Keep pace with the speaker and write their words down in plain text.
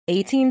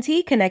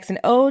AT&T connects an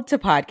ode to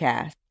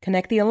podcasts.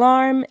 Connect the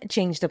alarm,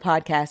 change the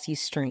podcast you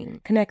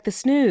stream. Connect the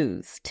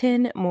snooze,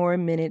 10 more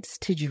minutes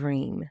to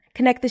dream.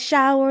 Connect the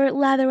shower,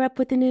 lather up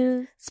with the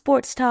news,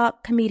 sports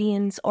talk,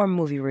 comedians, or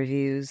movie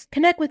reviews.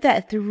 Connect with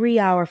that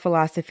 3-hour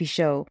philosophy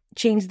show.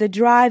 Change the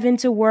drive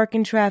into work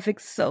and traffic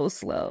so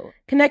slow.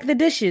 Connect the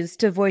dishes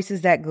to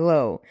voices that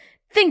glow.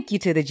 Thank you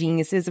to the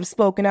geniuses of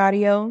spoken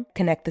audio.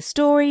 Connect the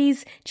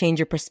stories, change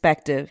your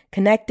perspective.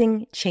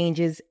 Connecting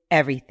changes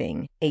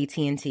everything.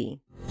 AT&T.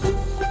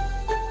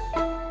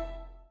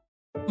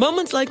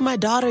 Moments like my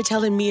daughter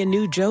telling me a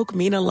new joke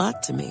mean a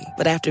lot to me.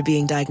 But after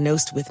being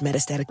diagnosed with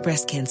metastatic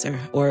breast cancer,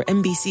 or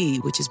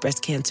MBC, which is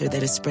breast cancer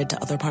that is spread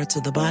to other parts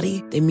of the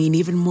body, they mean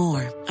even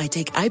more. I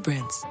take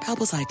Ibrance,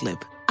 palbociclib.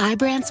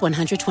 Ibrance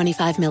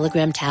 125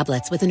 milligram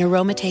tablets with an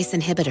aromatase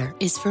inhibitor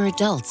is for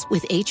adults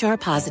with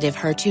HR-positive,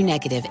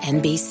 HER2-negative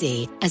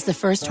MBC as the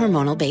first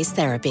hormonal-based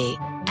therapy.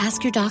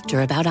 Ask your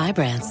doctor about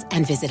Ibrance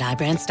and visit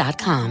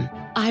Ibrance.com.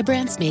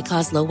 Ibrance may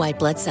cause low white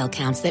blood cell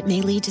counts that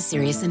may lead to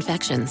serious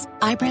infections.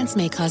 Ibrance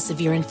may cause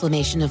severe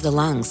inflammation of the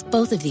lungs.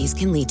 Both of these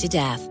can lead to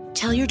death.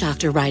 Tell your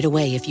doctor right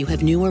away if you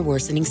have new or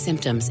worsening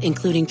symptoms,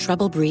 including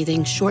trouble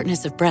breathing,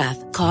 shortness of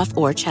breath, cough,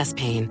 or chest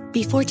pain.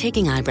 Before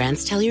taking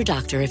Ibrance, tell your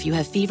doctor if you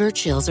have fever,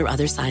 chills, or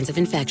other signs of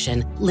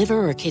infection,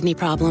 liver or kidney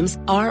problems,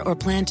 are or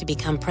plan to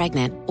become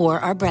pregnant, or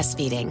are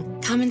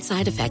breastfeeding. Common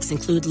side effects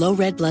include low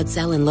red blood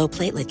cell and low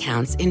platelet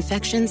counts,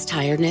 infections,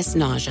 tiredness,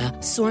 nausea,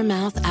 sore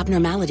mouth,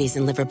 abnormalities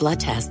in liver blood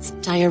tests,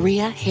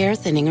 diarrhea, hair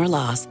thinning or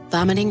loss,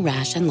 vomiting,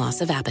 rash, and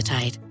loss of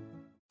appetite.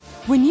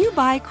 When you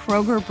buy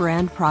Kroger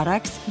brand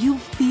products, you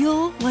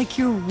feel like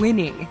you're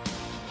winning.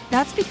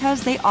 That's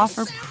because they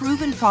offer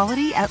proven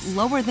quality at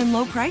lower than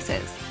low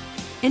prices.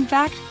 In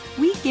fact,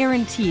 we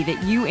guarantee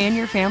that you and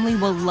your family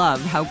will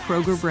love how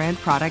Kroger brand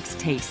products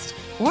taste,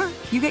 or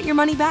you get your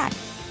money back.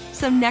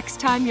 So next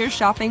time you're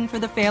shopping for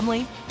the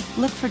family,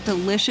 look for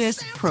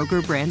delicious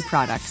Kroger brand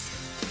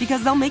products,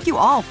 because they'll make you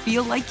all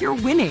feel like you're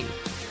winning.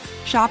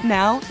 Shop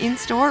now,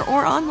 in-store,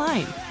 or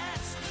online.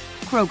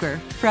 Kroger,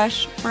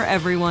 fresh for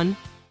everyone.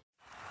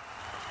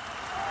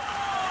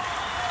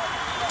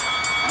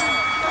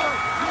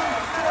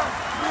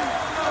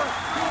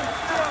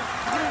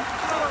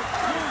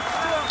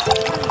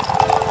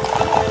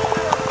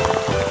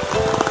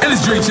 And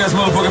it's Drink Chess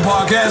Motherfucking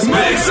Podcast.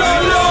 Make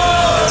some noise!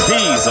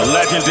 He's a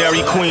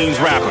legendary Queens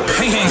rapper.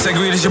 Hey, ain't that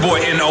great? It's your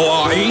boy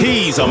N.O.R.E.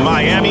 He's a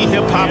Miami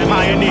hip-hop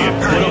pioneer.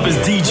 What up, is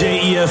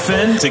DJ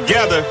EFN?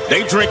 Together,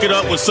 they drink it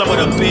up with some of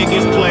the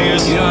biggest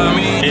players, you know what I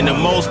mean, in the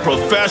most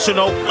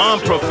professional,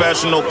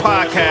 unprofessional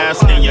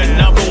podcast, and your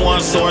number one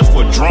source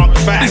for drunk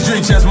facts. It's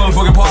Drink Chess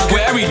Motherfucking Podcast,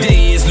 where every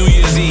day is New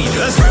Year's Eve.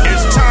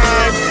 It's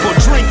time for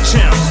Drink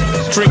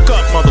Champs. Drink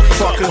up,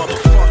 motherfucker.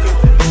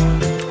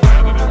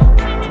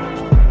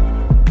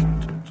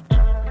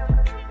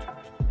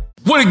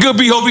 What it good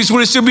be, homies,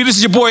 what it should be. This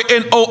is your boy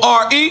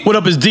N.O.R.E. What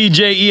up, is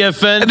DJ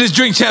EFN? And this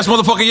Drink Champs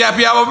motherfucking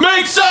Yappy Hour.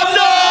 Make some noise!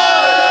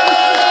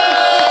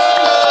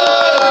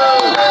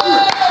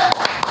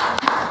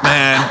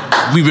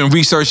 Man, we've been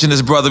researching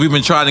this brother. We've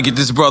been trying to get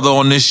this brother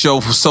on this show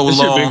for so long. This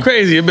shit been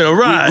crazy. It's been a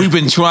ride. We've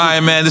been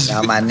trying, man.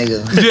 Y'all my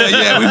nigga.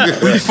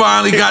 Yeah, we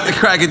finally got to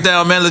crack it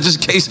down, man.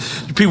 Just in case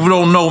people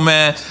don't know,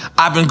 man,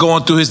 I've been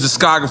going through his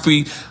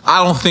discography.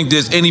 I don't think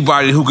there's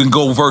anybody who can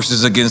go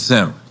versus against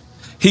him.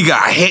 He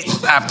got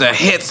hits after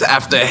hits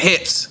after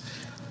hits.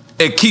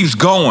 It keeps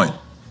going.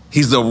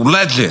 He's a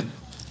legend.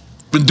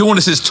 Been doing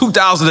this since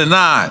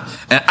 2009.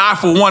 And I,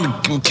 for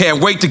one, can't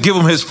wait to give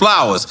him his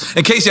flowers.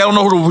 In case y'all don't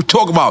know who we're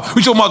talking about,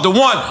 we're talking about the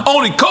one,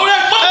 only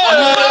Kodak.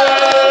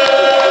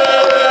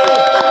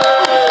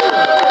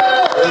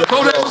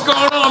 Kodak, what's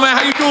going on, man?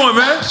 How you doing,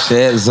 man?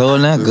 Shit,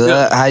 Zona,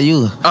 good. How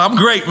you? I'm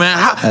great, man.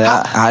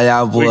 How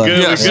y'all boy? We good,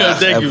 we good.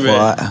 Thank you,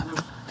 man.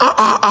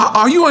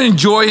 Are you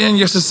enjoying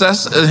your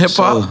success in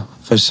hip-hop?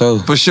 For sure.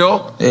 For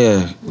sure?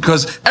 Yeah.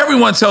 Because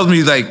everyone tells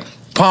me, like,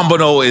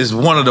 Pompano is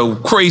one of the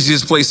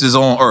craziest places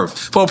on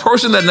earth. For a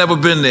person that never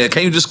been there,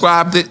 can you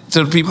describe it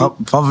to the people?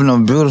 Pompano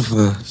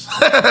beautiful.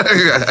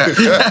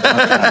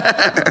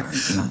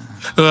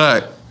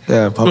 Right.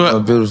 Yeah, Pompano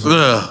beautiful.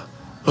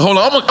 Hold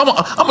on,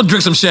 I'm gonna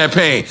drink some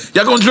champagne.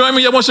 Y'all gonna join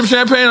me? Y'all want some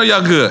champagne or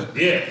y'all good?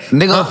 Yeah.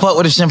 Nigga fuck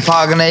with a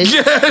champagne.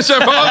 Yeah,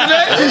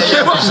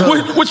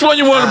 champagne? Which one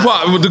you want to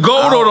pop? With the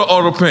gold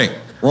or the pink?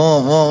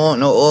 Won't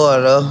no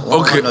oil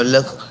though. Okay. Want no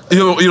liquor.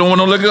 You don't want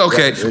no liquor?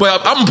 Okay.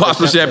 Well, I'm gonna pop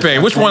some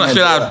champagne. Which one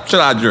should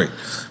I drink?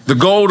 The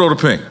gold or the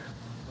pink?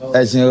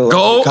 Gold?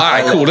 All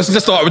right, cool. Let's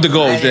start with the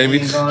gold, Jamie.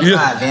 The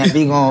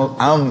pink.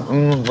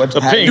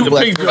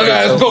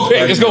 Okay, let's go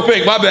pink. Let's go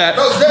pink. My bad.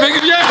 Go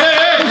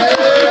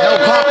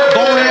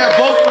ahead,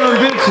 both of them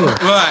bitches.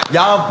 Right.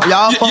 Y'all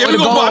fuck with the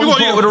gold. I'm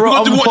fuck with the roll.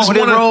 I'm fuck with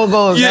the roll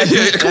gold. Yeah,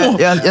 come on.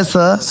 Yes,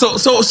 sir. So,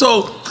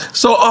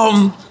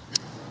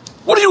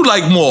 what do you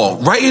like more,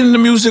 writing the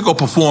music or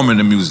performing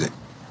the music?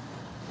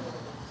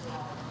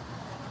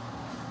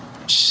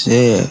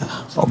 Shit,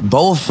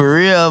 both for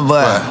real,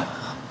 but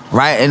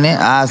writing it,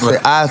 I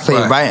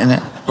say writing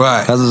it,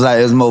 right? Cause it's like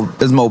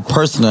it's more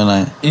personal,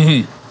 like.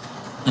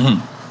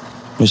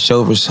 For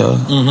sure.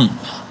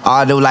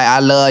 Although, like, I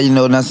love, you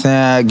know what I'm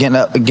saying,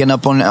 getting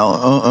up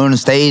on the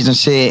stage and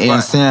shit,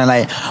 and seeing,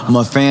 like,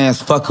 my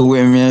fans fucking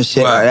with me and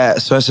shit like that,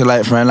 especially,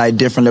 like, from, like,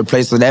 different little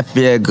places. That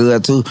feel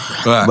good, too.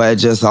 But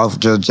just off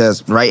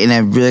just writing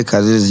that bit,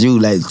 because it's you,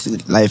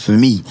 like for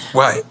me.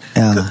 Right.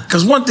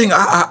 Because one thing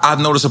I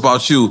notice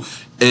about you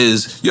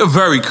is you're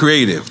very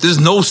creative. There's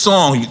no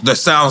song that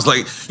sounds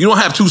like, you don't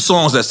have two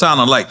songs that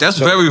sound alike. That's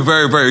very,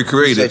 very, very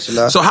creative.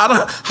 So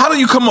how do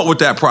you come up with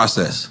that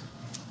process?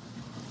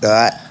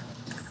 God?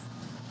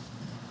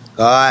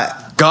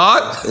 Yeah,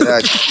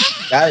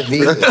 gotta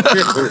be.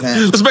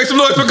 Let's make some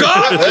noise for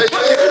God.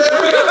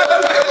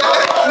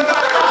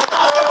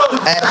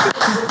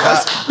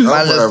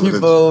 My little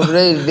people over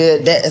there,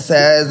 that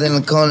size in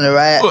the corner,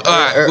 right?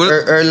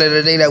 Earlier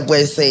today, that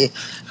boy say,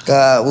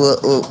 God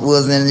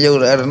was in the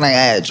other night.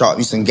 I had dropped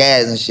me some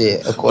gas and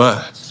shit, of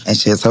course. And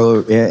shit,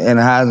 so in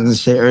the house and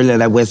shit earlier,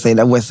 that boy say,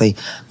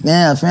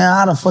 man,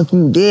 how the fuck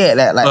you did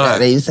that like that?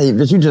 They say,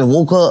 bitch, you just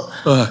woke up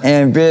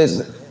and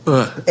bitch,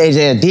 it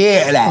just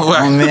did that.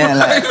 Man,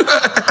 like,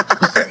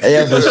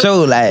 yeah, for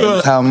sure, like,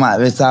 talking about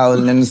bitch, I was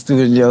in the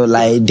studio,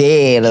 like,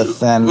 dead or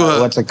something,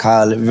 what you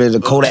call it, bitch, the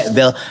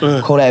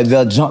Kodak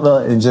bell jumped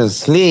up and just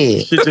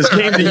slid. Shit just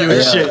came to you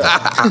and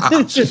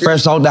shit.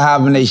 Fresh off the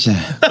hibernation.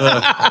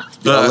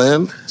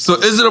 So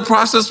is it a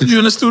process for you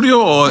in the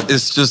studio, or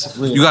it's just,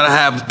 you gotta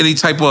have any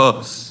type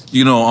of,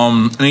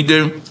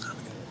 anything?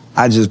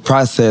 I just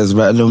process,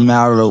 but no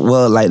matter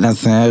what, like I'm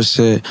saying,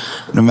 shit,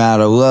 no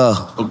matter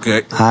what.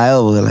 Okay.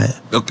 However, like.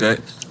 Okay.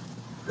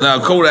 Now,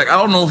 Kodak, I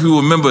don't know if you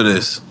remember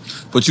this,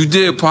 but you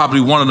did probably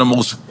one of the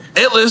most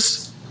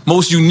illest,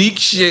 most unique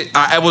shit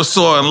I ever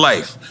saw in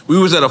life. We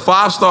was at a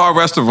 5-star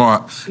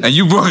restaurant, and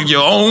you brought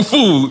your own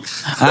food.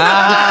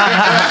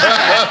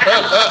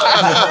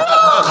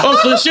 Oh,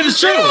 so the shit is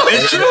true.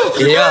 It's true.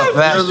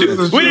 Yeah, we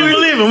didn't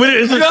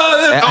believe him.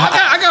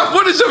 I got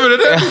footage of it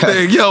and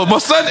everything. Yo, my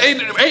son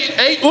ate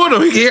with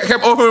him. He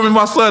kept ordering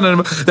my son,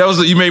 and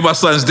you made my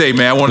son's day,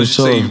 man. I wanted to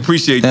say,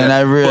 appreciate that. And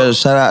that real,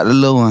 shout out to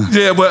Lil One.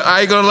 Yeah, but I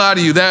ain't gonna lie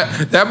to you.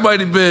 That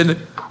might have been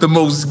the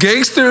most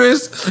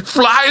gangsterest,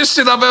 flyest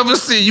shit I've ever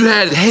seen. You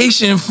had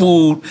Haitian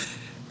food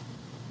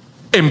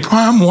in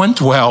Prime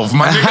 112,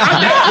 my nigga.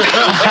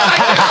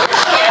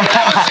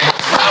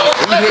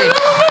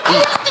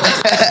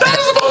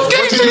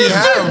 What did he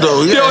have,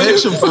 though? Yeah,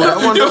 Haitian food. I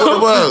wonder what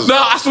it was. No,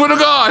 I swear to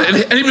God.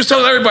 And he was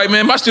telling everybody,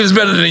 man, my shit is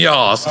better than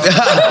y'all's. He was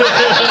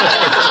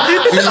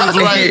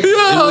right.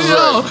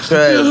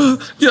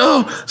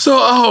 Yo. So,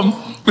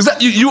 was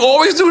that you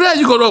always do that?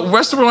 You go to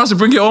restaurants and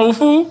bring your own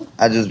food?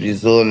 I just be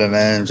zooling,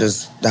 man.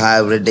 Just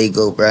however the day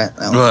go, bro.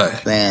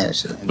 Right. Man,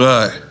 shit.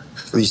 Right.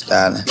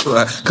 Freestyling.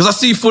 Because I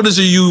see footage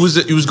of you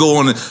was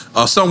going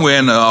somewhere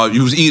and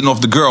you was eating off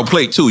the girl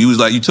plate too. You was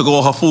like, you took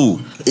all her food.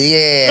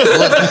 Yeah.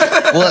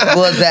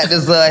 was at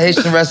this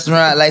Haitian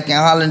restaurant like in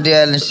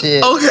Hollandale and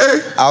shit.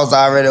 Okay. I was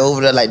already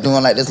over there like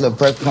doing like this little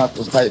press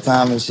conference type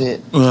time and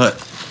shit. Right.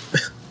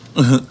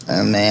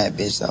 And man,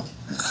 bitch, so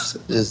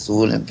just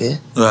fooling, bitch.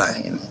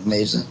 Right.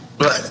 Amazing.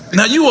 Right.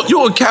 Now you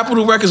on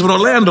Capitol Records with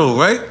Orlando,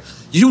 right?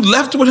 You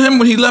left with him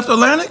when he left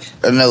Atlantic?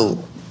 No.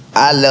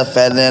 I left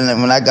Atlantic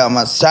when I got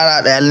my shout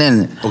out to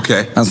Atlantic.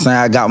 Okay. I'm saying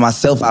I got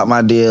myself out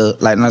my deal,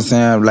 like I'm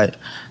saying, like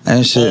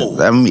and shit. Oh.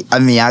 I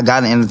mean, I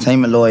got an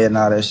entertainment lawyer and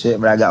all that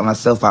shit, but I got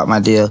myself out my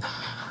deal.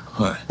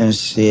 Right. And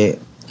shit.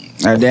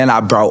 And then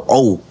I brought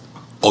O.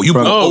 Oh, you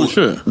brought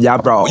sure. Yeah, I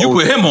brought you O.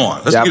 put him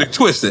on. Let's get it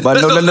twisted. But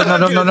no, listen,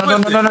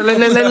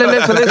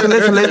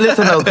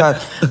 though,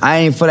 cause I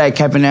ain't for that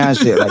capping down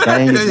shit. Like I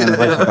ain't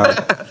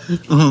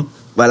even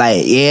But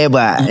like, yeah,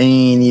 but I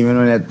ain't even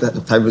on that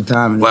type of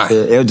time. Right.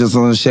 It was just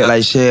on shit, like,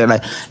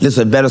 this is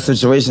a better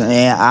situation,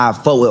 and I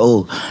fuck with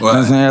O. Right. You know what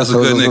I'm saying? That's a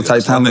so good it's nigga. type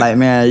of time, like,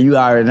 man, you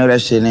already know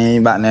that shit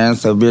ain't about nothing,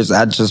 so bitch,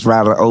 I just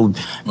rather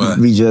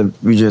we just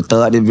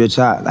thug this bitch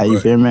out, like, you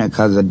feel me?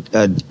 Cause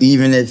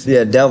even if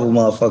you're a devil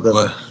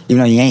motherfucker,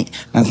 even though you ain't, you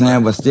know what I'm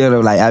saying? But still, though,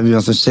 like, I be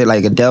on some shit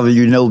like a devil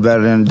you know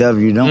better than a devil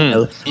you don't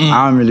know.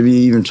 I don't really be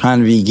even trying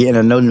to be getting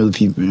to know new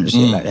people and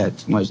shit like that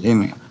too much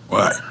anyway.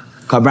 Right.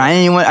 Cause bro, I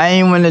ain't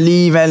want to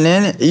leave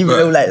Atlanta, even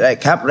though like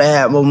Capital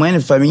had more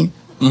money for me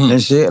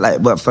and shit.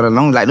 Like, but for the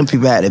long, like them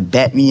people had to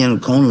back me in the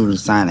corner to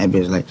sign that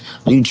bitch. Like,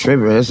 you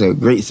tripping? That's a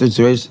great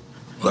situation.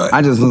 Right.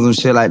 I just want some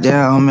shit like that,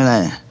 homie.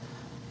 Like,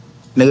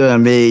 nigga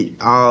done made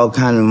all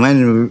kind of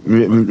money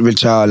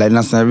with y'all. Like,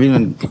 nothing. We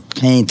done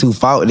came too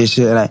far with this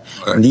shit. Like,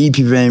 these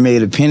people ain't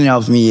made a penny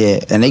off me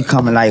yet, and they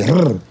coming like, right. You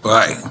know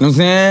what I'm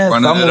saying?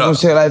 Running Some it of them up.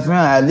 shit like,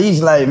 man, at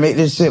least like make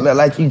this shit look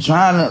like you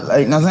trying to,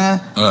 like, you know what I'm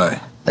saying? Right.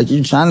 Like,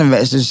 you trying to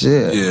match this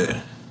shit. Yeah.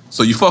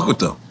 So you fuck with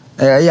them?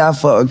 Yeah, I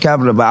fuck with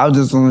Capital, but I was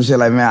just on shit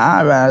like, man,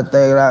 I'd rather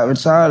think it out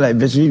with y'all. Like,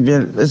 bitch, we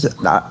been, listen,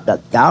 y'all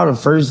the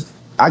first,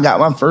 I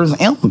got my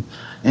first album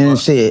and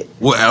shit.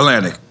 What,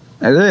 Atlantic?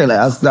 And then, like,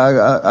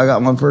 I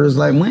got my first,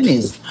 like,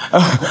 monies.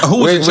 Who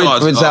was in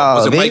charge? With y'all,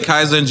 was it Mike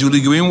Kaiser and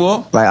Julie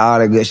Greenwald? Like, all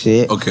that good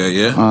shit. Okay,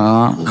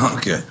 yeah.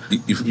 Okay.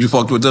 You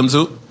fucked with them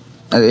too?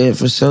 Yeah,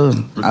 for sure.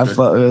 I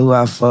fuck with who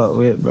I fuck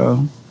with,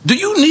 bro. Do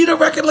you need a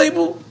record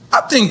label?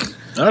 I think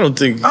I don't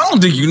think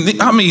you need.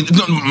 I mean,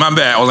 my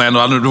bad, Orlando.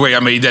 I know the way I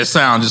made that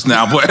sound just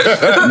now, but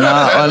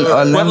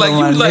but like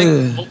you, like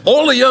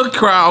all of your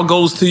crowd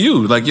goes to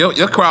you. Like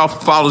your crowd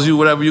follows you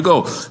wherever you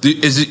go.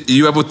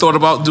 You ever thought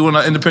about doing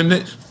an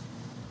independent?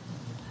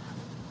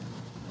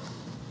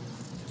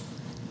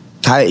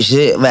 Type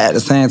shit, but at the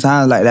same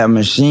time, like that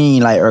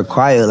machine, like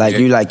required, like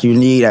you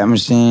need that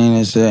machine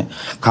and shit.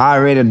 Cause I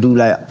already do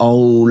like a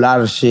whole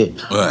lot of shit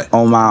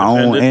on my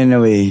own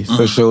anyway,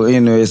 for sure.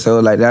 Anyway, so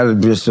like that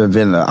just have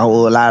been a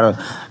whole lot of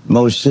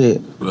more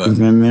shit. Right. You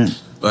know what I mean?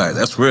 Right,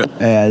 that's real.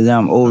 Yeah,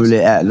 I'm overly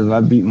active.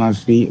 I beat my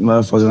feet,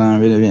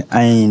 motherfuckers.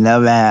 I ain't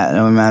never had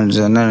no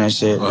manager, none of that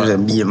shit.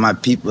 Just beat my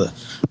people.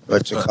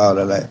 What you call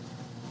it, like.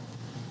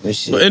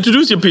 Well,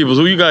 introduce your people.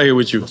 Who you got here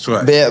with you? That's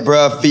right. Bet,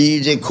 bro,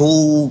 Fiji,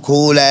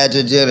 cool lad,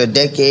 just did a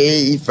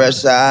decade. He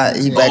fresh out,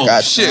 he back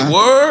out. Shit, word? You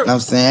know what I'm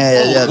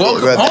saying?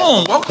 Welcome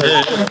home.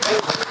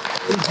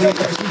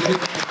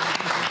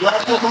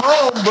 Welcome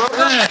home, bro.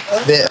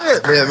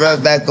 Bet, bro,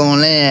 back on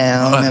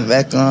land, homie,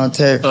 back on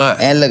turf.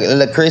 And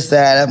look, Chris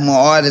side, that's more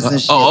artists and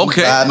shit.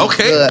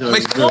 Okay.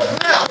 Make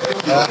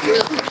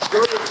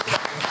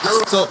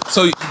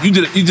So you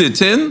did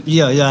 10?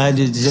 Yeah, I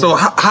did 10. So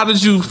how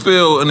did you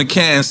feel in the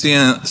can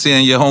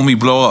seeing your homie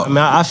blow up? I mean,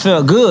 I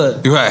felt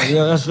good. Right.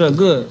 Yeah, I felt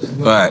good.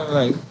 Right.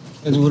 Like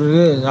that's what it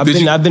is.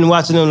 I've been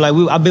watching them like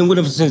I've been with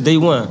him since day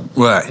one. Right. You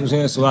know what I'm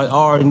saying? So I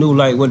already knew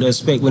like what to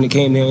expect when it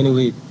came there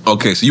anyway.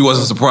 Okay, so you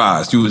wasn't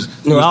surprised. You was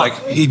like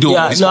he doing.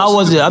 Yeah, what I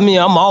wasn't. I mean,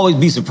 I'm always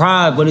be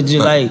surprised, but it's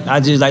just like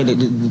I just like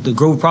the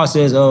growth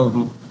process of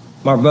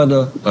my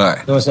brother. Right.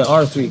 You know what I'm saying?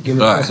 Artistry.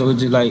 So it's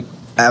just like.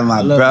 And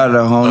my brother,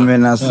 homie,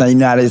 and I say, you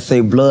know how they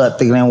say blood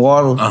thicker than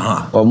water?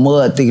 Or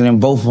mud thicker than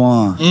both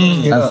of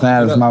them. That's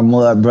that's my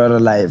mud brother,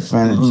 like,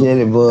 from the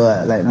Chili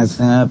Bud, like, that's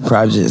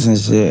projects and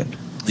shit.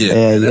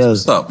 Yeah, that's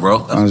what's up,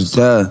 bro. I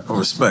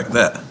respect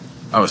that.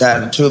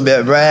 That True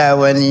Bet Brad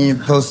wasn't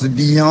even supposed to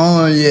be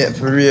on yet,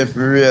 for real.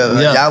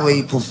 Yeah. Y'all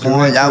way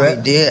performed, y'all way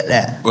did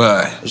that.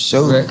 Right. For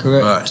sure.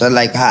 Correct. Right. So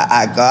like how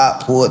I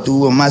got pulled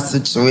through with my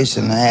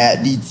situation, I had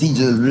DT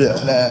just real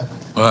loud.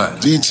 Right.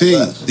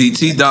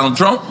 DT, Donald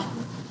Trump?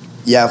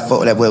 Yeah,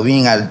 fuck that, but we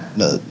ain't gotta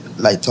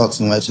like talk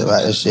too much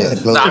about that shit. I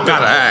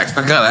gotta ask.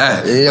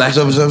 Yeah, like,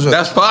 sure.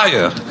 That's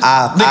fire.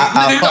 I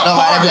you got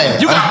bars.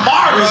 You got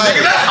bars,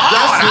 nigga. That's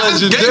hard.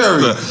 That's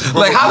legendary.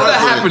 Like, how did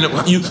that happen?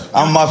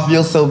 I'm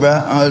mafioso, bro.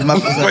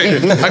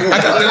 Wait,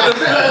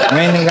 I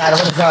ain't got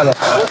what to call it.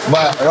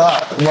 But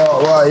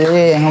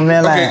yeah, I'm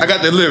like. Okay, I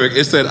got the lyric.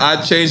 It said,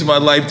 "I changed my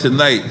life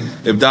tonight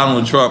if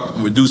Donald Trump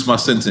reduced my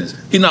sentence."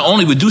 He not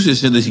only reduced his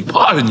sentence, he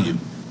pardoned you.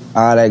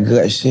 All that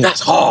good shit.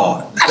 That's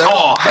hard.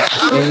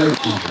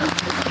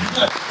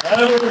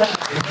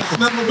 It's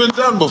never been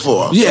done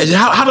before. Yeah,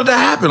 how did that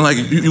happen? Like,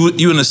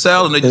 you in the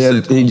cell and they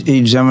just said...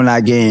 He Gemini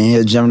game. He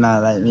a Gemini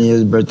like me.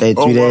 His birthday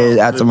 2 days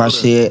after my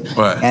shit.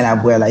 Right. And I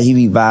boy, like, he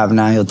be vibing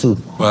out here, too.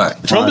 Right.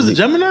 Trump is a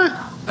Gemini?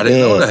 I didn't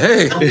know that.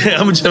 Hey.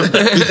 I'm a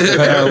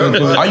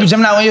Gemini. Are you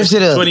Gemini when your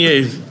shit is?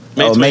 28th.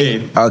 May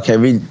 28th. Okay,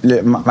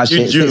 my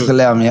shit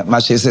 6'11". My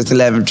shit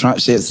 6'11". Trump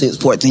shit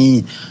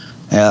 6'14".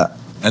 Yeah.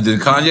 And then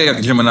Kanye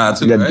got Gemini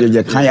too, right?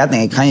 Yeah, Kanye, I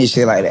think Kanye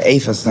shit like the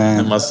 8th or something.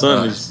 And my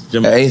son is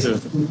Gemini too.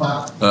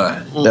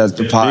 Right. That's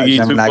the part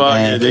Gemini Tupac,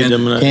 game. yeah, they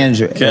Gemini.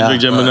 Kendrick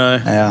Gemini.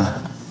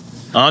 Yeah.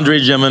 Andre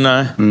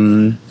Gemini.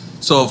 Mm-hmm.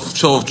 So if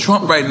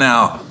Trump right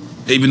now,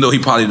 even though he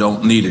probably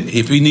don't need it,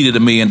 if he needed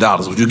 $1 million,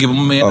 would you give him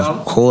 $1 million?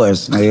 Of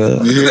course, nigga.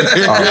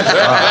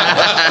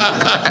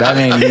 That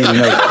ain't even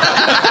no.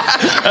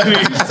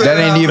 That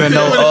ain't even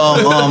no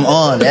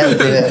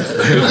That's it.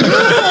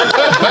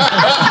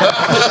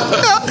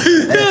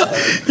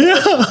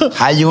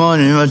 How you on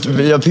it?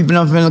 Your people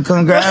don't finna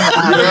come grab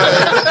me.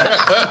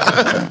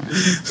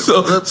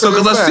 So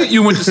because I see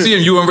you went to see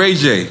him, you and Ray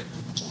J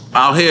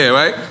out here,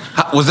 right?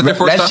 Was it the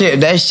first time?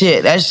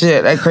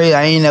 That crazy.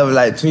 I ain't never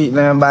like tweet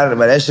nothing about it,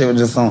 but that shit was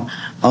just on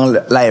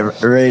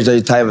like Ray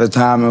J type of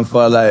timing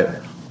for like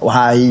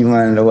how he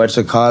wanted to what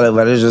you call it,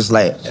 but it's just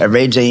like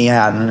Ray J ain't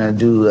had nothing to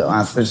do with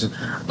my situation.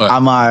 Right.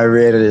 I'm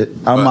already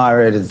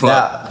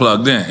zapped.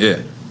 Plugged in,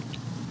 yeah.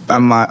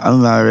 I'm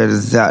already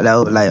zapped. That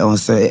was like on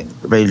say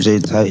Ray J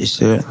type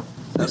shit.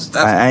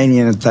 I ain't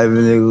even the type of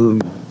nigga who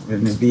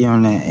be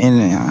on that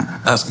anyhow.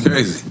 That's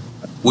crazy.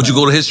 Would you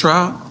go to his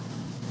trial?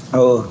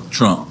 Oh,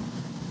 Trump.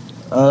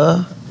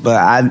 But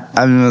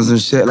I know some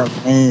shit like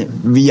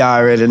we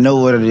already know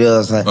what it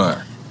is. Like, right.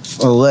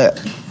 For what?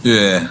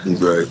 Yeah,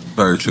 right.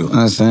 Very true. You know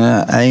what I'm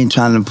saying? I ain't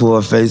trying to pull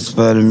a face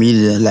for the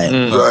media. Like,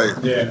 Right.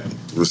 Yeah.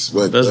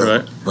 Respect That's that.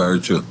 right. Very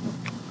true.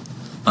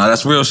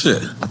 That's real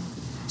shit.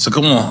 So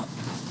come on.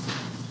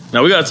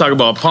 Now we gotta talk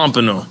about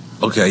Pompano.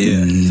 Okay,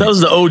 yeah. Tell us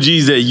the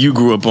OGs that you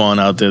grew up on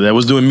out there that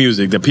was doing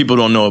music that people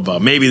don't know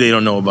about. Maybe they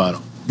don't know about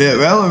them. Big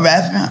Red was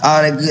rapping,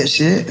 all that good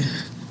shit.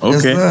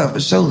 Okay. Yes, for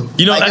sure.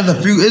 You know, like,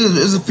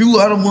 there's a few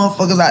other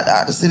motherfuckers out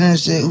there that sitting and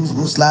shit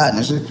who sliding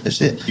and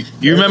shit.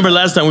 You remember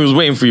last time we was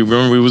waiting for you?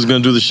 Remember we was gonna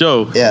do the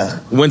show? Yeah.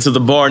 Went to the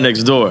bar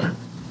next door.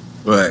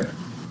 Right.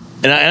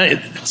 And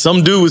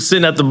some dude was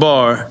sitting at the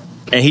bar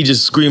and he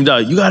just screamed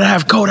out, "You gotta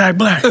have Kodak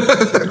Black.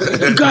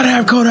 You gotta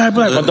have Kodak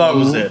Black." My dog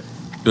was there.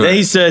 Then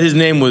he said his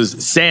name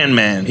was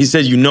Sandman. He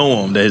said you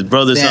know him, that his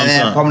brother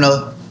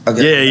something.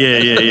 Okay.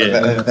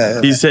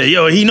 Yeah. He said,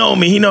 yo, he know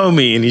me,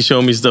 and he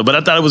showed me stuff. But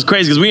I thought it was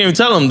crazy because we didn't even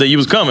tell him that he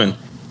was coming.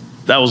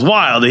 That was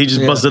wild that he just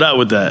busted out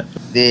with that.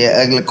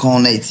 Yeah, Ugly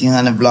Cone,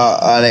 1800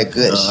 block, all that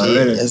good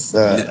shit. That's,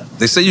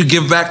 They say you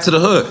give back to the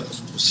hood.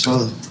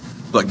 Sure.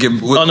 Like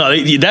give. Oh no,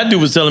 that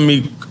dude was telling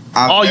me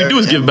all you do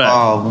is give back.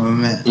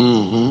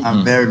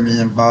 I'm very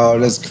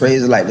involved. That's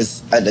crazy. Like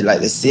this,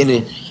 like the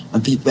city,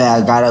 and people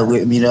I got up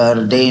with me the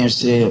other day and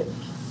shit.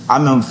 I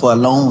remember for a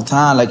long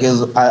time, like it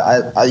was,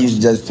 I used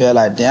to just feel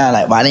like, damn,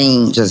 like why they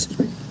ain't just,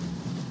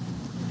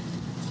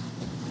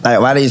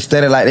 like why they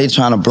steady like they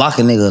trying to block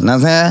a nigga, you know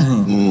what I'm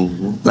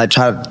saying? Like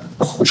try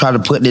to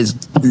put this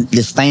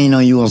stain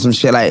on you or some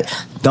shit, like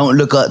don't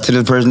look up to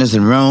the person that's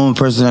in the wrong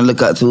person to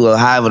look up to or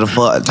however the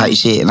fuck type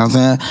shit, you know what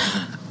I'm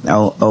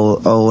saying?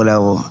 Or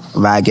whatever.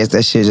 But I guess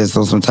that shit just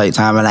on some tight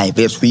time and like,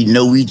 bitch, we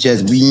know we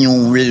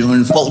don't really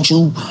want to fuck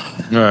you.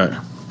 Right.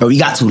 But we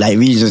got to, like,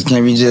 we just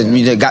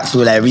got to,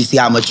 like, we see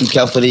how much you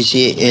care for this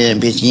shit, and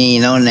bitch, you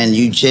ain't on nothing,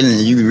 you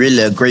chilling, you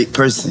really a great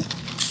person.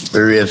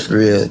 For real.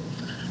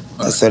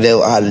 So they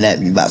were hollering at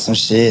me about some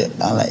shit.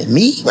 I'm like,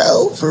 me,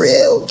 bro, for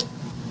real?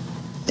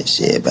 That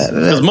shit,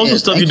 better. Because most of the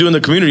stuff you do in the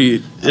community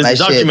is like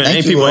documented.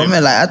 Ain't people like,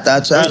 I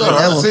thought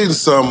I've seen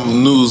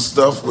some news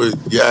stuff with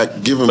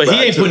Yak giving but back.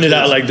 But he ain't putting it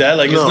out like that.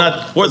 Like, it's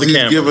not worth the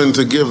camera. He's giving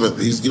to give it.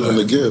 He's giving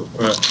to give.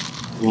 Right.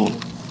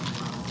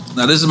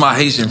 Now, this is my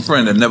Haitian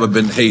friend that never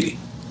been to Haiti.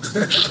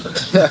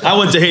 I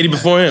went to Haiti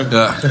before him.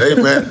 Hey,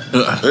 man.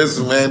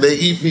 Listen, man, they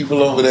eat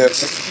people over there. You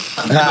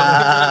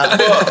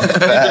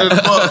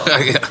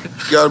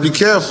gotta be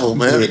careful,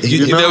 man.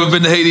 You never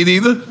been to Haiti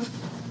either?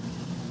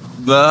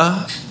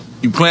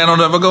 You plan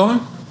on ever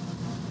going?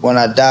 When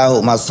I die, I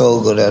hope my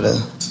soul go there.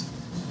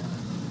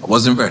 I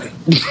wasn't ready. I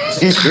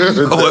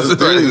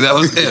wasn't ready. That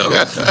was him.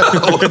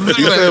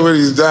 He said when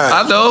he's dying.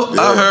 I know.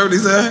 Yeah. I heard he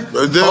said.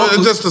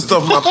 It's just the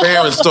stuff my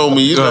parents told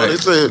me. You know, they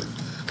said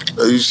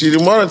she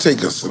didn't want to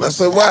take us, and I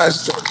said, "Why?"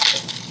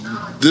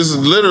 This is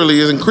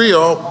literally in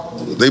Creole.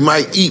 They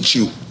might eat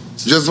you,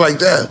 just like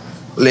that.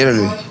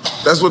 Literally.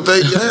 That's what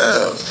they.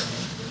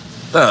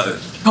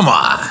 Come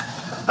on.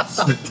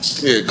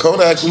 Yeah,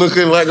 Kodak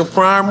looking like a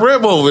prime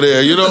rib over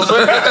there, you know what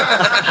I'm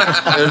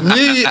saying? And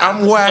me,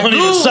 I'm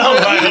wagyu.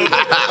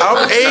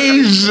 I'm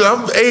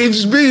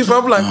aged beef.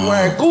 I'm like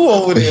wagyu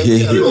over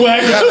there. We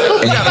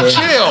gotta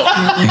chill.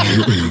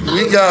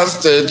 We got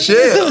to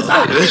chill.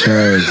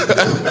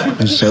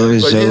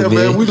 But yeah,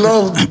 man, we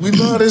love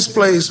this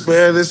place,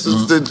 man. This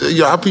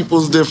is our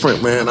people's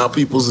different, man. Our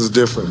people's is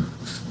different.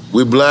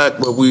 We're black,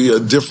 but we a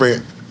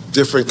different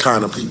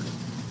kind of people.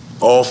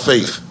 All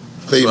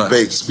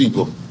faith-based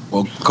people.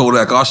 Well,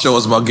 Kodak, our show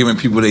is about giving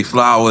people their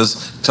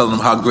flowers, telling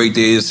them how great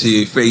they is to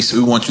your face.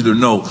 We want you to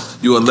know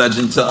you're a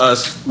legend to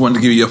us. We want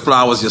to give you your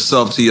flowers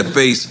yourself to your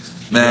face.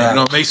 Man, you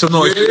know, make some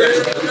noise. Guns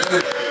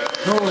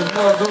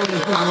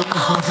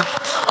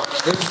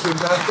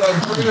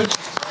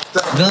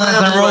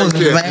and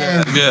Roses,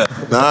 man. Yeah.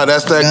 Nah,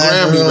 that's that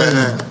Grammy,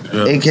 man.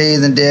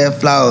 AKs and dead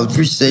flowers.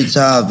 Appreciate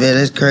y'all, man.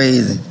 That's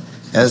crazy.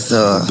 That's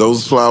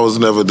those flowers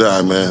never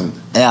die, man.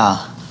 Yeah.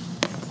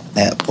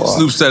 That part.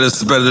 Snoop said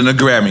it's better than a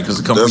Grammy because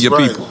it comes from your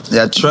people.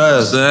 Yeah,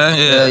 trust.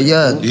 Yeah.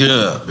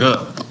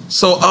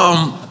 So,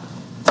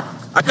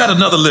 I got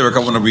another lyric I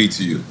want to read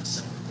to you.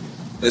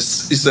 He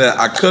said,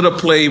 I could have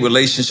played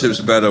relationships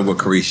better with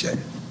Carisha.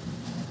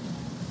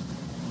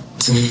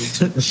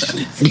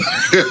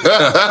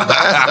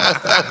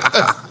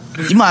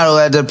 You might as well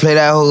have to play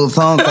that whole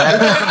song.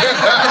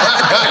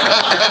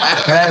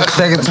 That's the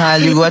second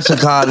time you what you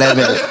call that,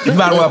 man. You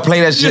might as well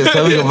play that shit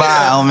so we can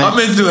vibe on, man. I'm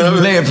into it.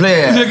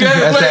 Play it.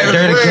 That's that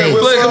Dirty K.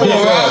 Play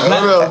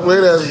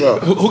that song.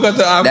 Who got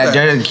the iPad? That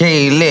Dirty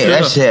K lit.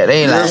 That shit,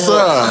 they like. Yes,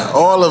 sir.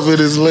 All of it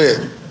is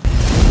lit.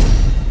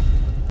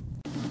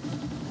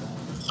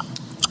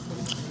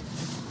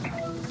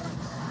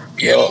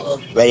 Yo.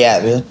 Where you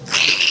at, man?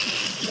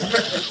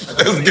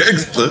 That's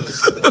gangster.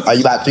 Are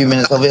you about 3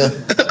 minutes over here?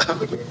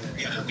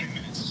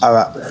 All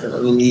right.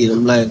 We need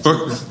them like.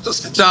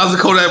 Johnson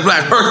Kodak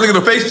Black. First nigga to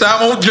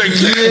FaceTime on Drake.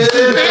 You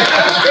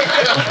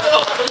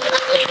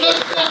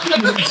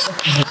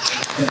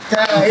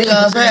know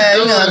what I'm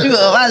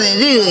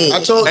saying? I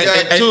told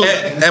that too.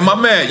 And my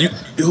man, you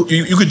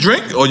could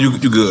drink or you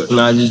good?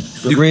 Nah,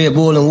 just Red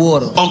Bull and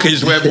water. Okay,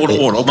 just Red Bull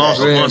and water.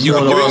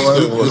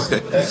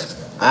 Okay.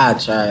 I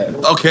try it.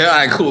 Okay, all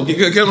right, cool. Get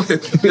him I'm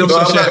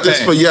not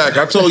this for Yak.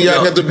 I told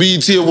Yak at the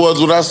BET Awards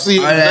when I see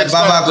him next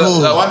time. I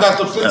got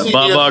the 15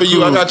 year for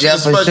you. I got you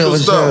special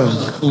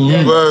stuff.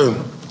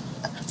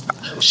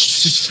 You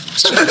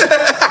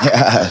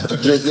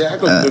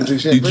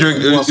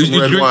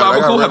drink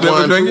Babaco? Have you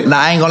ever drank it? Nah,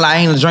 I ain't gonna lie, I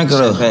ain't a drinker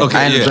though. Okay,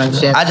 I ain't a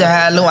drinker. I just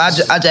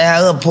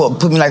had her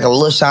put me like a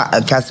little shot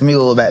of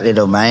Casamigos back there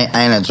though, man.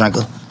 I ain't a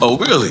drinker. Oh,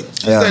 really?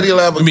 Yeah.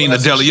 You mean a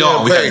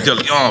DeLeon? We had a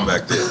DeLeon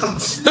back there.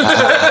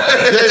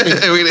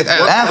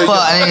 That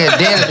fuck, nigga,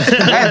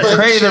 that's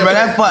crazy, bro.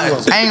 That fuck,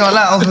 I ain't gonna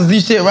lie, on some Z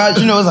shit, right?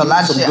 You know, it's a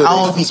lot of shit. I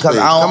don't be, cause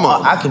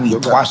I can be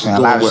washing a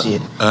lot of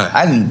shit.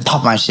 I can be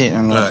pop my shit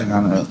and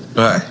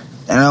Right.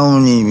 And I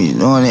don't need me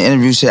doing the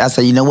interview shit. I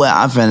say, you know what?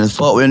 I'm finna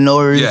fuck with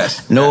Nori.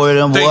 Yes. Nori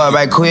them boy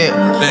right quick.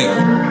 Thank you.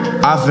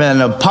 I'm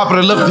finna pop it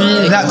a little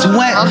bit, not too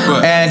much.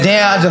 And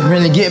then I just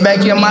finna get back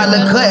in my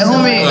little cut,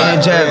 homie.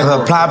 And just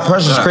apply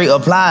pressure straight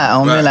apply,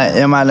 homie. Like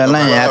in my little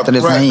lane after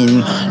this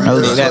thing.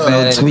 No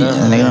tweet.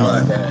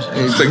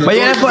 But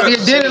yeah, that fuck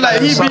nigga did it.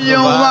 Like he be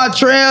on my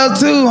trail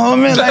too,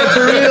 homie. Like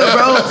for real,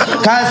 bro.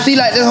 Cause I see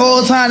like this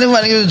whole time, this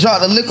one nigga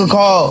dropped the liquor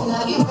call.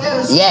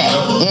 Yeah.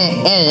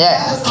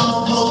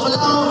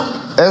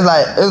 It's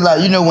like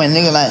you know when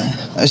nigga like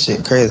that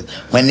shit crazy.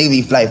 When nigga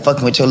be like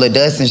fucking with your little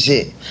dust and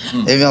shit.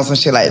 They be on some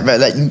shit like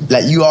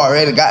you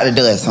already got the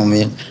dust on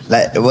me.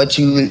 Like what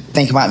you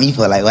think about me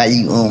for? Like why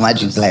you on my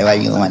juice? Like why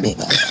you on my dick?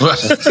 I love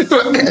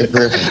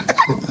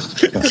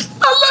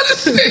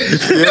this shit.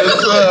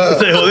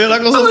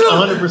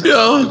 Yes,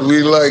 Yo,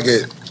 we like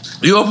it.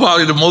 You're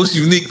probably the most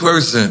unique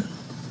person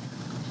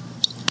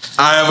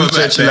I ever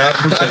met.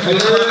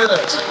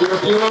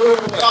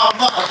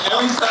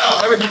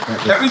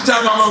 Every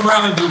time I'm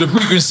around you, the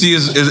frequency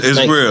is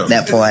real.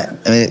 That part.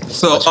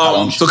 So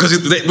because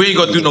we ain't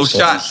gonna do no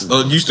shots.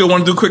 You still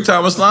want to do quick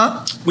time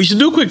Islam? We should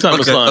do quick time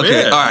Islam.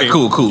 Okay. Yeah. All right.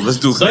 Cool. Let's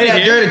do. They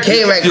got dirty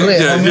K right quick.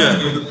 Yeah.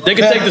 They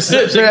can take the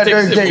sips. They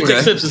can take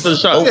sips instead of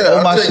shots.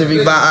 Oh, my shit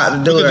be about out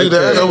the door. We can do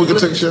that. No, we can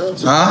take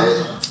shots. Huh?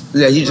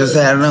 Yeah, you just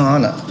had it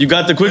on. You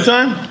got the quick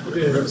time?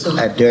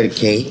 That dirty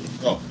K.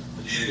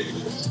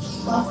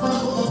 Run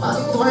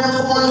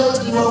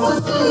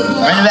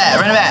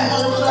it back.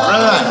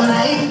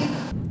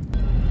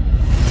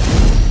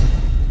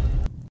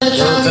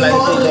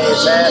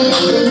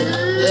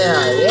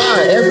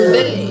 Yeah, every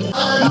day.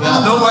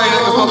 Nobody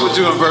that can fuck with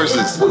you in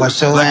verses. What's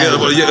your name?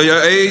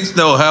 Your age?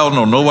 No, hell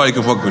no. Nobody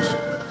can fuck with you.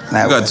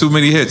 You got too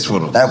many hits for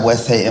them. That boy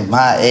saying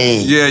my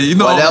age. Yeah, you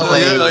know.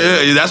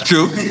 Yeah, that's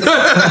true.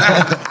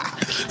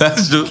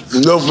 That's true.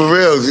 No, for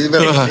real. You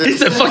know. He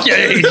said, "Fuck your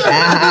age."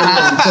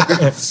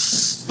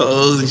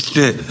 Holy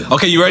shit.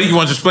 Okay, you ready? You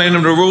want to explain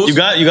them the rules? You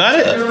got it?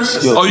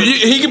 Oh,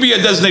 he could be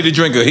a designated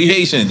drinker. He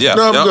Haitian. Yeah.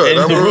 No, I'm good.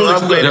 I'm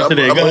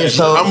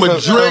a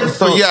drink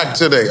for yak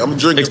today. I'm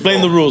drinking.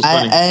 Explain the rules,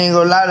 I ain't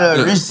gonna lie to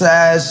her. Rich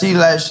side, that's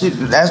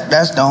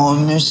the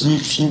homie.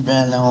 She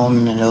been the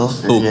homie though.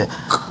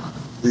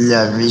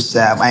 Yeah, rich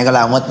side. I ain't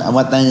gonna lie.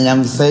 One thing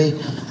I'm gonna say.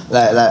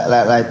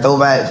 Like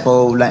throwback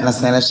for like I'm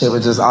saying that shit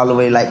was just all the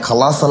way like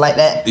colossal like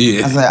that.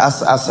 Yeah.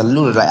 I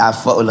saluted like I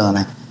fuck with her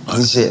like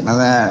this shit.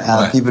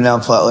 People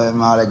don't fuck with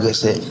him all that good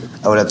shit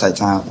over that tight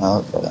time.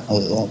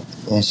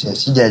 And shit.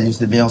 She just used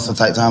to be on some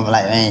tight time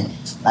like man,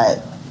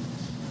 like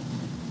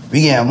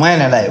we getting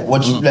money like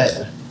what you like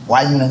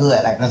why you in the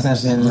hood like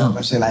that's shit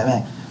like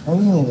man.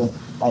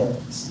 Like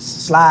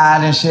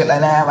slide and shit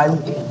like that,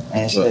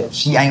 and shit.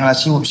 She ain't gonna.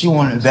 She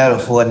wanted better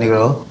for a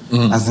nigga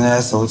though. I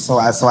said so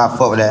I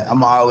fuck with that.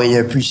 I'm always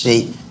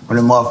appreciate when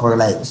the motherfucker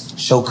like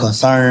show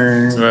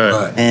concern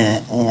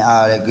and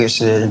all that good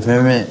shit. You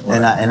feel me?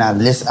 And I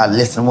listen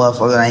to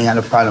motherfuckers. I ain't got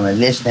no problem with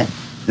listening.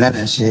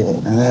 Nothing shit.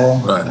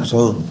 Right.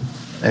 So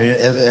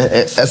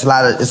it's a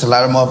lot of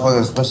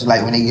motherfuckers, especially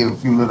like when they get a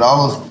few little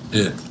dollars.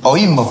 Yeah. Or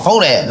even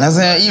before that, you know what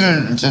I'm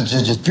saying? Even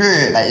just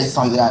period. Like it's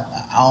something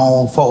I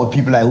don't fuck with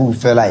people like who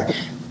feel like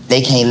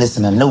they can't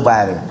listen to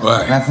nobody. Right. You know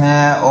what I'm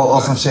saying?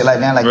 Or some shit like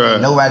that. Like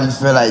nobody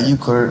feel like you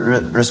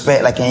could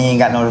respect, like you ain't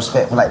got no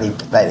respect for like they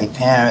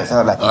parents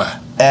or like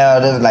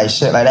elders, like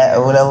shit like that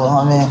or whatever, you know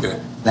what I mean? Okay.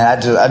 Then I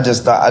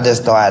just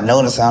started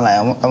noticing, I'm like,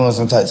 I'm on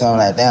some type of time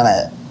like damn,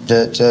 like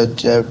just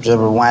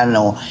rewinding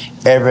on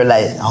every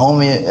like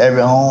homie,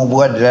 every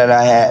homeboy that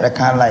I had that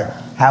kind of like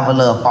have a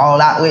little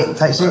fallout with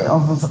type shit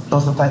on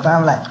some type of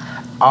time. Like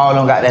all of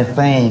them got that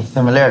same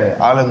similarity.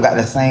 All of them got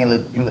the same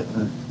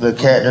little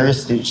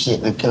characteristic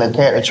shit, the killer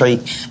character trait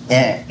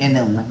in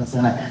them. Like I'm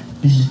saying, like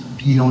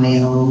beat on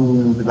their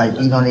hoes, like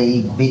eat on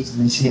their bitches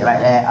and shit like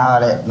that. All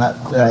that,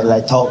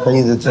 like talk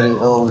crazy to their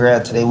old girl,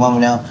 to their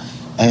woman now,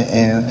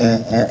 and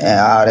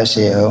all that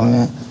shit.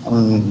 Man.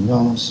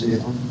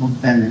 Shit, I'm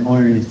family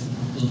oriented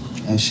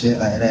and shit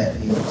like that.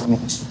 You know what I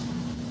mean?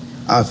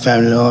 I'm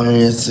family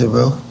oriented too,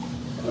 bro.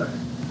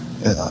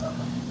 Yeah.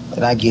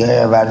 But I give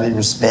everybody the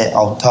respect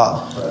off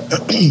top. For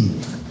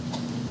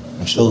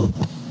sure.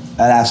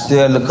 And I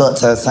still look up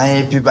to the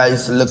same people I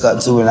used to look up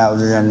to when I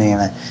was young.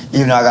 Like,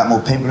 even though I got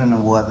more paper than the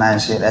boys now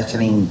and shit, that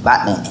shit ain't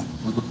about nothing.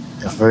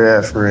 For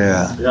real.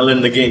 Y'all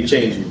letting the game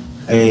change you.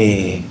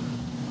 Hey.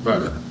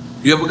 Right.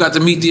 You ever got to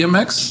meet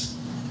DMX?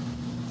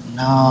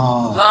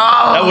 No.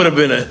 That would have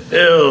been a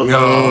ill.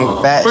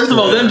 No. First of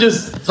all, them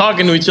just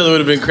talking to each other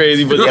would have been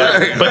crazy, but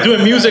but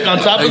doing music on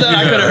top of that,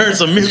 I could have heard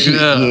some music.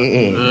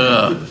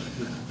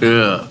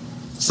 Yeah.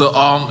 So,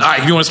 all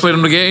right, you want to explain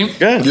them the game?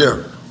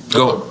 Yeah.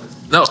 Go.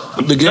 No.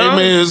 The game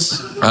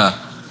is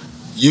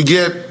you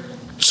get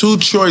 2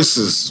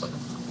 choices.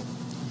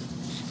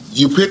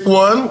 You pick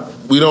one,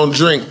 we don't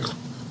drink.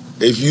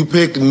 If you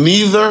pick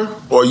neither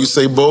or you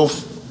say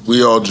both,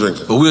 we all drink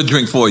it. But we'll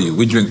drink for you.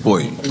 We drink for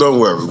you. Don't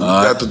worry. We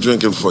got the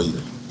drinking for you.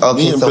 Okay,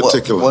 Me in so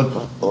particular.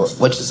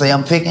 what you say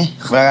I'm picking?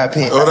 What I got to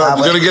pick? Hold on,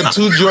 you're going to get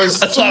 2 choices.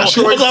 That's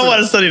what I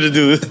wanted Sonny to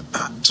do.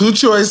 2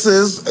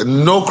 choices,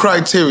 no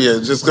criteria.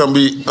 It's just going to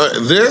be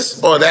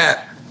this or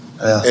that.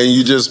 Yeah. And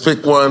you just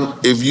pick one.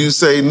 If you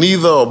say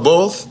neither or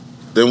both,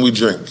 then we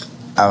drink.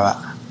 All right.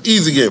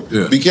 Easy game.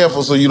 Yeah. Be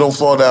careful so you don't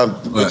fall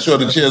down. Make sure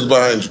the chair's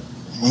behind you.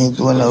 Ain't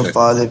doing no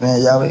father,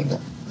 man. Y'all ain't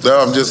got. No,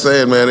 I'm just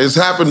saying, man. It's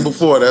happened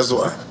before. That's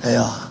why.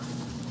 Yeah.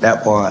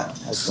 That part.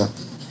 That's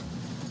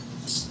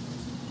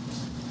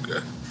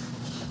good.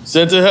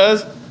 Center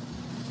has?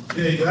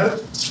 Yeah, you got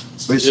it?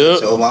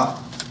 Show ma.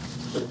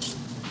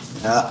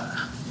 Yeah.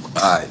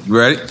 All right, you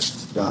ready?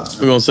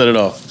 We're going to set it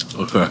off.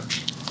 Okay.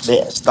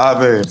 Yeah,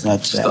 Starburst.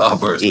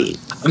 Starburst. Yeah.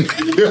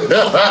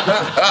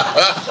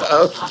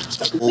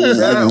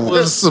 That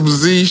was some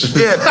Z shit.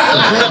 You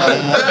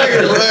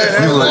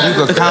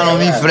can count on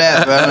me for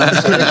that,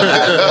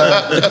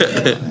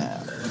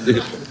 bro.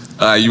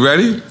 All right, you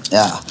ready?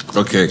 Yeah.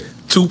 Okay.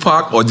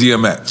 Tupac or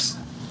DMX?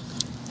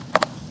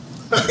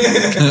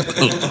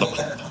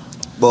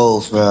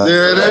 Both, bro.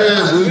 There it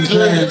is.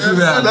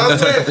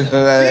 That's it.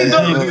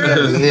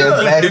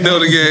 You know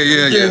the game,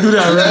 yeah. Do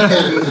that, right?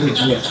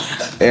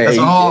 That's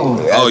all.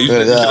 Oh, you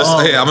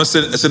hey, I'm gonna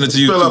send it to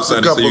you Fill too, up a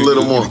Sonny, couple so you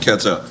little can more.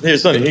 catch up. Here,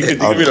 Sonny, he can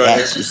read it right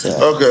here.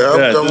 Okay,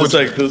 I'm with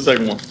the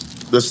second one.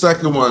 The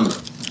second one.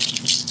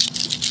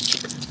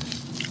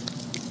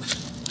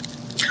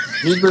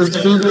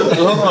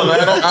 Hold on, man.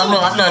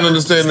 I'm not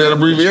understanding that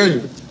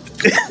abbreviation.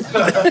 I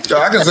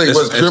can say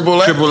what's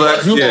triple X. Triple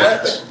X,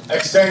 yeah.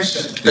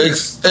 Extension.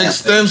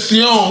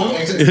 Extension.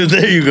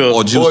 There you go.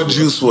 Or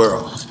Juice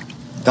WRLD.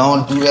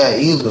 Don't do that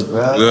either,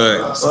 bro.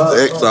 Good. So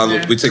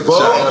we take the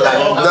Both? shot.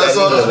 That's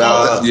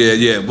all.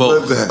 Yeah.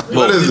 Both.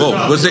 What is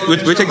it?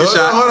 We take the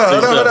shot. Hold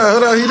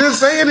on. He didn't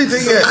say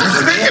anything yet.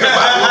 He's thinking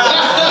about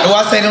it. No,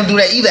 I say don't do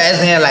that either.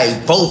 As in,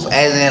 like, both.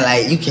 As in,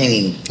 like, you can't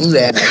even do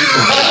that.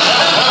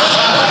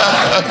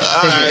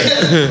 All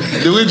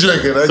right. Do we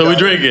drink it? So we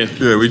drinking?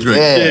 Yeah, we drink.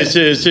 Yeah.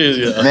 Cheers.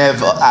 Yeah. Man,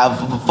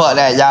 fuck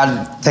that.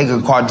 Y'all take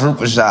a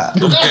quadruple shot.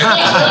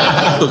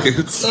 Okay.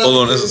 Hold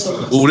on.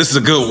 This is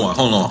a good one.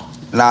 Hold on.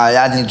 Nah,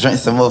 y'all need to drink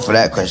some more for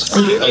that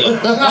question.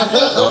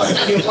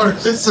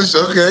 It's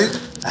okay.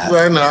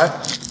 Why not?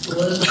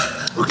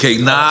 Okay,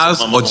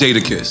 Nas or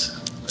Jadakiss?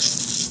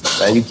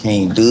 Like, you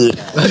can't do it.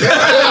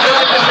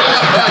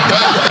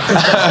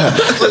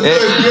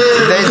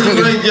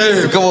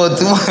 Come on,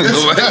 too much.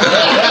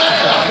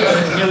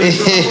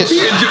 He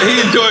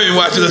enjoying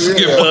watching us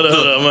skip. Hold on.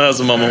 I'm gonna have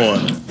some mama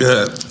horn.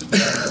 Yeah.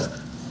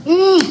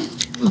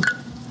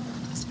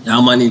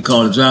 Y'all might need to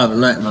call the driver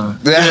tonight, man.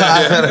 Yeah.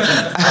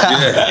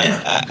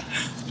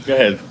 Go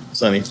ahead,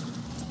 Sonny.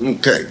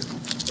 Okay.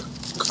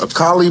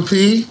 Collie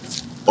P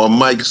or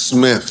Mike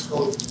Smith?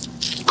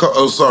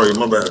 Oh, sorry,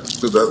 my bad.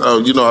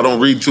 I don't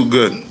read too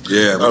good.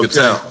 Yeah, we can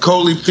tell.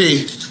 Coley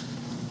P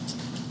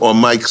or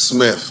Mike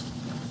Smith?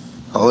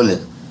 Hold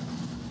it.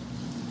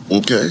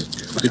 Okay.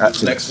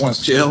 Next one's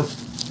chill.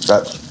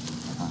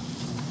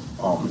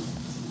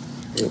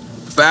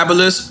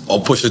 Fabulous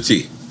or Pusha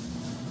T?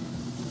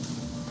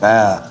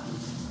 Fab.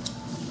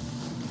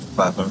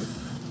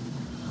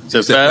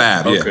 Said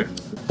Fab, yeah. Okay.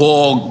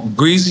 Ball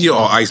Greasy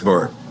or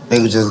Iceberg?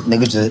 Niggas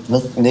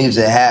just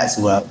hats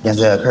what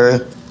Denzel Curry.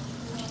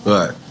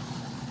 Right.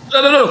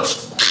 No.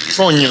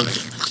 On you.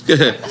 Go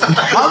ahead.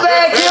 My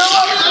bad, Kim.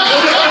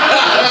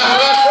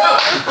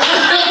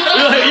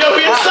 Yo,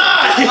 we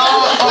inside.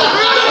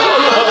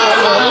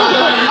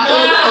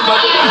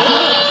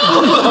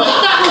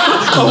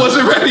 I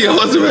wasn't ready.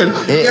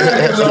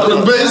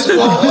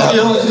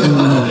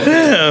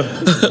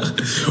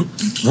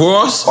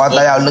 Ross? Oh, I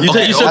thought y'all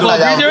looking. You said I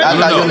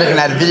thought you were looking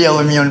at the video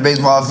with me on the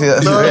baseball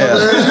field.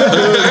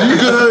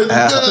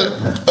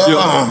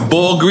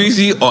 Ball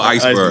Greasy or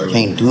Iceberg?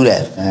 Can't do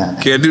that, man.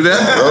 Can't do that?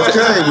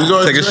 Okay, we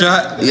going to take a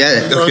shot?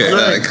 Yeah. Okay.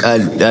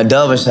 A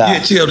double shot.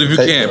 Yeah, chill if you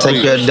can.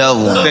 Take your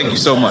double. Thank you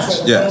so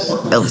much. Yes.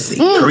 That was a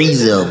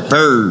greasy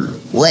bird.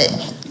 What?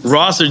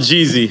 Ross or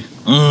Jeezy?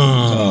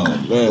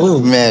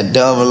 Oh man,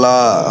 double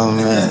R. Oh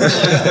man.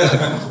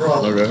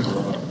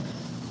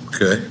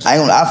 Okay. I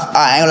ain't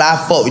gonna lie, I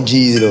fuck with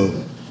Jeezy though.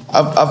 I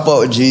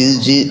fuck with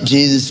Jeezy.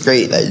 Jeezy's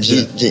straight. Like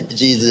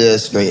Jeezy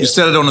is straight. You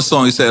said it on the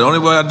song. You said, only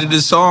way I did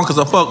this song because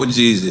I fuck with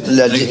Jeezy.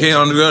 He came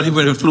on the road, he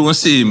been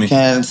influencing me.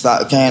 Can't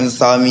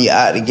saw me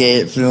out the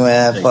gate, flew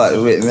and fucked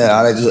with me,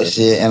 all that good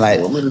shit, and like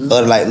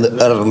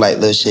other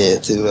little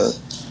shit too.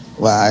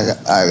 Well,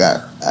 I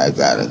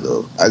gotta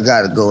go. I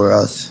gotta go,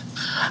 Ross.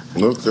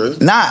 Okay.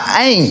 Nah,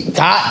 I ain't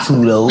got to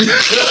though.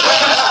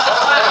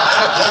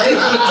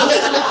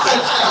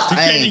 I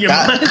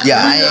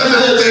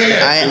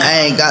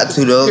ain't got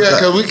to though. Yeah,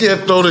 because we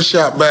can't throw the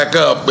shot back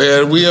up,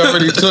 man. We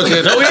already took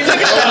it. No, we ain't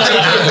taking a shot.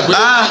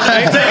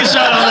 I ain't taking a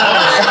shot on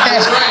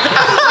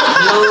that.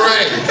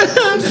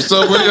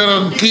 So we're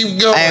gonna keep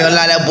going. I ain't gonna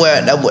lie,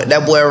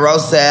 that boy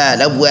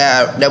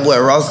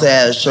Ross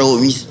had showed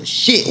me some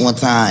shit one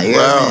time. You know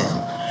what I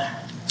mean?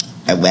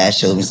 That boy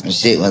showed me some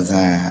shit one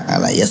time.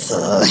 I'm like, yes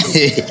sir.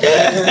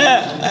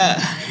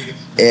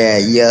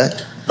 yeah.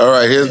 All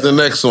right, here's the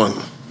next one.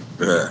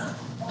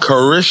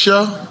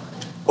 Carisha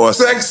or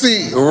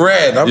Sexy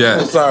Red. I'm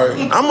so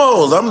sorry. I'm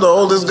old. I'm the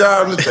oldest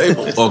guy on the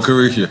table. Or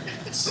Carisha.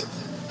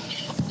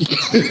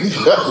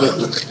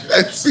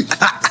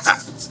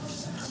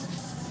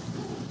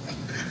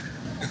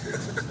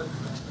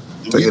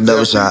 Take a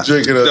double shot.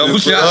 Double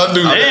shot.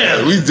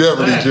 Damn. We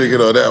definitely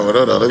drinking on that one.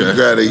 Hold on. Let me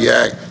grab a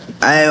yak.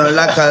 I ain't gonna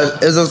lie, cause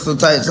it's just some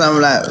type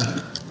something like.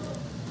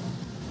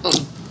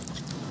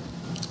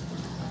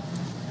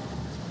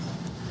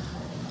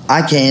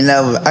 I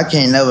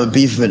can't never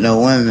beef with no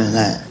women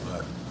like.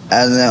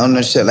 I was on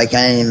no shit like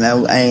I ain't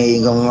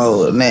gonna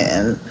roll with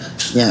nothing.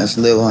 You know,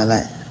 little one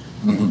like.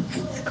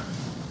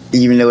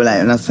 Even though like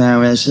when I'm saying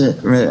when she,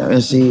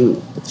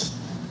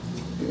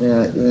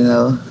 yeah, you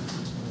know,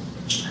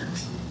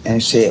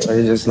 and shit, but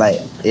it's just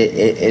like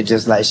it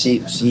just like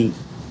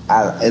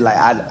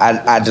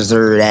I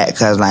deserve that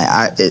because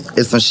like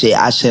it's some shit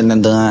I shouldn't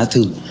have done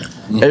too.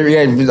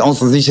 On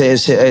some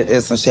shit,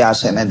 it's some shit I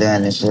shouldn't have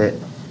done and shit.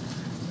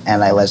 And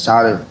like what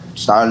started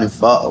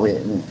fuck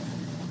with me.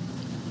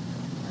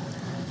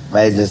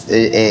 But it's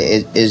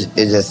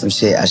just some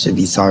shit I should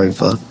be sorry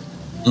for.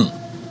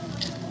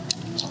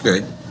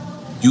 Okay.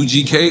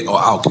 UGK or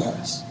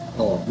Outkast?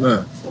 Oh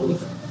man.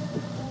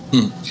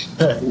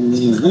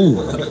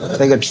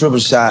 Take a triple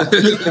shot.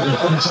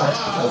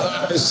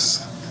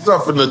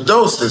 Stuffing the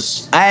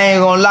doses. I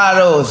ain't gonna lie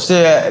though,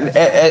 shit.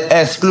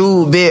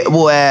 Exclude Big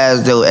Boy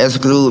ass though.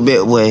 Exclude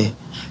Big Boy.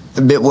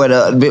 The Big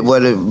Boy,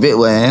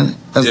 man.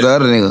 That's the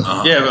other nigga.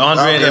 Yeah,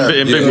 Andre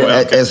and Big Boy.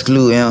 Okay.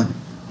 Exclude him.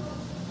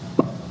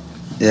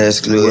 Yeah,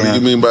 exclude him. What do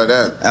you mean by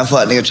that? That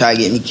fuck nigga try to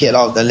get me kicked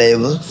off the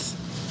label.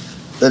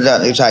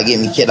 That nigga try to get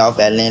me kicked off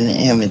at Lennon,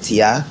 him and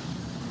T.I.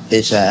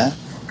 Bitch ass.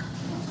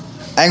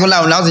 I ain't gonna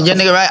lie, when I was a young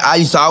nigga, right, I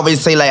used to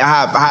always say like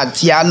how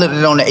T.I. looked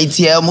on the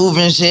ATL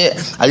movie and shit.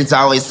 I used to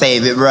always say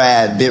Big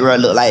Bro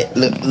look like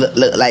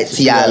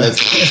T.I. look.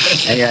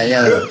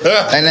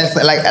 Yeah. And that's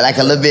like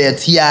a little bit of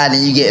T.I.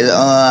 Then you get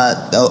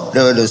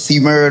the C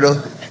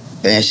Murder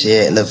and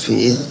shit. Look for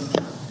it.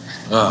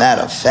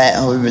 Matter of fact,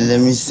 let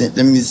me send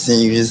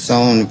you this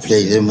song to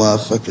play. This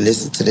motherfucker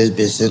listen to this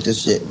bitch.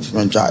 This shit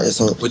from drop this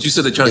whole. But you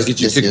said they trying to get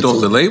you kicked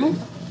off the label?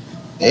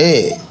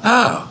 Yeah.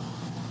 How?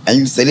 And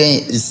you say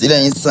they ain't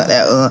sent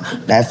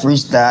that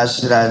freestyle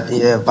shit I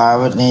did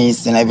viral. They ain't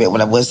sent that bit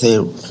when I was say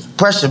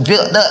pressure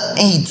built up and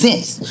he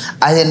tense.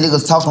 I hear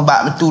niggas talking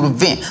about me through the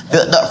vent.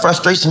 Built up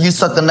frustration, you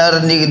suck another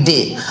nigga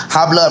dick.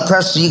 High blood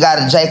pressure, you got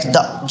a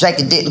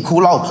jacket dick to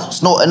cool off.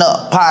 Snorting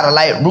up powder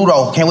like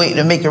Rudolph. Can't wait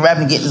to make it rap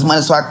and get this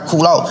money so I can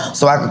cool off.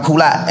 So I can cool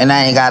out and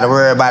I ain't gotta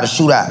worry about a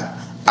shootout.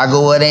 I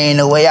go where there ain't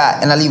no way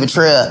out, and I leave a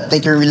trail.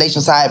 Thinking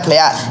relations how it play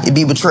out, it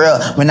be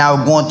betrayal. When I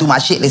was going through my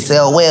shit, they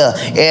sell well.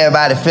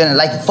 Everybody feeling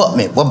like it fuck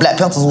me. What Black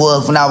Panthers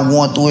was when I was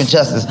going through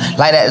injustice.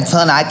 Like at the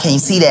tunnel, I can't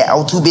see that. I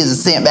was too busy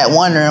sitting back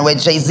wondering where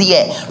Jay-Z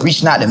at.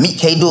 Reaching out to meet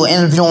K, do an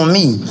interview on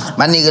me.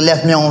 My nigga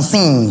left me on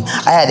scene.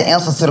 I had the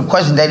answer to the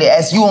question that they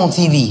asked you on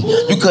TV.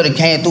 You could've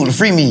came through to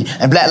free me.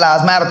 And Black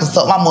Lives Matter could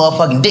suck my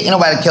motherfucking dick.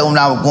 Nobody cared when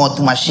I was going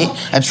through my shit.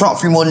 And Trump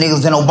free more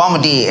niggas than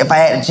Obama did. If I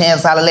had a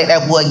chance, I'd let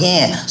that boy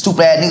again.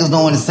 Stupid ass niggas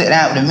knowing to sit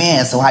down with the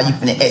man. So how you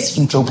finna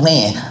execute your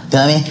plan?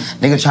 Dummy.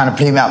 Nigga trying to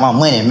play me out my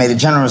money. Made a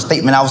general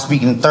statement I was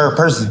speaking in third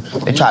person.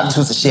 They tried to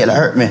twist the shit to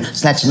hurt me.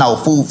 Snatching all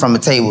food from the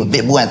table.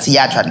 Big Boy and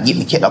T.I. tried to get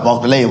me kicked up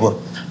off the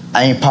label.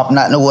 I ain't popping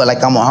out nowhere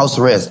like I'm on house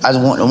arrest. I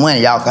just want the money.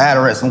 Y'all can have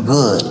the rest. I'm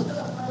good.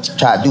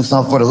 Try to do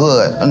something for the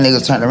hood. Them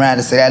niggas turned around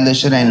and said that little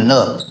shit ain't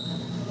enough.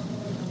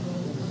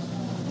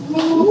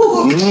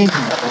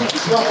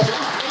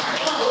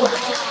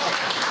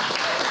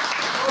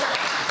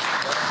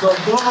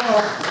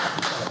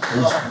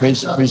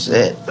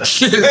 Appreciate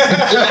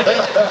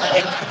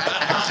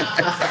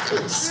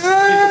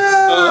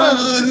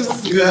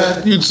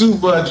You too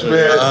much,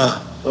 man.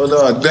 Oh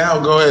no,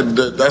 down. Go ahead.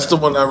 That's the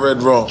one I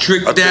read wrong.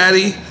 Trick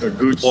Daddy or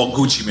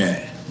Gucci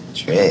Man?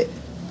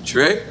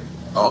 Trick.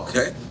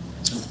 Okay.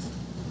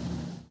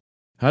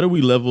 How do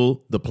we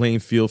level the playing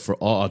field for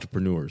all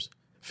entrepreneurs?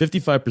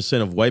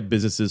 55% of white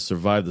businesses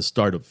survive the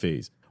startup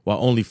phase, while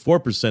only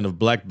 4% of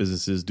black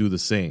businesses do the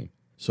same.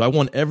 So I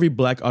want every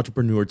black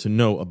entrepreneur to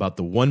know about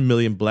the 1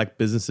 Million Black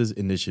Businesses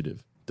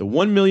Initiative. The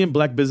 1 Million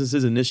Black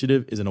Businesses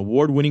Initiative is an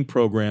award-winning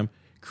program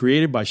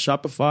created by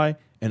Shopify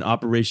and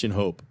Operation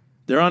Hope.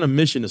 They're on a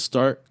mission to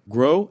start,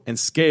 grow, and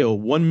scale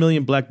 1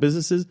 million black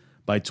businesses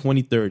by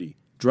 2030,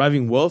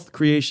 driving wealth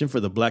creation for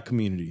the black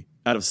community.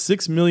 Out of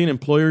 6 million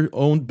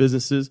employer-owned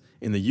businesses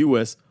in the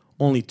U.S.,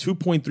 only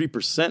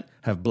 2.3%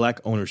 have black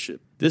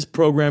ownership. This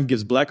program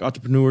gives black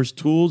entrepreneurs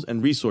tools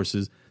and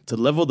resources to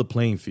level the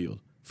playing field,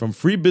 from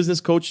free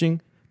business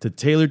coaching to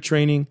tailored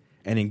training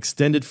and an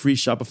extended free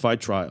Shopify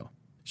trial.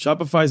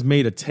 Shopify's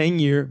made a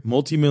 10-year,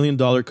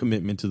 multi-million-dollar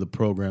commitment to the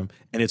program,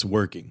 and it's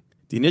working.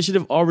 The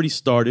initiative already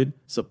started,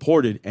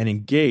 supported, and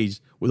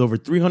engaged with over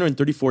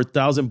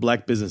 334,000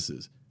 black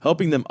businesses,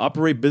 helping them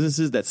operate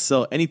businesses that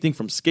sell anything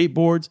from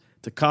skateboards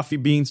to coffee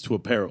beans to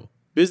apparel.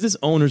 Business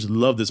owners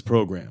love this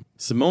program.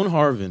 Simone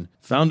Harvin,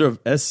 founder of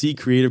SC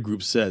Creative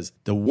Group, says,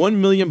 the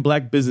 1 million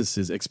black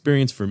businesses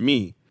experience for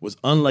me was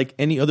unlike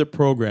any other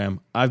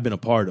program I've been a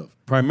part of,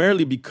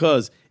 primarily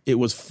because it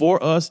was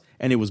for us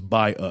and it was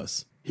by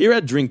us. Here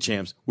at Drink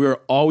Champs, we are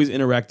always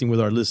interacting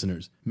with our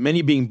listeners,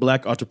 many being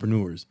black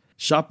entrepreneurs.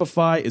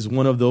 Shopify is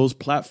one of those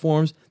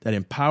platforms that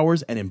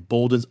empowers and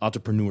emboldens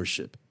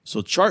entrepreneurship.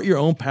 So chart your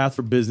own path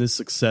for business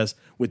success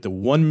with the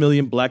 1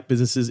 Million Black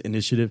Businesses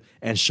Initiative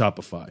and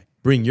Shopify.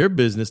 Bring your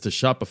business to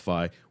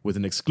Shopify with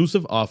an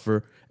exclusive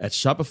offer at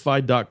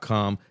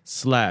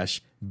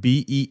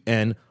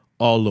shopify.com/BEN,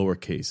 all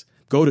lowercase.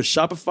 Go to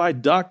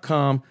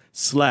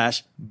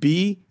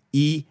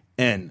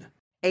shopify.com/BEN.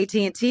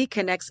 AT&T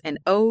connects an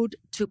ode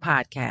to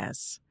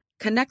podcasts.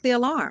 Connect the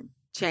alarm.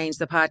 Change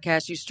the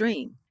podcast you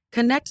stream.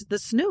 Connect the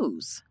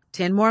snooze.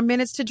 10 more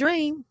minutes to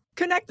dream.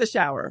 Connect the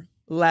shower.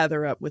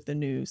 Lather up with the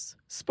news.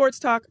 Sports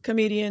talk,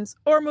 comedians,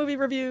 or movie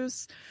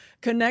reviews.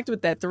 Connect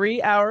with that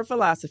 3-hour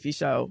philosophy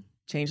show.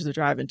 Change the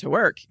drive into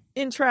work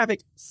in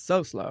traffic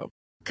so slow.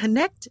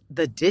 Connect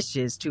the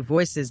dishes to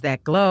voices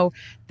that glow.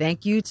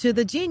 Thank you to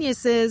the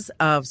geniuses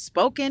of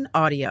spoken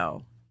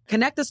audio.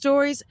 Connect the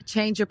stories,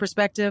 change your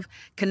perspective.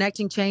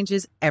 Connecting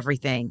changes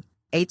everything.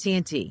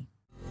 AT&T.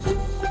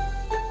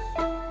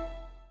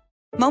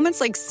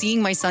 Moments like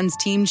seeing my son's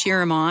team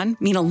cheer him on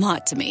mean a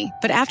lot to me.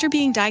 But after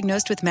being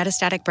diagnosed with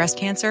metastatic breast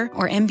cancer,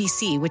 or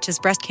MBC, which is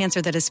breast cancer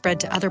that has spread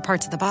to other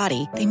parts of the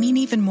body, they mean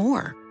even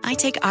more. I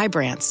take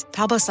Ibrance,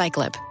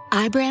 palbociclib.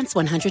 Ibrance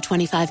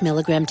 125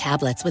 milligram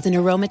tablets with an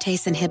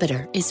aromatase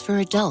inhibitor is for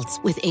adults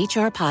with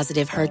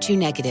HR-positive,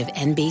 HER2-negative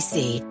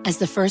NBC as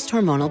the first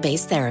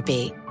hormonal-based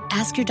therapy.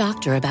 Ask your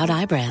doctor about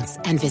Ibrance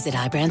and visit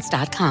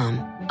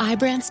Ibrance.com.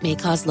 Ibrance may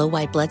cause low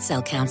white blood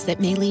cell counts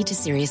that may lead to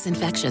serious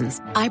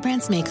infections.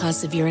 Ibrance may cause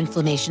severe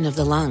inflammation of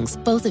the lungs.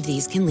 Both of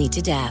these can lead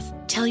to death.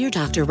 Tell your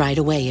doctor right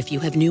away if you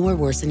have new or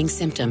worsening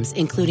symptoms,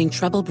 including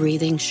trouble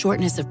breathing,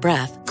 shortness of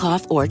breath,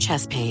 cough, or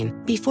chest pain.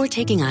 Before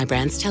taking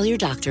Ibrance, tell your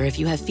doctor if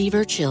you have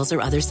fever, chills,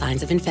 or other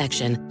signs of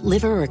infection,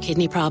 liver or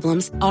kidney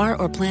problems, are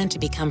or plan to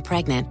become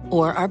pregnant,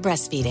 or are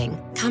breastfeeding.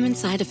 Common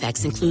side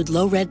effects include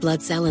low red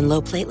blood cell and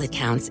low platelet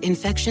counts,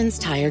 infections,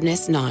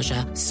 tiredness,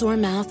 nausea, sore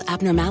mouth,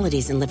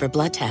 abnormalities in liver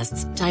blood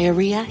tests,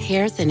 diarrhea,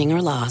 hair thinning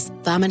or loss,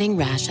 vomiting,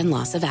 rash, and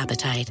loss of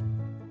appetite.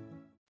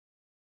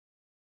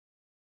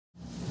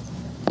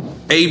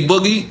 A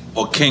Boogie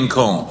or King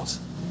Combs?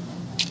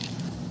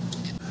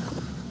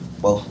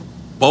 Both.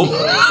 Both?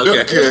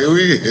 Okay. Okay,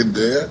 we in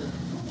there.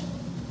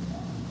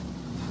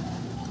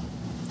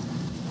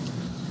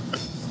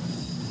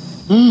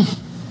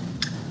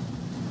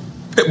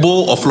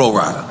 Pitbull or Flow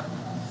Rider?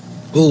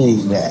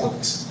 Ooh,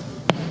 that.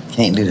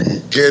 Can't do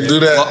that. Can't do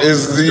that. The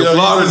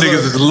Florida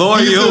niggas is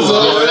loyal.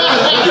 Florida,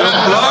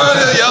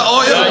 y'all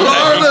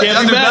Florida. But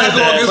he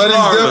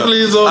definitely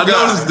is old guy. I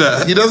noticed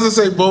that. He doesn't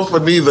say both or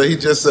neither. He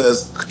just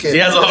says, I can't. He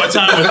has a hard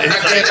time with it. I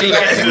can't do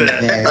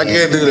that. I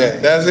can't do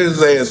that. That's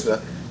his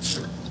answer.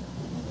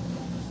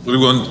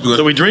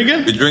 So we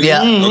drinking? We drinking?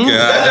 Yeah. Okay.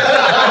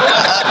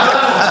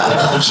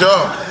 For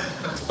sure.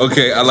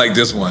 Okay, I like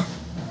this one.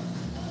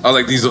 I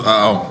like these.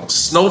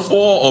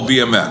 Snowfall or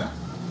BMF?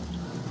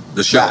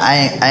 The show.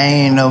 I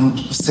ain't no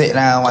sit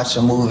down and watch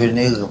a movie,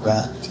 nigga,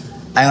 bro.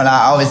 I ain't gonna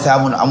lie. I always say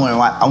I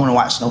wanna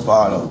watch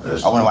Snowfall though.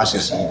 I wanna watch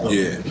that shit.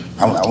 Yeah.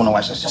 I wanna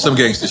watch that shit. Some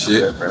gangster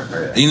shit.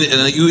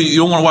 You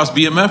don't want to watch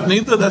BMF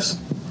neither. That's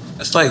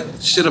like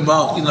shit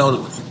about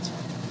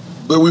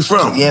where we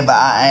from. Yeah, but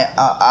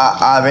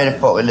I already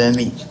fought with Lil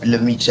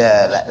Me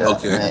Child like that.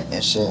 Okay.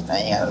 And shit. I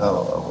ain't gotta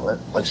go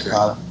what you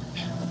call it.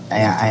 I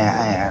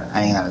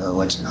ain't gotta go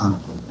what you call it.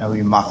 That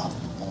we mafia.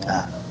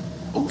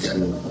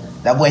 Okay.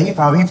 That boy, he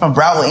from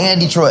Broward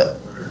and Detroit.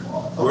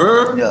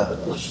 Word? Yeah.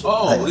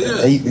 Oh,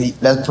 yeah.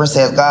 That's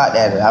Princess God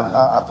Daddy.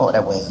 I thought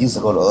that way. He used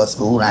to go to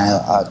school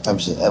and type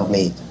of shit ever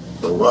made.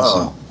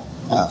 Wow.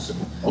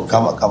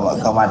 Come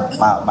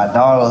on. My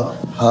daughter,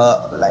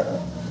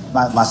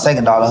 my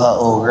second daughter, her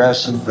old girl,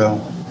 she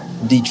from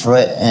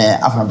Detroit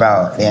and I'm from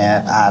Broward.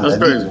 And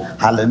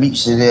how the meet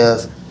shit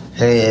is,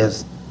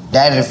 his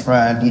daddy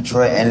from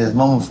Detroit and his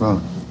mama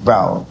from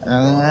Broward. You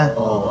know what I mean?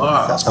 Oh,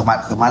 wow. So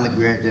my little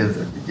girl just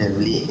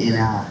lit in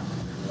her.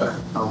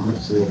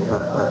 Shit. I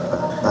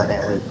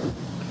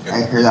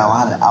heard I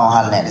was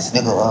hollering at this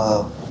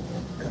nigga,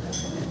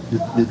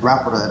 this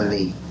rapper the other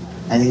day,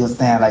 and he was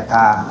saying like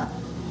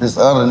this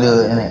other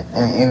nigga in the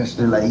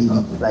industry like he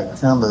like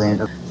Timber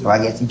and so I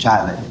guess he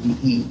tried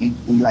he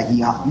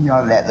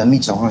hollered at the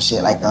meet or some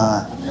shit like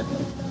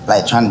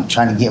trying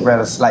to get rid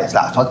of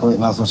stop fucking with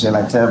me or some shit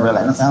like tell bro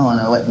like I don't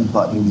know what the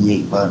fuck you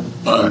ate but.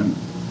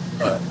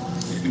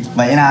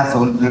 But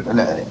so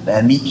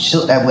the meat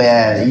shook that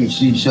way.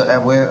 She shook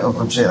that way up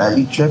from shit like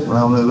you tripping.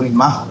 I'm really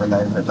mouth like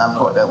I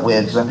thought that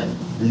way. So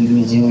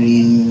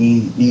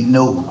you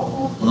know.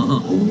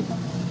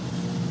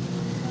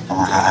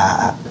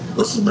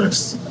 What's the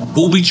next?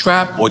 Booby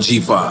Trap or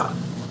G5?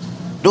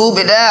 Doob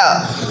it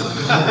out.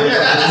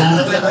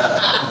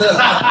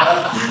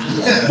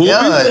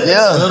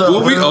 Yeah.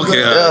 Booby?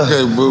 Okay,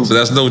 okay, booby. So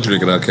that's no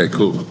drinking. Okay,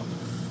 cool.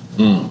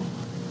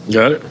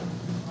 Got it?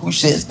 Who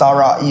shit Star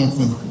Rock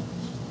ENT?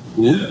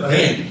 Who?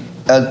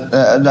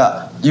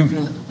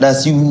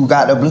 That's you who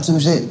got the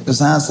Bluetooth shit, the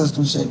sound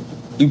system shit.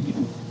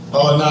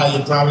 Oh, nah,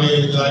 you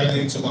probably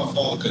logging into my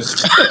phone because.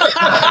 So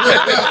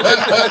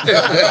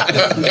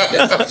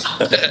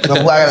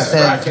who I gotta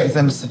send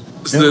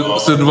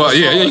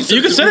yeah.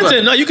 You can send it to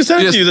him. No, you can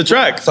send it to you, the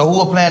track. So who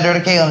will playing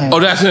Dirty K on there? Oh,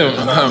 that's him.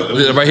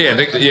 Right here.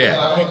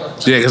 Yeah,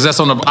 because that's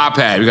on the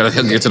iPad. We gotta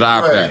get to the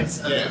iPad.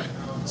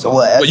 So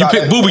what? But you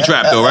picked Booby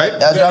Trap though, right?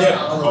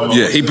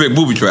 Yeah, he picked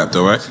Booby Trap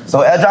though, right? So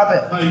airdrop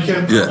it? No, you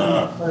can't. Yeah.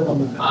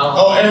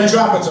 Oh,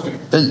 airdrop it to me.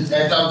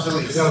 Airdrop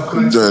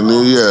it to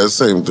me. Yeah,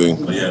 same thing.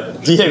 Yeah,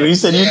 you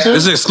said you too?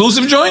 This is an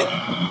exclusive joint?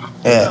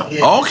 Yeah.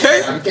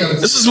 Okay.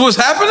 This is what's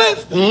happening?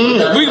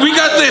 We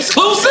got the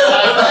exclusive?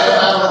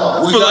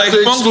 We feel like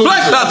Funk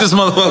Flex out this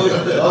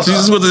motherfucker. This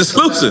is with the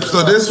exclusive.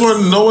 So this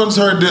one, no one's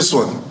heard this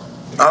one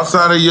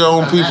outside of your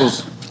own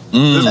people's.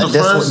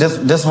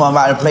 This one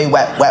about to play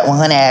Whack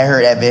 100. I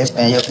heard that bitch,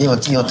 and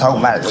he'll talk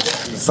about it.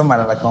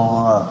 Somebody like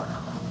on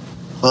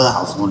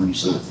Clubhouse one of them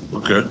shit.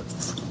 Okay.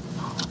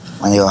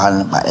 When they were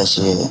hollering about that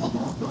shit.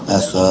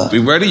 That's We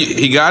ready?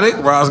 He got it?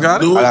 Roz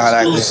got it?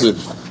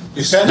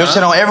 You said your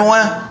shit on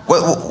everyone?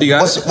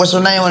 What's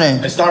your name on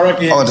it? The Star Rock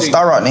name. Oh, the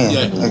Star Rock name.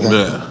 Yeah. Okay.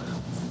 Yeah.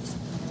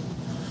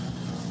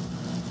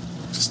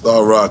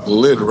 Star Rock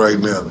lit right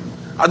now.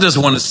 I just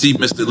want to see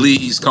Mr.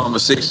 Lee's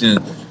conversation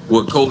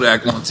with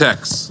Kodak on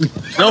text.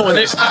 No, when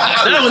they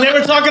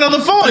were talking on the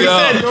phone, he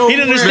said he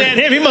didn't understand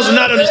him. He must have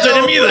not understood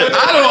him either.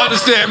 I don't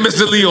understand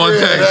Mr. Lee on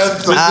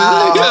text.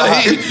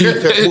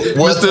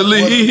 Mr.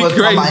 Lee, he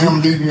crazy.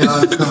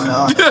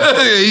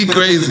 He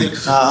crazy.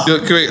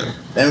 Okay.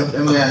 Yeah.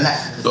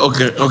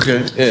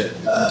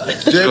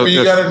 JB,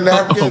 you got a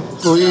napkin,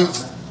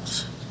 please?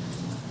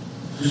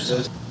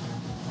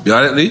 You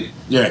got it, Lee?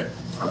 Yeah.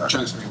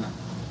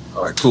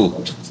 All right,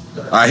 cool.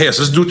 All right, here.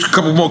 So let's do a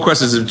couple more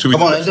questions. Come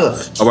on, let's do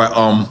it. All right.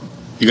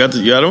 You got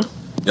them?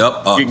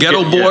 Yep.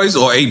 Ghetto Boys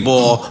or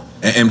 8-Ball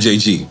and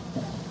MJG.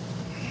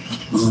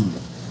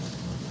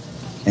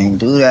 Can't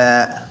do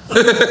that.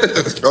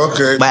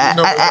 Okay. But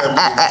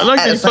I like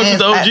that you fuck with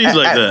the OGs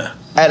like that.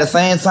 At the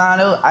same time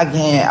though, I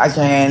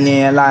can't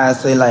then lie and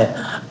say like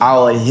I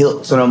would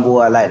hip to them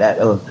boys like that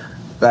though.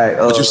 Like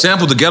But you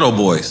sampled the Ghetto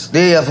Boys.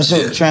 Yeah, for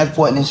sure.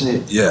 Transporting and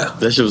shit. Yeah.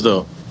 That shit was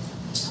dope.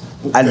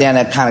 I damn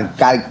that kind of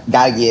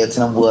gotta give it to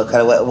them boys.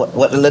 Cause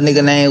what the little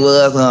nigga name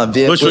was?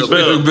 Bill.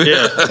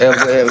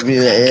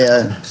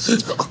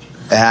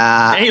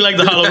 Yeah. And he liked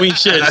the Halloween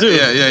shit too.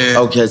 Yeah.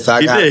 Okay, so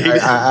I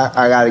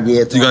gotta give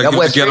it to him.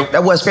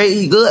 That was straight.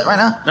 He good right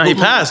now? No, he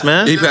passed,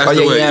 man. He passed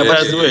away. He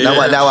passed away. That's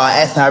why I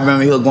asked him. I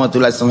remember he was going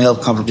through like some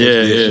health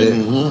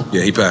complications.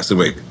 Yeah, he passed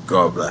away.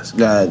 God bless.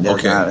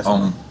 Okay.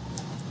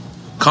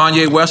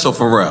 Kanye West or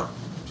Pharrell?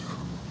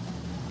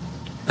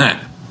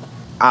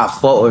 I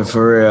fought with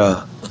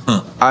Pharrell.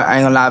 I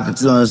ain't gonna lie, but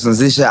doing some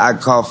shit, I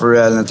call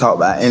Pharrell and talk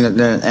about anything,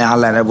 and I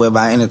like that boy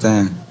about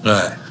anything.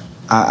 Right.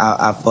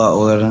 I fought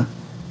with him.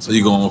 So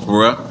you going with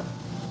Pharrell?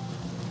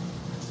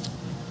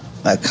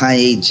 Like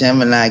Kanye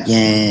Gemini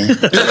gang.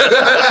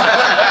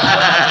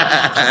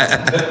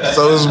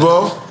 So it's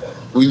both?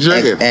 We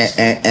drinking.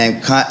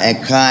 And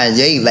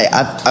Kanye, like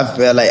I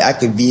feel like I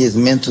could be his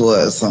mentor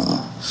or something.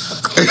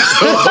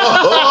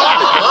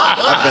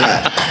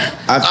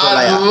 I feel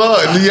like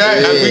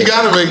we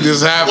gotta make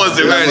this happen.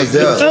 Wasn't ready. I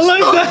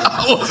like that. I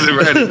wasn't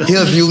ready.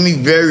 He'll view me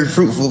very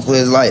fruitful for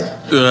his life.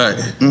 Right.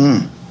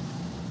 Mm-hmm.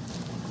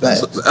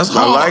 That's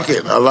hard.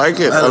 I like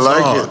it.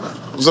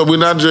 So we're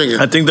not drinking.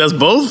 I think that's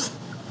both.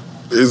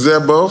 Is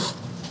that both?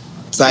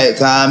 Side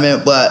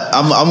comment, but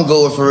I'm gonna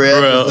go with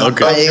Pharrell.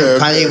 Okay.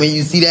 Kanye, when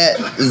you see that,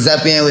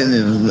 zap in with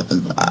me.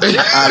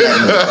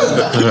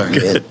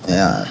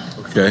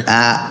 Okay.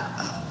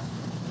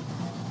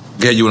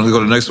 Yeah, you want to go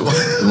to the next one?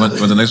 You want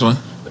the next one?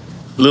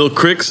 Lil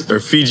Cricks or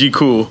Fiji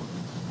Cool?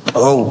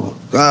 Oh,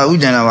 God, we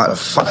done about to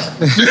fight.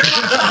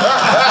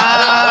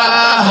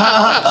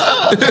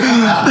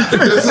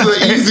 This is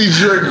an easy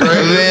drink, right?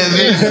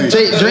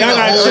 Drink the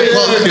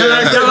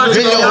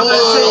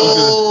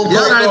whole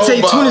Y'all gotta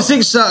take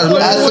 26 shots. Y'all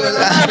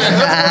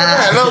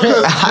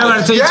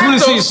gotta take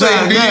 26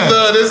 shots.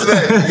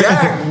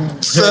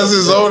 Yak says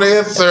his own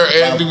answer,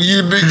 and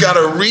you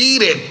gotta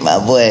read it. My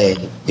boy.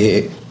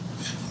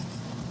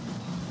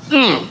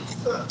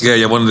 Yeah,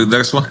 you want the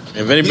next one?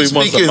 If anybody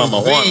wants to find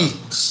my one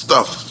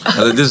stuff.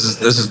 This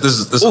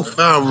is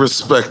I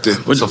respect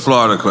it. What's a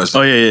Florida question?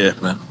 Oh yeah,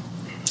 man.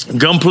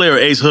 Gunplay or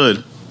Ace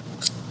Hood?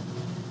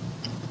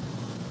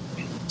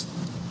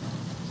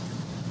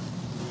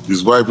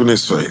 He's wiping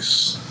his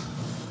face.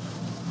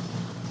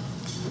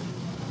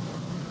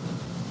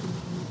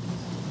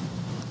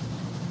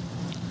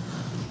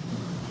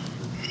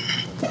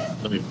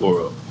 Let me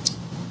pour up.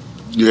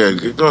 Yeah,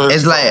 go ahead.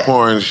 It's like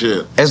pouring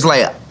shit. It's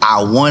like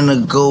I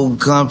wanna go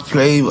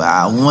Gunplay,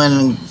 I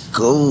wanna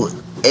go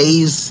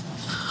Ace,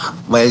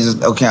 but it's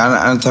just okay.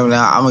 I'm telling you,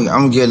 I'm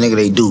gonna give a nigga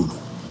they do.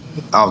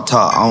 Off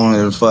top, I don't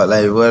even fuck.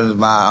 Like, what is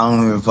my? I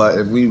don't even fuck.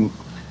 If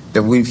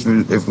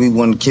we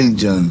want to kill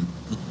each other,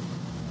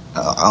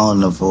 I don't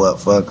know for what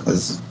fuck,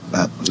 cause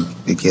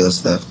we kill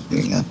stuff,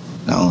 you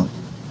know.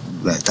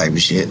 That type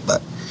of shit.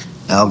 But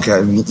I don't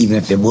care even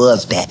if it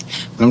was that. You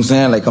know what I'm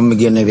saying? Like, I'm gonna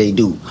get in if they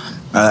do.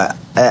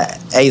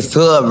 Hey,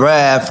 Sub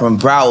Brad from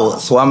Broward,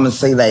 so I'm gonna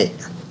say like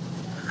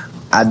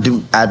I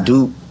do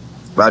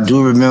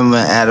remember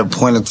at a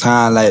point of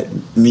time like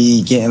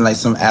me getting like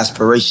some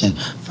aspiration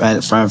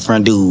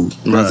from dude.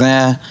 You know what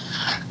I'm saying?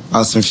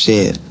 On some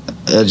shit.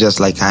 Just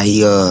like how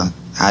he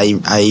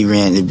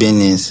ran the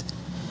business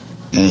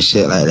and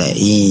shit like that.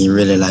 He ain't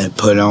really like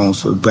put on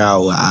for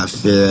Broward. I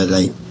feel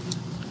like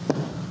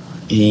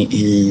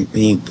he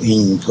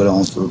ain't put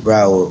on for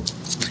Broward.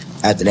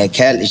 After that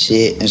Cali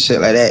shit and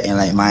shit like that, and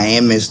like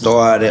Miami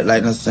started,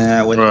 like I'm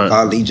saying, what they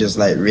call it, he just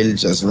like really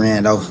just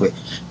ran off with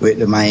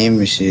the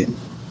Miami shit.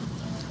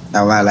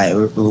 Now like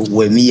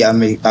with me, I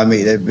make that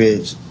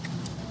bitch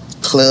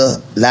clear,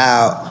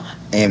 loud,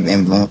 and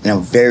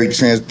I'm very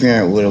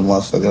transparent with a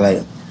motherfucker.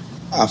 Like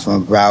I'm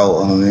from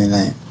Broward, I mean,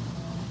 like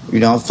you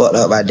know, I'm fucked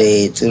up by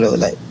dad too though,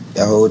 like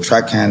the whole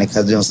Tri-County,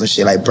 cause doing some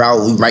shit like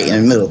Broward, we right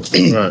in the middle.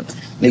 Right.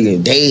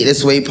 Nigga, Dade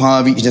this way,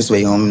 Palm Beach this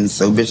way, homie.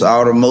 So, bitch,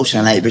 all the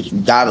motion, like, bitch,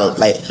 you gotta,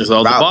 like... It's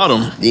all the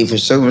bottom. Yeah, for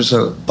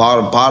sure.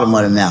 Bottom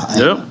of the mountain.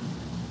 Yep.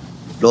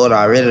 Florida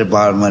already the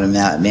bottom of the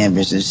mountain. Then,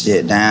 bitch, this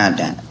shit down.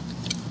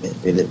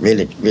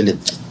 Really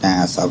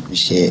down south and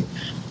shit.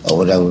 Or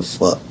whatever the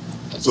fuck.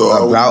 So,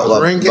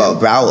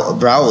 Broward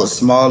was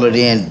smaller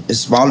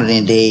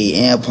than Dade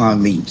and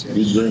Palm Beach.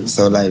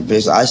 So, like,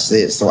 bitch,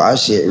 our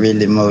shit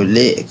really more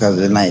lit. Because,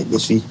 like,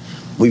 bitch,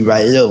 we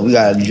right here, we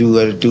gotta do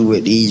what to do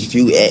with these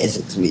few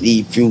assets, with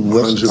these few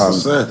what's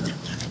called.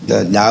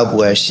 The now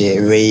boy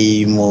shit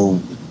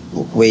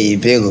way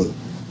bigger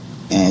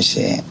and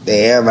shit.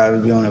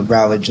 Everybody be on the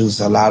Broward juice.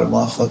 A lot of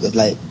motherfuckers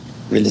like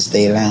really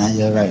stay down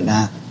here right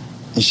now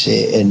and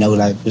shit and know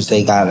like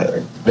they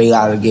gotta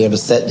get to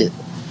set it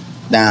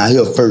down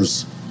here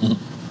first.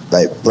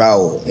 Like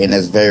Broward, and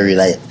that's very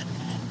like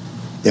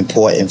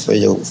important for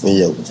your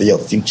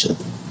future.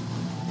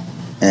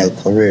 And a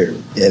career.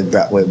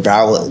 With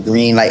Broward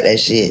green like that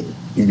shit,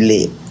 you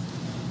lit.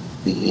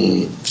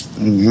 I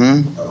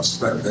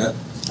respect that.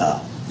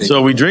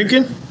 So we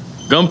drinking?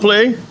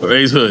 Gunplay or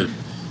Ace Hood?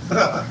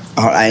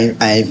 I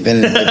ain't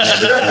finna break that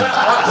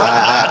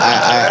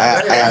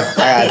bitch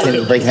down. I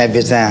gotta break that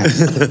bitch down.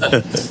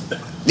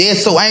 Then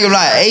so I ain't gonna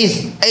lie,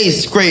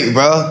 Ace great,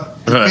 bro.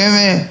 You feel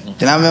me?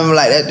 And I remember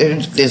like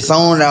that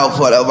song that was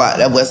put about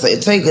that boy say,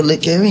 take a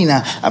look at me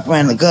now. I put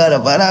in the gutter,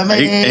 but I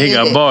made it. He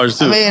got bars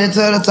too. I made it to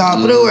the top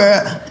of the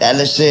world. That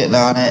little shit and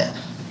all that.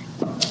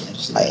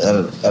 Just like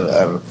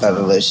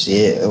other little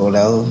shit or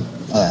whatever.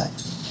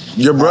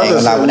 Your brother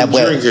said he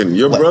drinking.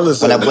 Your brother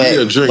said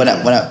he drinking.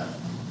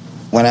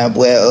 When that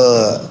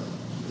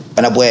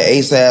boy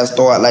Ace ass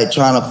started like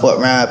trying to fuck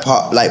around,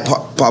 pop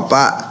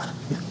out.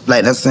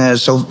 Like that's saying,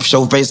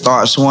 show face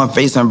start showing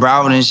face and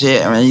Broward and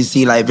shit. I mean, you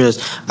see like bitch,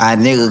 a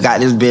nigga got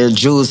this bitch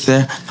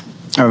juicing.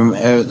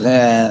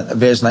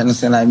 Bitch like I'm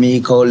saying like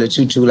me, Cole,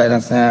 Choo Choo, like I'm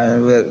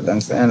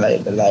saying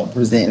like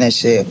presenting that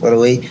shit for the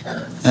week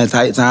in a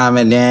tight time,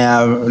 and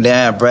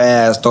then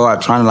Brad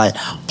started trying to like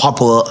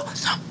pop up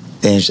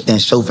and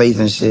show face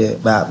and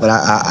shit. But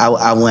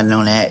I wasn't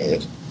on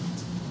that.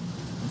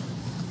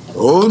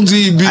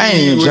 ODB. I ain't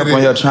even jump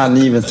on here trying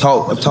to even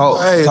talk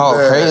crazy,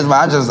 but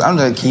I'm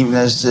just keeping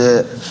that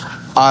shit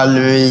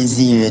always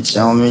even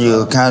on me.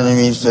 You counting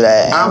me for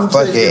that. I'm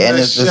fuck it, and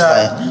it's just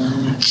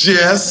like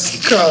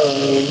just come.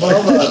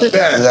 How about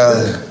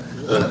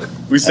that?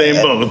 We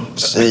saying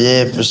both.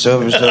 Yeah, for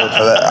sure. Cause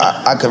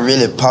I could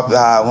really pop it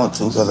how I want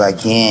to, cause I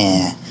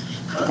can.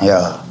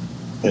 Yeah,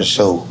 for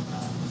sure.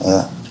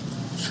 Yeah.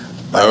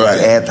 All right.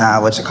 Every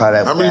time, what you call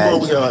that? How many more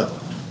we got?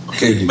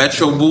 Okay,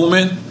 Metro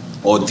Boomin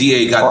or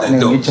DA got that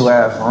dope? Get your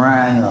ass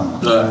around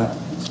here.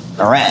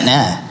 Right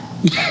now.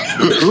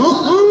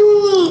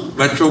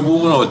 Metro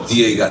Boomin or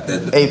DA got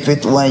that dope?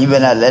 851, you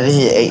better not let it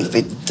hit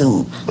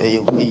 852.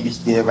 You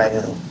still right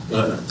here.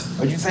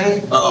 What'd you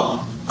say?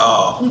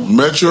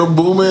 Metro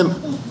Boomin.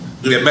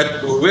 Yeah,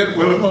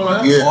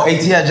 Yeah. Or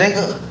ATI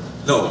Jacob?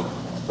 No.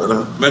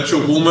 Metro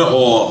Boomin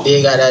or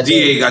DA got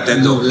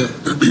that dope?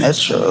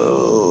 Metro.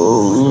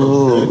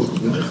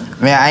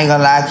 Man, I ain't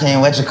gonna lie, I can't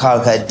what you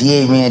call it, cause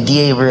DA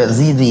real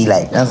ZZ,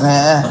 like, that's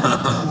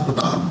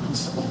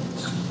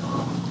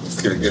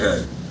Let's get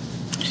it.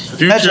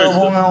 Metro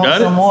Boomin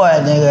want some more,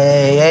 nigga.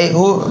 Hey,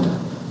 who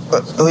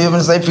you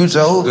gonna say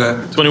Future who?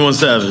 21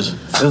 Savage.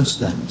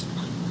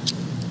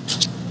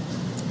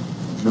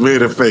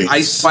 Made a face.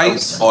 Ice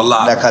Spice or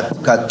Live?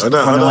 Cause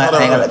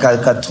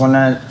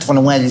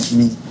 21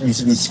 used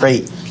to be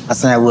straight. I'm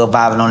saying we were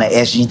vibing on that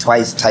SG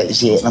twice type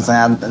shit. I'm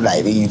saying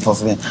like you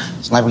supposed to be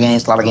sniper game,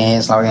 slaughter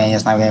game,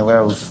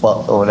 whatever the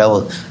fuck or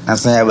whatever. I'm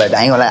saying, but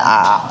I ain't gonna like.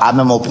 I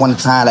remember a point in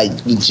time like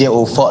shit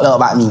was fucked up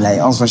about me, like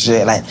on some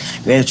shit like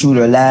very true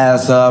to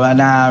last right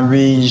now,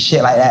 read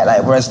shit like that,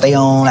 like bro, stay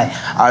on, like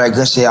all that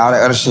good shit, all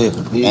that other shit.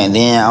 And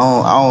then I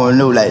don't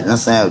know, like I'm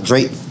saying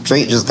Drake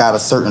just got a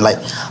certain like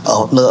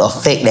a little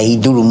effect that he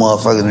do to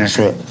motherfuckers and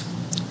shit.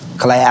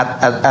 Cause like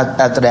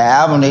after that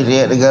album they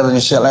did together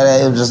and shit like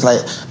that, it was just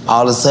like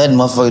all of a sudden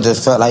motherfuckers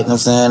just felt like, you know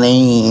what I'm saying, they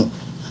ain't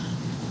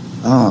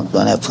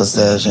doing that pussy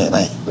ass shit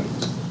like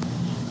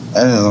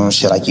that is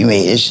shit like you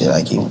made this shit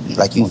like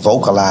you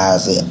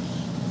vocalized it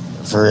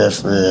for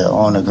real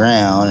on the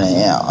ground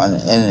and on the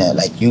internet,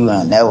 like you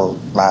ain't never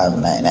live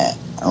like that.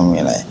 I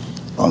mean like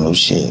on no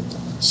shit.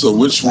 So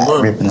which like,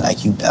 one? Ripping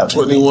like you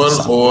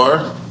 21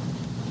 or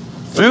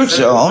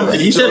Future.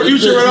 He said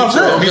Future right off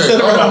top. He said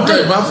it right off top.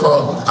 Okay, my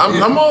fault.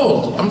 I'm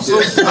old. I'm so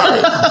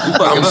sorry.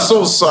 I'm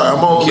so sorry.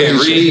 I'm old. Can't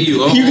read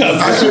you. You got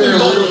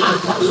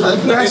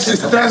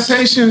that's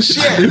Haitian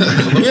shit. We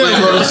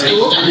don't go to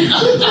school.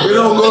 We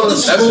don't go to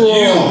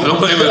school. Don't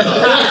blame it.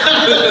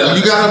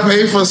 You gotta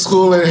pay for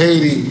school in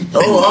Haiti. I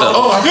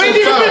ain't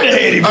even been to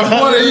Haiti, I'm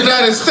born in the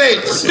United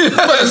States.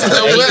 It's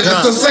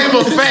the same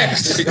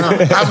effects.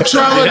 I'm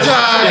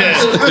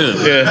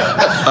traumatized.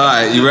 Yeah. All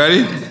right, you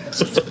ready?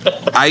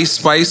 Ice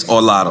Spice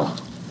or Lotto?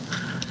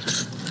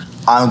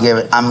 I'm gonna give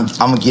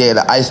it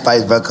the Ice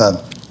Spice because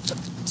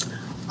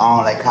I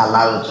don't like how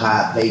Lotto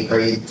try to play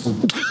crazy.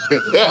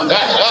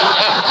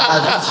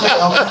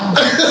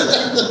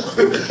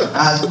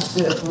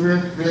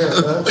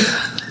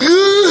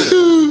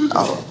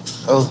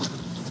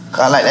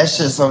 I like that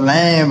shit so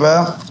lame,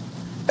 bro.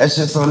 That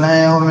shit so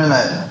lame, homie.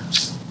 Like,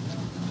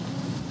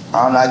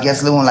 I don't know. I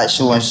guess Lil like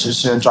she'll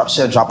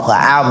drop her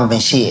album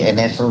and shit, and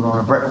then she'll on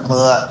the Breakfast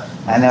Club.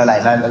 And they're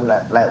like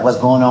what's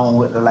going on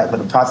with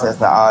the process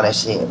of all that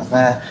shit, you know what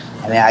I'm saying?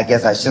 And then I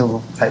guess I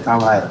should take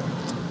time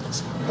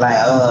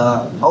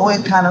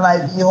always kind of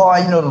like be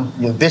hard, you know,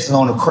 your bitch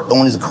on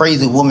this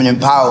crazy woman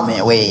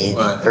empowerment way,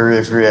 right. For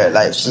real,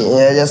 like shit.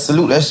 Yeah, just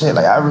salute that shit.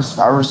 Like I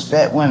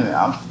respect women.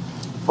 I'm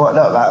fucked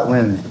up about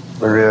women,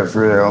 for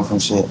real, on some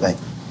shit. Like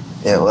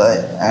yeah, what?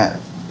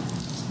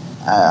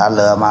 I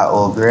love my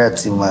old girl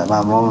too much.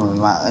 My mom,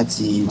 my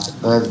auntie, my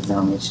cousins,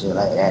 and shit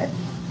like that.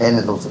 And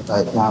it's also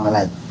like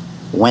like.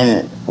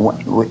 Women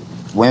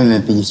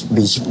be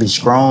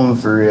strong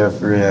for real.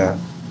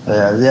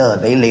 Yeah,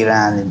 they lay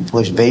down and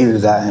push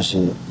babies out and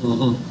shit.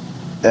 Mm-hmm.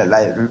 That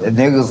like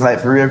niggas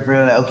like for real.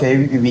 Like, okay,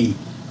 we can be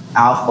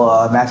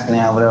alpha,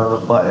 masculine, whatever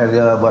the fuck,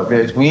 but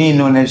bitch, we ain't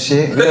doing that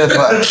shit. Yeah,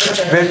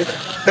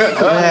 bitch.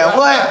 Man,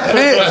 what,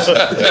 bitch?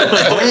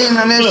 We ain't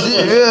on that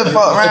shit. Real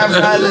fuck around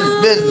behind this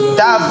bitch.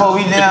 Die for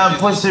we down,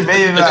 push it,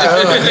 baby. Like,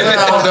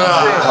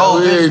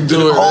 we ain't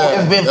doing that.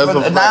 It's been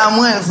for 9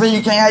 months, so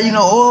you can't have you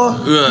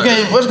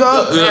can't. What's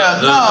going?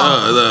 No.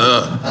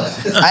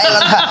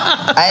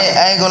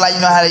 I ain't gonna like you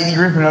know how they be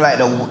ripping like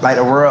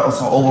the world of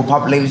some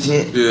overpopulated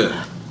shit.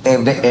 Yeah.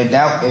 If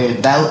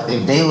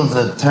they was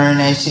to turn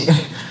that shit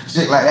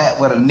like that,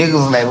 where the niggas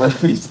was like,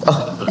 what we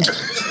saw.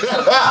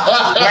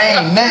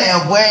 Ain't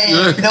nothing, boy,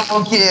 ain't no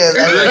more kids.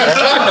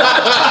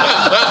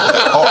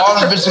 Or all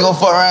the bitches gonna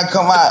fuck around and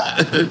come out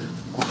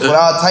with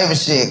all type of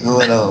shit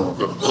going on.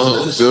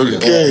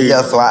 Okay.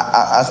 Yeah, so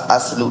I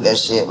salute that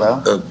shit,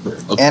 bro.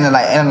 Okay. And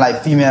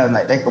like females,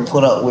 like they can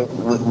put up with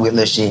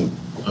little shit. You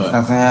know what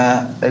I'm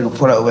saying? They can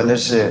put up with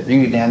this shit.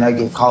 You damn near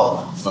get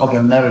caught fucking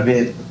another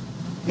bitch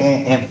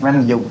in front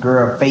of your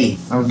girl face.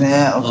 You know what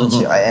I'm saying?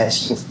 Shit like that.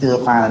 She can still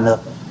find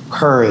enough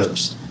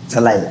courage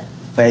to like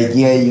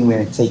yeah, you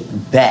and take you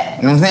back.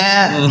 You know what I'm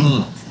saying?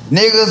 Mm-hmm.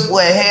 Niggas,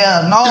 what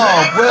hell no,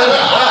 bro.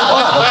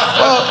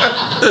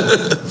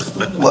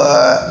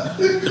 What?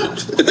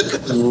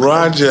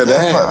 Roger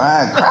that. I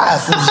cry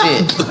some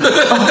shit.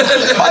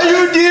 Why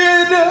you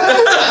did that?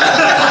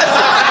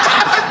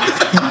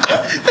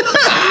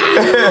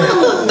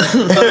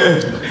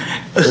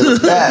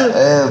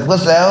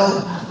 What's that?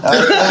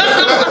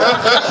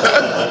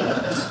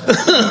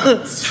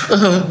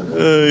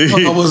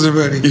 I wasn't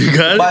ready. You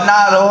got it? But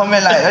nah, though, I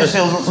mean, like, that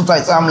shit was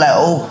like, so I'm like,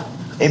 oh,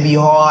 it be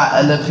hard,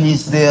 a little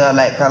piece still,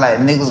 like, cause like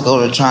niggas go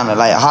to trying to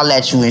like holler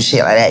at you and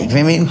shit like that, you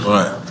feel me?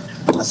 Right.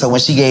 So when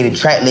she gave the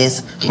track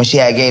list, and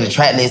shit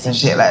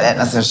like that,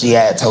 that's when she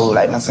had told,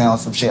 like, I'm saying,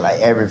 some shit, like,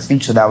 every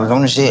feature that was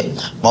on the shit,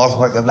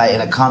 motherfuckers, like, in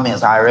the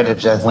comments, I already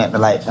just went to,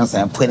 like, I'm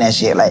saying, putting that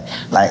shit, like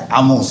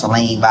I'm on some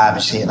lame vibe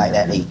and shit like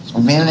that, you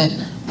feel me?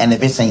 And the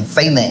bitch ain't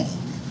say nothing.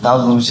 I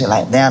was doing shit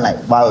like that, like,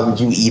 why would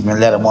you even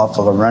let a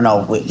motherfucker run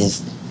off with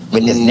this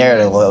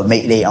narrative or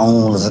make their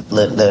own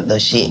the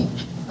shit? You know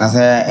what I'm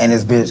saying? And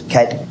this bitch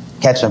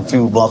catch a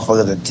few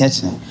motherfuckers'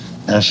 attention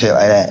and shit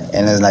like that.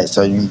 And it's like,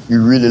 so you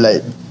really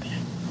like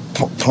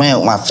playing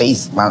with my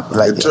face, in my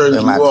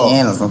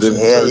tan or some shit.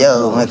 Hell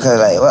yeah, man, cause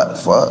like, what the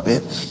fuck,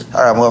 bitch?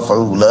 I got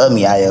motherfuckers who love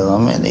me out here,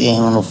 man. They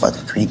ain't on no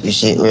fucking creepy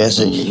shit, real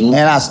shit. And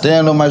I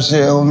stand on my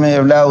shit,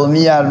 man. If that was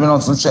me, I'd been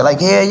on some shit like,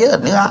 hell yeah,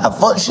 nigga, I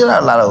fuck the shit out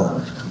of a lot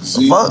of them.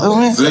 Fuck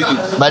with me.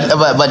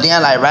 But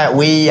then like right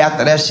way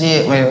after that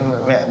shit,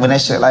 when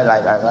that shit like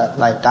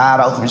died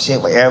off and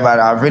shit, but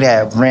everybody already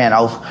had ran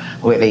off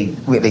with they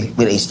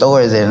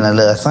stories and the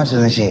little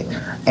assumptions and shit.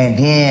 And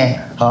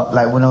then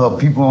like when her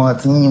people on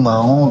her team, her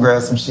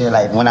homegirl, some shit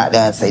like went out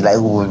there and say like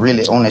who was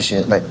really on that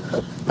shit, like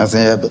I'm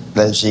saying,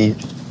 like she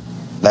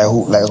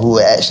who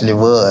it actually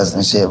was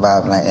and shit,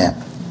 vibing like that.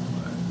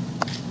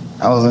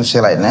 I was and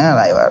shit like now,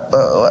 like what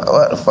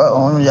the fuck?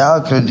 Y'all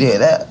could have did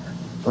that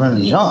from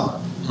the jump.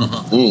 I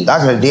could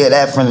have did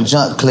that from the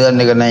jump, clear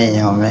nigga name,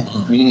 you know what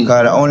I mean?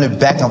 Cause the only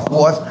back and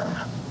forth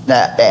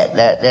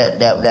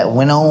that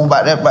went on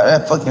about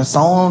that fucking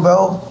song, bro. You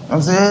know what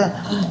I'm saying?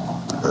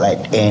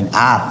 Like, and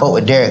I fought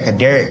with Derek, cause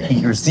Derek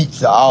keep receipts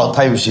to all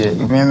type of shit.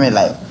 You feel me?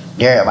 Like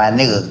Derek my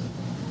nigga.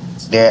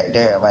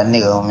 Derek my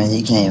nigga, I mean,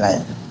 he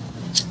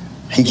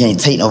can't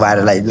take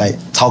nobody like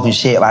talking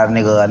shit about a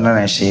nigga or none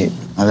of that shit.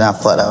 I mean, I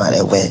fucked up like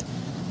that way.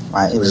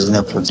 Right? It was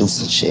no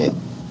producing shit.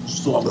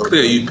 So I'm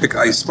clear you pick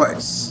Ice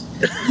Spice.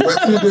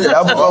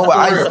 I'm gonna go with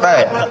Ice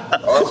Spice.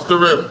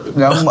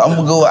 I'm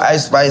gonna go with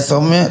Ice Spice so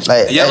man.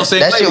 Like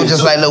that shit was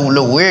just like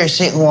little weird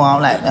shit going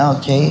on. I'm like,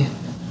 okay.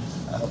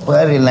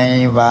 Buddy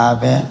lane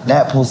vibe, man.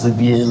 That supposed to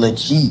be a little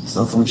cheats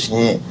or some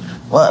shit.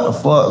 What the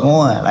fuck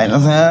going? Like, you know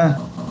what I'm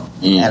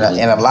saying?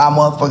 And a lot of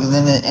motherfuckers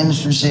in the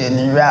industry shit and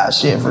the rap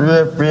shit for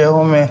real,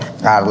 homie.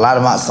 Got a lot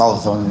of my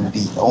songs on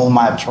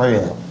my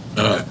trail.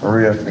 For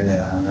real,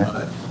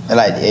 man. And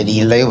like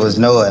these labels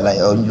know it, like,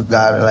 oh, you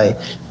gotta like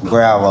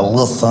grab a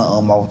little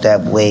something off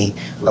that boy,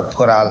 like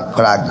put our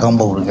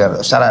gumbo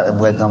together. Shout out to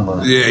boy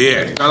Gumbo.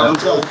 Yeah. I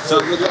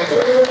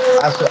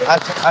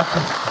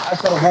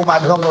should have wore my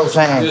gumbo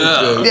chain.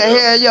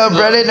 Yeah,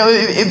 bro. They know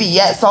it be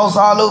yak sauce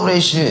all over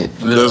this shit.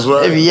 That's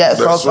right. It be yak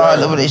sauce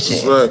all over this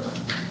shit. That's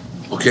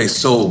right. Okay,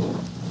 so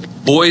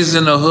Boys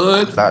in the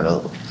Hood.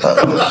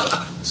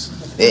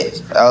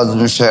 I was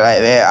doing shit like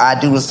that. I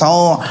do the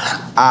song.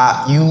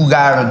 You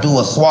gotta do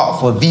a swap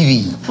for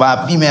Vivi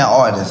by a female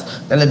artist.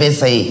 Then they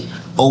say,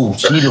 oh,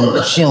 she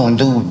don't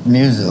do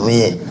music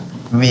with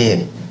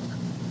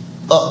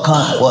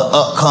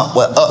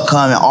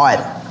upcoming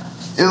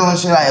artists. You know what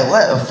shit like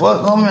what the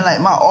fuck? I mean, like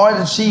my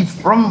artist, she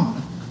from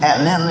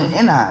Atlanta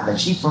and like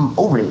she from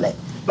over there.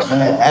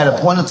 At a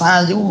point in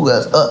time, you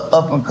was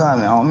up and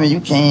coming. I mean, you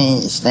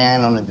can't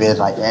stand on the bed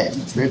like that.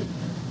 You tripping.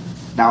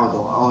 That was the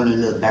only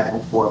little back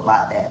and forth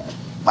about that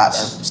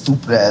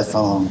stupid ass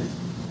song.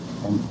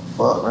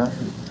 Fuck, right?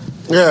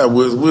 Yeah,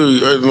 we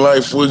in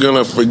life we're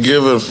gonna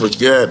forgive and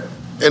forget,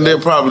 and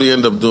they'll probably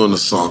end up doing the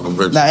song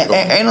eventually. Nah,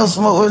 ain't no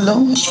smoke with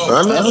them. Ain't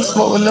no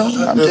smoke with them.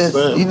 I'm just,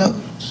 you know.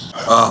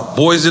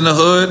 Boys in the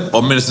Hood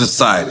or Minister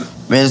Society?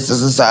 Minister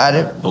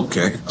Society.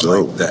 Okay, I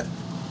like that.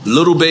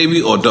 Little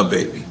Baby or Da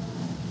Baby?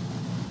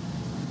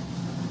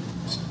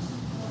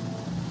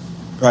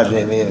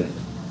 Project Baby.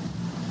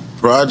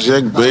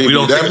 Project Baby. We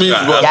don't that means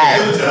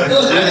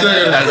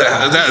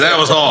that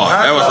was hard.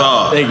 That was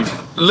hard. Thank you.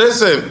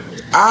 Listen,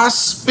 I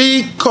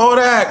speak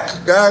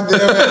Kodak. God damn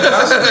it.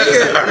 I speak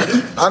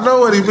it. I know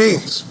what he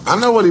means.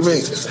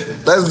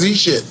 That's the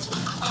shit.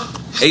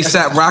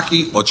 ASAP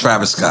Rocky or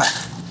Travis Scott?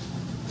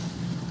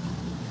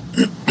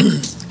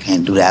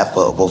 Can't do that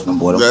for both of them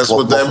boys. That's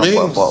what that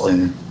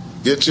means.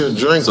 Get your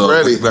drink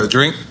ready. You got a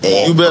drink?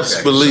 Yeah. You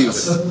best believe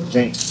it.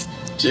 Drink.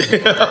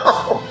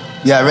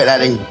 Yeah, I read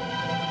that in. You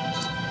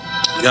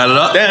got it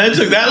up? Damn, it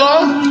took that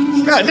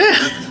long? God damn.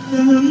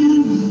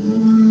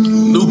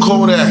 New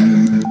Kodak.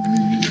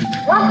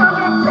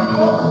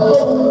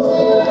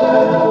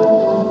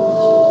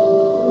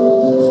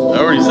 That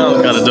already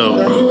sounds kind of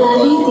dope, bro.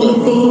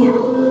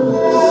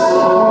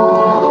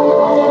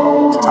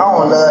 I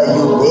don't love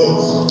you,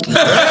 bitch.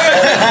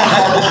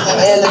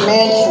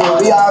 Elementary,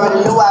 we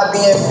already knew I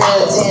been paying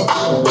attention.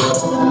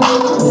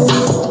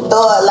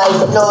 Thug like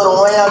to know the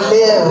way I'm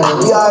living.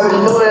 We already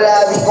knew that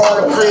I'd be going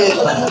to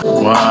prison.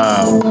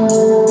 Wow.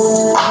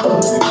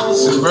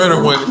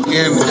 Murder went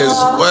in as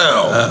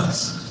well.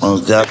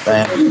 Most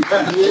definitely.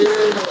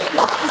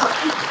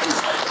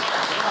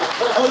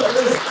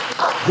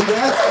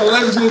 That's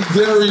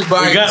legendary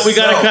by We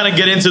got to kind of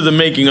get into the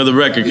making of the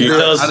record. Can you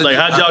tell us, like,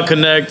 how'd y'all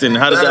connect and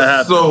how did that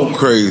happen? So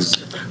crazy.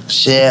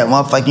 Shit,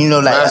 motherfucker, you know,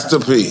 like. Master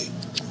P.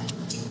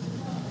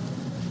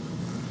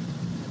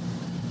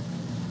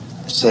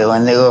 Shit,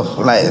 when nigga,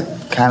 like,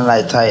 kind of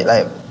like tight,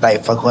 like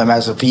fuck with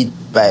Master P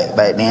back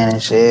then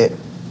and shit.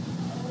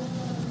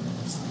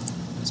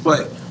 It's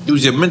like he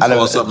was your mentor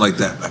or something like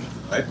that,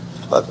 right?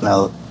 Fuck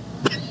no.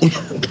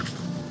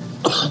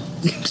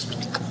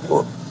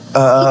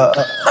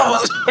 I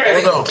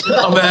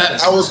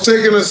was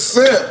taking a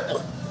sip.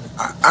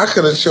 I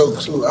could have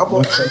choked too.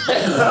 We're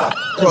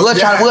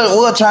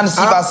trying to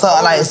see about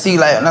something like I'm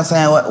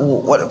saying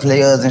what the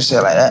players and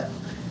shit like that.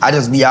 I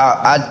just be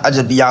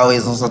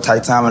always on some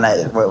tight time and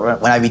like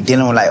when I be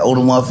dealing with like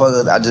older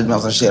motherfuckers, I just be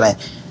on some shit like,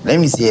 let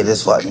me see if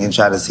this fucking and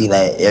try to see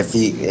like if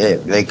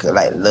they could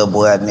like little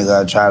boy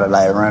nigga try to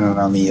like run it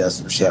on me or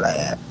some shit like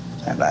that.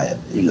 And like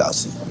you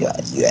lost it,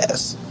 you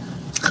ass.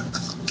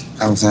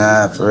 I'm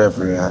saying for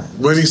real.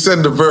 When he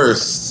said the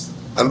verse,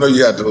 I know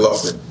you had to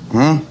love it.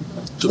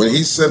 When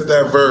he sent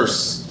that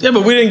verse. Yeah,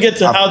 but we didn't get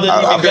to how they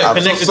even got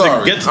connected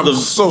to get to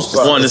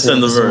the one to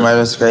send the verse.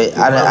 That's great.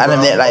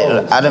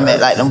 I done met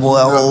like them boy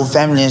whole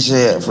family and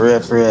shit for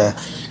real.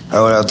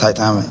 Or whatever type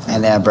time.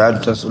 And then bro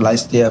just like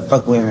still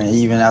fuck with me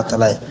even after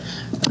like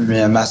me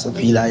and Master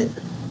P like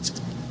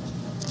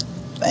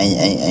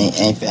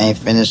ain't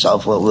finished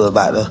off what we were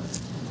about to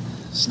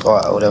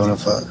start or whatever the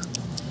fuck.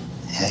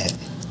 Yeah.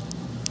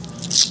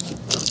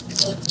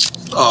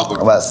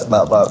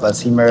 But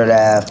he murdered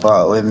that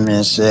fuck with me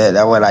and shit.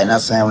 That was like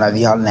not saying when I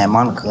be hollering at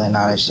Monica and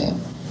all that shit.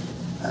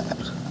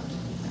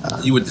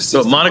 You with the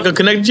So Monica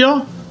connected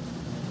y'all?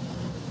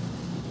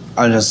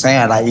 I'm just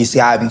saying, like you see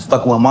how I be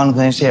fucking with Monica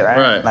and shit,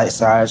 right? Like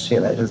sorry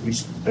shit, like just be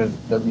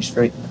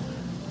straight.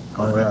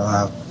 On real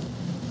life.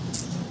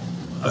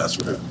 That's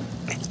real.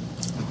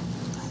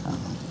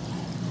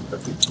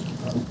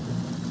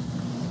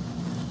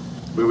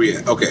 Where we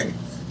at? Okay.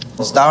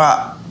 Star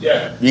Rock.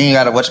 Yeah. You ain't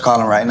gotta what you call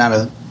him right now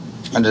to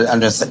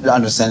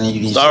understanding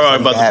you. Star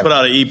Rock about to put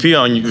out an EP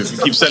on you if you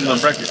keep sending them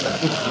records.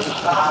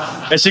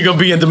 That shit gonna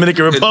be in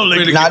Dominican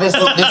Republic. Nah, this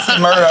is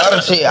murder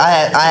other shit.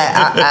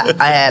 I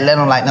had let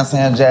him like not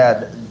saying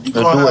Jad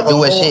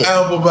do his shit.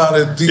 Album about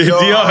it,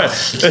 DR.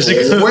 That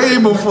shit way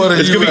before the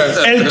it's gonna be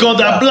El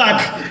Kodak Black.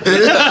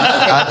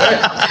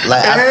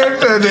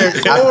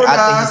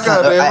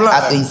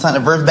 After he sent the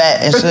verse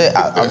back and shit,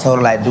 I told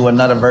her like do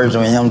another version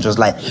with him just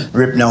like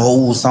ripping the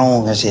whole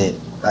song and shit.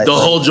 Like, the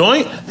whole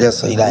joint? Yeah,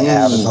 so he like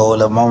have his whole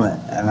little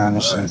moment and I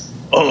understand.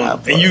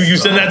 Oh, and you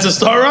send that to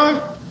Star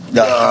Rock?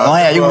 Yeah. Go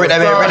ahead, you read that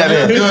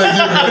bit.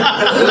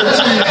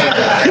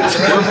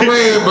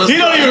 He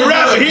don't even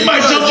rap, but he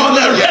might jump on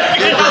that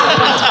record.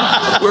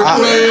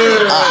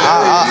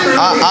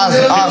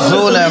 I'm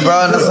fooling, bro.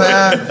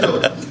 Understand?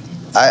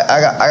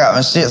 I got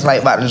my shits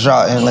like about to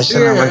drop and let's shit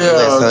on record,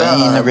 so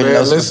he ain't really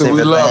know specific. Listen,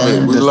 we love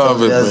it. We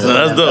love it, man.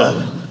 That's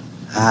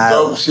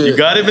dope. You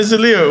got it, Mr.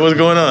 Leo? What's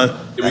going on?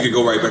 We can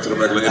go right back to the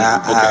regular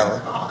interview.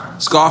 Okay.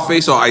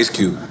 Scarface or Ice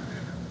Cube?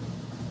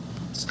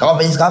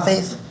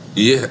 Scarface?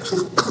 Yeah.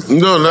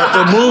 No, not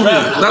the movie.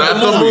 Not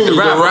the movie. The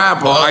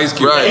rap or Ice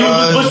Cube. He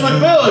was Bush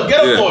McMillan,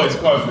 Ghetto Boys,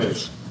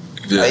 Scarface.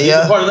 Yeah. He's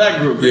a part of that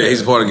group. Yeah,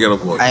 he's a part of Ghetto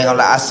Boys. I ain't gonna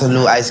lie, I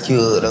salute Ice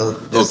Cube though.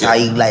 Just how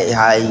he shit, like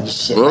how he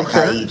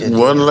just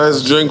one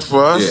less drink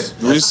for us.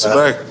 Yeah.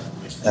 Respect.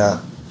 Yeah.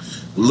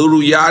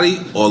 Little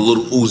Yachty or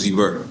Little Uzi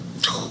Vert?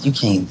 You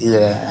can't do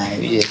that.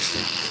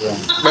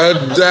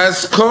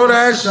 That's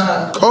Kodak.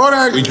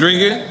 Kodak. We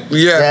drinking?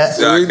 Yes.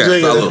 Yeah, We okay,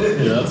 drinking.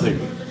 salute. Yeah, I'll take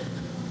it.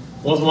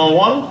 What's my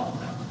water?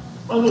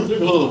 I'm gonna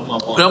drink a little of my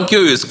water. I'm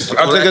curious.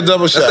 I'll take a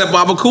double shot. That's that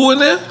Baba Cool in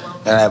there?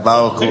 That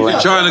Baba Cool.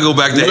 Trying to go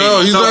back to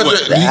No, he's not.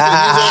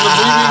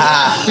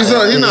 He's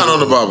not on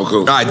the barbecue.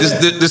 All right, this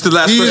the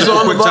last He's question.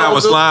 on the Quick time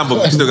with barbecue. slime,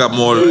 but we still got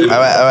more. All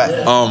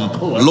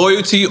right.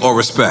 Loyalty or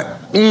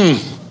respect?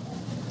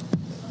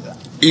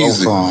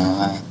 Easy.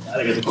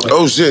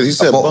 Oh shit, he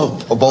said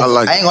both. I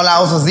like I ain't gonna lie,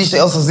 also Z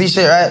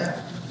shit, right?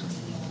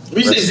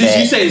 You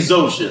say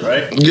Zoe shit,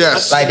 right?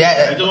 Yes. Like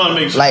that. I just want to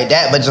make sure. Like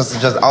that, but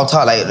just all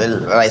talk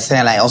like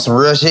saying like on some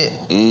real shit.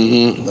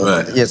 Mm-hmm.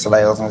 Right. Yeah, so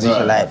like on some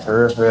shit like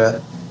for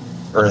real,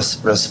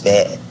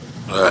 respect.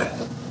 Right.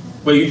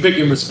 But you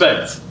picking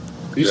respect.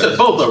 You said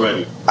both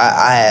already.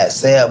 I had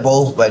said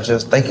both, but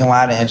just thinking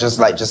about it and just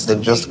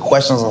the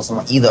questions on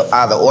some either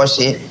or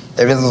shit.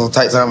 There is some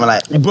type something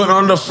like. But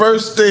on the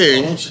first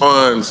thing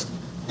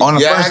on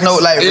the first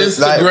note, like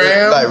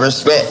Instagram, like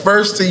respect. The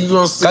first thing you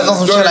gonna see. Cause on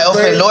some shit like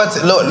okay, loyalty,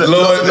 like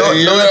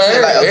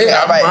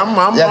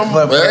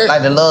okay,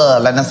 like the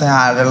love, like I'm saying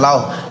how the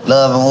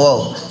love and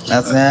war.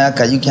 I'm saying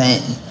cause you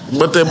can't.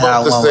 But they're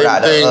both the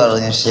same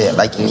thing. And shit.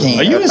 Like you can't.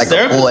 Are you like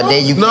a full day,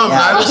 you no, can't.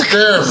 I'm not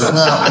hysterical.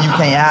 You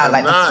can't have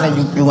like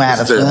you had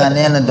a son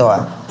in the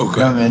door.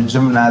 Okay. I'm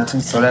Gemini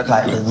too, so that's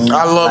like.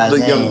 I love the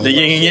yin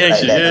and yang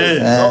shit,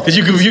 yeah. Because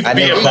you can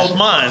be in both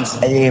minds.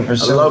 Yeah, for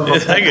sure.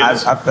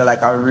 I feel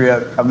like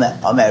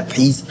I'm at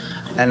peace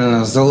and in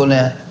a zone,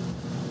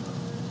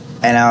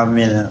 and I'm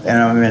in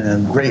a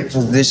great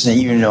position,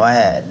 even though I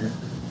had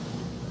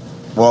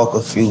walk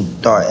a few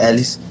dark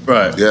alleys,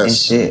 right? Yes. And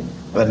shit.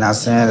 But not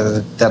saying it's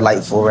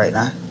delightful right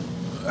now.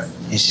 Right.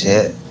 And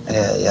shit.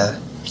 Yeah.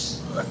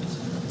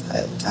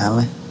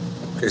 Right.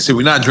 Okay, so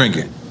we're not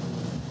drinking.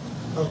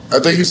 I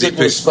think you said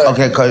respect.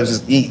 Okay,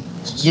 cause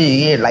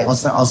yeah, like on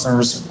some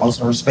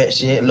respect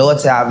shit.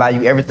 Loyalty, I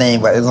value everything,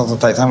 but it's also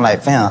like I'm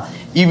like, fam,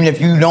 even if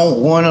you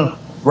don't wanna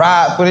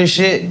ride for this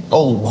shit,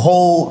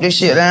 hold this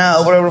shit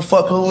down or whatever the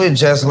fuck it is,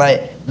 just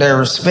like the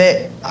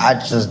respect, I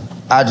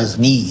just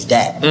need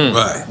that.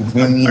 Right. You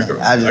feel me?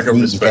 I just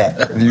need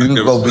that. You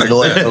go be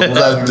loyal to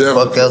whoever the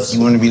fuck else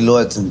you want to be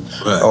loyal to.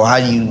 Right. Or how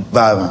you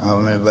vibe. I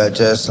mean, but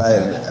just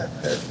like,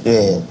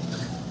 yeah.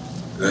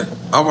 Good.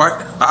 All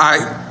right.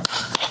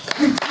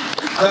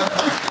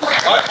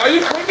 Are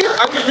you drinking?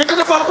 Are you drinking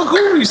the Baba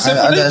Cool? You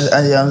sipping it?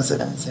 I'm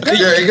sitting.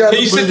 Can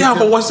you sit down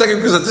for 1 second?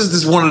 Because this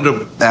is one of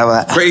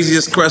the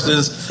craziest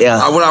questions.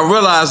 Yeah. What I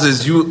realize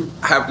is you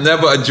have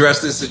never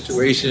addressed this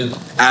situation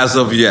as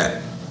of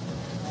yet.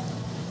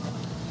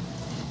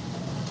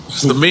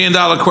 It's the $1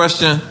 million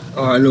question.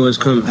 Oh, I knew it was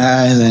coming.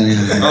 I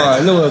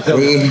knew it was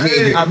coming.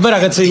 I bet I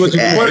can tell you what you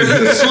do. Put it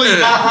to sleep.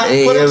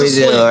 Put it to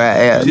sleep.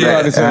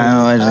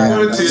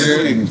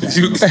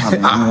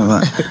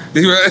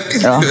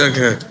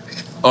 Okay.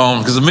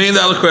 Because $1 million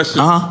question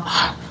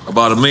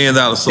about $1 million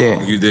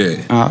song you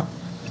did. And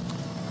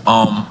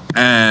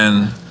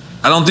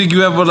I don't think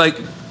you ever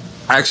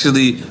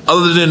actually,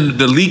 other than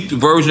the leaked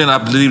version, I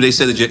believe they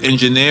said that your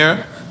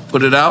engineer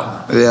put it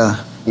out.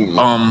 Yeah.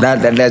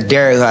 That's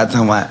Derek who I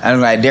talking about.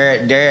 I'm like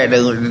Derek be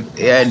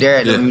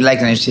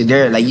liking that shit.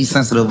 Derek, like, you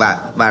sensitive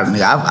about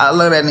nigga. I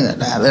love that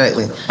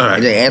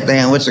nigga.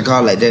 Everything what you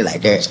call like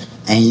Derek.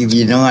 And you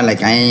be knowing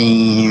like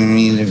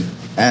I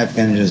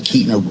finna just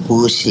keep no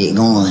bullshit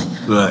going.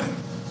 Right.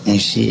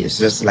 And shit, it's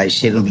just like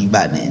shit don't be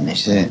about that and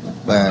shit.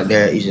 But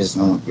Derek, you just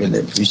don't really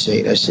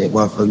appreciate that shit.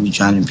 Motherfucker be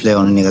trying to play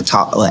on a nigga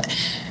talk what?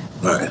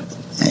 Right.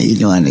 And you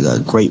doing nigga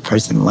a great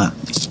person. What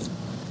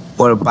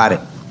about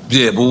it?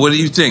 Yeah, but what do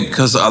you think?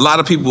 Because a lot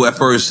of people at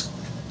first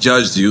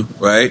judged you,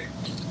 right?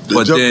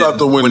 But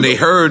then when they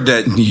heard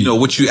that,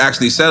 what you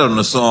actually said on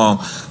the song,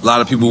 a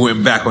lot of people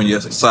went back on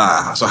your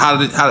side. So how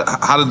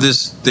did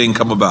this thing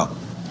come about?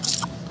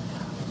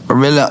 It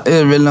was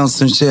really on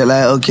some shit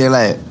like, okay,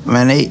 like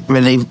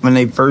when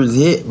they first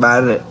hit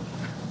about it,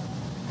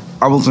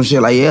 I was some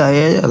shit like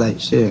yeah, like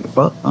shit,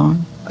 fuck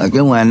like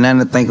it wasn't nothing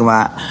to think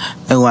about.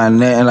 It wasn't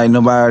nothing like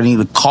nobody need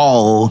to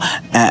call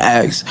and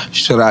ask,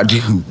 should I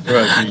do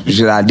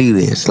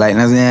this? Like, you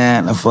know what I'm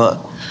saying? The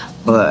fuck.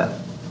 But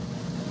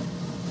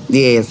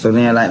yeah, so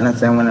then like, you know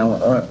what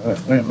I'm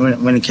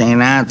saying, when it came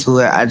down to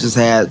it, I just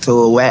had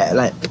to whack,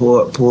 like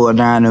pour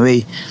down the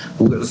way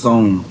with the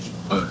song.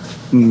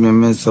 You know what I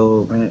mean?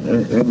 So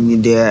when you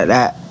did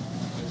that,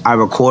 I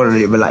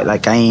recorded it, but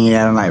like I ain't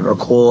had to like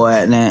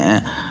record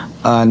none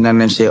of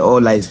that shit, or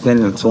like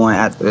send it to him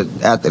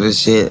after the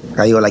shit.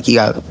 Cause he was like, he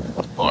got,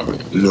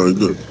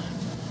 good.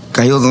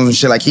 Cause he was on some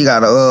shit like he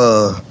got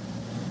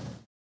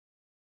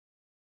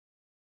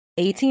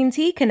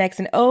AT&T connects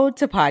an ode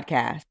to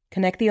podcast.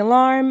 Connect the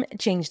alarm,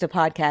 change the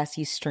podcast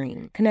you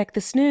stream. Connect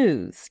the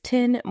snooze,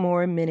 10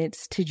 more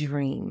minutes to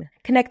dream.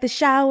 Connect the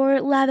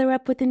shower, lather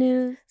up with the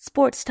news,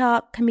 sports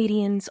talk,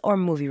 comedians, or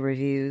movie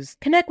reviews.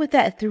 Connect with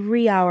that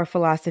 3-hour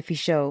philosophy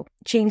show.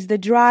 Change the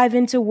drive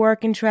into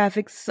work and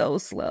traffic so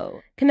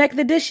slow. Connect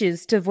the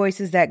dishes to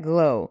voices that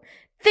glow.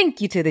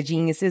 Thank you to the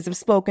geniuses of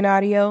spoken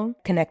audio.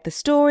 Connect the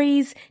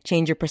stories,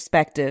 change your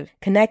perspective.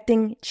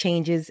 Connecting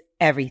changes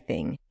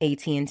everything.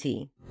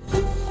 AT&T.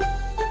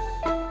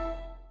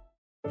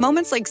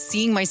 Moments like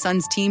seeing my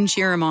son's team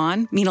cheer him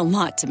on mean a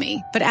lot to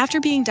me. But after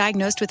being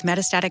diagnosed with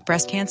metastatic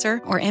breast cancer,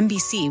 or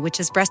MBC,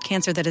 which is breast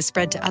cancer that has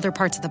spread to other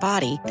parts of the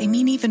body, they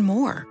mean even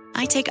more.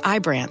 I take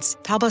Ibrance,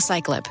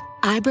 palbociclib.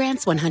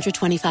 Ibrance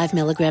 125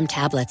 milligram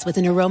tablets with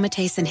an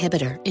aromatase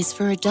inhibitor is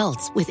for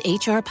adults with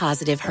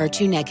HR-positive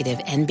HER2-negative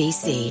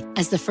NBC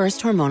as the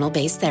first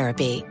hormonal-based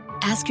therapy.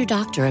 Ask your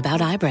doctor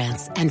about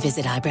Ibrance and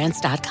visit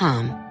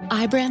Ibrance.com.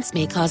 Ibrance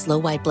may cause low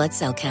white blood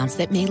cell counts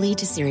that may lead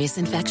to serious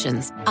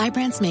infections.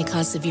 Ibrance may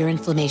cause severe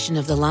inflammation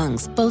of the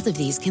lungs. Both of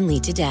these can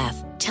lead to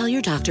death. Tell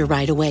your doctor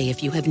right away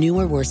if you have new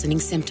or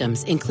worsening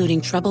symptoms, including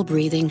trouble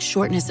breathing,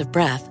 shortness of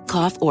breath,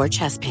 cough, or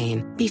chest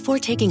pain. Before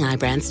taking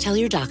Ibrance, tell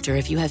your doctor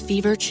if you have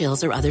fever,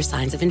 chills, or other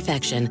signs of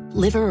infection,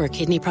 liver or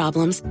kidney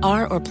problems,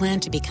 are or plan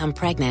to become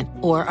pregnant,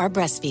 or are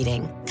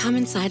breastfeeding.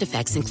 Common side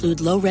effects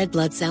include low red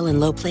blood cell and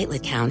low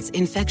platelet counts,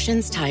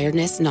 infections,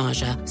 tiredness,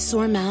 nausea,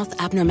 sore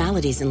mouth,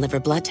 abnormalities in liver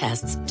blood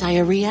tests,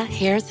 diarrhea,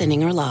 hair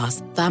thinning or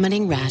loss,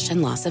 vomiting, rash,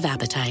 and loss of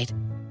appetite.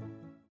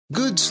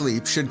 Good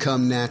sleep should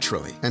come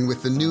naturally, and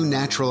with the new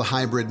Natural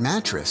Hybrid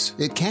mattress,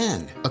 it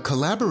can. A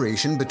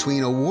collaboration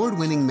between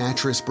award-winning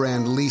mattress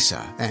brand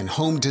Lisa and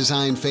home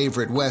design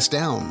favorite West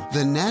Elm,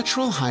 the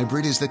Natural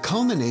Hybrid is the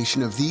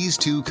culmination of these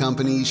two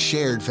companies'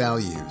 shared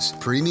values: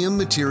 premium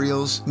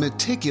materials,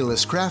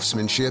 meticulous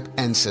craftsmanship,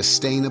 and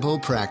sustainable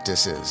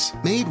practices.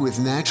 Made with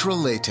natural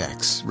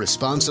latex,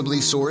 responsibly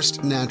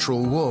sourced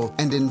natural wool,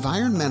 and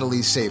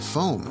environmentally safe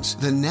foams,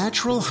 the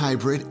Natural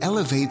Hybrid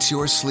elevates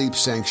your sleep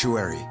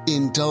sanctuary,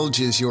 indulges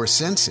your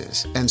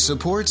senses, and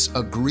supports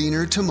a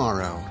greener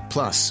tomorrow.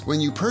 Plus, when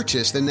you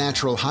purchase the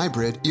Natural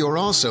Hybrid, you're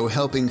also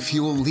helping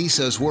fuel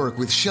Lisa's work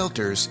with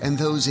shelters and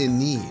those in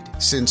need.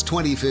 Since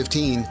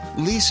 2015,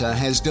 Lisa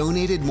has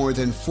donated more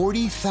than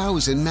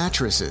 40,000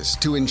 mattresses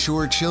to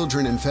ensure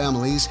children and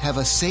families have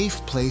a safe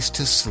place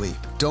to sleep.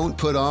 Don't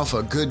put off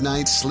a good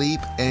night's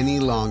sleep any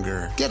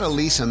longer. Get a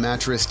Lisa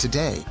mattress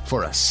today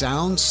for a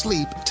sound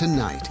sleep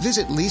tonight.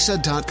 Visit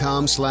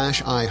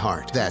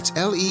lisa.com/iHeart. That's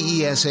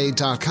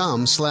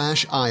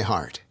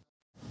LEESA.com/iHeart.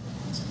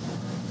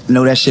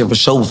 Know that shit for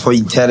sure before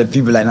you tell the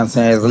people, like I'm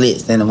saying, it's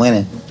lit in the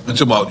winning. You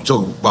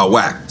talking about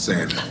whack,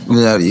 saying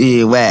that.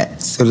 Yeah,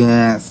 whack. So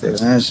then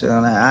shit.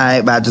 I'm like, all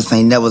right, but I just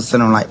ain't never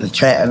sent him like the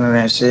track and all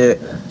that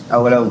shit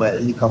or whatever.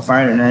 But he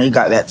confirmed it, and he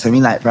got that to me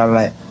like probably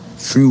like a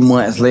few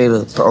months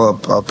later, or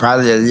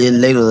probably a little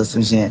later or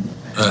some shit.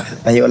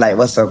 And he was like,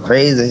 "What's so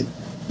crazy?"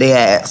 They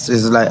asked,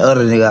 this is like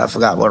other nigga, I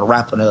forgot what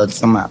rapper they was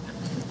talking about.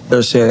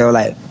 Little shit, they were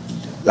like,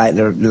 like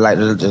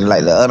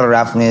the other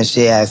rapper and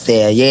shit, I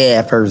said yeah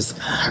at first,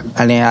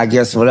 and then I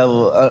guess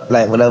whatever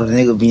the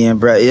nigga being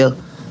bro ill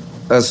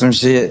or some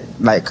shit,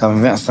 like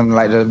convince them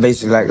like to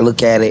basically like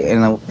look at it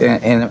in a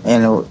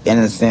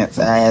sense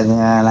as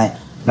like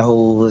the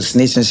whole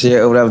snitching shit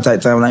or whatever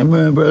type time, like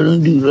man bro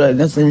don't do that,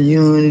 that's what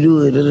you want to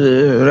do it.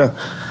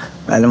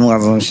 Like them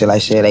guys and shit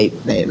like shit,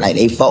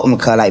 they fought me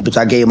cause like bitch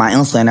I gave my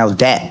answer and that was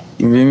that.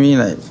 You feel me?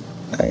 Like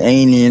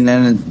ain't even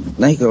nothing to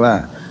think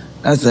about.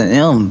 That's an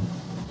M.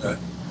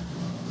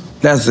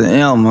 That's an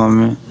M,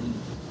 homie.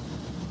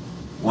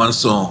 One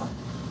song,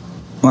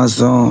 bro.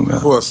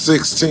 For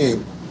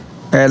 16.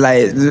 And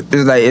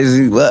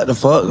it's what the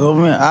fuck,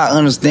 homie? I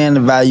understand the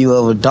value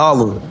of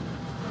 $1.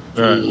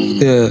 Right.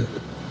 Yeah.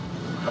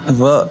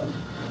 Fuck.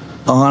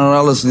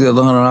 $100 still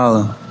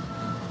 $100.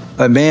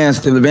 A band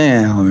still a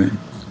band, homie.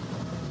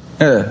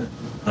 Yeah.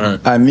 Right.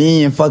 $1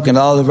 million fucking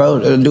dollars, bro,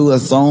 to do a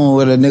song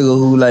with a nigga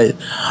who like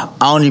I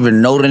don't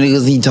even know the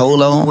niggas he told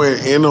on.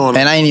 Went in on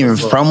and I ain't even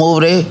from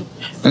over there.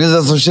 And this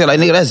is some shit like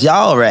nigga, that's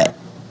y'all rap.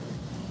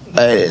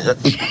 Like,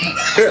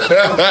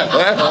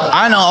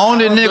 I know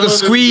only nigga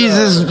squeeze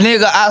this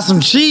nigga out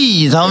some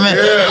cheese, homie.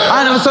 Yeah.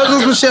 I know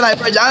some shit like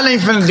bro, y'all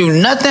ain't finna do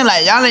nothing.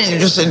 Like y'all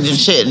ain't just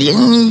shit. And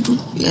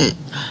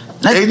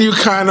you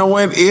kinda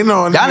went in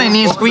on y'all ain't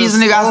even squeeze a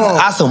nigga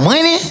out some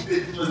money.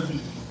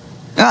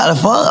 What the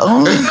fuck,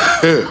 homie?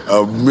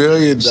 $1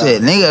 million.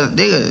 Shit,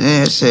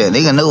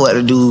 nigga know what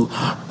to do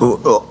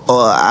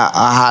or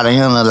how to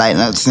handle like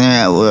not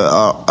saying with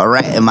a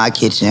rat in my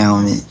kitchen,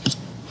 homie.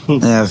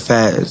 Yeah,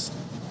 fast.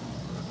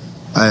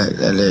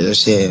 That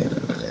shit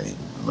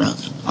around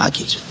my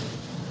kitchen.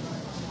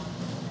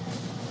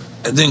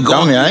 And then go.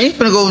 I ain't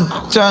finna go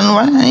tell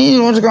nobody. I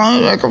ain't want to go.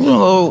 I'm gonna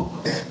go.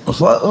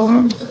 Fuck,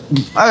 homie.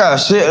 I got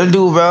shit to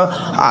do, bro.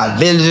 I got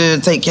villages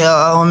to take care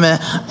of, homie.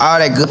 All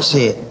that good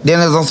shit. Then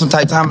there's on some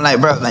type of time,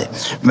 like, bro, like,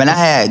 when I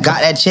had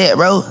got that check,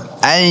 bro,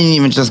 I didn't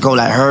even just go,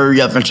 like,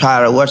 hurry up and try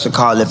to, I was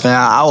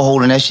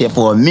holding that shit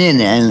for a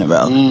minute, ain't it, bro?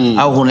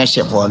 I was holding that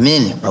shit for a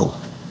minute, bro.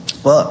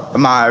 Fuck,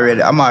 I'm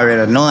already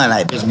knowing,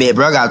 like, this big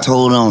bro got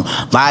told on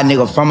by a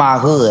nigga from our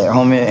hood,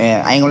 homie,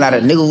 and I ain't gonna lie,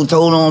 the nigga who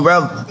told on,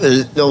 bro,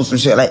 there some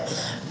shit, like,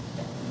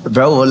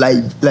 bro,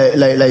 like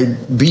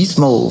beast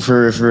mode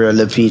for a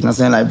little piece. You know what I'm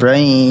saying? Like, bro,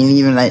 ain't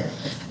even like,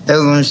 that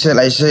was some shit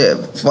like shit.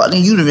 Fuck,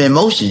 you'd have been in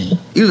motion.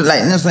 You was like,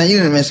 you know what I'm saying?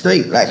 You'd have been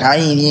straight. Like, I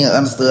ain't even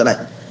understood, like,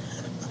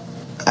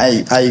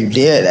 how you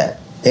did that.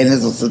 And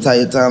this was the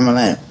type of time I'm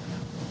like,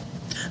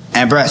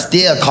 and bro,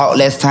 still caught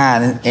less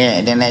time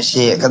than that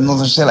shit. Cause no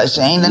some shit like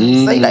shit ain't nothing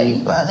to say. Like, you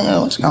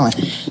what you going?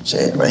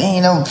 Shit, bro, you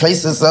ain't never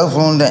placed yourself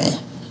on that.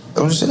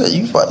 Shit,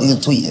 you fuck these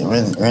tweets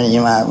running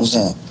your mind.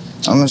 Shit.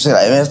 I'm shit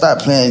like, man, stop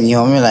playing, you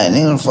know what I mean? Like,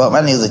 nigga, fuck,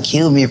 my niggas would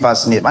kill me if I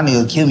snitch. My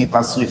niggas would kill me if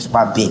I switch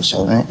my bitch,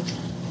 yo, man.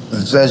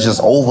 That's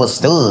just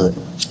overstood.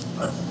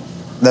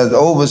 That's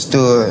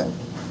overstood.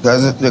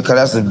 Cause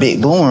that's a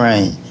big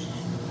boomerang.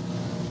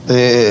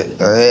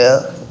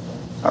 Yeah.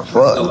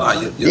 Fuck.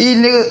 These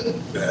niggas,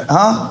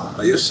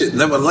 huh? Your shit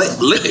never lit.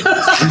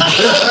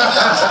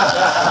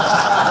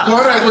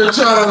 Kodak been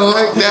trying to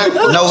like that.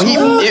 No, it be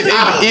lit.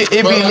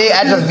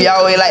 I just be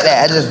always like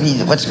that. I just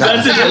be what you call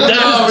it.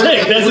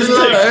 That's his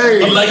take.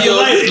 Hey, I'm like, you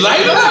light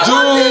it up.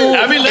 Dude.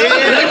 I mean, let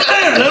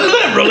him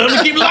live, bro. Let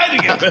him keep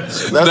lighting it.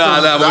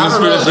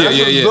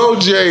 Yeah. Go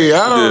Jay.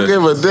 I don't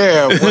give a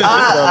damn.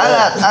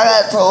 I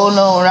got told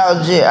on when I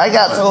was Jay. I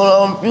got told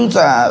on a few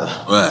times.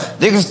 Right.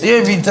 Niggas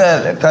still be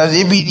telling, cause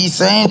it be these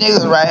same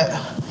niggas, right?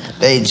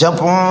 They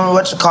jump on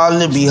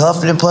be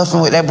huffing and puffing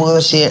with that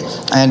bullshit,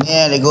 and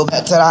then they go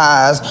back to the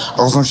highs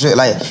or some shit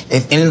like,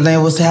 if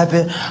anything was to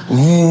happen,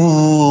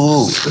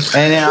 ooh,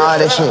 and then all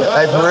that shit,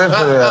 like for real.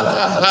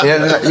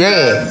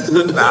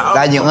 Yeah.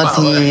 Like your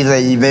aunties or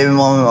your baby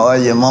mama or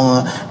your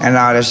mama and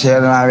all that shit,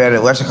 and I read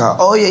it,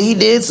 oh yeah, he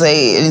did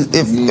say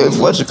if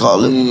what you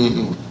call it.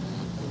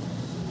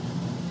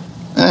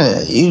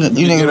 Yeah, you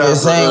niggas be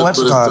saying what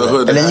you call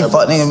it, and then you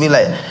fuck niggas be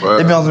like,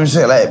 they be on some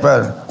shit like,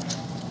 bro,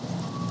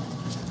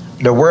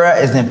 the world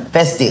is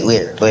infested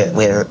with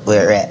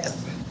rats.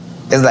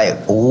 It's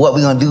like, what we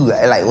gonna do?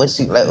 Like, what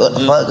the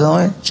fuck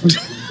going?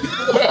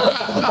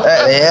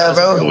 Yeah,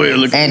 bro.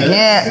 And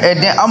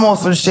then I'm on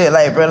some shit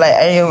like, bro, like,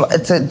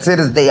 to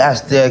this day, I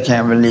still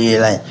can't believe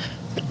like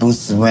the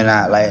boosters went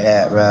out like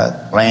that, bro.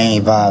 I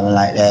ain't vibing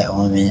like that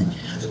on me.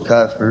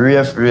 Cause for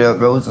real,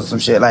 bro, it's some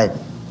shit like,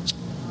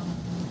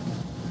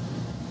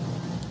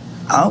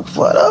 I'm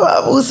fucked up.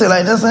 I would say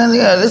like this, and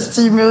yeah, this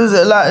team music,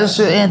 a lot of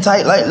shit in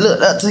tight, like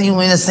looked up to you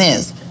in a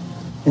sense.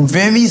 You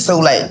feel me? So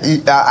like,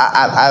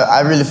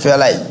 I really feel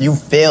like you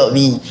failed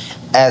me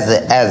as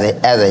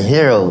a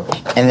hero.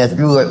 And if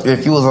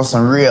you was on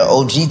some real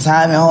OG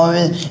timing,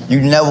 homie,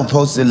 you never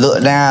supposed to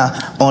look down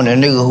on the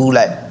nigga who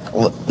like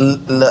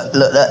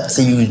looked up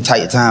to you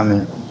tight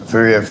timing.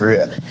 For real.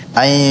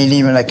 I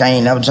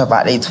ain't never jump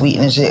out they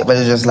tweeting and shit, but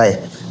it's just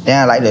like,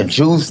 damn, like the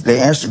juice, the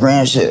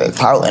Instagram shit, the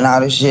clout and all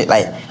this shit,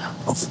 like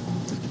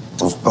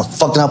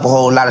fucking up a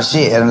whole lot of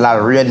shit, and a lot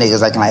of real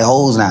niggas acting like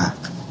hoes now.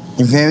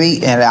 You feel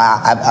me? And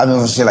I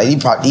been shit like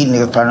these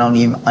niggas probably don't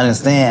even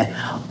understand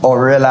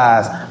or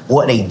realize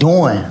what they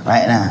doing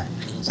right now.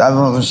 So I be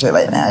on some shit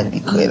like, nah, I'd be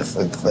quick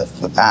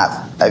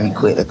I'd be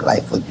quick to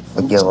like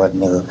forgive a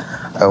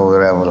nigga or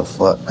whatever the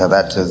fuck, cause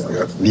I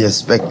just be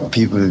expecting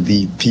people to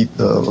be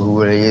people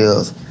who it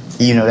is.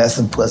 You know, that's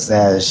some pussy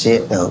ass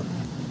shit though.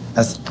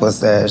 That's some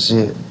pussy ass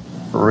shit.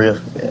 For real,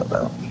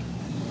 bro.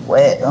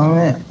 What? Oh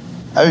man.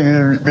 I be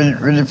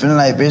really feeling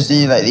like, bitch,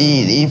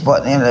 these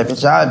fuck niggas, like,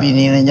 bitch, I be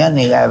needing young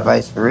nigga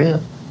advice for real.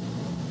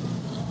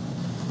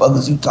 Fuck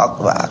is you talk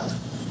about?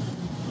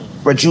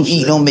 But you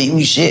eat don't make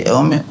me shit,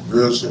 homie.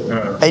 Real shit.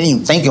 I ain't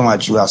even thinking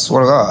about you, I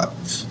swear to God.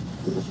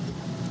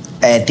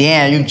 And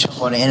then you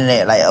jump on the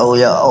internet like,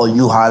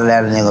 you holler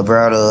at a nigga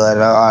brother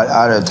and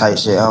all that type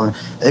shit, homie.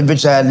 That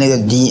bitch ass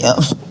nigga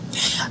DM.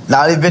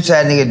 Nah, this bitch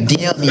ass nigga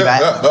DM me,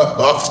 right?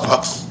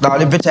 Nah,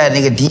 this bitch ass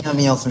nigga DM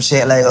me on some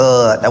shit like,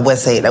 that would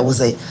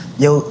say,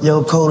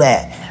 yo,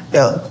 Kodak,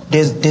 yo,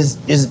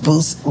 this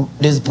boost,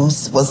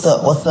 what's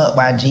up,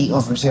 my G,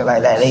 on some shit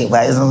like that. Hey,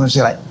 but it's on some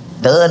shit like,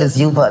 duh, this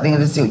you, fuck nigga,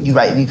 this you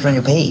write me from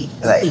your page.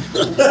 Like, if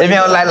you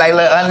don't like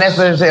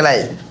unnecessary shit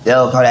like,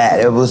 yo,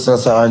 Kodak, yo, boost,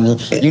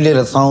 you did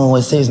a song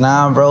with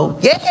 6ix9ine, bro.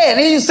 Yeah,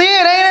 did you see it?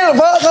 Ain't it?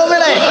 Fuck, homie,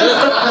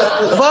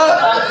 like, fuck.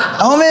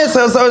 Homie,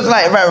 so it's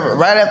like,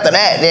 right after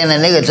that, then the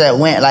nigga just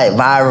went like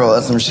viral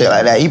or some shit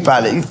like that. You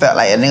felt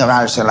like a nigga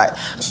around shit like,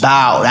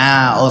 bow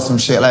down or some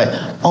shit like,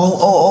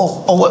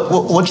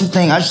 what you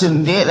think? I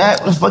shouldn't did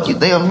that? What the fuck you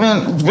think?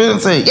 I'm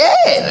say,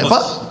 yeah,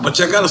 fuck. But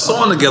y'all got a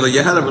song together.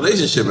 You had a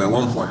relationship at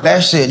one point.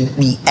 That shit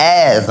be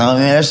ass, homie.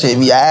 That shit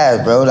be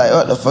ass, bro. Like,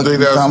 what the fuck you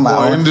talking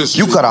about?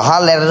 You could have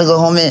hollered at a nigga,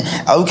 homie,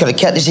 or we could have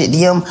kept this shit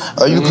DM,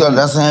 or you could have,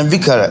 that's saying, we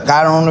could have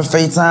got on the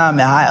FaceTime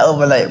and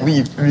however, like,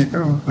 we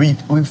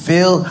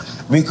feel,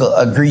 we could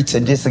agree to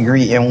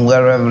disagree and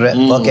whatever that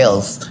fuck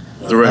else.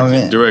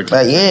 Direct.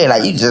 Like, yeah,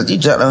 like, you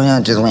jumped on here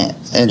and just went.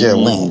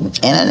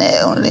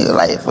 Internet on nigga,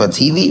 like, for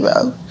TV,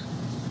 bro.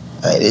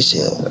 Like, this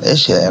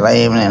shit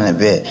lame in a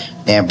bit.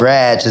 Then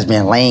Brad just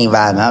been lame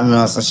vibing. I been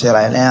on some shit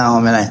like that,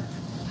 homie, like,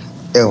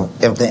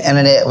 if the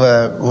internet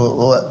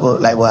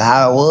was like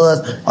how it was,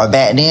 or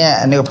back then,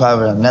 a nigga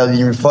probably would never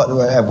even fucked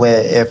with it.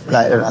 Where if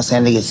like I'm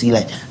saying, nigga see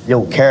like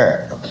your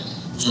character,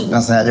 you know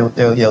what I'm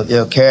saying,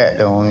 your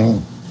character, I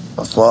mean,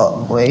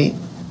 fuck, wait.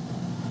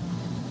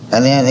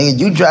 And then nigga,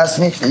 you drop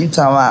snitching, you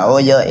talking about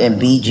and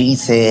BG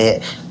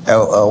said,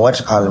 what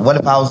you call it? What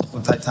if I was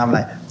time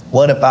like?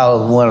 What if I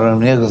was one of them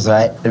niggas,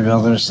 right? If you know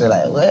what I'm saying,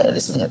 like, well,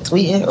 this nigga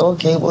tweeting,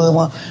 okay,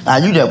 well, now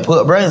you just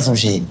put bread in some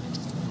shit.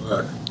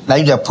 Right. Now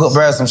you just put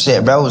bro some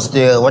shit, bro was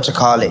still, what you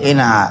call it, in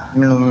the hot.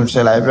 You know what I'm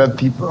saying? Like, bro,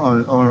 people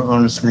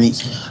on the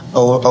streets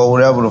or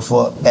whatever the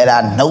fuck. And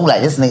I know,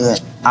 like, this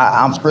nigga,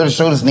 I'm pretty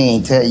sure this nigga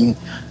ain't tell you,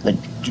 like,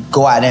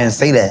 go out there and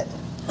say that.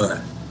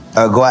 Right.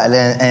 Go out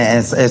there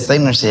and say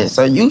no shit.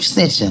 So you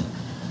snitching.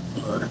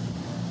 Right.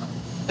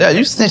 Yeah,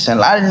 you snitching. A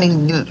lot of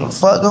niggas get the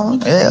fuck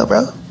on. Yeah,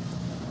 bro.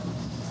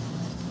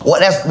 What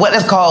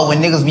that's called when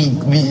niggas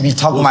be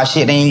talking about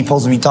shit they ain't even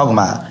supposed to be talking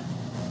about.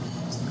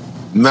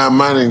 Not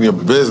minding your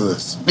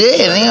business.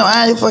 Yeah, nigga,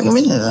 I ain't fucking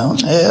business, though.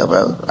 Yeah,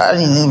 bro. I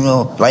didn't even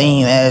know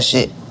lame ass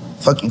shit.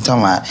 Fuck you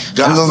talking about?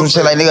 I'm on some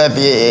shit like, nigga, if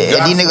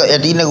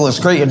these niggas was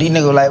straight, if these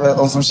niggas like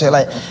on some shit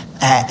like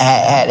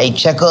had they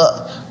check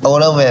up or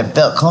whatever and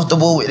felt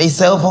comfortable with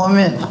themselves on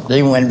me,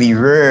 they wouldn't be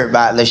worried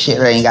about the shit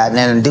that ain't got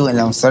nothing to do with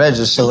them. So that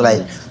just show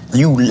like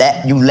you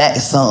lack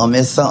something.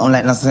 It's something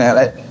like nothing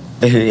like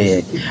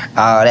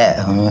all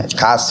that.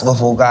 Cops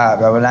for God,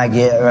 bro. When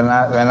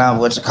I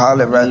what you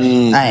call it, bro, I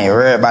ain't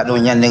worried about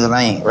doing young niggas.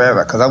 I ain't worried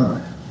about, cause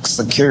I'm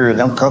secure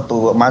and I'm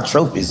comfortable with my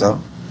trophies,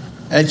 so.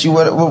 Ain't you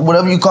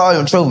whatever you call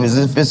your trophies,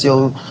 if it's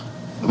your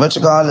what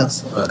you call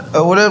it,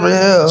 or whatever the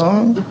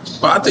hell.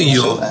 But I think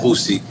you're a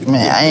pussy. Man,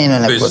 I ain't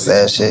on that pussy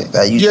ass shit.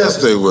 Like,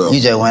 they will.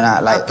 You just went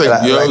out like a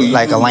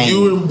lane.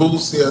 You and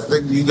Boosie, I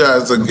think you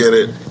guys will get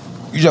it.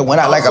 You just went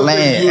out like a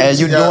lane, and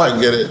you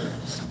doing. Get it.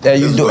 And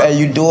you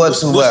do it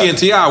too well. Boosie and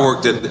T.I.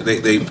 worked that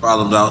they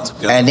problemed out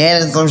together. And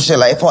then some shit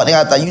like, fuck,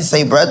 nigga, I thought you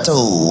say bruh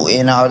too,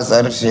 and all this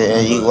other shit,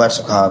 and you what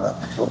you call it.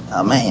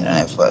 I mean,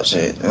 that fuck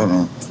shit.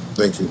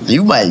 Thank you.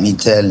 You might be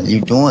telling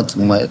you doing too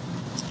much.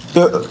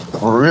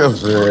 For real.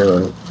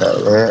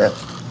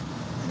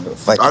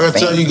 I can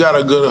tell you got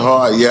a good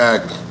hard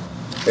yak,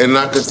 and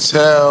I could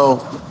tell.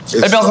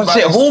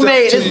 Who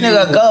made this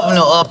nigga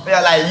governor up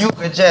there? Like, you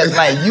could just,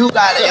 like, you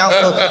got to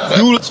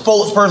answer, you the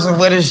spokesperson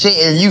for this shit,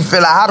 and you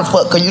feel like, how the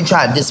fuck could you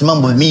try to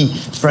dismember me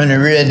from the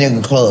real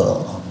nigga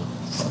club?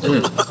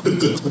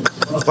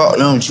 Fuck,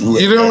 don't you?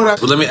 You know what?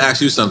 But let me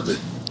ask you something.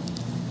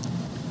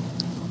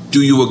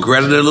 Do you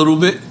regret it a little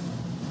bit?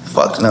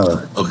 Fuck no.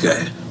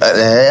 Okay. What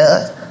the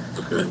hell?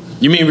 Okay.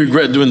 You mean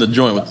regret doing the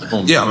joint with the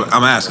homie? Yeah,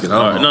 I'm asking.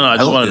 I don't know. No, I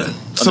just wanted to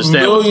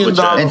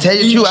understand. And tell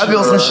you the truth, I be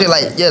on some shit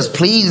like, yes,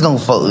 please don't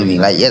fuck with me.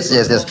 Like, yes.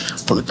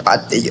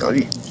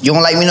 You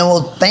don't like me no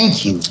more?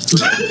 Thank you.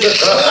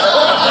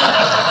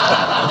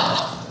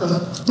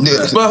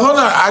 But hold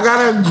on, I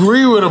gotta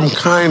agree with him,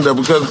 kinda,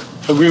 because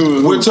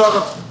we're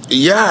talking.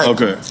 Yeah.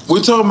 Okay.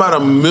 We're talking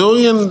about $1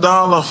 million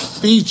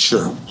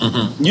feature.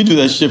 Mm-hmm. You do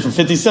that shit for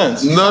 50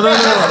 cents. No.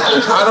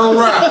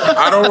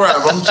 I don't rap.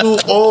 I'm too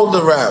old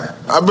to rap.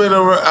 I've been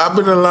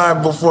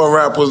alive before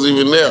rap was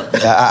even there.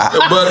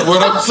 But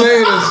what I'm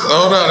saying is,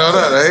 hold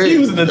on. He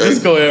was in the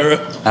disco era.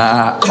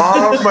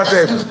 Calm my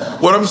tape.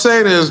 What I'm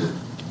saying is,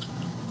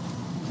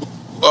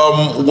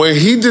 when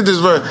he did this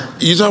verse,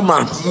 you're talking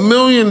about $1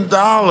 million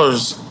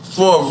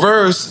for a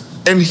verse,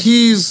 and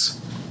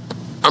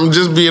I'm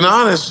just being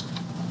honest,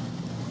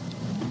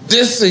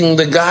 dissing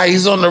the guy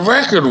he's on the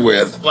record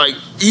with. Like,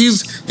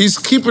 he's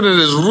keeping it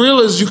as real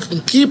as you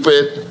can keep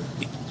it,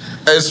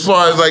 as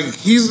far as, like,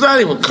 he's not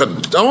even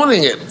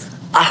condoning it.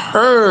 I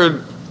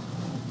heard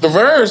the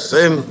verse,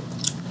 and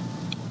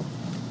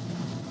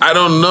I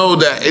don't know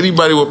that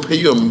anybody would pay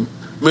you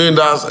 $1 million,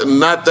 and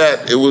not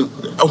that it was,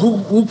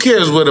 who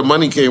cares where the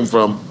money came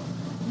from,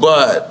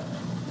 but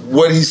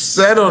what he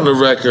said on the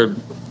record,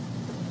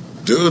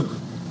 dude,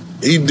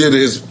 he did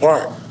his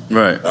part.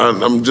 Right.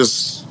 I'm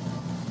just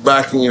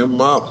backing him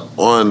up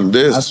on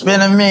this. I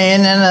spent $1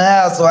 million in the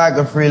house so I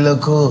could free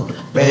look cool.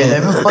 Baby,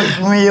 let me fuck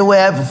you in your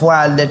way before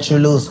I let you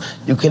loose.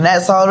 You can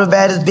ask all the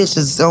baddest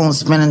bitches on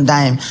spending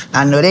dime.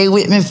 I know they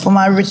with me for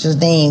my riches,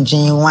 they ain't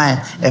genuine.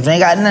 If they ain't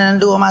got nothing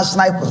to do with my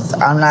snipers,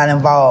 I'm not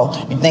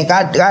involved. You think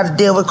I gotta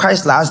deal with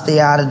Chrysler, I stay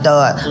out of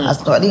Dodge. I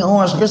start the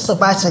orange crystal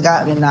boxing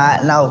got me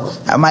not know.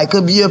 I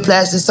could be a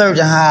plastic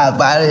surgeon, high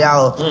body,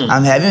 y'all.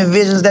 I'm having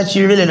visions that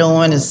you really don't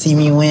want to see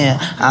me win.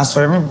 I'm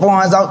swerving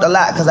borns out the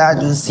lot cause I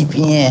do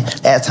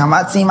CPN. Last time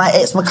I seen my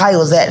ex Makai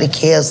was at the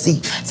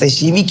KFC. Say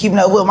she be keeping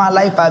up with my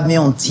life, I be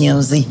on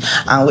TMZ.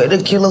 I'm with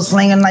the killer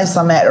slinging knives,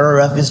 I'm at the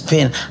roughest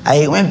pen. I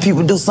hate when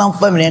people do something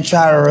for me and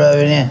try to rub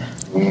it in.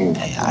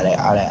 Hey, all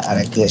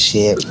that good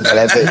shit.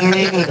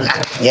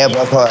 Yeah,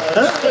 but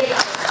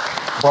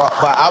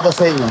I was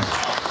saying,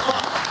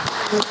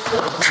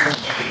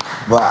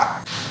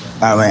 but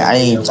I mean, I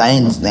ain't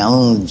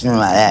feeling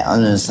like that. I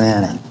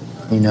understand that,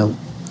 you know.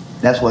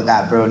 That's what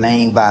got bro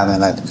name by me.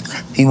 Like,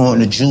 he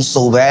wanted the juice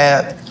so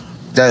bad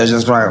that it's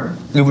just like,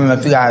 even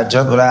if you gotta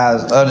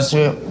jeopardize other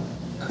shit,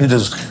 he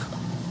just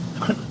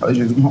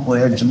want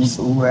that juice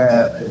so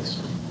bad.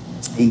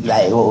 He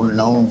like holding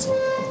on,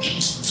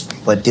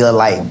 but they're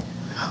like,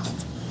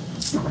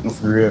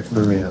 for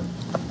real.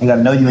 You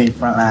gotta know you ain't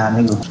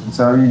frontline nigga,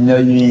 so you know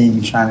you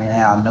ain't trying to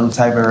have no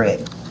type of wreck,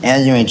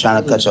 and you ain't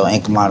trying to cut your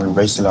ankle monitor and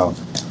brace it off.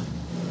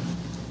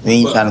 You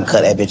ain't trying to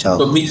cut that bitch off.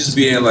 But me just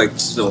being like,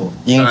 still.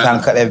 You ain't trying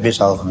to cut that bitch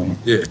off, man.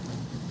 Yeah.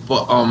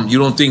 But you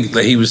don't think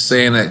that he was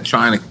saying that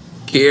trying to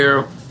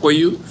care for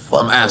you?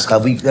 I'm asking.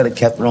 Cause we could have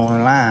kept it on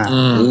the line.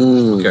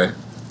 Okay.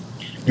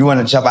 You want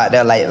to jump out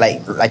there like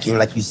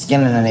you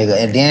skinning a nigga,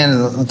 and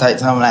then some type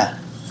time like,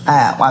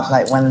 I watch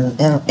like one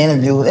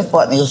interview. That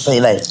fuck nigga say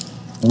like,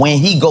 when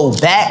he go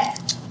back,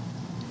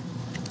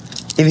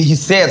 if he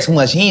said too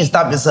much, he ain't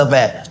stop himself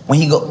at when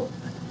he go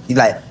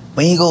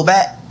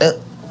back.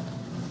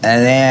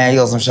 And then he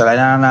goes some shit like,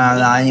 no,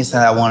 I ain't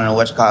saying I want to know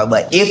what you call it.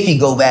 But if he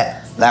go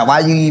back, like,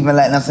 why you even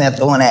letting us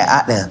throwing that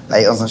out there?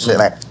 Like, or some shit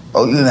like,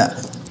 oh, you know,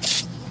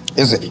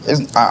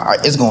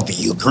 it's gonna be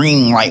you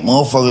green like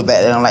motherfucker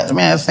back there. I'm like,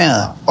 man,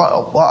 fam,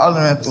 what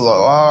other than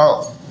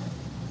through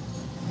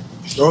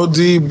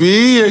ODB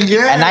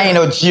again. And I ain't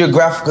no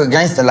geographical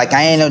gangster. Like,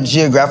 I ain't no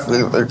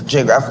geographical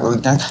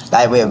gangster.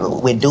 Like,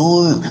 with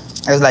dude,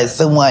 it's like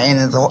someone in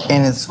his heart,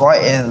 in his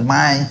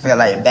mind, feel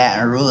like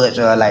Baton Rouge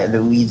or like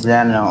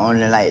Louisiana,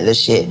 only like this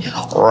shit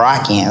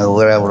rocking or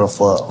whatever the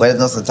fuck. But it's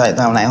just a type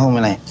time like,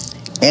 homie, like,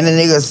 and the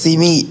nigga see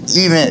me,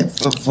 even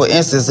for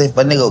instance, if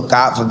a nigga,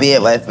 God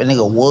forbid, but if a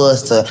nigga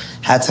was to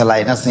have to,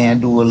 like, I'm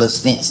saying, do a little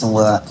stint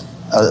somewhere,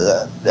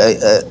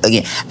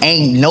 again,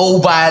 ain't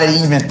nobody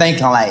even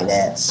thinking like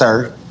that,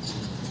 sir.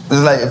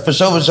 It's like for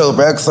sure,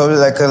 bro. So it's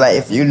like, cause like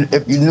if you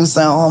knew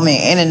something, homie,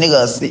 any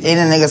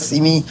nigga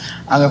see me,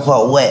 I'm gonna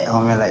fuck what,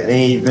 homie. Like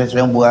bitch,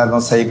 them boys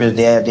gonna say, bitch,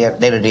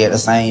 they did the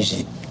same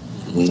shit.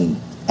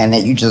 And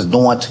that you just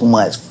doing too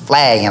much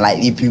flagging. Like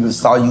these people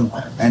saw you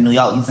in New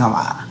York, you talking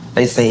about,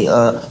 they say,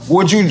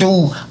 would you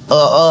do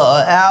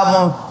an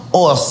album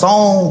or a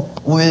song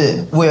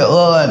with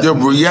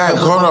yeah,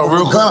 hold on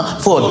real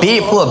quick. For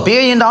 $1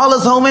 billion,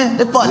 homie?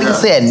 The fuck nigga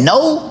said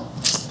no?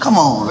 Come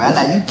on, man.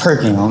 Like, you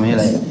perking, homie.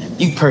 Like,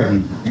 you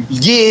perking.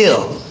 Yeah.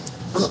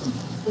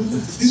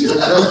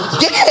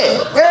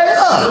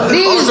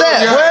 Needs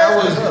that,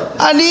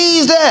 I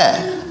needs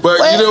that. But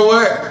you know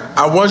what?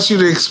 I want you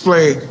to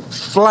explain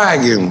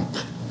flagging,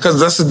 because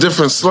that's a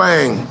different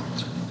slang.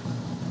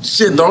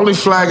 Shit, the only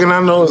flagging I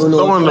know is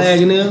throwing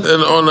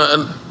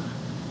the...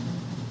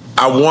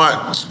 I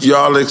want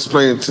y'all to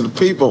explain it to the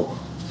people.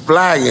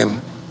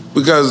 Flagging,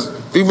 because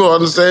people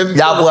understand.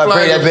 Y'all boy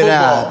break that bit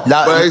down.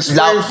 But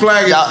explain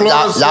flagging. Y'all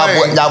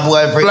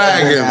boy break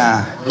flagging.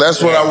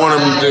 That's what I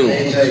want them to do.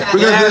 Because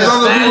there's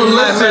other people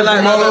listening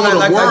from all over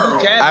the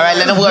world. All right,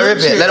 let them boy rip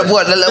it. Let them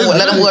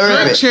boy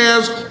rip it.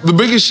 Champs, the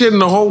biggest shit in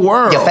the whole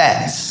world. Your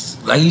facts.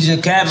 Like you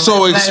just capping.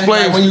 So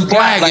explain like when you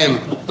flagging.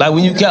 Like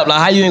when you cap,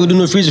 like how you ain't gonna do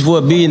no feature for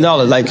 $1 billion?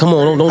 Like come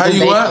on, don't How do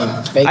you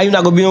that. what? How you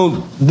not gonna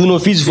do no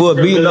feature for $1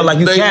 billion? Like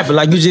you capping,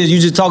 like you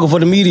just talking for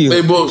the media.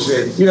 They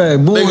bullshit. Yeah,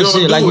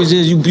 bullshit. Like you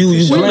we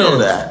playing. know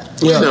that.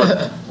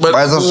 Yeah. But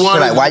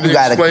why you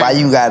gotta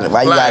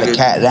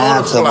cat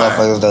down to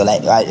motherfuckers though?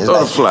 Like, it's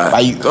like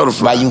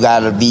why you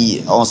gotta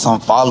be on some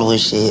follower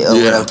shit or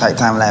whatever type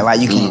time? Like why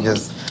you can't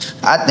just?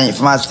 I think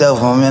for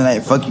myself, I mean,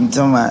 like fuck you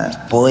to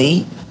my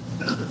boy.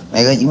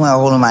 Nigga, you wanna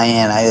hold my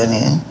hand out here,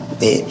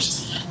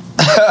 bitch.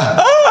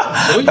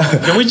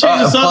 Can we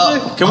change the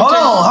subject? Hold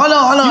on,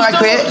 right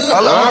quick.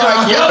 Hold on,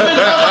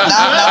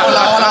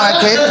 right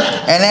quick.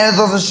 And then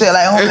there's some shit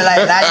like, homie,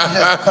 like now you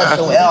just cut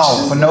your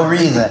L for no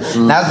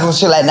reason. Now some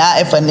shit like now,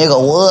 if a nigga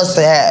was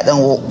to have,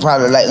 then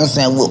probably like I'm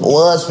saying, was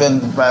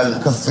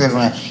probably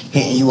considering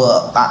hitting you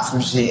up, box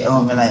some shit,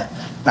 homie, like.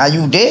 Now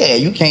you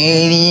dead. You can't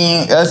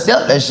even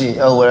accept that shit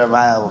or whatever.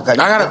 I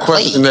got a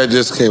question that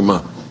just came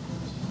up.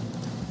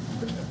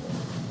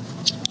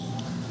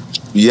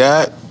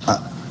 Yeah,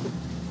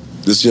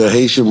 this your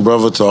Haitian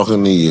brother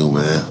talking to you,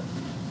 man.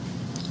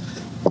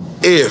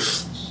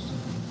 If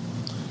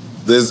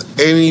there's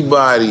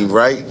anybody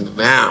right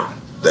now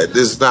that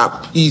there's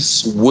not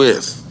peace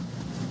with,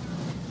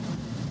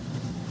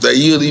 that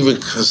you'd even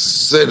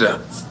consider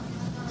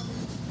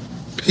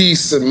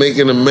peace and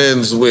making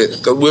amends with,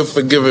 because we're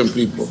forgiving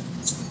people,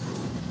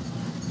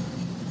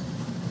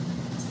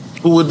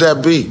 who would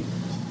that be?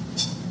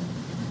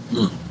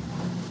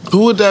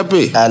 Who would that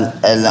be?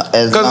 Because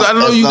I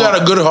know you got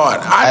a good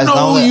heart. I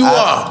know who you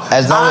are.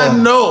 I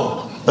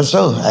know. For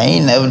sure. I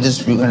ain't never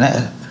disputing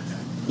that.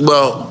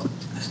 Well,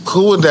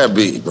 who would that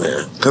be,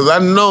 man? Because I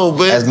know,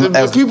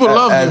 man, people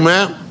love you,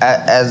 man.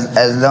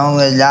 As long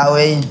as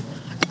Yahweh,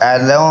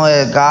 as long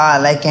as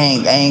God like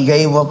ain't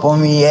gave up on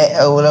me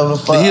yet or whatever the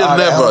fuck. He'll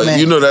never.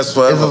 You know that's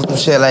forever. It's some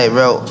shit like,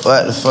 bro,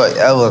 what the fuck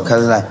ever?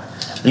 Because like,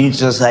 you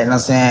just like, you know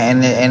what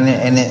I'm saying,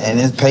 and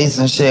this pace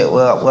and shit,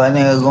 well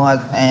nigga going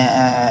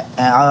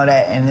and all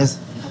that and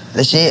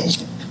the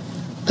shit.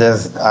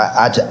 Just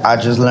I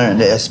just learned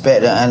to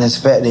expect the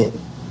unexpected.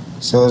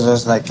 So it's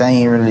just like I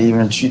ain't really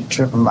even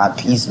tripping about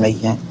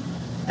peacemaking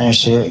and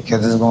shit,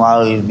 because there's gonna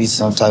always be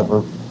some type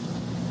of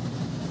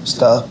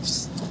stuff.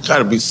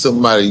 Gotta be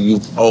somebody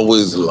you've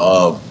always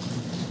loved.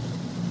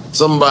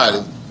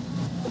 Somebody.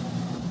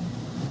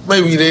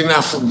 Maybe they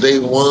not from day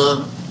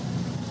one.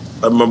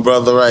 Like my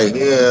brother right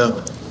here,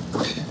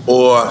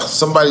 or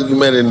somebody you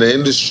met in the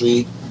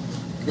industry,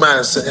 you might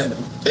have said,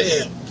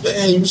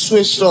 damn, you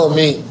switched on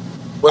me.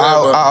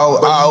 Whatever. I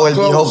always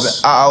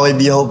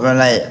be hoping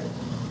like,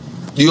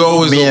 you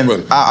always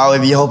hoping. I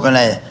always be hoping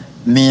like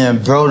me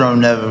and bro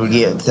don't never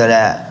get to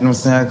that. You know what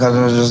I'm saying? Because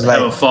it was just like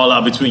have a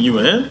fallout between you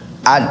and him.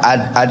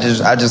 I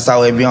just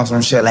always be on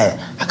some shit like,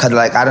 cause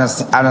like I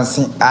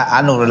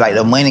know that like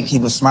the money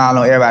keep a smile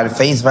on everybody's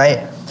face,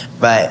 right?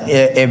 But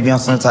it be on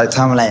some type of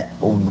time like,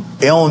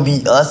 it don't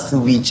be us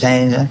who be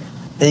changing,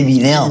 they be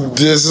them.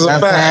 This is a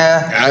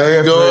fact. I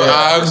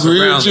agree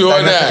with you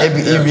on that. It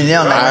be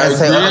them. Like I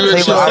say,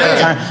 like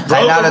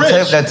now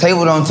the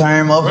table don't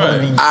turn up.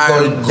 Right.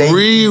 I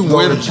agree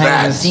with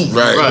that.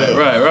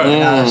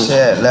 Right.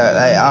 Shit,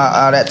 like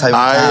all that type of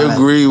time. I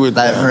agree with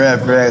that. Like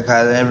for real,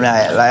 cause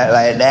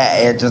like that,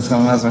 it just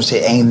come on some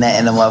shit ain't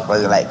nothing the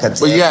motherfucker like. But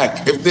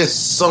yeah, if there's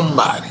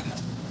somebody.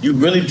 You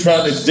really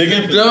trying to dig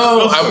in?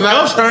 No, I'm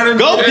not trying to.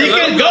 Go,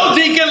 Deacon. Go,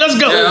 Deacon. Let's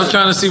go. Yeah, I'm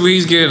trying to see where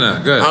he's getting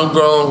at. Good. I'm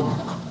grown.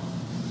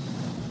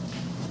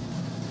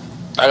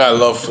 I got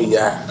love for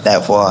y'all.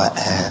 That far.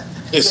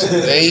 It's the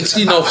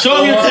 1804.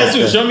 Show me your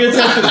tattoo. Show me your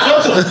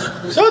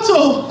tattoo. Show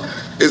to.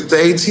 It's the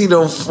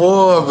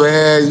 1804,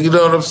 man. You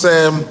know what I'm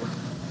saying?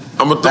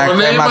 I'm gonna throw a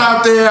name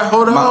out there.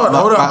 Hold on.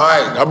 All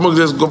right, I'm gonna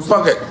just go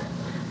fuck it.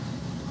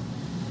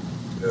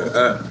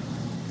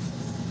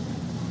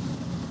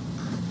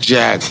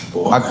 Jack,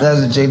 boy. My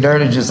cousin Jay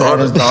Dirty just had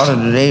his daughter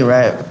today,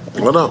 right?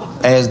 What up?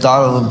 And his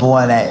daughter was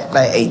born at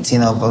like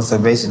 1804, so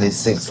basically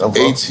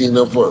 604.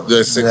 1804,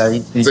 yeah,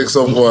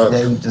 604.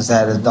 Yeah, he just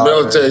had his daughter.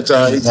 Military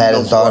time. He just had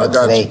his daughter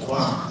today.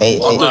 I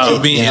thought you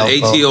being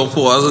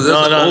 1804.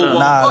 No,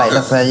 like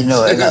that's how you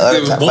know it.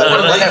 What's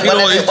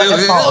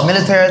it called?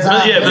 Military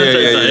time? Yeah,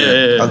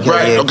 military time.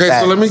 Okay, okay,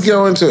 so let me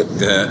go into it.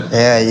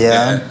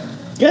 Yeah.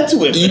 Get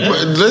to it,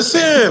 man.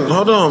 Listen,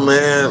 hold on,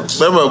 man.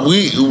 Remember,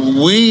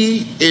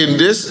 we in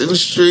this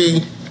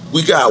industry,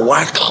 we got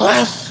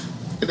Wyclef,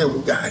 and then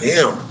we got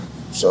him.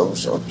 So.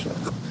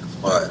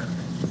 What?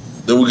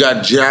 Then we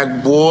got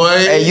Jack Boy.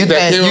 Hey, you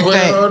think?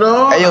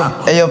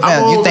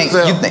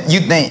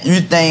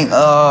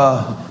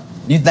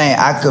 You think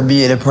I could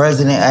be the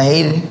president of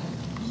Haiti?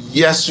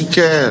 Yes, you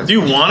can. Do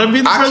you want to be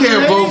the president?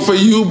 I can't vote for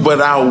you,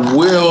 but I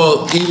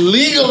will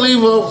illegally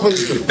vote for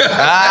you.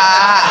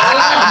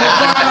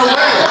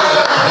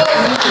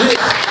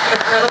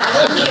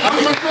 I'm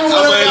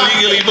gonna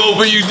illegally vote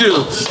for you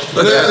too.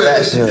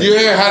 Listen, you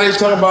hear how they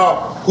talk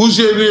about who's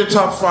in your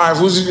top five?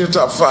 Who's in your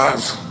top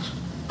five?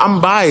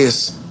 I'm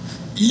biased.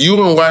 you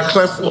and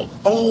Wyclef will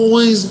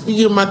always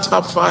be in my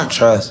top 5.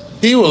 Trust.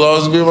 He will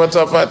always be in my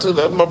top 5 too.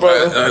 That's my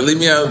brother. Leave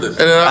me out of this.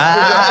 And then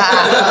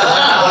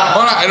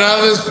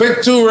I'll just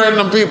pick 2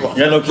 random people.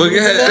 Yeah, no Cubans.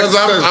 Because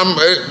I'm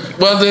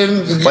well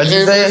then. What'd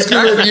you say? I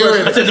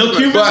said no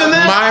Cubans in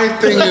there? My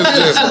thing is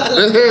this.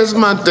 Here's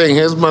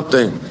my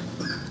thing.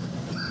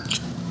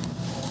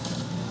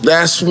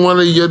 That's one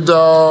of your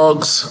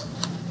dogs.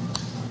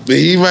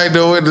 He might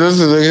know it.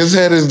 His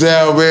head is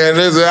down, man.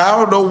 I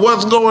don't know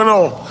what's going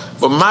on.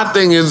 But my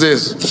thing is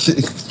this.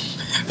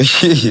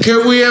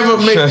 Can we ever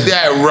make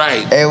that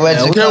right? Hey, what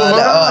you call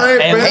it? I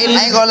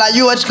ain't gonna lie,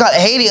 you what you call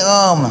it? Haiti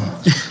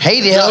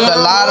helped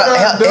a lot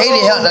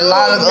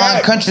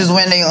of countries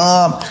when they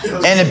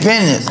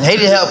independence.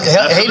 Haiti helped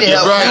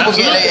people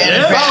get their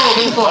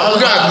independence. We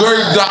got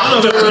great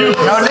doctors.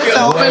 No, listen,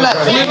 hold it up.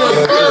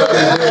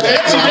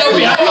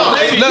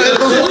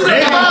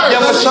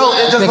 Yeah, for sure.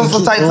 It's just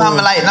some type of time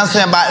like I'm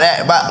saying about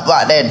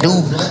that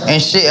dude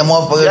and shit and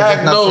motherfuckers.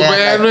 Yeah, no,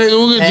 man,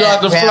 we can drop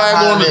the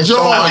flag on the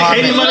joint.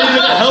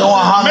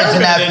 Showing homage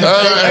in that.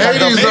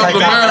 Haiti's of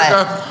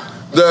America.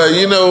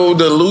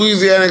 The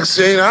Louisiana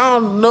Exchange. I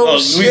don't know.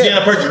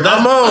 Louisiana Purchase.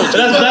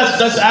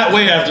 That's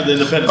way after the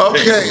independence.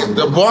 Okay,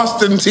 the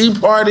Boston Tea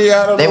Party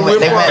out of the whip.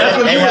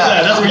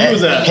 That's where you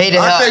was at. I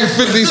think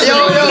 50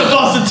 Cent. The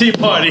Boston Tea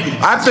Party.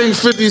 I think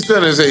 50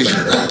 Cent is Asian.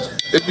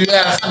 If you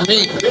ask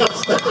me.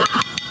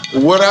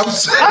 What I'm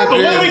saying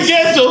but when we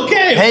get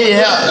okay. Haiti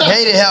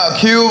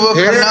helped Cuba,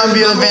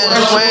 Colombia,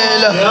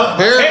 Venezuela.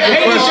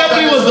 Haiti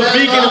definitely was the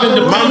beacon of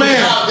independence. My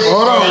man,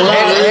 hold on.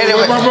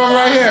 My brother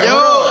right here.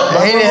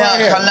 Haiti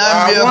helped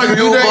Colombia,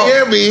 Cuba,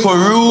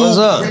 Peru,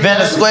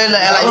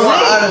 Venezuela, and like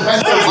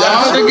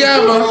y'all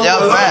together.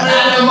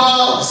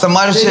 Some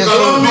other shit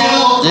too.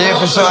 Yeah,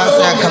 for sure. I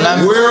said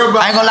Colombia.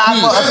 I ain't gonna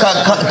lie,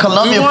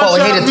 Colombia for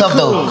Haiti tough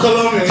though.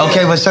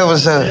 Okay, for sure.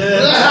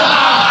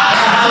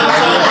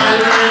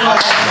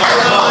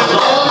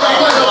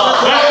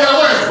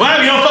 Why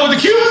you don't fuck with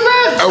the Cubans,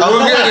 man?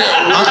 We'll get it.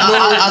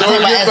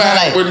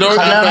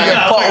 Colombia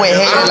fought with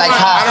Haiti like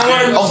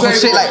how some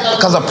shit like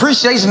because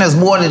appreciation is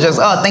more than just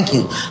thank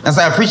you. I'm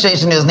saying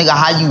appreciation is nigga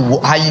how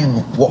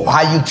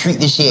you treat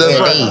this shit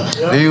every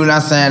day. You know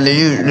what I'm saying?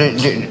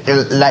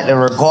 Like the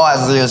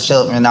regards of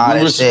yourself and all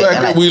that shit.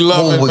 And like, we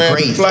love move with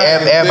grace.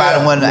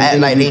 Everybody want to act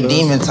like they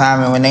demon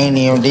time and when they ain't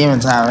even demon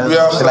time.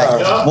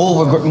 Like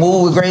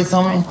move with grace,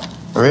 homie.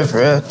 For real.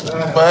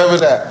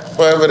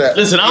 Forever that.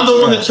 Listen, I'm the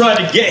one that tried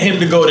to get him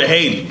to go to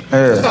Haiti.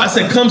 I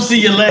said, come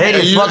see your land.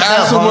 Haiti fucked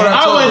up,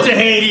 I went to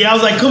Haiti. I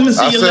was like, come and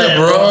see your land.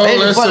 Bro,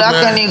 listen, I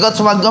couldn't even go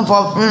to my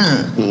grandpa.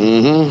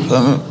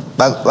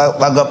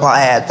 My grandpa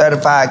had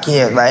 35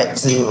 kids, right?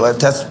 See,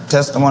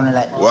 testimony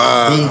like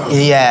wow.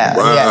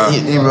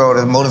 He rode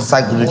a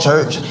motorcycle to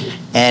church,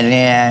 and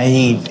then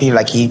he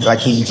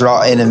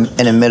draw in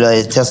the middle of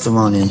his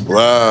testimony.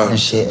 Wow. And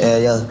shit.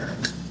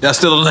 Y'all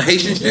still on the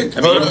Haitian shit?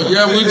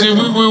 Yeah, we do.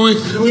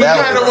 We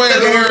kind of went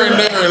here and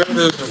there.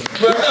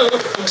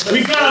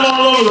 We got them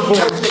all over the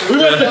board. We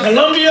went to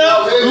Colombia,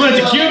 we went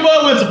to Cuba,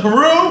 we went to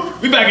Peru.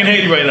 We back in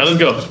Haiti right now. Let's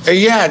go. And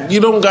yeah,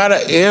 you don't gotta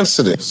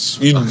answer this.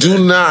 You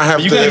do not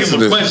have to answer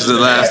this. This is the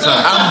last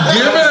time. I'm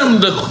giving him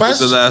the question.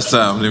 This is the last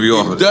time. Let me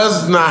offer.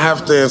 Does not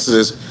have to answer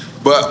this,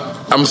 but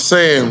I'm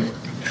saying,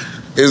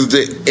 is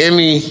there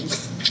any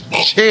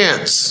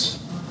chance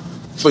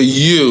for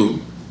you?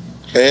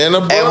 And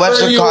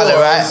what you call it,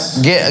 right?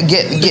 Get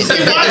this I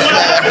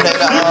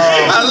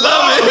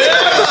love it.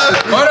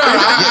 Hold on,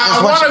 I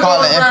want to go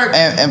back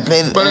and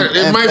play. But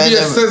it might be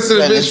a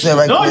sensitive issue.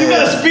 No, you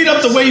gotta speed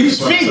up the way you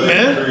speak,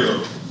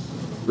 man.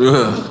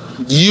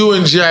 You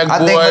and Jack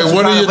Boy,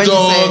 one of your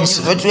dogs.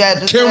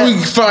 Can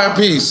we find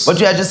peace? What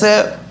you had just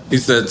said? He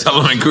said, tell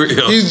him in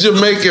Creole. He's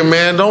Jamaican,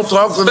 man. Don't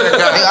talk to that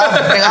guy.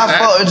 I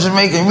fought with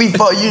Jamaican. We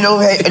fought,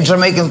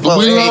 Jamaicans fought.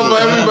 We love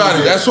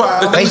everybody. That's why.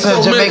 They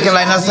said Jamaican,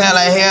 like I'm saying,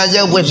 like hell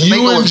yeah. With Jamaica,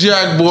 you and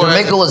Jack Boy.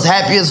 Jamaica was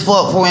happy as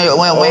fuck when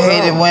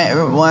Haiti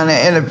won the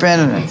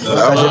independence.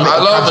 I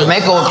love it.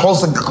 Jamaica was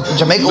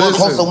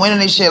close to winning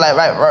this shit, like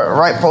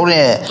right before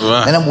then.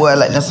 And them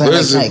boys like that's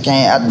saying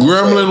can't.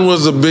 Gremlin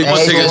was a big.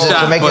 Take a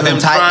shot for him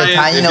trying. It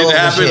didn't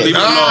happen. Leave it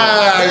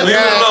alone. Leave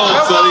it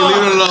alone, Sonny.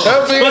 Leave it alone.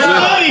 But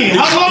Sonny,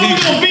 how long you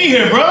gonna be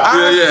here, bro?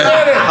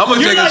 I'm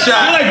gonna take a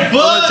shot. I'm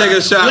gonna take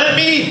a shot. Let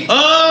me,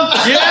 what?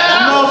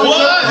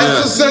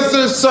 It's a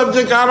sensitive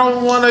subject. I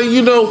don't want to,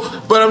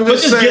 but I'm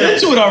just saying. Just get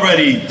into it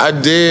already. I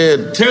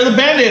did. Tear the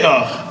Band-Aid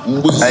off.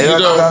 Okay.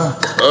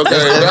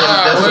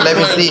 Let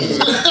me see.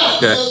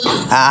 Okay.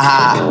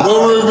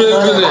 We'll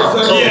revisit it.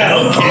 Yeah,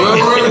 okay.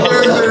 We'll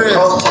revisit it.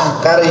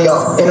 Gotta yo,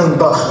 in them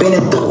buck, been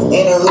in the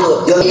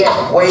hood, yo,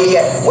 yeah, where you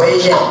at?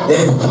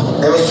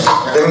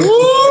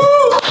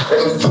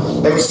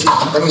 Let me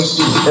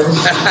see.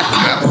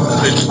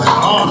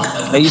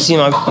 Hey, you see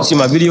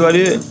my video I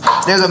did?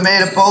 Nigga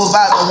made a post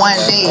about the one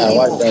day.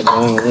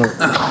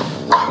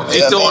 He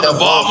throwing the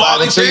ball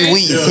Molly 3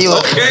 weeks.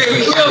 Okay,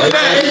 we killed that.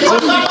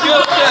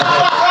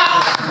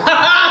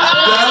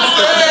 That's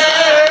it.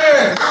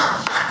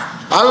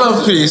 I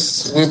love peace.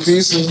 When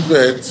peace is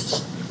good.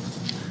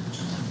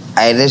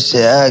 Hey, this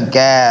shit,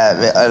 God,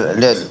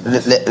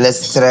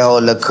 listen to that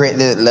whole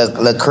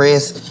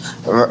Chris,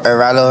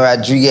 Rallo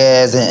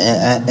Rodriguez,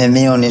 and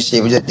me on this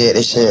shit. We just did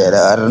this shit the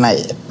other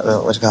night.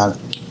 What you call it?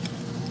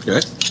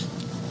 Okay.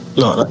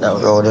 No, that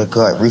was all that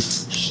cut.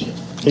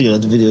 Yeah,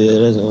 the video, yeah,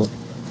 that's all.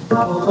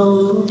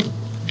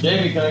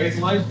 Jamie, can I get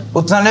some ice?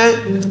 What's Sunday?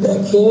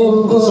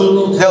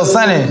 Yo,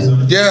 Sunday.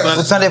 Yes.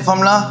 What's Sunday from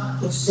là?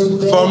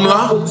 From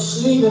là?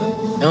 You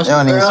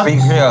don't even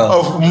speak Creole.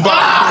 Oh,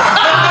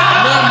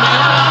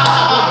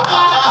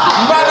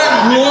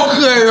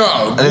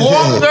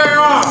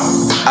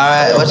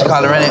 Alright, what you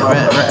call it? Run it. No,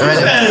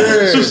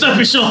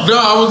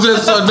 I was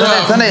just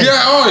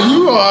yeah,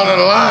 you are out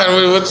of line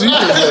with what you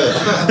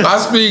did. I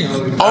speak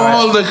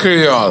all the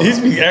Creole. He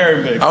speak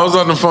Arabic. I was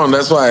on the phone,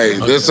 that's why I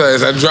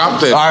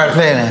dropped it. Alright,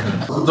 play that.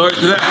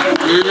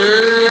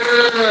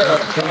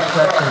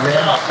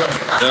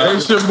 Yeah.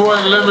 It's your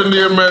boy living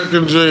the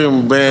American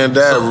dream, man.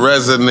 That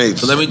resonates.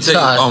 So let me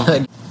tell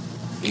you,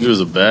 he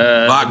was a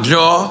bad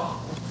Lockjaw.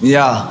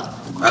 Yeah.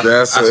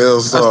 That's an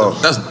ill song.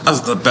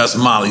 That's the best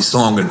Molly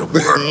song in the world.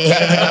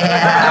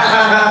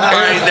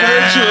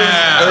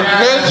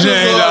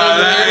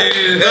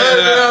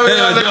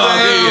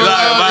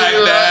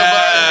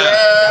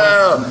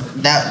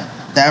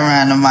 That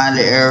ran the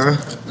Miley era.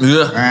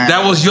 Yeah.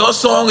 That was your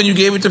song and you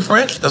gave it to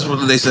French? That's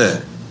what they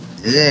said.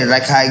 Yeah,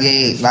 like how I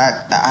gave the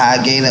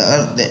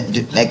other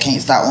that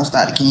can't stop, won't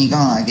stop the King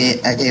Kong. I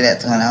gave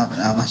that to him out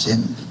my shit.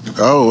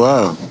 Oh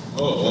wow.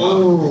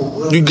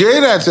 You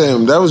gave that to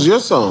him. That was your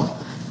song.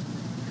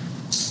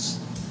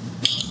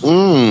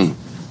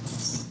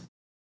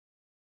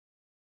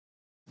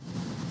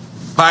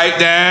 Pipe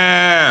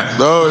down.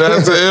 No,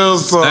 that's an ill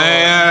song.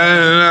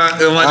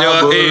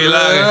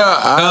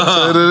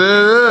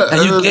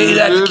 And you gave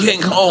that to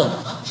King Kong.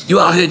 You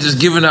out here just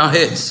giving out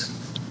hits.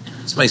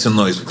 Let's make some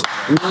noise.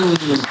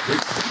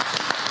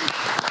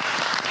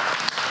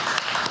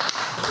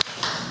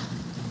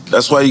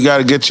 That's why you got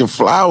to get your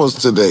flowers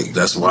today.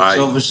 That's why.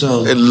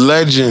 And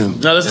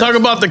legend. Now let's talk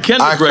about the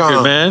Kendrick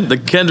record, man. The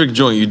Kendrick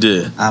joint you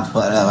did. I fucked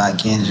up by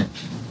Kendrick.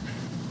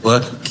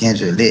 What?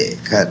 Kendrick did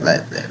cut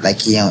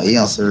like he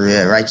on some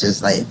real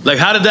righteous like. Like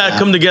how did that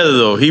come together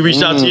though? He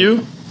reached out to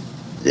you?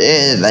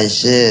 Yeah, like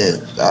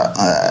shit.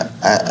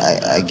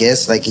 I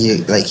guess like he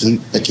fucked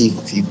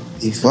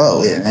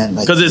with it, man.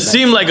 Because it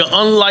seemed like an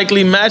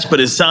unlikely match, but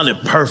it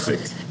sounded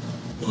perfect.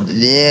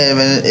 Yeah,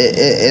 but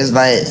it's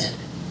like.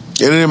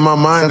 And in my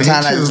mind,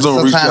 sometimes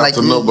don't reach out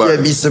to nobody.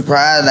 You'd be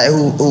surprised like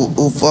who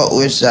fuck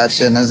with y'all,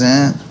 you know what I'm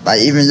saying?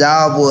 Like even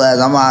y'all boys,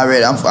 I'm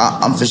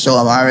for sure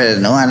already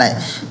knowing like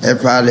they're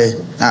probably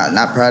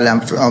not probably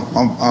I'm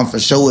for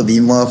sure would be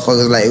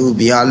motherfuckers like who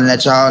be hollering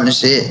at y'all and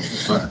shit,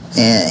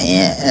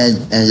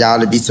 and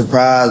y'all to be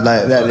surprised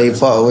like that they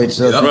fuck with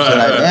you. Like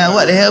man,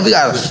 what the hell we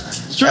got a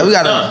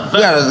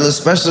little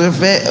special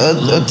effect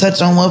a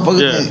touch on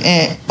motherfuckers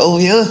and over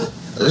here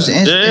and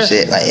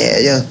shit like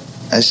yeah.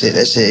 That shit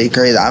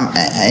crazy.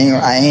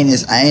 I ain't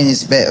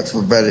expect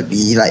for brother to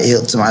be like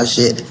hip to my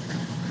shit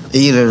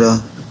either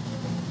though.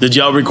 Did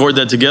y'all record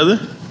that together?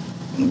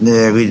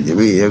 Yeah, we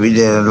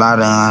did a lot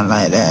of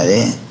like that,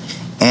 yeah.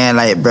 And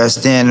like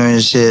breast standing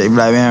and shit. Be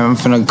like, man, I'm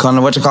finna come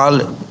to what you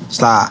call it?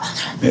 Slide.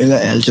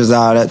 Just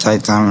all that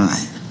type time.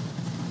 Like,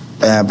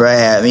 Brad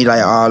had me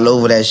like all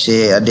over that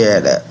shit. I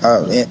did that.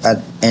 I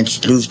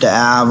introduced the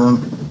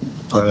album,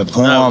 put a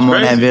poem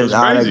on that bitch,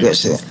 all that good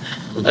shit.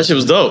 That shit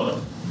was dope.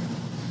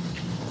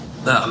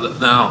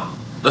 Now,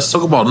 let's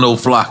talk about No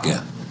Flocking.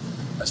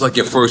 That's like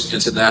your first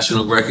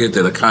international record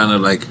that are kind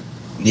of like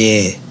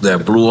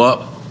that blew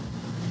up.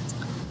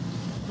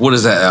 What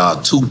is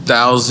that?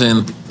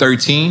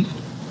 2013,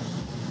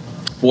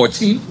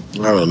 14? I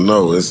don't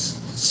know.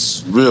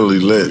 It's really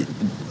lit.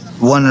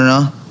 Wanna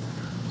know?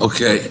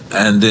 Okay,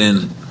 and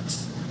then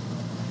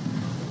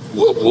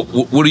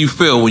what do you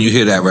feel when you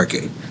hear that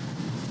record?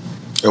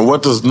 And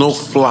what does No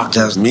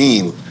Flocking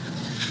mean?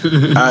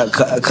 I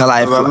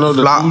know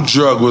the new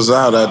drug was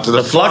out after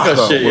the Flocka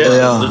shit,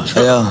 yeah.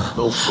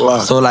 No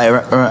Flocka. So like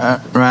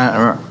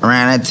ran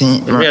that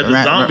team. We had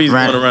the zombies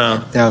going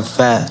around. Yeah,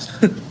 fast.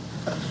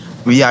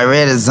 We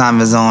already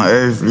zombies on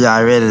Earth. We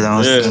already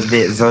on some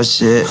bits of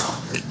shit.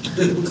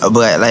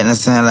 But like I'm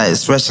saying, like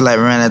especially like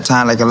around that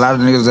time, like a lot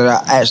of niggas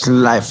that I actually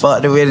like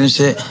fucked with and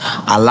shit.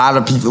 A lot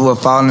of people were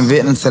falling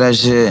victim to that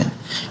shit.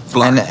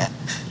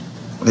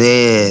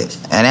 Yeah,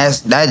 and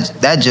that's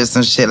just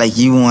some shit like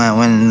you want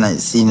when like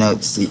see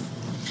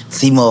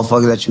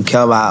motherfuckers that you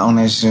care about on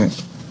that shit.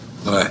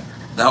 All right.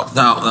 Now,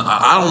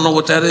 I don't know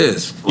what that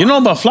is. You know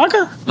about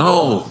Flocka?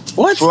 No.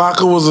 What?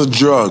 Flocka was a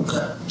drug.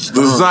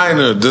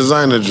 Designer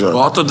drug.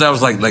 Well, I thought that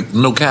was like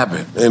no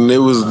capping. And there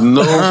was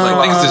no like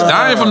niggas just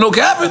dying from no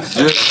capping?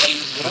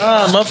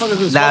 Motherfuckers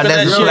was Nah,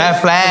 that's that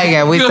flag,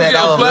 and we said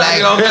that was flag.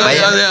 You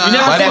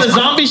never seen the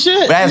zombie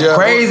shit? That's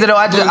crazy though.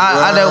 I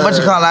what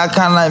you call it? I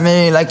kind of like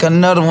maybe like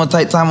another one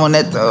type time on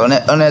that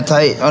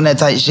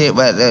tight shit,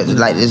 but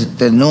like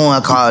the new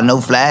one called No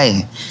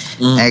Flag.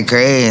 That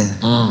crazy.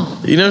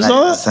 You never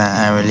saw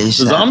that? The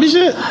zombie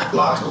shit?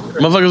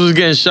 Motherfuckers was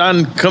getting shot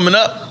and coming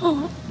up.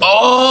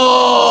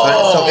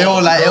 Oh! So it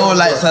was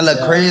like some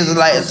little crazy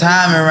like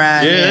timing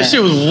around. Yeah, that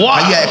shit was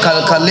wild. You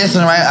got cause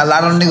listen, right? A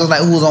lot of them niggas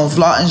like who was on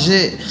Flop and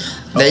shit.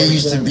 They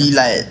used to be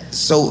like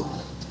so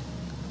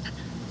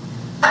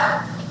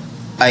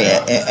like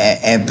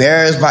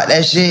embarrassed about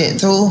that shit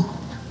too.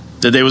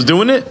 That they was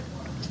doing it?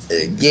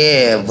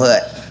 Yeah,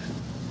 but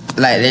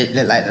like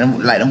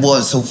them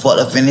boys so fucked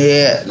up in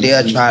here,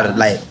 they'll try to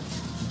like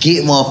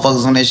get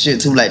motherfuckers on that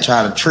shit too, like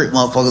try to trick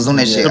motherfuckers on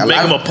that shit. To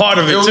make them a part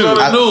of it too.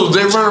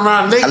 They run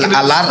around naked.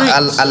 A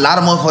lot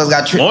of motherfuckers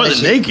got tricked. More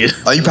than naked.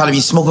 Or you probably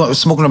be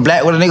smoking a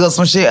black with a nigga or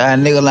some shit. A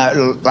nigga like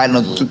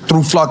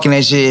through flocking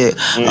that shit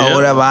or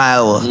whatever,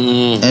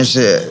 and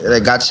shit. They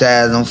got your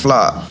ass on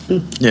flock.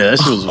 Yeah, that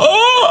shit was.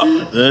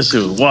 That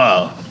shit was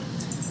wild.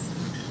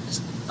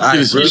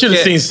 You should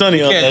have seen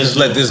Sonny on that. You can't just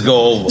let this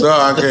go over. No,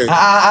 I can't.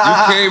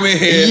 You came in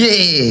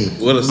here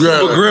with a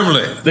super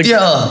gremlin.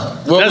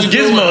 That's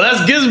Gizmo.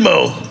 That's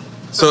Gizmo.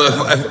 So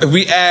if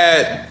we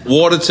add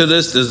water to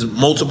this, there's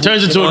multiple.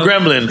 Turns into a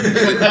gremlin.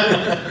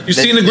 You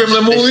seen the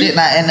Gremlin movie? The shit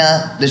not in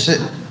the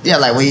shit. Yeah,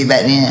 like way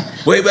back then.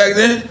 Way back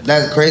then?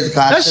 That's crazy.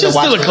 That shit's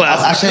still a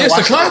classic. I should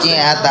watch it again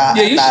after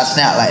I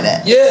snap like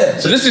that. Yeah.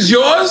 So this is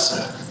yours?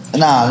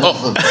 Nah.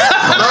 Oh.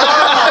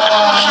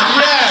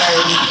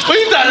 What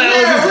you thought that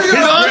was?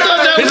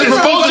 His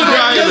promotion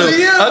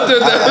I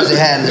just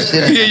had the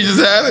shit. Yeah, you just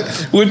had it.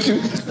 What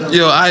you?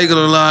 Yo, I ain't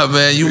gonna lie,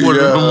 man. You one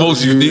of the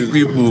most unique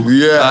people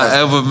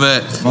I ever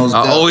met.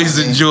 I always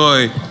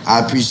enjoy. I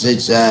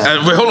appreciate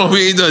that. Wait, hold on.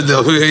 We ain't done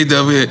though. We ain't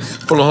done here.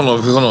 Hold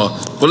on.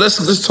 But let's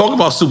talk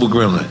about Super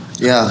Gremlin.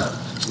 Yeah.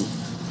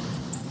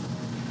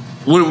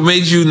 What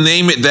made you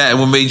name it that, and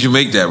what made you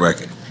make that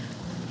record?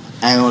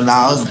 I ain't gonna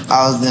lie,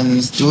 I was in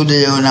the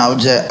studio and I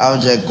was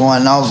just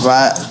going off,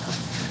 right?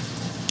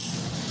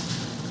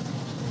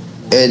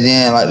 And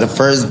then like the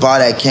first bar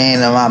that came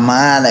to my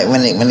mind, like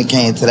when it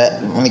came to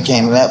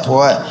that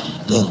part,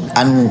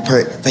 I knew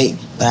fake,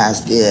 but I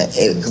still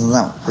ate it because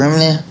I'm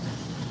gremlin.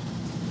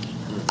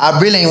 I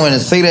really ain't want to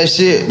say that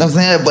shit, you know what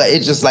I'm saying? But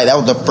it just like that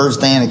was the first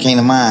thing that came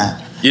to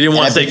mind. You didn't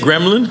want to say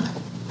gremlin?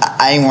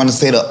 I ain't want to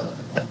say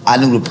I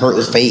knew the perk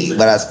was fake,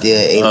 but I still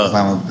ate it because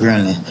I'm a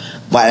gremlin.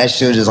 But that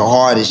shit was just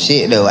hard as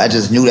shit though. I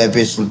just knew that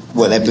bitch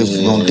what that bitch was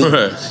gonna do. Right. You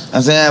know what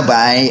I'm saying? But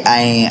I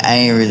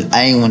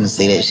ain't want to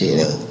say that shit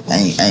though. I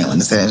ain't want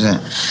to say that shit.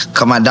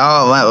 Cause my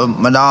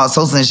dog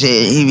Sosa and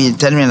shit, he be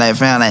telling me like,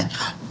 fam, like,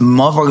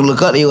 motherfucker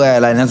look up to you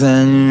at like, I'm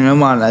saying,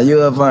 come on, like,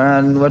 you up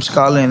on what you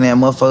call it, and that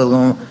motherfucker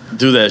gonna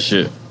do that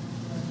shit.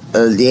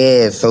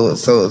 Yeah. So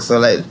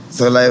like,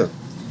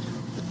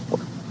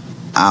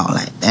 I don't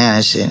like damn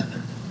that shit.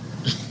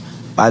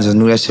 I just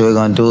knew that shit was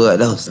gonna do it.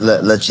 Those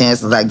the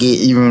chances I get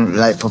even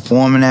like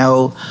performing that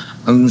whole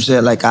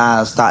shit, like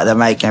I start the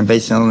mic and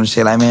basically on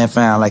shit like, man,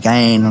 fam, like I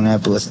ain't on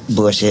that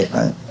bullshit.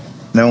 Like,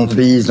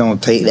 please don't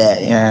take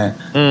that. Yeah,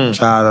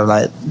 try to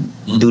like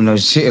do no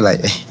shit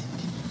like that.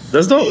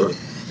 That's dope.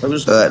 What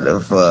the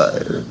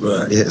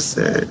fuck? Yes,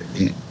 sir.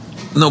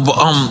 No, but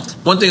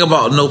one thing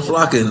about No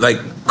Flocking,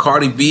 like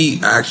Cardi B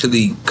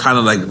actually kind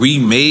of like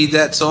remade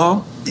that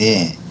song.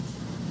 Yeah.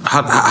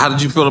 How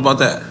did you feel about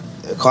that?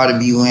 Cardi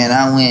B win,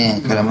 I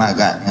win, cause I'm my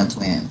goddamn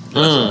twin.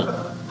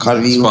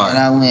 Cardi B win,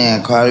 I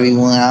win. Cardi B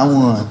win, I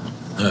won.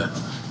 Yeah.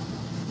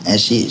 And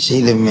she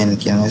live in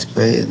Dominican. That's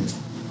crazy.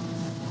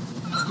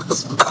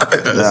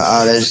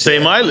 All that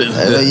Same island.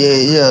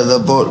 Yeah, the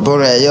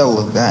boat at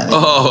Yellow.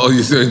 Oh,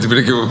 you said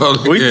Dominican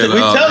Republic. We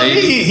tell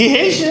he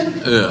Haitian.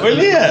 Yeah. Where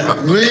he at?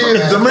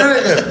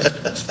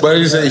 Dominican. But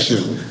he's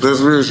Haitian. That's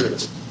real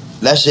shit.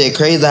 That shit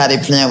crazy how they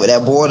playing with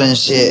that border and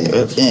shit.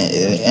 Playing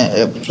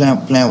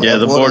with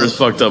the border's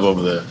fucked up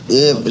over there.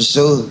 Yeah, for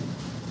sure.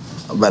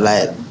 But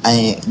like,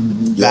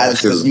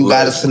 you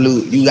gotta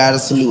salute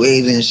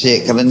Asian and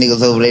shit, cause the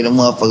niggas over there, the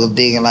motherfuckers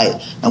digging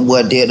like, them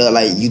boy did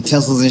like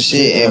utensils and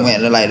shit, and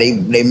went like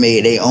they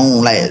made their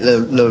own like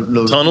the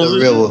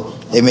river.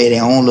 They made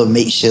their own little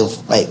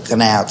makeshift like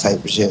canal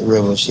type of shit,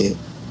 river shit,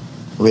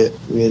 with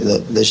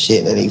the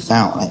shit that they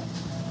found like.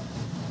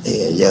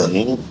 Yeah,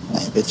 like,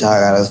 bitch, y'all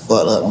got us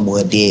fucked up. Them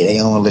boy dead. They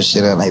own this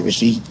shit up like,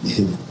 bitch.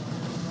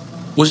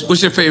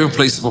 What's your favorite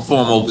place to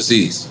perform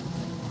overseas?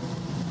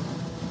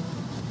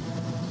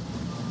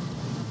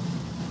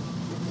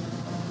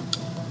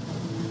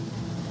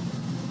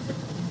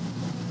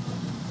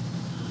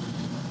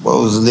 What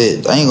was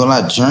lit? I ain't gonna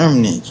lie,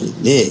 Germany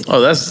lit. Oh,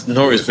 that's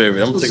Nori's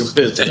favorite. I'm gonna take a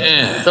piss.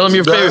 Damn. Tell him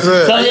your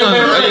favorite. Tell him your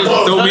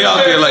favorite. Throw me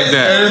out there like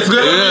that.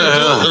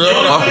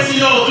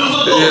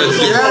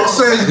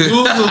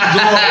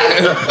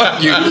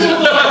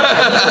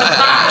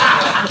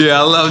 Yeah,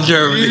 I love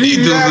Germany.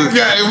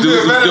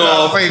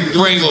 Dusseldorf,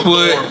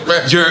 Frankfurt,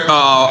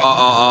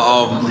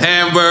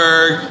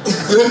 Hamburg,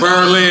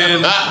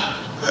 Berlin.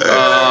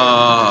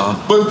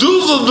 But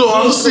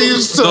Dusseldorf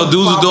seems to. No,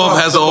 Dusseldorf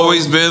has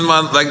always been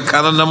my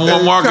kind of number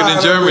one market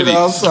in Germany.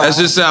 That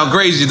just sound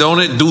crazy, don't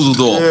it?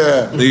 Dusseldorf.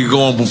 Yeah. You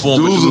go and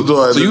perform.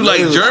 Dusseldorf. So you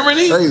like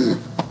Germany? Crazy.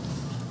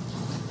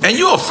 And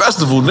you a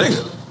festival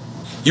nigga.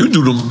 You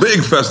do them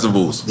big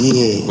festivals.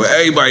 Yeah. Where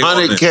everybody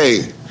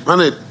 100K,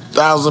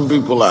 100,000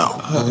 people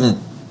out.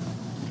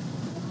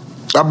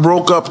 I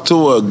broke up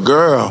to a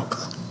girl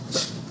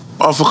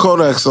off a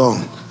Kodak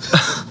song.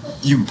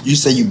 You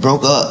say you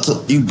broke up?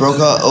 Or you woke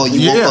up?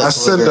 I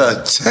sent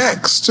a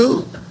text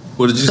too.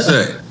 What did you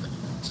say?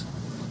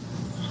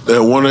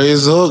 That one of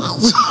his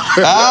hooks.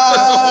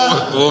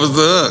 What was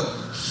the hook?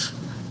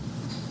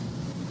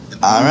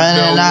 I'm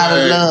running out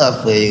of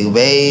love for you,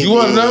 baby. You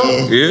want to know?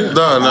 Yeah. I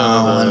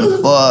don't want to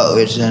fuck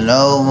with you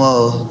no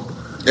more.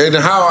 And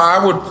how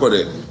I would put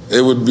it,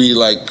 it would be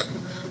like,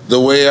 the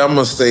way I'm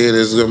going to say it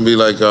is going to be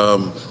like,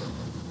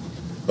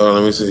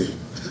 let me see.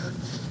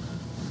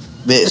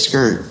 Bit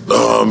skirt.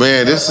 Oh,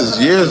 man, this is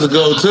years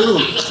ago, too.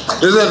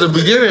 This is at the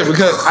beginning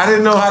because I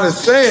didn't know how to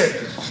say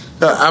it.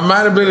 I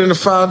might have been in the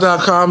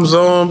file.com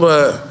zone,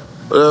 but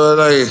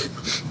like...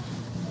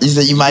 You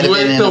said you might have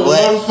been in the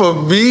what? One for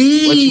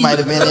me. What you might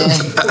have been in?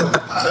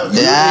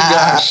 You ain't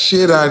got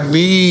shit I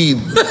need.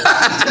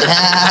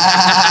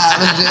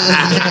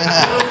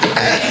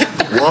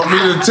 Want me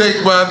to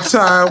take my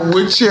time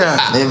with ya?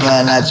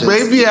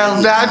 Maybe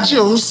I'm not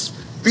your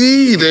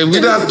speed. And we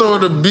not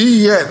throwing the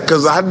B yet,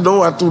 because I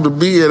know I threw the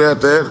B in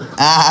at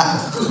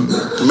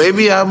that.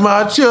 Maybe I'm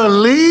out your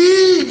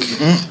league.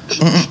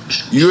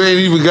 You ain't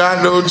even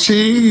got no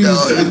cheese.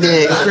 No, you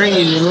did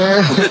crazy,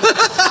 man.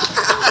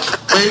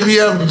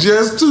 Maybe I'm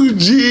just too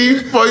G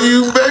for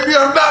you. Maybe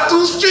I'm not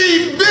too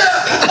street, bitch.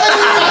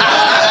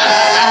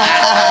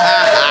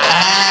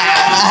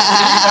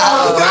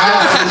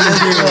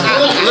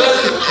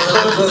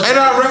 And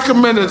I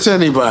recommend it to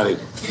anybody.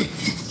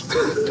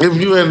 If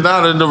you are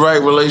not in the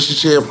right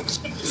relationship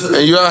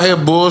and you out here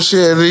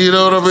bullshitting, you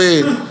know what I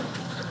mean?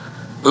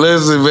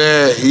 Listen,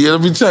 man,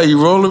 let me tell you,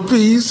 rolling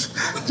piece,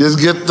 just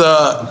get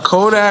the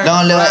Kodak.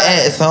 Don't let her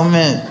act so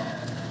man.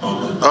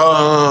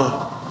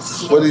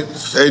 What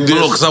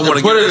because I want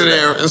to put it in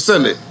there and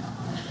send it.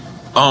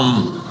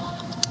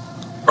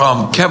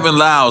 Kevin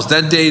Lyles,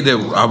 that day that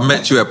I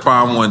met you at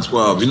Prime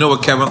 112, you know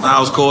what Kevin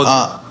Lyles called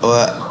you?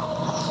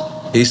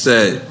 What? He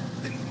said,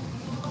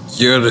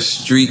 "You're the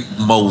street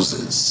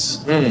Moses."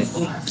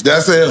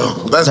 That's it.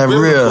 That's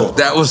real.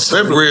 That was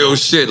real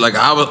shit. Like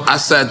I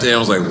sat there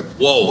and was like,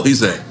 "Whoa!" He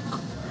said,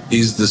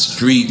 "He's the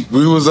street."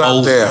 We was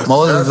out there.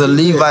 Moses a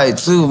Levite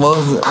too.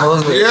 Moses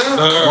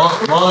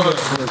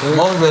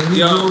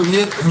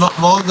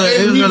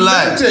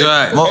Israelite.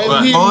 Right.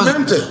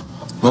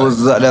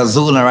 Moses out there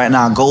zooling right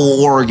now.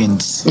 Gold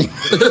organs.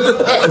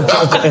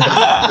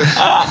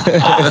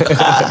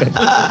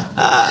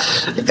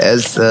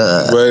 Yes,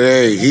 but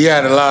hey, he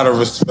had a lot of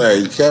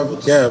respect.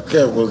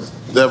 Kev was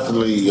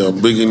definitely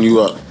bigging you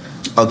up.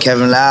 Oh,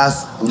 Kevin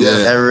Lyles? Yeah.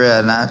 That's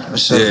real, nah, for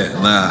sure.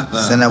 Yeah, nah.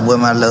 Send up with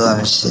my love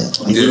and shit.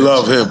 We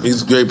love him.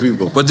 He's great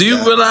people. But do you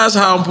realize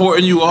how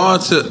important you are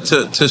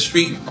to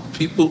street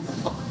people?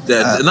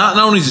 That not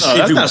only to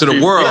street people, to the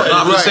world. Yeah,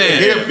 I'm just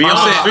saying.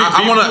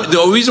 I want to.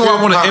 The reason why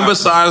I want to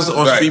emphasize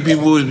on street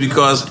people is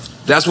because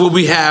that's what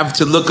we have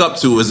to look up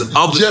to. Is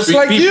other just street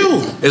like people.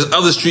 you. Is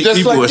other street Just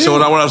people. like So you.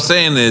 what I'm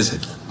saying is,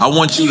 I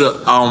want you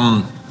to.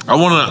 I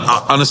want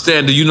to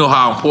understand that you know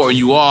how important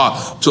you are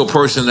to a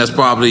person that's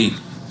probably,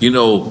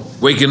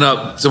 waking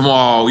up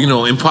tomorrow,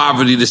 in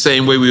poverty the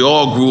same way we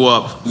all grew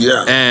up.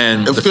 Yeah.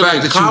 And the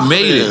fact that you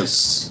made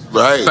it.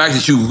 Right. The fact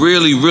that you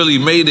really, really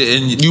made it,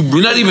 and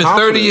you're not even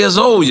 30 years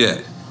old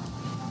yet.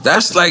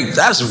 That's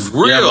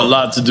real. You have a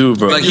lot to do,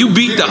 bro. Like you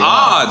beat the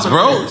odds,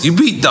 bro. You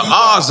beat the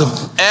odds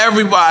of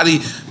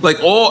everybody.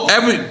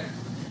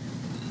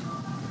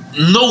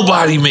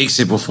 Nobody makes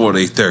it before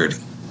they 30.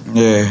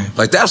 Yeah.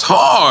 Like that's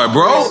hard,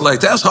 bro. Like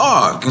that's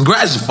hard.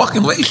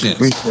 Congratulations.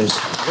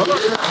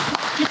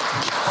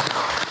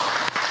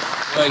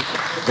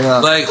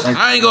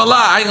 I ain't gonna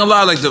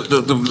lie. Like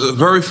the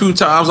very few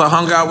times I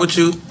hung out with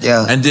you,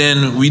 and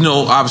then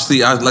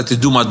obviously I like to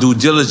do my due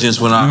diligence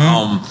when I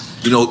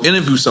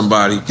interview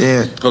somebody.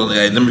 Yeah.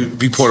 Let me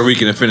be Puerto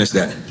Rican and finish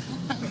that.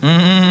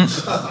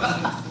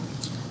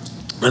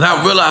 And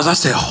I realized, I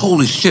said,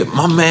 holy shit,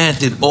 my man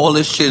did all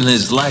this shit in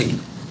his life.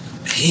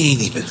 He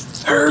ain't even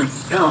 30.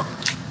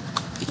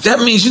 That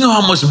means you know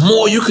how much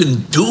more you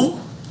can do?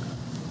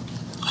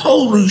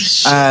 Holy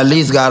shit. I at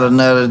least got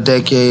another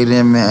decade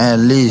in me, at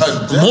least.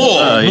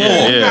 More.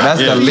 That's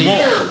the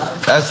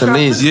least. That's the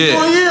least.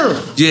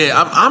 Yeah,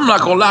 I'm not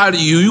gonna lie to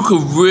you. You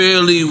could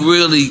really,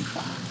 really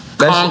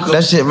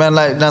that shit, man.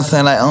 Like, I'm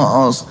saying, like,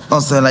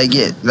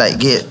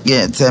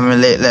 tell me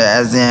later,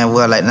 as in,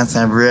 well, like,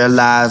 nothing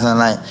realizing,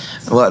 like,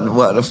 what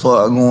the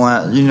fuck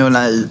going on,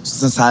 like,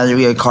 sometimes you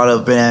get caught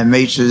up in that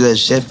matrix, that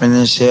shifting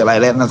and shit,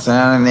 like that, nothing,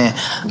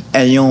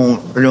 and you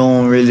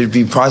don't really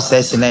be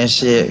processing that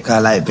shit,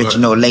 cause, like, bitch,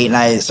 late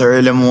nights,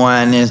 early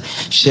mornings,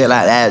 shit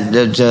like that,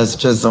 they're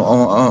just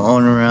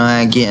on the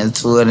run, getting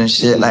to it and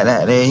shit like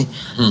that, you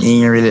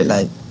ain't really,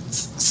 like,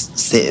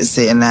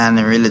 sitting down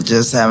and really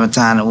just having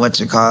time to what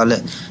you call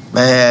it.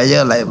 But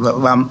like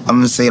I'm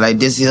gonna say like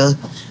this year,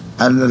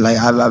 I've been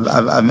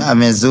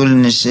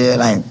zooling and shit.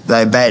 Like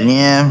back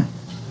then,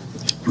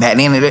 Back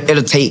then,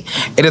 it'll take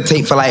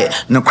for like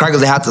the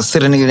crackers, they have to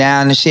sit a nigga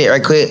down and shit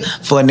right quick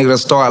for a nigga to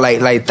start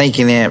like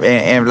thinking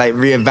and like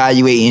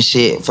reevaluating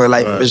shit for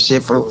like for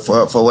shit for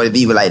what it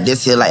be. But like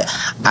this here, like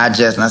I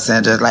just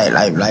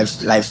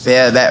like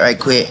fell back right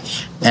quick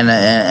and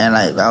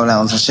like I was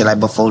on some shit like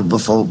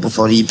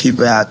before these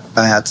people I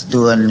had to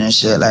do it and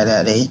shit like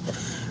that. And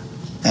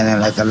then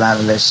like a lot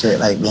of that shit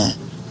like man,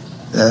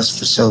 that's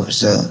for sure.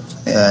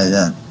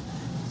 Yeah.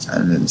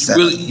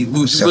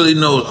 You really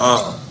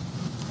know.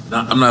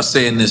 I'm not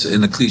saying this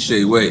in a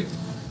cliche way,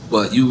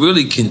 but you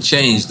really can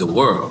change the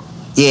world.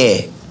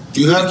 Yeah.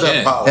 You have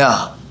that power.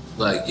 Yeah.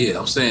 Like, yeah,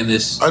 I'm saying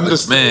this.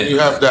 Understand, man, you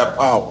have that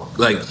power.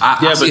 Like,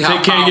 but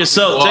take care of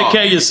yourself. Take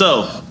care of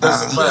yourself.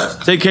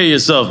 Take care of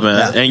yourself,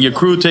 man. And your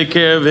crew take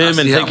care of him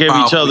and take care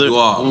of each other. You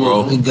are,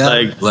 bro.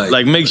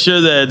 Like make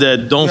sure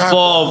that don't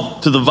fall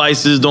to the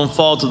vices, don't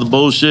fall to the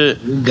bullshit.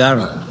 We got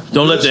him.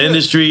 Don't let the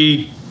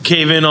industry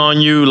cave in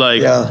on you.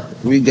 Like, yeah,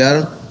 we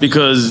got him.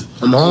 Because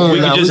you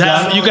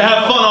can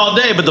have fun all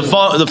day, but the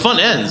fun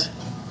ends.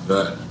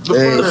 Right.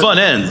 The fun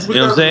ends. You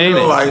know what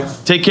I'm saying?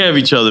 Take care of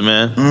each other,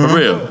 man. For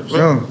real.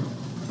 Sure.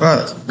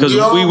 Because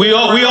we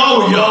all were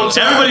young.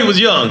 Everybody was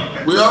young.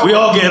 We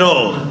all get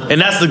old,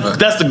 and that's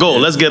the goal.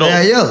 Let's get old.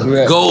 Yeah.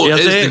 Goal You know what I'm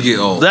is saying? to get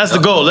old. That's the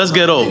goal. Let's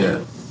get old.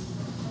 Yeah.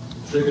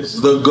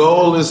 The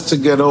goal is to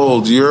get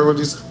old. You heard what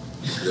he said?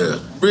 Yeah.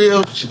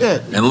 Real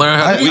shit. And learn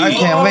how to I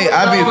can't wait.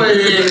 I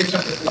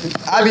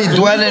be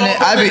dwelling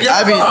it. I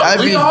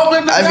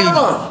be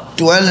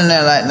dwelling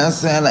that like, not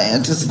saying like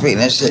anticipating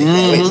that shit.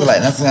 Can't wait till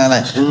like, not saying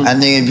like I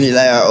nigga be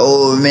like,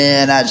 oh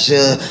man, I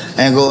chill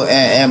and go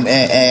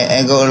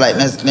and go like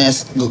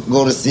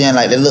go to seeing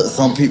like they look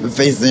some people's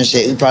faces and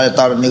shit. We probably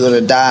thought a nigga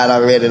would have died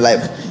already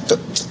like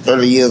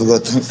 30 years ago.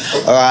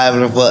 Or I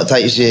the fuck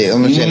type shit.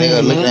 I'm shit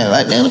nigga looking at it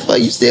like, damn the fuck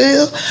you still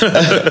here?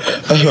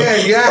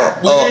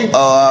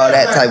 Oh,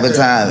 that type of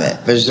time, man.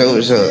 For sure.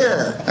 We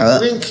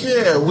didn't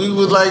care. We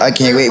would like. I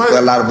can't wait for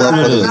a lot of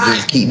motherfuckers to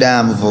just keep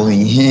down before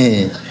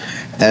me.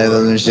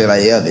 And shit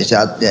like, yeah, bitch,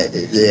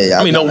 yeah.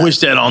 I mean, don't wish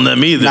that on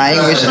them either. Nah, I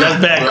ain't wishing That's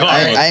it. bad karma.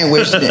 I ain't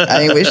wishing it.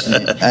 I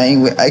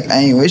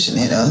ain't wishing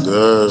it,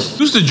 though.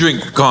 Used to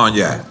drink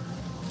cognac,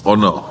 or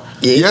no?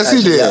 Yeah, yes,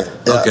 he did.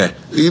 Yeah. Okay.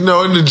 You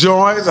know, in the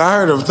joints, I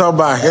heard him talk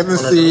about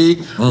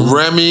Hennessy,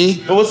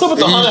 Remy. But what's up with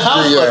the haunted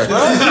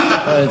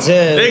house?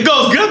 It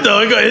goes good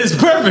though. It's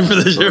perfect for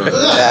this year. We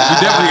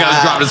definitely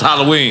gotta drop this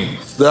Halloween.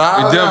 We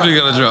definitely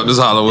gotta drop this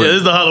Halloween. Yeah, this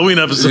is the Halloween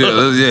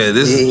episode. Yeah,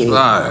 this is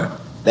fire.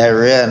 That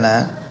real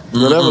now.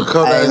 Whatever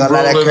color I ain't gonna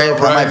let that credit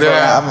put my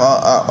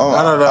phone.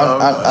 I don't know.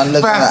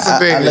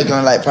 I'm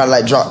looking like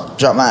probably like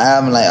drop my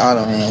album like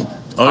autumn, man.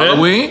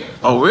 Halloween?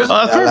 Oh, really? Oh,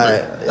 that's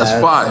perfect. That's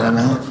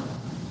fire.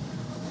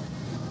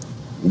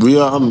 We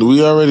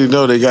already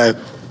know they got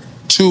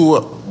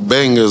 2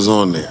 bangers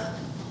on there.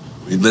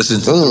 We listen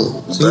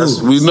to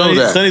we know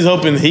that. Sonny's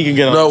hoping he can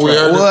get on. No, we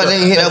heard well, they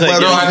hit that boy I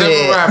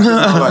never rapped in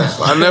my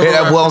life. I never hit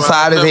that boy on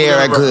side of his head.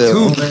 I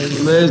could.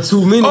 Man,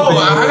 too many. Oh,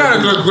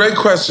 I got a great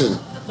question.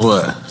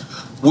 What?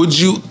 Would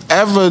you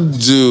ever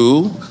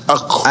do a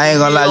I ain't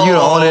gonna lie,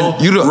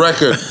 you the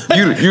record?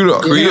 You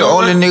the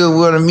only nigga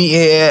with a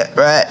meathead,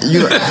 right?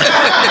 You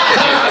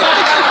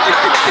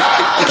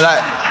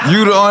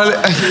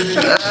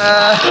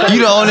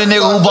the only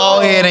nigga who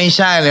bald head ain't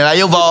shining. Like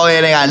your bald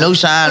head ain't got no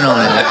shine on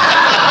it.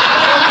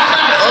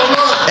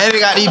 And they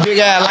got these big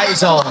ass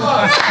lights on.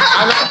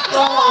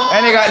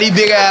 And they got these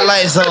big ass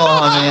lights on,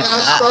 man.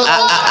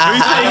 You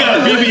say you got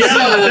a BBL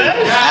like that?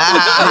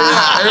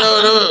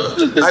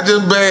 I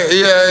just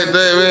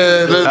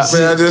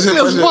I just hit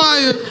my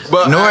shit.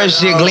 But Norris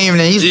shit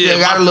gleaming, and he still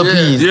got a little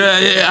piece. Yeah.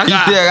 He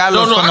still got a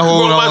little something to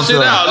hold on to.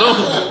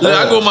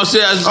 I grow my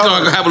shit out. I just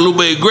gonna have a little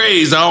bit of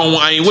grays. I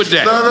ain't with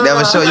that.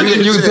 Never show.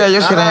 You can tell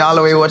your shit ain't all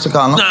the way what you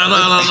call them. No.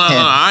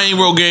 I ain't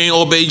Rogaine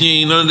or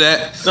Beijing, none of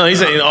that. No, he's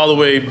saying all the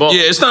way bald.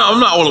 Yeah, I'm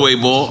not all the way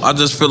bald. I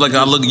just feel like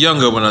I look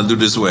younger when I do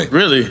this way.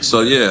 Really?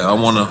 So yeah, I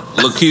wanna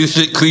look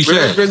cliche.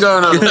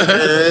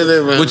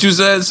 What you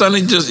said,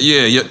 Sonny? Just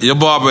your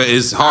barber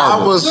is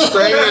horrible. I was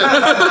saying.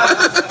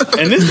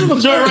 And this little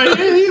joint right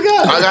here, you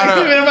got.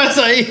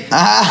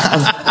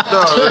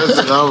 No,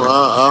 listen,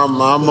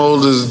 I'm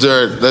old as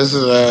dirt.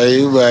 Listen,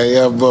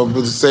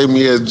 but save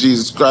me as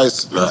Jesus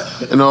Christ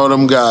and all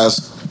them guys.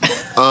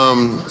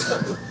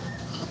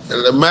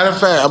 Matter of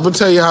fact, I'm gonna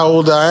tell you how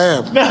old I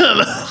am.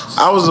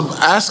 I was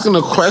asking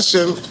a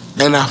question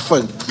and I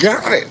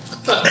forgot it.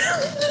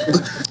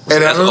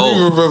 And I don't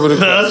even remember the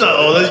question. That's not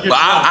old. But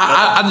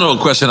I know a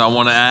question I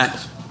want to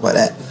ask. What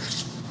that?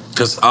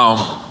 Because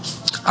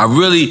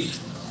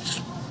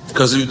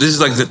because this is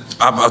like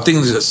I think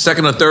it's the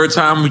second or third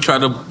time we try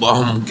to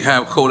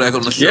have Kodak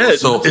on the show. Yeah,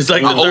 so it's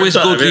like I the always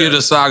third go time, through yeah. your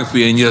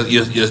discography and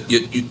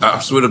you I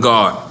swear to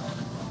God,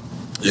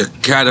 your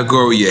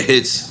category, your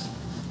hits,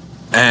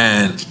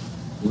 and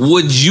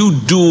would you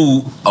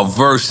do a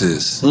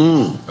versus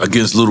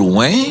against Lil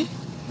Wayne?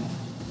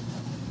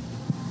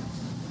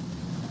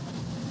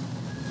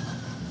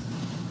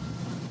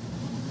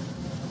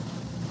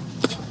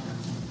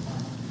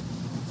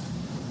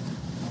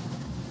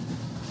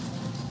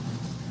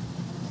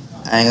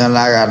 I ain't gonna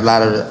lie, I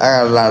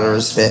got a lot of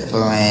respect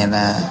for Wayne.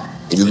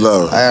 You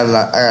love it. I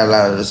got a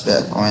lot of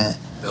respect for Wayne.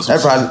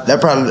 That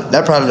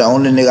probably the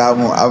only nigga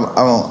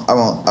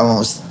I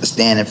won't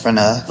stand in front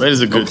of. Wayne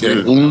is a good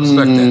dude.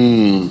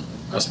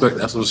 I respect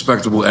that. That's a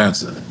respectable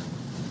answer.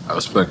 I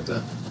respect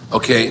that.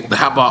 Okay,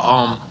 how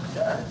about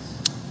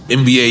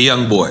NBA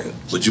YoungBoy?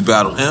 Would you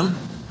battle him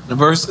in the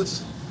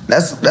verses?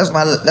 That's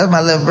my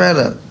little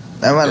brother.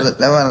 That's my little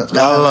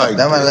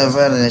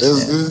brother. And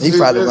shit. He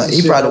probably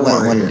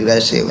wouldn't want to do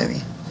that shit with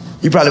me.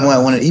 He probably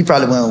wouldn't want to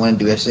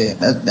do that shit.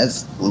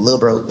 That's a little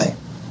bro thing.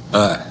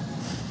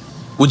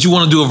 Would you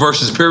want to do a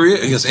versus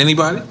period against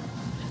anybody?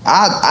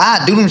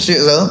 I do them shit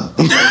though.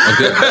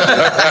 Okay.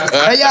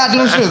 Hey, y'all do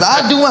them shit.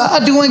 I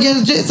do one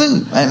against shit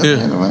too.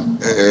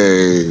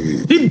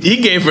 Hey.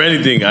 He game for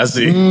anything, I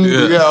see.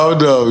 Yeah,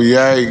 hold up.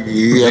 Yeah. I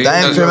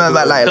ain't tripping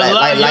about like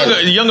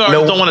younger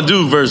artists don't want to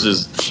do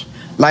verses.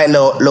 Like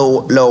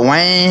Lil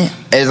Wayne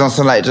is on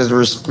some like just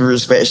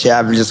respect shit.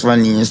 I be just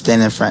running and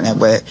standing in front of that,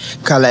 but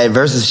cause like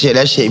versus shit,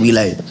 that shit be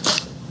like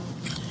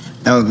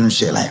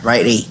shit like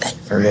right there. Like,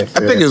 for real, I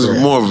think it's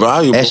more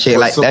valuable. That shit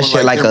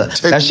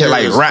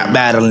like rap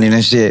battling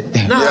and shit.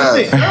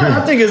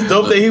 I think it's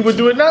dope that he would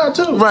do it now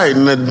too. Right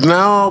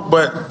now,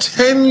 but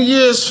 10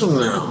 years from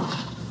now,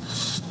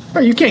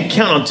 bro, you can't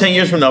count on 10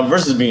 years from now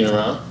versus being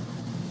around.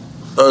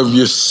 If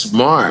you're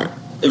smart.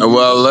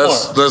 Well,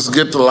 let's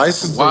get the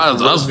license. Why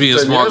is us being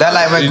smart? That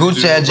like when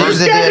Gucci and Jesus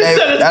did they.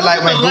 That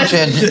like when Gucci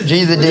and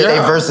Jesus did they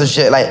versus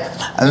shit. Like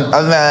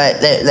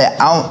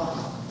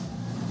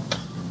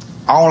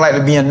I don't like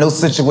to be in no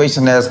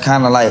situation that's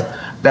kind of like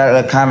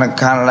that kind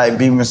of like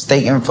be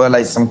mistaken for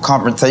like some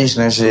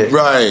confrontation and shit.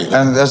 Right.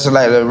 And that's just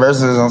like the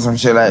verses on some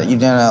shit like you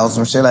didn't know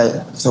some shit like.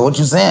 So what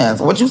you saying?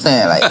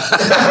 Like.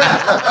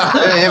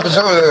 Yeah, for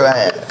sure.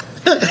 Like.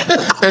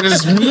 And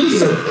it's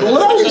music.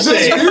 What is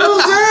this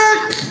music?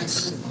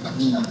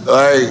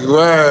 Like,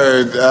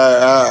 word.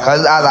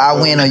 Cause either I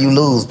win or you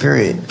lose,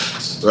 period.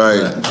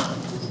 Right.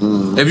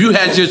 If you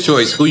had your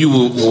choice, who you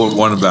would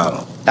want to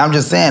battle? I'm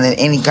just saying, in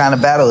any kind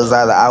of battle, it's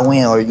either I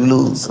win or you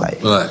lose.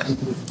 Like, right.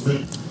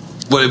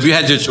 But if you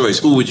had your choice,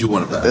 who would you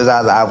want to battle? It's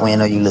either I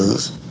win or you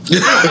lose.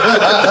 That's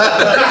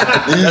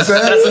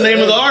the name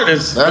of the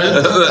artist. You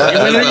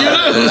win or you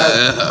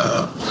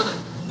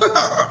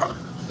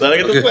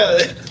lose.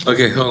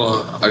 Okay,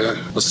 hold on.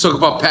 Let's talk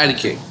about patty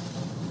cake.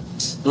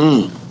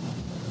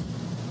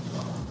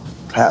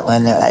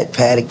 Like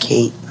patty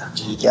cake.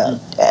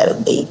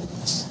 Patty cake.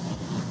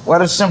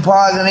 What a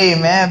symposium is,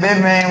 man,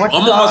 baby man. What you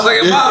I'm on my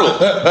second bottle.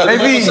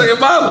 Baby.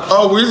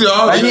 Oh, we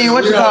all.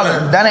 What you call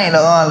it? That ain't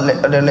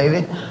the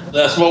lady.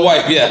 That's my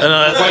wife, yeah.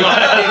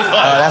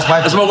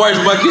 That's my wife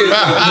and my kids.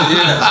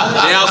 Yeah.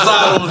 They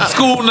outside on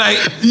school night.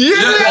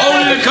 Yeah.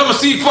 Only to come and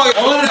see fucking.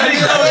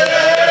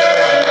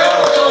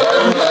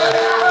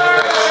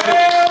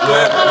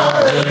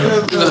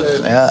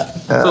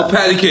 So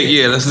patty cake,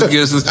 yeah. Let's get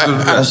this.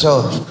 Let's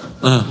show.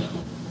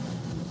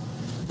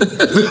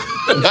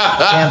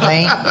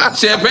 Champagne.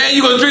 Champagne?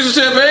 You gonna drink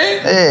some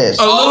champagne? Yes.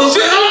 A little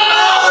shit. He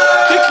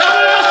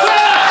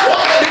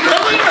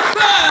coming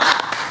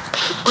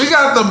outside. We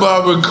got the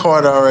Bob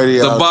card already.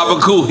 The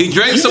Barbecue. He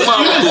drank some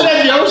Barbecue. You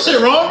said your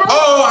shit wrong, bro.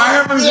 Oh, I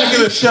haven't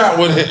taken a shot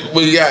with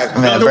Yak.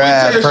 Man,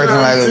 Brad, perking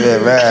like a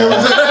bit, Brad.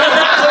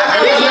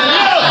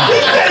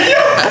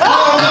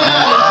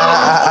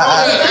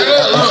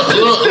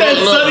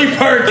 Sonny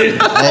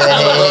Perkins.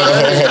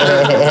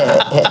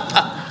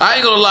 I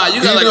ain't gonna lie,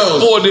 you got like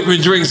 4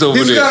 different drinks over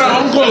there. He's got an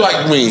uncle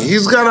like me.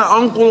 He's got an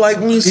uncle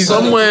like me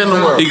somewhere in the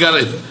world. You got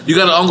an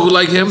uncle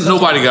like him?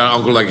 Nobody got an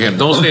uncle like him.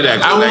 Don't say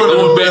that. I'm one of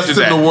the best in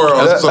the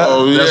world.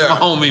 So yeah. That's my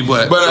homie,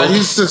 but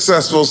he's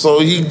successful, so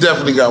he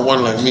definitely got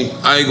one like me.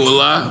 I ain't gonna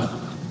lie.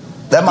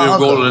 That's my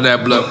uncle. Rolling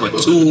that blood for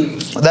 2.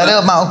 That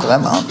is my uncle.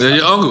 That's my uncle. That's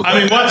your uncle. I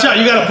mean, watch out.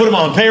 You gotta put him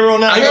on payroll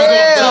now.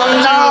 Hell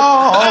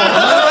no.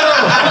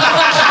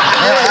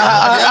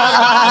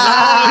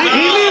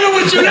 He leaving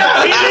with you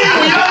now. He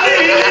leaving.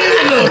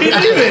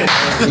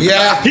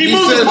 Yeah, he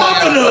moving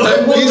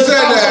that. He said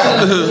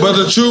that. But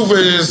the truth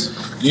is,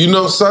 you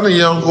know, Sonny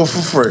your uncle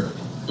for free.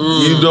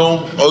 You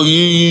don't.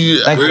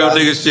 Real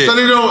nigga shit.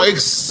 Sonny don't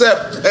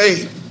accept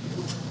pay.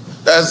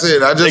 That's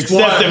it. I just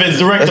accept if it's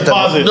direct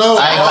deposit. No,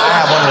 I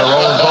have one of the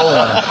rose gold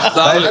ones. I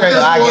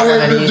just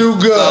want him to do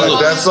good.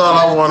 That's all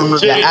I want him to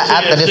do.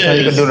 After this one,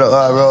 you can do the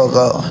rose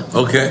gold.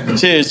 Okay.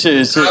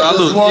 Cheers.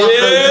 Salute.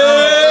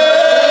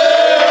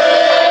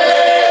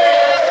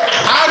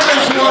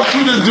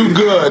 You to do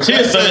good.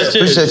 Cheers, son.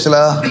 Appreciate you,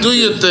 love. Do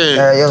your thing.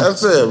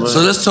 That's it, man. So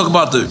let's talk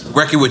about the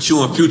record with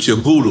you and Future,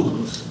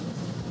 Voodoo.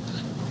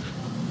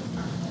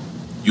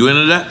 You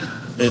into that?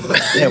 Yeah,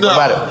 what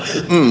about it?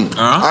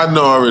 I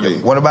know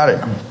already. What about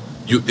it?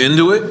 You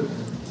into it?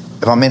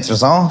 If I'm into the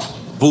song?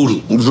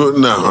 Voodoo.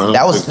 No.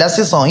 That's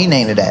his song. He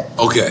named it that.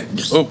 Okay.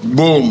 Oh,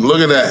 boom.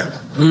 Look at that.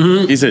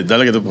 He said,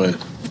 dale que te puedes.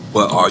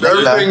 Well, are you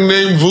everything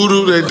named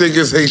Voodoo, they think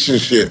it's Haitian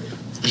shit.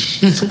 We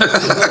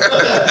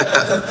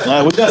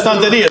got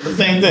Santeria, the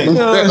same thing.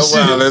 I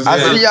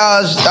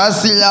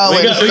see y'all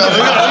with stuff.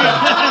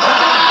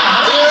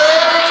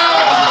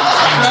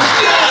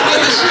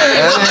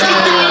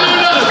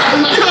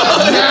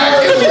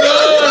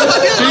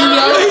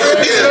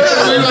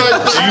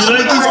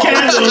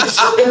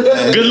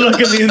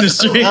 in the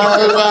industry.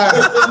 Light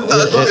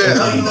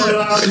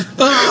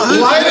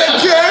a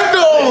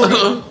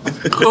candle.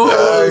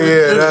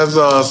 Yeah, that's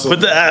awesome.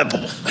 With the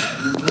apple.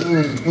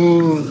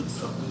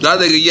 That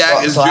nigga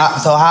Yak is. So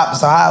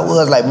how it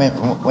was like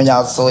when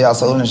y'all sold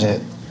and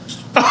shit?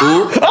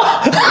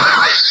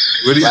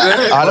 What he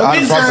said?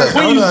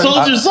 When you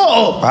sold your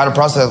soul. How the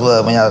process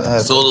was when y'all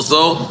sold the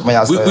soul? When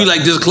y'all we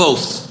like this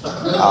close.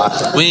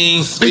 We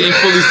ain't fully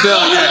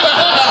sell yet.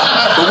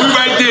 But we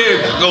right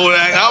there,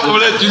 Kodak. I'm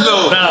gonna let you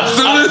know. Nah,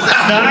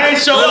 I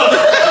ain't show up.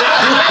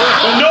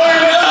 But Nori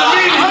went to the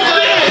meeting.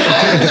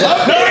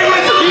 Nori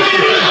went to the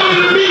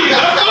meeting.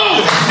 I'm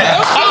cool.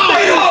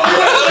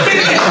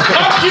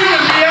 I'm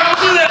cute, man. I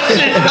don't do that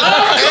shit.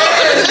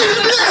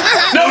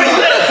 No, he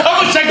said,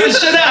 I'm gonna check this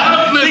shit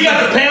out. He got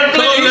the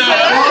pamphlet. He said,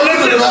 oh, look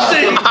at this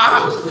shit.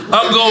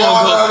 I'm going.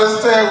 Y'all don't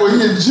understand when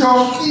you're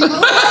junkie.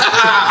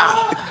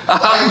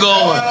 I'm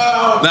going.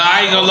 Now,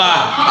 I ain't gonna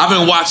lie. I've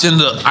been watching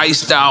the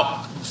iced out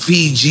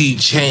Fiji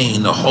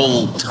chain the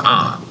whole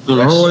time. Put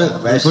it on. Hold on,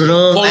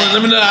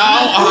 let me know.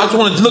 I just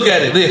want to look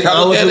at it. Nick,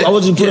 I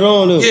want you to put it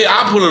on. Though. Yeah,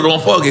 I put it on.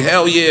 Fuck it.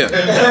 Hell yeah.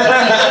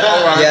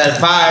 All right. Yeah,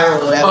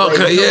 fire.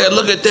 Okay, yeah,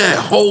 look at that.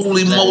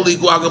 Holy moly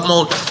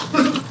guacamole.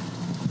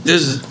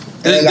 This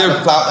They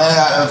got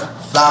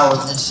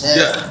flowers and shit.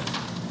 Yeah.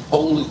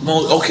 Holy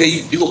moly.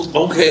 Okay,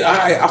 okay, all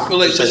right. I feel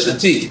like that's the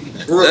tea.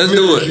 Let's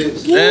do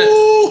it.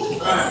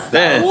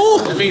 Damn.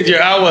 That means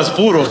your agua es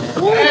puro.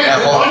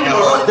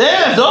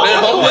 Damn, dog.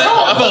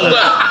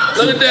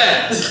 Look at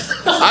that.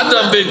 I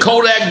done been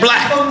Kodak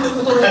Black.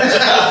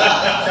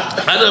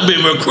 I done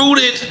been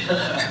recruited.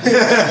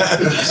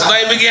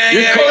 Sniper gang.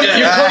 You're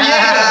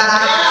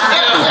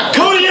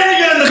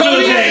Kodiak on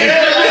the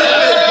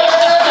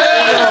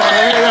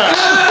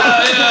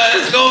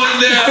It's going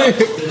down.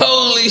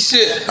 Holy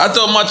shit. I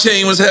thought my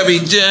chain was heavy.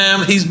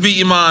 Jam, he's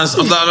beating mine.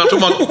 I'm talking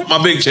about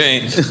my big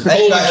chain.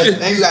 Holy shit.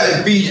 You got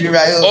the Fiji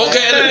right here.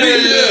 Okay, the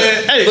Fiji.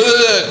 Hey.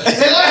 Look.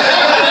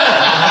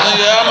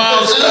 I'm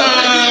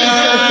outside.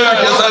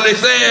 That's how they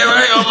say it,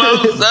 right? I'm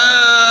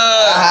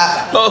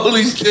outside.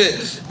 Holy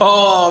shit.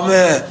 Oh,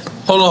 man.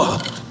 Hold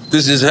on.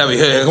 This is heavy.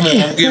 Hey, come on.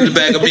 I'm giving it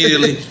back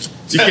immediately.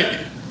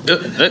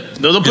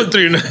 No, don't put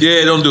 3 in there.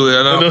 Yeah, don't do it.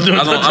 I don't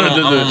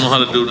know how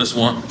to do this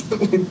one.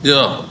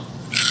 Yeah.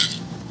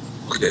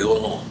 Okay,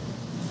 hold on.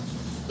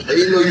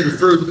 You know you the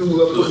first dude to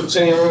put the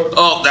chain on.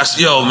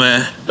 Oh,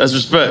 man. That's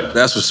respect.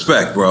 That's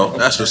respect, bro.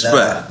 That's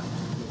respect.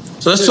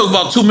 So let's talk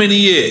about too many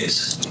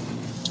years.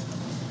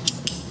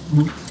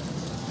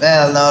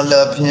 Man, no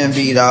little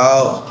PNB,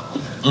 dog.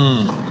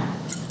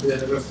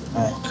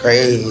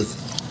 Crazy.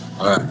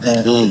 All right.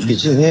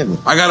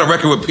 I got a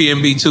record with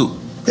PNB too.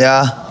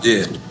 Yeah?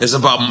 Yeah. It's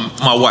about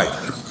my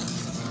wife.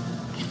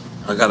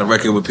 I got a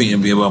record with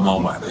PNB about my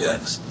wife,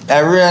 yes.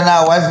 That real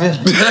now, wifey?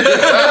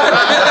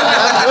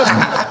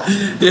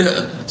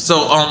 Yeah.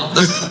 So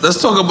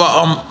let's talk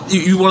about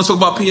you want to talk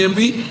about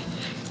PNB?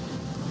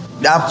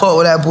 I fought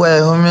with that boy,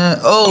 man.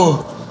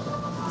 Oh,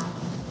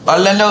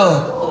 Orlando.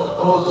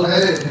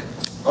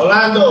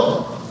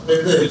 Orlando.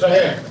 It's right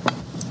here.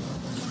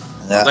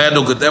 Yeah.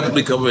 Orlando could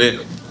definitely come in.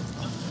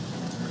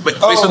 Make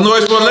some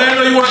noise for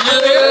Orlando. You want to?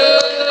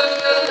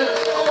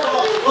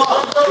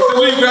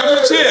 Grab the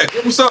chair.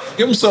 Give him some.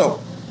 Give him some.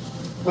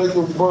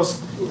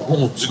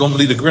 Just gonna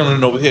leave the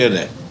grilling over here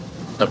then.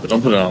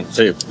 Don't put it on the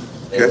table.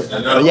 Yeah.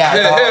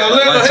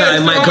 One time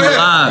it might come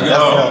alive.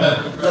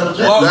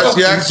 That's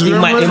Yak's He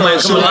might come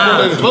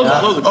alive.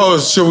 Oh,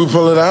 should we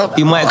pull it out?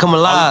 He might come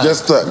alive.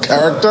 Just a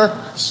character?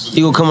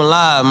 He will come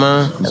alive,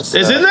 man. Is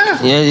it there?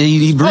 Yeah,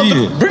 he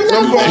breathing. Bring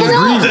that motherfucker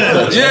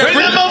out. Yeah, bring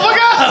that motherfucker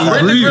out.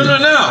 Bring the griller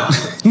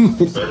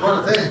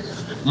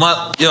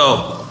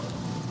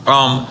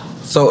now.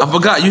 So I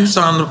forgot you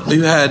signed.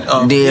 You had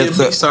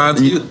PNB signed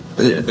to you.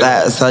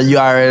 So you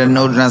already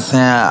know what I'm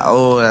saying.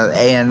 Oh,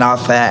 A&R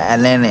for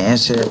Atlanta and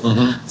shit.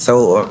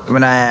 So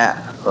when I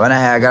got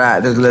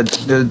out this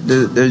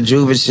the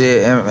Juve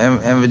shit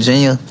in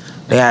Virginia,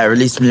 they had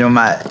released me on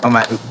my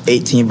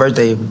 18th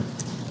birthday.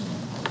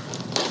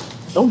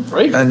 Don't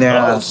break. And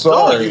then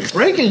sorry,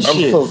 breaking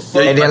shit.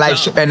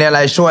 And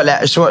then shortly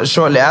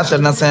after,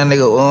 I'm saying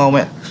nigga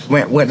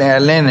went to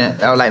Atlanta.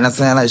 I was like, I'm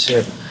saying like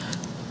shit.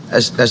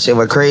 That shit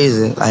was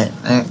crazy. Like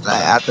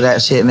after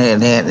that shit,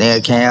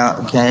 they came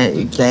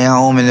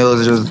home and it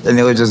was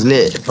just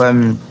lit for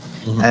me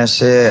and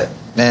shit.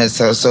 And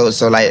so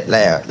like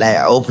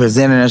old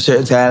presenting and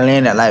shit to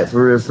Atlanta, like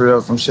for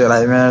real, some shit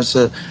like man,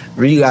 shit.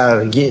 We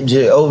gotta get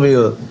J over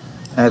here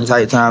at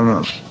tight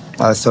time.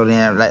 So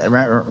then like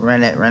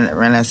ran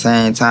that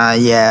same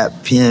time. Yeah,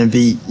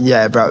 PNB.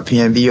 Yeah, I brought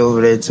PNB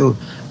over there too.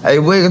 Hey,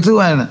 Wiggle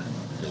too, ain't it?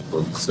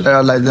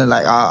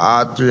 Like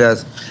all 3 of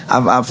us.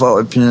 I fought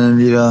with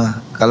PNB though.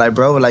 Cause like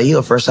bro, like he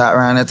was first shot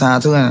around that time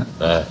too, ain't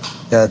it?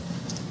 Yeah.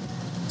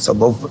 So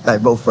both of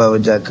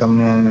us just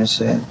coming in and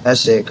shit. That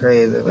shit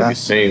crazy, man.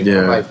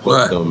 Yeah.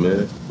 What?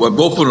 Man. What?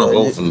 Both of them.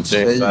 Both of them.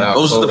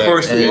 Those are the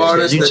first 3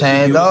 artists you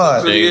changed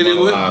ours.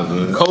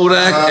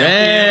 Kodak.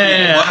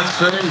 Damn.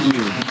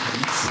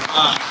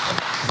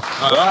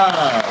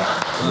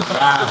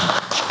 Wow.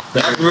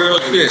 That's real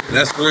shit.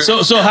 That's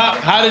real. So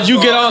how did you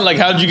get on? Like,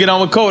 how did you get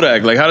on with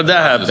Kodak? Like, how did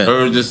that happen? I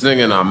heard this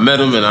thing and I met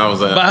him and I was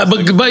like,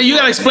 but you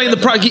gotta explain the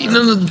project.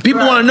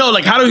 People want to know,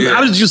 like, how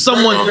did you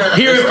someone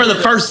hear it for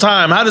the first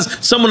time? How does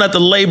someone at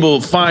the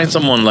label find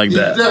someone like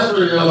that?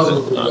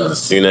 I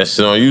seen that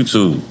shit on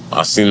YouTube.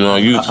 I seen it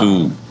on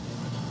YouTube.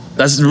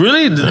 That's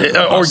really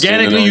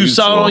organically you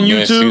saw it on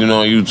YouTube. Seen it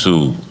on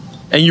YouTube.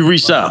 And you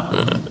reached out.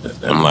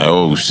 I'm like,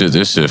 oh shit,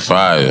 this shit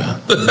fire.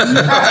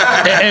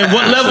 And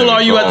what level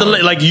are you at the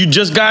like? You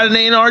just got an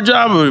A&R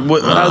job, or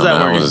how's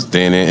that working? I was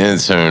then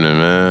interning,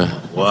 man.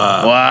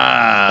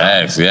 Wow.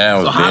 Thanks, yeah. I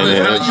was how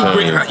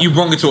did you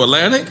bring it to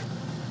Atlantic?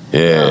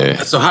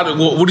 Yeah. So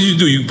what did you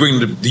do? You bring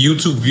the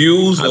YouTube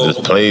views? I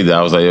just played that.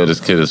 I was like, yo,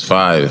 this kid is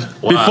fire.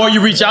 Wow. Before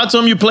you reach out to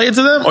them, you play it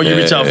to them, or you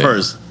reach out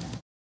first?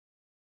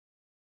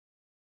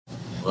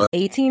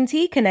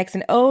 AT&T connects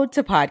an ode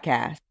to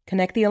podcast.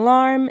 Connect the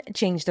alarm,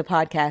 change the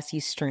podcast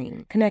you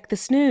stream. Connect the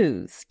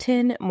snooze,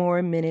 10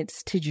 more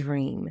minutes to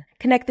dream.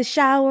 Connect the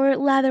shower,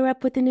 lather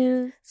up with the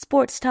news,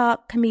 sports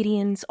talk,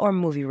 comedians, or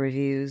movie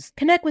reviews.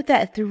 Connect with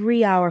that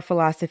 3-hour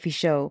philosophy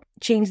show.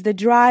 Change the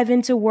drive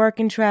into work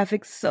and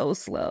traffic so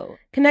slow.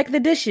 Connect the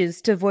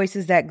dishes to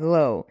voices that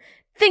glow.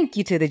 Thank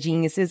you to the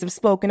geniuses of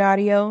spoken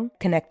audio.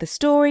 Connect the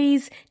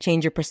stories,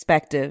 change your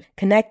perspective.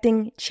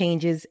 Connecting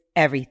changes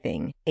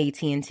everything.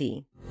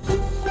 AT&T.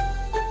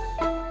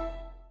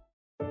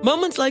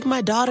 Moments like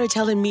my daughter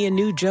telling me a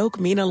new joke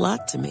mean a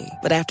lot to me.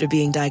 But after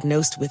being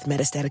diagnosed with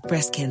metastatic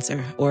breast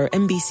cancer, or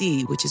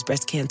MBC, which is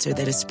breast cancer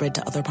that is spread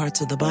to other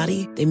parts of the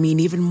body, they mean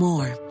even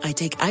more. I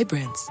take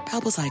Ibrance,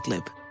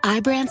 palbociclib.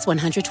 Ibrance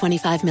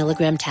 125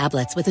 milligram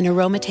tablets with an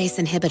aromatase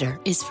inhibitor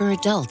is for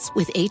adults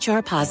with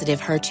HR-positive,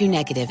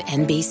 HER2-negative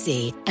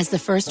MBC as the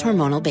first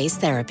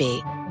hormonal-based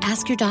therapy.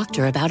 Ask your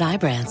doctor about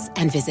Ibrance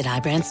and visit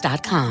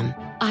Ibrance.com.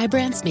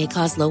 Ibrance may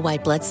cause low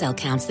white blood cell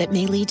counts that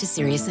may lead to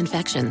serious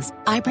infections.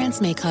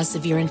 Ibrance may cause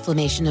severe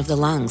inflammation of the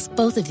lungs.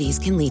 Both of these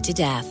can lead to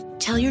death.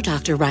 Tell your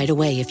doctor right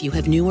away if you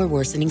have new or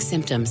worsening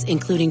symptoms,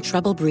 including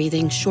trouble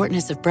breathing,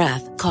 shortness of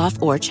breath, cough,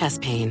 or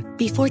chest pain.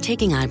 Before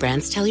taking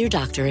Ibrance, tell your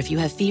doctor if you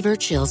have fever,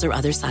 chills, or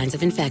other signs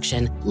of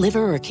infection,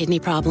 liver or kidney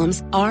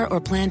problems, are or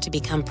plan to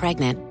become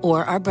pregnant,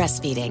 or are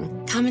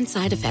breastfeeding. Common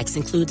side effects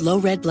include low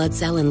red blood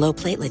cell and low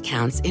platelet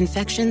counts,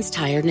 infections,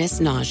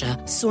 tiredness,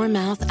 nausea, sore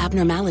mouth,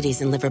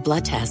 abnormalities in liver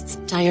blood tests,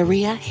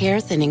 diarrhea,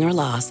 hair thinning or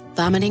loss,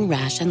 vomiting,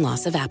 rash, and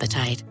loss of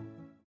appetite.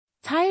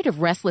 Tired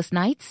of restless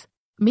nights?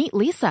 Meet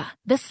Lisa,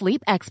 the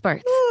sleep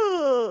experts.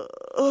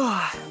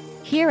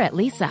 Here at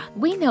Lisa,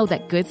 we know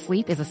that good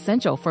sleep is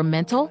essential for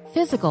mental,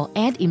 physical,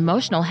 and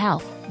emotional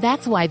health.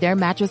 That's why their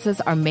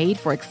mattresses are made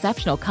for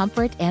exceptional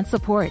comfort and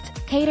support,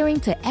 catering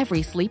to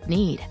every sleep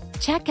need.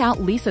 Check out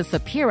Lisa's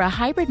Sapira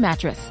Hybrid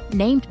Mattress,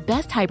 named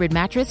Best Hybrid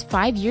Mattress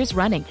 5 years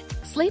running.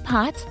 Sleep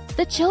hot?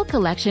 The Chill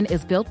Collection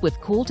is built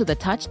with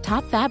cool-to-the-touch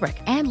top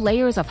fabric and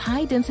layers of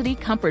high-density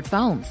comfort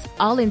foams,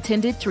 all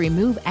intended to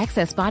remove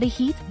excess body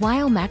heat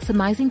while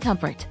maximizing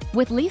comfort.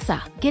 With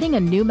Lisa, getting a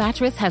new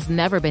mattress has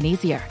never been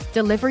easier.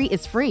 Delivery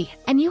is free,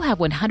 and you have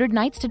 100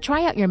 nights to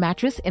try out your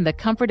mattress in the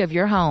comfort of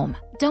your home.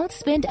 Don't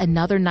spend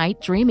another night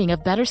dreaming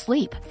of better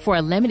sleep. For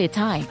a limited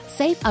time,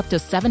 save up to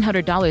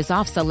 $700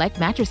 off select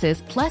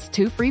mattresses plus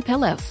 2 free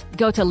pillows.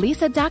 Go to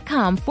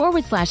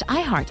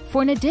lisa.com/iHeart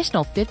for an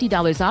additional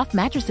 $50 off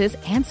mattresses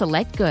and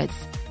select goods.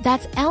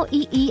 That's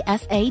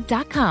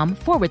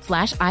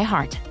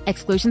LEESA.com/iHeart.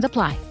 Exclusions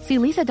apply. See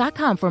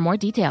lisa.com for more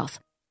details.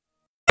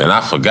 And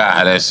I forgot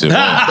how that shit went.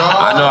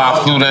 I know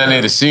I flew down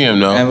there to see him,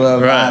 though. We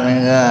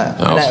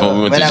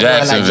went to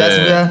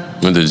Jacksonville.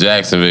 Went to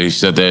Jacksonville. He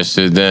shut that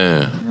shit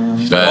down. Oh,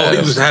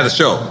 he had a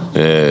show.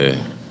 Yeah.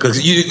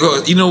 Because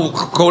you know,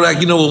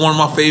 Kodak, you know what one of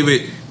my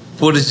favorite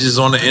footages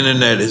on the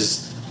internet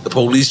is the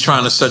police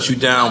trying to shut you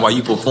down while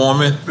you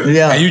performing.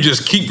 Yeah. And you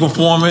just keep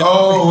performing.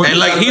 Oh, and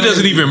like he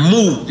doesn't even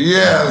move.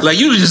 Yeah. Like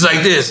you just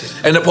like this.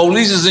 And the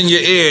police is in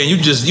your ear and you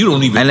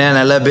don't even. And then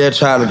a little bit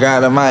try to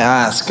grab my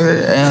eye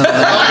skirt.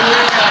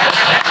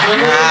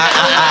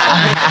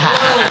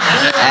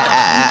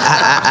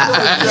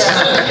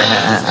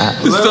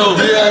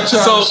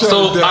 So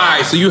all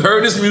right, so you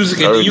heard his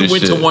music and then you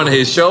went to one of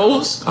his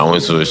shows? I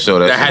went to a show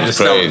that had was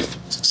to crazy.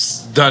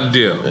 Done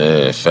deal.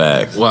 Yeah,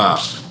 facts. Wow.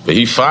 But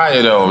he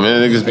fired though,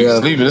 man. Niggas be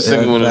sleeping. This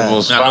nigga one of the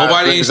most now,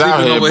 nobody ain't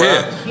sleeping over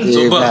here.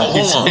 So, but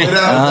hold on.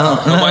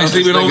 Nobody's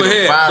sleeping over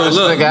here. So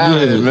look.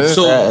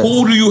 So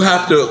who do you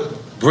have to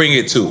bring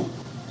it to?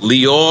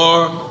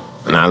 Lior?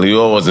 Nah,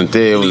 Lior wasn't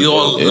there.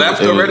 Lior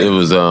left already? It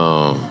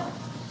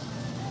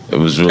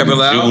was really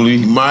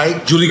Julie,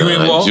 Mike, Julie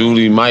Greenwald,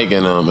 Julie, Mike,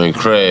 and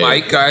Craig,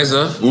 Mike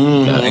Geyser,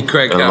 and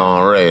Craig, and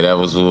Lon Ray. That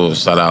was who.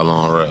 Shout out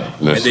Lon Ray.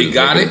 And they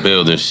got it.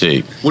 Building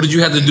shape. What did you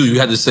have to do? You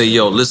had to say,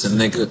 "Yo, listen,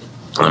 nigga."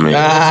 I mean, you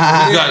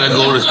gotta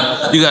go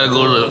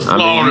to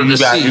Florida to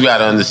see. You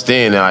gotta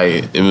understand,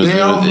 like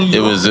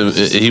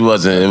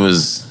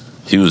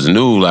he was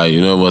new, like,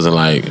 you know, it wasn't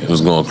like it was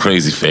going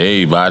crazy for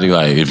everybody.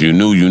 Like, if you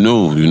knew, you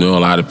knew. You know, a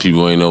lot of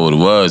people ain't know what it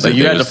was. Like,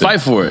 you had to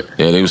fight for it.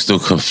 Yeah, they were still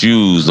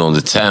confused on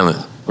the talent.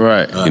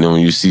 Right. You know,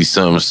 when you see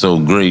something so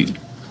great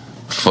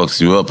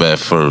fucks you up at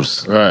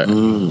first. Right.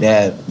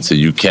 Yeah. Until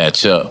you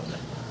catch up.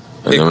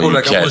 And then when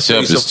you catch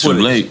up, it's too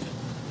late.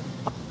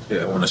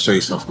 Yeah, I want to show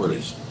you some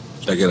footage.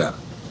 Check it out.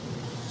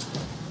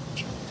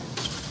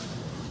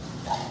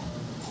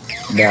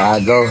 There I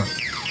go.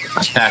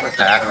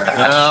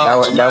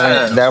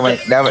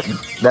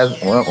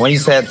 That's when you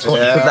said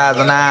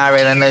 2009, I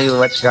already know you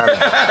what you got.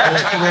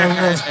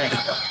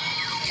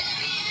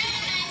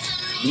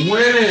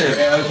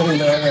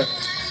 Winning.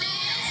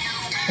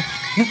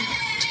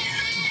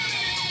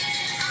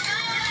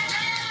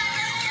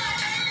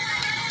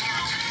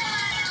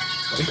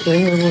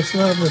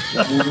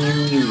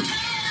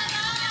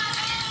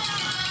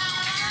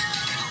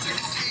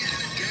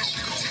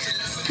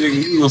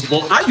 You was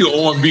born. How you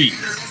on beat?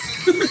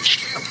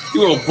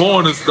 You were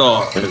born a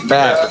star.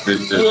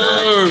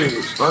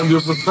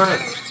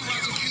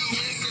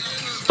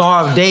 100%.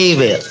 Star of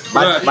David.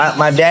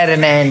 My daddy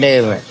named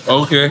David.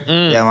 Okay.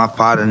 Yeah, my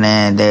father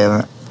named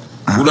David.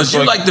 Well,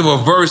 you like the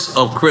reverse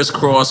of Criss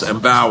Cross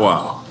and Bow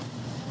Wow.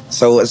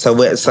 So that's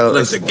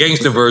the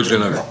gangster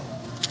version of it.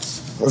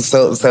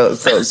 So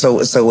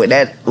with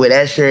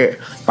that shirt,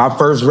 my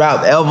first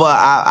rap ever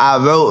I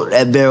wrote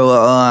that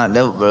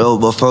bill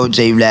before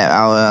J Black,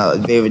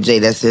 Baby J.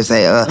 That's just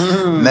say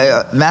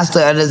Master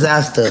of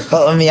Disaster.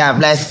 Fuck with me, I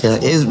blast you.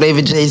 It's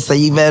Baby J, so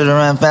you better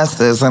run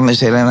faster. Something like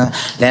shit.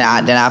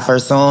 Then I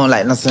first song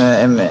like in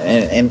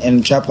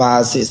the trap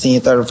house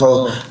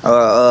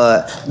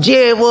 1634.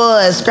 Jerry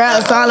was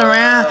scraps all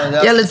around,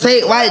 yellow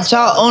tape, white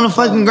chalk on the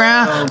fucking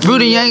ground.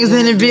 Brutal Youngers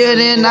in the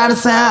building, not a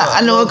sound.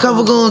 I know a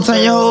couple goons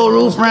turn your whole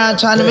roof around,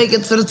 trying to make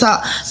it to the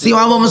top. See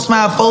my woman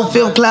smile,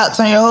 4/5 clap,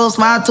 turn your whole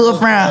smile to a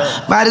frown.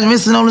 Bodies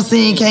missing on the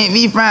scene, can't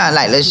be found.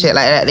 Like that shit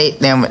like that.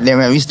 Then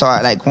when we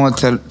start like going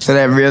to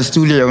that real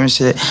studio and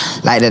shit,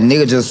 like the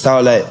nigga just saw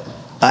like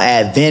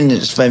an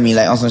advantage for me,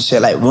 like on some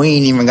shit. Like we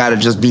ain't even gotta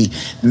just be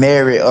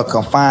married or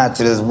confined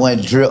to this one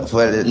drip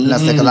for the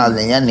second I was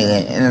a young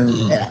nigga in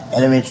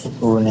elementary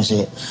school and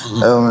shit.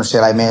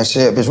 Shit like man,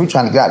 shit, bitch, we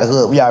trying to get out the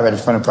hood. We already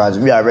from the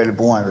project. We already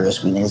born real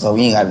street niggas, so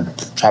we ain't gotta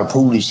try to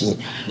prove this shit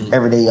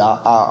every day,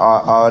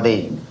 all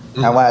day.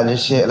 That's why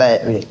this shit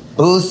like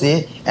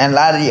Boosie and a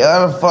lot of the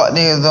other fuck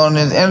niggas on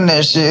this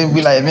internet shit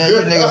be like, man,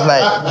 you niggas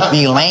like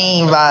be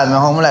lame vibing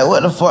home. Like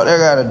what the fuck they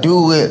gotta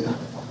do with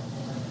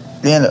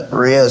being a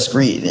real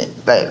street?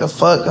 Like the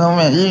fuck,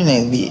 homie, you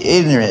niggas be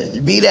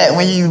ignorant. Be that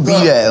when you be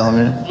that,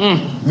 homie.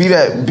 Be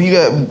that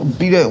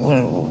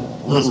when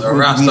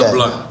Rasta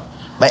blood.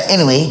 But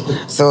anyway,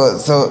 so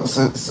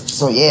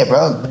yeah,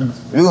 bro.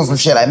 We doing some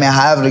shit like, man,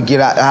 however to get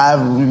out,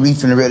 however we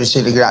finna real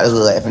shit to get out the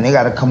hood. If they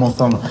gotta come on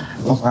some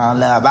Bow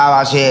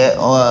Wow shit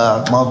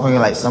or motherfucking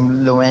like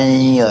some Lil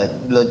Wayne or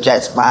Lil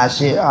Jack Spy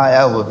shit,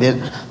 however, bitch.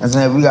 And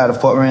so we gotta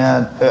fuck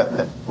around,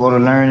 go to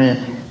learning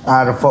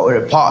how to fuck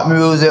with the pop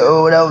music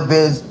or whatever,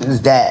 bitch.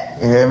 It's that,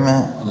 you hear me?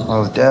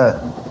 Oh,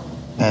 that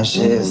and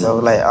shit. So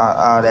like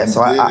all that.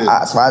 So I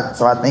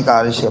think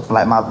all this shit for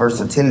like my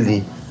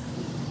versatility.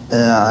 All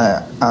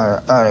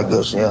that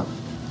good shit.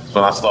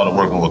 So I started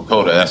working with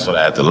Kodak. That's what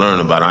I had to learn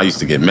about. I used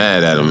to get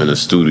mad at him in the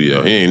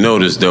studio. He ain't know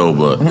this though,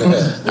 but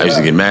I used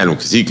to get mad at him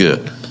because he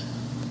could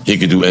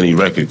do any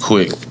record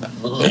quick.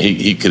 And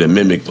he could have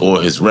mimicked all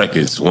his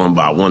records one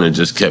by one and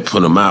just kept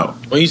putting them out.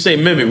 When you say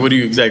mimic, what do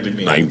you exactly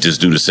mean? Like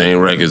just do the same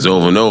records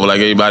over and over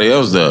like everybody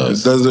else does.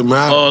 It doesn't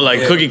matter. Oh,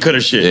 like cookie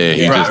cutter shit. Yeah,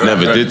 he just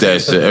never did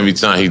that shit. Every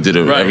time he did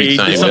every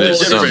time he did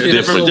something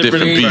different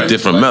beat,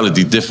 different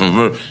melody, different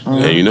verse.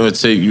 And you know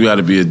you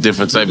gotta be a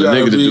different type of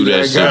nigga to do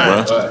that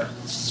shit, bro.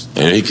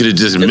 And he could have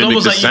just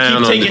mimicked the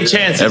sound on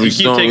every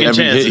song,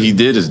 every hit he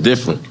did is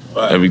different.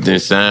 Everything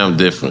sound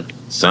different.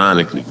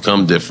 Sonically,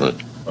 come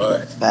different.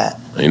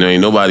 You know,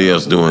 ain't nobody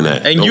else doing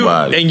that. And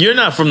you're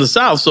not from the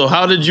South, so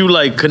how did you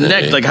like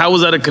connect? Like, how was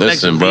that a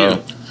connection? Listen,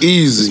 bro,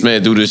 easy. This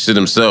man do this shit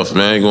himself,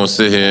 man. Ain't gonna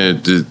sit here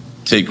and just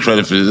take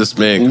credit for this. This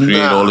man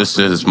create all this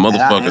shit, his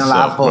motherfucking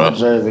self, bro.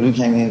 Jersey. We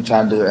can't even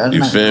try to do it.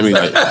 You feel me?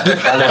 Like,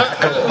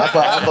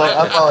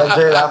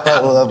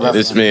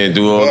 this man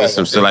do all this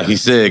himself. Like he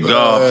said,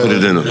 God put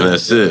it in him.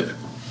 That's it.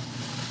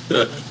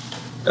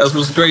 That's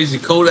what's crazy.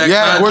 Kodak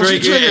not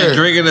drinking and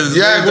drinking at the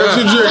same time. What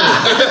you drinking?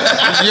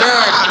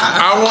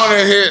 I want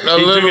to hit a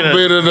little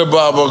bit of the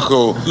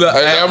Babaco.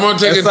 I want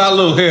to take it. I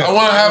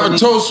want to have a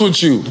toast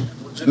with you.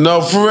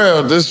 No, for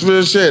real. This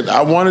real shit.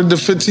 I wanted the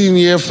 15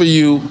 year for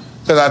you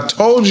because I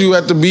told you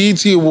at the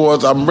BET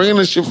Awards I'm bringing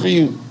the shit for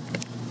you.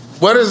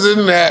 What is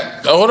in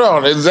that? Hold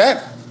on. Is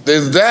that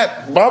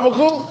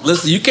Babaco?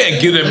 Listen, you can't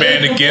give that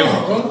man a gift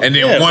and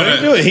then want a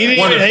piece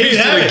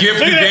of the gift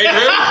you gave him.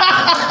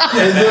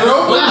 Is it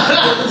open?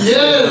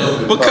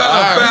 Yeah. What kind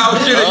of foul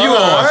shit are you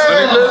on?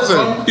 Hey,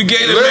 listen. You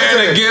gave the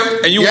man a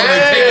gift and you want to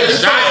take a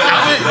shot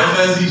of it?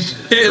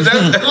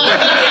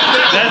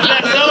 That's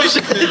that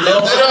notion.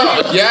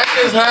 Yak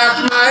is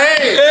half my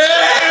age.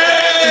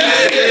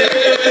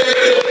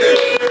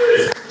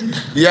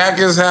 Yak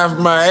is half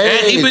my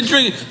age. And he been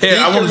drinking. Hey,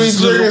 I want to be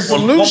drinking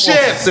some new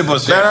shit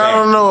that I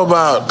don't know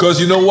about.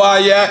 Because you know why,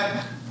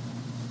 Yak?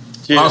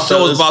 Our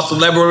show is about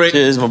celebrating.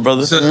 Cheers, my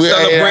brother.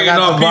 Celebrating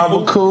our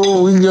people.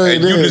 Cool. We go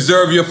and you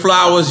deserve your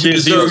flowers. You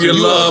deserve your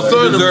love.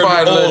 You deserve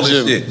all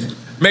this shit.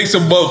 Make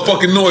some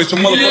motherfucking noise.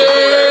 Some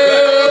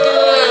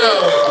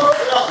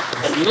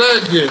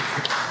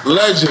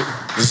Legend.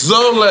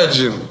 Zoe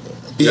Legend.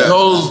 He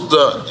holds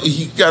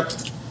he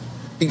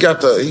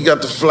got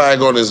the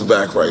flag on his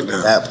back right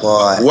now. That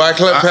boy.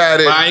 Wyclef had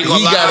it. I ain't gonna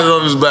He got lie. it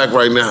on his back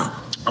right now.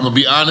 I'm gonna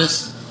be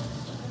honest.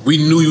 We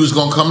knew you was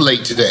gonna come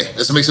late today.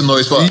 Let's make some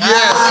noise for us.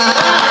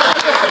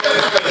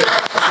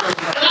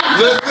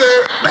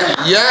 Listen,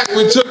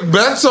 we took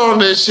bets on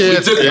this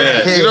shit.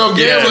 You know,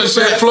 gambling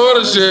shit,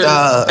 Florida shit.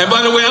 And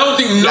by the way, I don't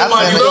think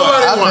nobody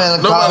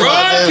won.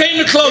 Ron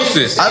came the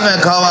closest. I've been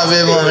calling my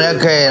baby mama that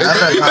crazy.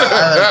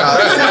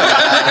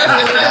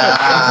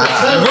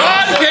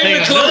 Ron came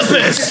the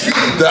closest.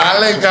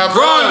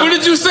 Ron, what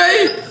did you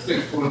say?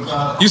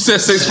 You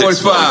said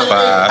 6:45.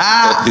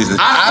 I said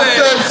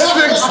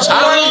 6:20.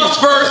 I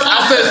lost first.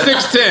 I said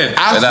 6:10.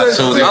 I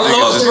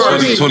lost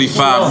first.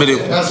 25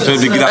 minutes for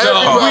him to get out the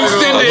car. We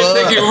sitting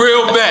there taking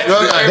real bets.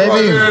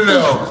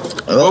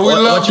 But we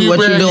love you, what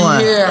man. you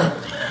doing? Yeah.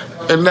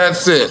 And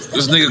that's it.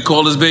 This nigga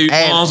called his baby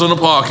moms on the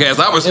podcast.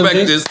 I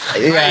respect this.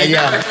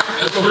 Yeah.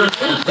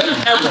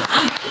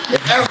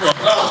 Ever.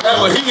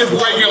 He is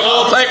breaking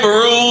all type of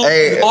rules,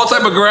 all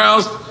type of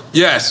grounds.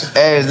 Yes.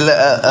 Hey,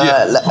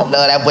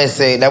 that boy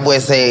say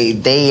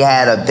they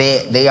had a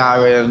bet. They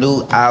already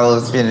knew I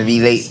was finna be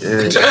late.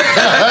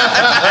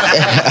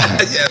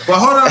 But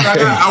hold on,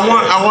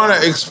 I want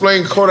to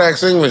explain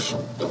Kodak's English.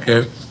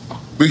 Okay.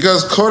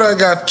 Because Kodak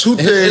got two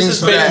things. This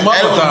is baby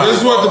mama time. This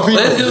is what the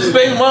people. This is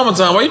baby mama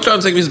time. Why you trying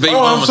to take me to baby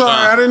mama time? I'm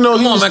sorry. I didn't know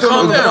he was man, still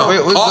calm down.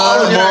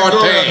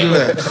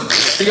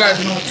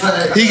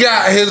 He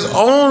got his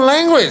own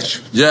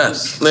language.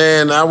 Yes.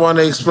 And I want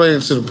to explain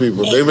it to the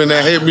people. They've been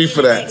hit me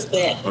for that.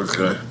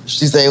 Okay.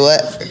 She say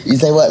what? You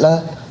say what,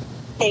 love?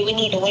 Hey, we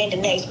need to win the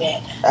next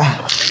bet.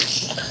 I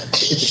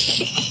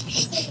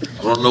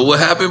don't know what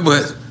happened,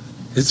 but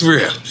it's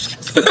real.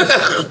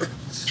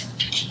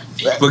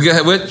 But go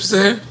ahead. What you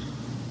saying?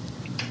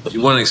 You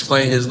want to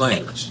explain his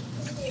language?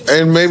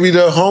 And maybe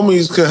the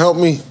homies could help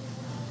me.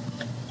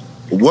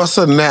 What's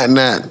a nat?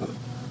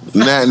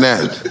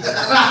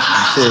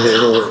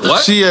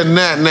 What? She a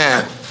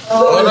nat.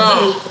 Hold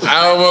on.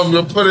 I want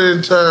to put it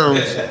in terms.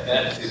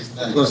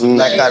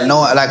 Like a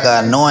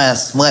annoying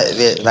smut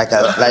bit, like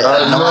a okay.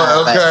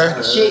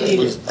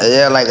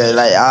 Yeah, like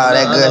all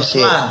that good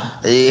shit.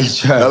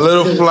 Yeah, a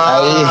little fly.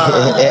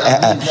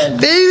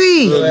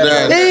 Baby.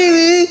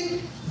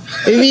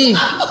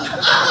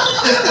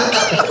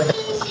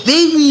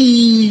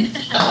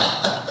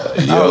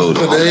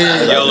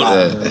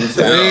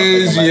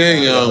 Today's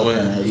young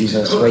man.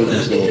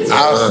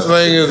 Our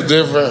slang is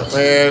different,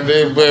 man.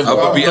 I'm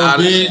gonna be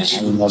honest.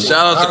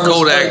 Shout out to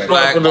Kodak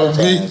Black.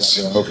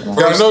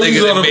 First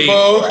nigga that made.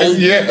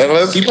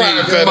 Let's he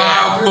made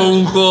 5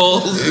 phone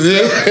calls.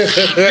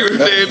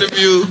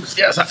 Interview.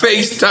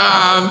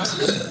 FaceTime.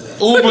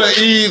 Uber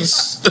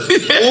Eats. He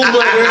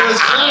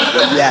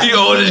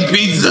ordered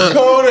pizza.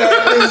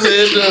 Kodak is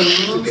in the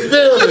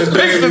building,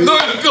 baby. Go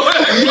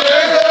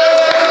ahead.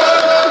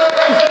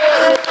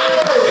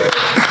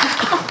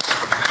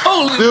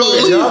 Holy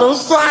moly. Y'all don't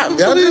stop.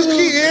 Y'all just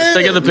keep in.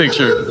 Take the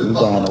picture. Hold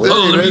on,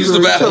 let me use the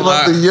bathroom.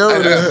 I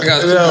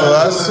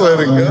swear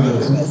to God.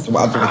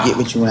 I'm gonna get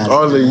what you want.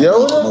 Oh, the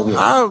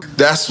Yoda?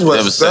 That's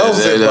what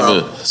sells it.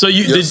 So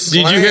did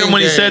you hear him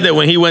when he said that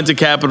when he went to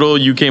Capitol,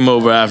 you came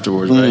over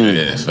afterwards, right?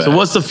 Yeah, so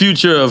what's the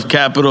future of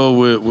Capitol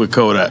with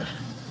Kodak?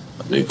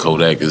 I mean,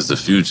 Kodak is the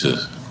future.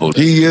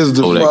 He is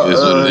the Kodak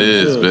is what it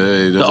is,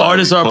 man. The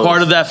artists are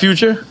part of that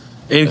future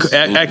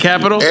at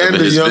Capitol? And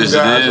the young guys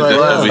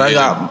I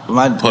got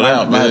my put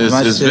out, man.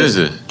 It's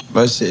vision.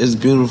 My shit is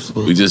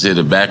beautiful. We just here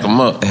to back them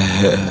up.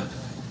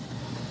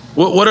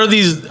 What are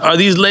these? Are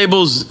these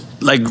labels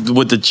like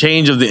with the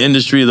change of the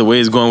industry, the way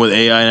it's going with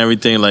AI and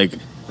everything? Like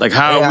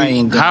how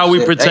are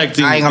we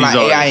protecting these artists?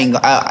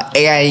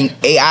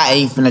 AI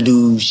ain't finna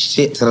do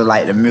shit to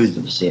like the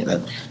music shit.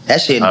 Like, that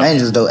shit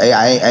dangerous though.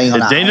 AI ain't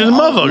gonna. It's dangerous,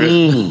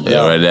 motherfucker.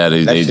 Yeah, right now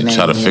they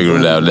try to figure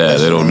it out now.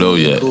 They don't know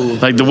yet.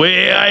 Like the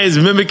way AI is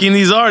mimicking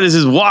these artists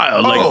is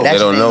wild. Like they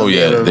don't know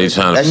yet. They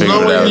trying to figure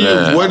it out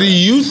now. What do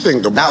you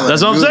think about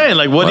That's what I'm saying.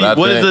 Like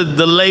what is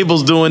the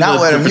labels doing?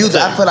 Not with the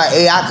music. I feel like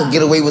AI could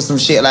get away with some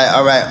shit. Like,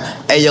 all right,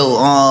 hey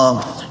yo,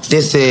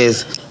 this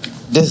is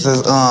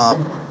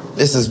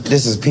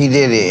P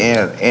Diddy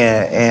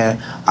and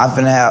I'm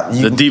finna have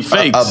you, the deep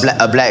fakes.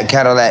 A black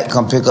Cadillac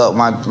come pick up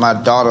my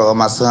daughter or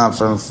my son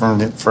from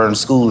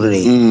school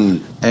today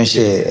and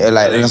shit. And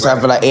like, and so I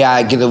feel like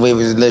AI get away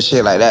with little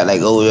shit like that.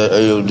 Like, oh,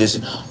 yo, this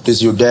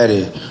your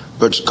daddy,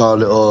 but you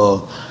call it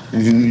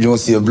you don't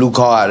see a blue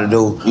car out the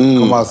door.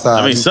 Come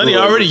outside. I mean, Sonny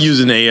already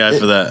using AI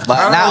for that.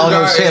 But not on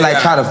no shit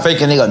like try to fake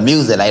a nigga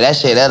music like that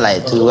shit. That's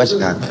like too much.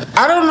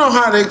 I don't know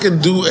how they can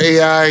do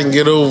AI and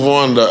get over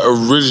on the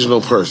original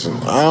person.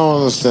 I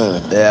don't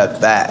understand. Yeah,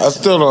 that. I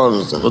still don't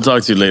understand. We'll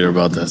talk to you later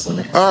about that,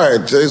 Sonny. All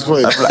right,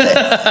 explain. I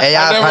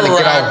never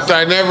rapped.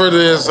 I never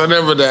this. I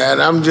never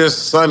that. I'm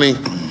just Sonny.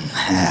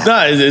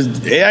 Nah,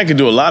 AI can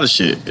do a lot of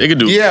shit. It can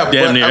do damn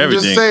near I'm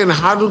everything. just saying,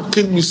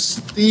 can you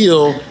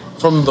steal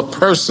from the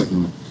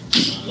person?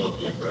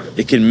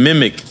 It can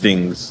mimic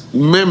things.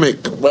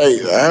 Mimic, right?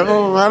 I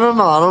don't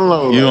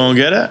know. You don't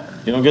get it?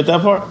 You don't get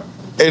that part?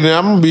 And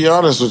I'm gonna be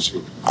honest with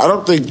you. I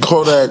don't think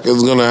Kodak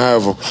is gonna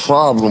have a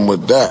problem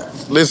with that.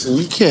 Listen,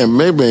 you can't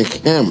mimic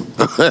him.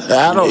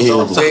 I don't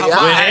know. When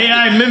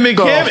AI mimic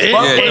him,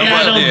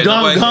 AI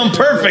don't come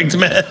perfect,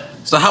 man.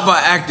 So how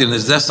about acting?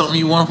 Is that something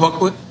you want to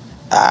fuck with?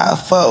 I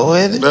fuck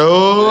with it.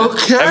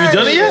 Okay. Have you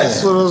done it yet?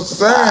 That's what I'm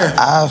saying.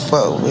 I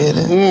fuck with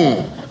it.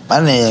 My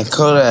name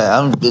Kodak.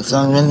 I'm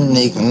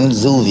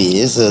Zuvi.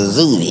 It's a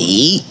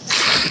Zuvi.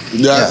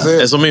 That's it.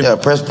 That's what I mean. Yeah,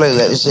 press play.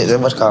 Let this shit. That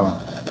much call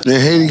him. Yeah,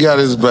 Haiti got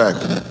his back.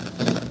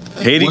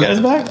 Haiti got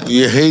his back?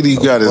 Yeah, Haiti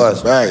got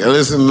his back.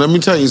 Listen, let me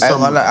tell you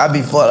something. I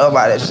be fucked up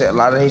about that shit. A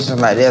lot of Haitians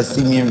like they'll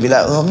see me and be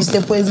like, "Oh,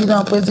 Mr.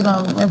 President. President,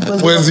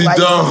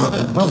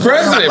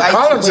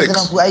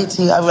 politics. I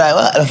be like,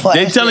 what the fuck?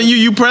 They telling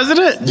you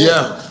president?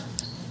 Yeah.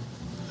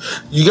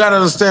 You gotta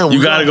understand.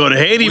 You gotta go to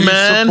Haiti,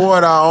 man. We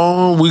support our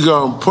own. We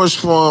gonna push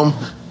for them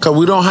because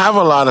we don't have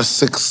a lot of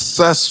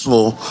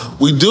successful.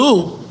 We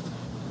do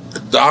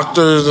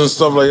doctors and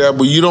stuff like that,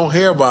 but you don't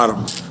hear about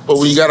them. But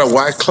when you got a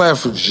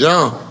Wyclef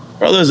Jean.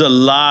 Bro, there's a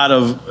lot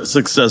of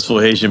successful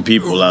Haitian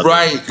people out there.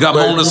 Right.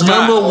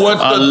 Remember what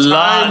the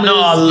time is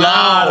now. A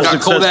lot of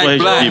successful Haitian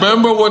people.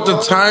 Remember what the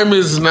time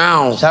is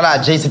now. Shout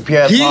out Jason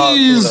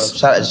Pierre-Paul.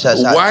 Shout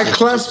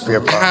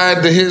Wyclef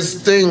had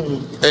his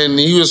thing, and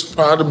he was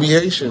proud to be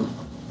Haitian.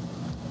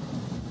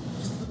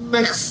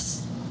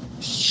 Next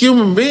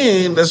human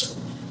being that's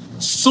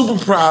super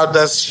proud,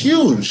 that's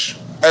huge.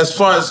 As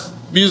far as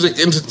music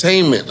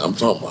entertainment, I'm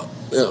talking about.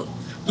 You know,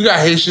 we got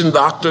Haitian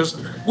doctors.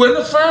 We're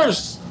the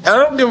first. I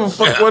don't give a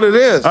fuck what it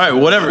is. All right,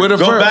 whatever. We're the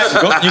first.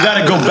 You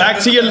gotta go back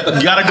to you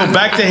gotta go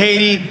back to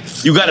Haiti.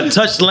 You gotta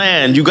touch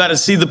land. You gotta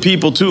see the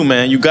people too,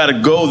 man. You gotta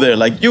go there.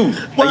 Like you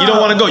don't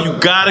wanna go. You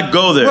gotta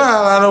go there.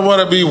 Well, I don't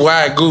wanna be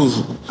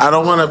wagyu. I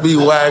don't wanna be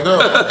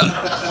wagyu.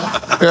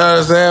 You know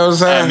what I'm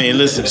saying? I mean,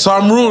 listen. So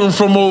I'm rooting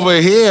from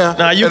over here.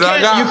 Nah, you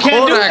can't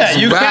do that.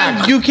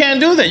 You can't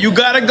do that. You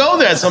gotta go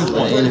there at some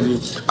point.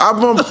 I'm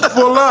gonna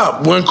pull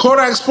up. When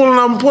Kodak's pulling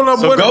up, I'm pulling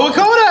up with him. Go with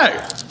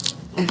Kodak.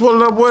 I'm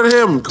pulling up with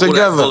him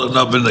together. Pulling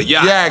up in the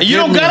yacht. Yeah, you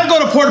don't gotta go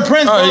to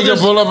Port-au-Prince, bro. You can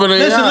pull up in the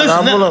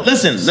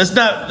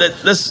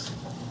yacht. Let's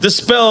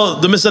dispel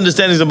the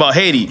misunderstandings about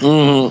Haiti.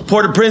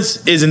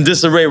 Port-au-Prince is in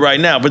disarray right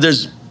now, but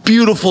there's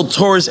beautiful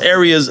tourist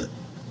areas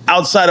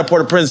outside of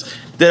Port-au-Prince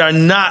that are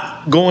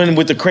not going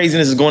with the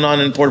craziness that's going on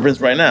in Port-au-Prince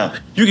right now.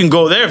 You can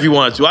go there if you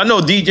want to. I know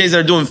DJs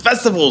that are doing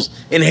festivals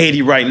in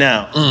Haiti right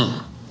now.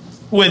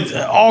 With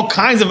all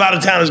kinds of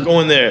out-of-towners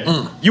going there.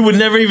 You would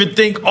never even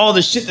think all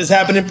the shit that's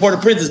happening in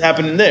Port-au-Prince is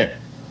happening there.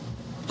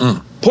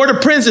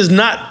 Port-au-Prince is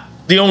not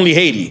the only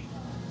Haiti.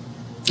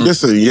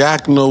 Listen,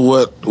 Yak know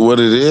what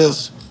it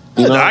is.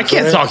 You know I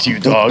can't talk to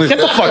you, dog. Get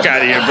the fuck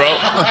out of here, bro.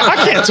 I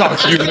can't talk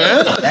to you,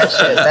 man.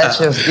 That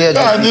shit's good.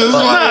 Nah. You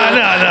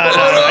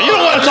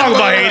don't want to talk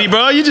about Haiti,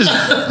 bro. You just...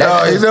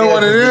 No, you know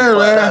what it is,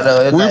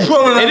 man. We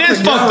pulling up. It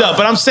is fucked up,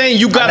 but I'm saying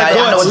you gotta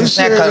go. I know what you're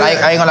saying, cause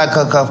I ain't gonna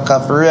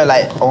cut for real.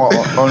 Like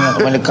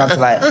when it comes to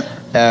like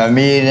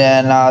media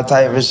and all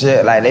type of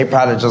shit, like they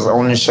probably just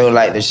only show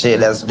like the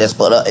shit that's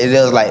put up. It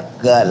is like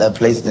good little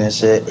places and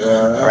shit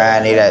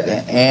around it,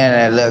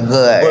 and it look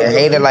good. And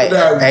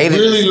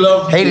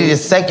Haiti the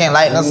second,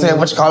 like I'm saying,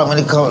 what you call it when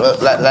it comes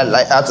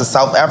like out to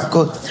South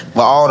Africa, with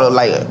all the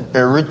like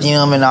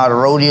erythrium and all the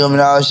rhodium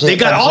and all that shit. They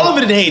got all of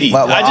it in Haiti. They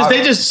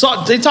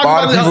talk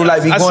about it. People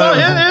like be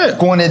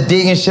going to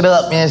digging shit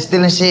up and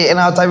stealing shit and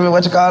all type of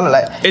what you call it.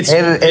 Like it's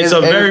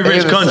a very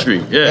rich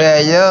country.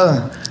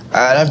 Yeah.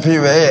 Them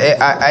people,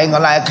 I ain't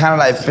gonna lie, I kind of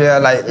like feel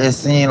like it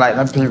seems like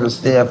them people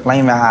still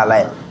flaming how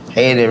like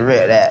Haiti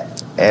read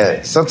that.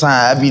 And sometimes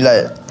I be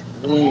like,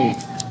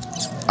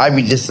 I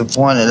be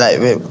disappointed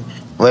like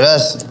with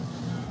us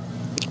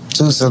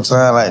too. Sometimes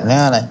like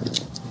now, like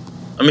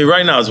I mean,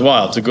 right now it's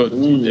wild to go.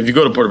 If you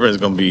go to Port-au-Prince,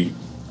 it's gonna be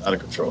out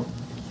of control.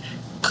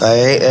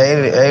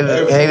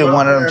 Haiti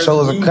one of them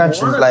chosen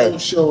countries like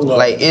Israel.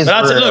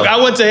 Look, I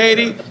went to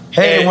Haiti.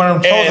 Haiti one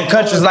of them chosen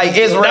countries like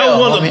Israel. That was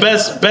one of the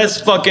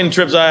best fucking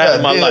trips I had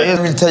in my life.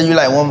 Let me tell you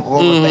like one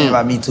more thing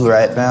about me too,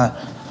 right, man?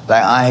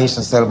 Like I'm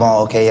Haitian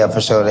Celebon, okay, yeah,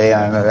 for sure. They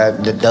are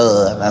the duh. You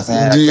know what I'm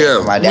saying? Yeah,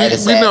 my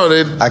daddy's we know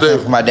that. I came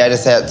from my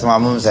daddy's hat to my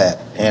mom's hat,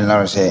 and all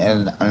that shit,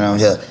 and I'm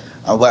here.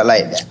 But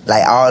like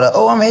all the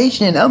I'm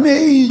Haitian. No,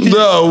 we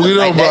don't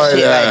like buy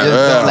shit, that. Like, you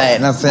know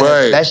what I'm saying?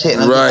 Right. That shit,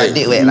 like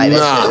dick wet, like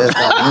that shit.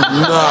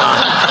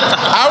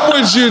 Nah, I'm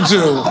with you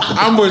too.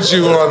 I'm with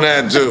you on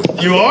that too.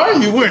 You are?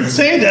 You weren't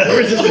saying that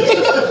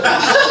originally.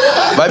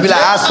 But I be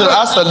like, I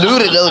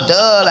saluted though,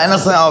 duh. Like, I'm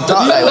saying on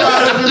top, like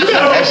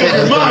that shit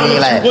just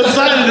mean like what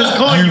side of this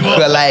coin you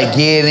could like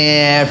get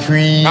in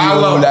free. I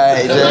love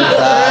like just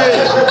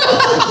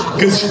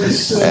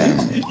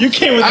You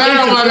came with I don't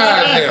know what I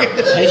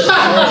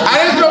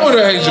didn't come with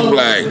a Haitian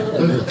flag.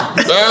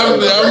 Now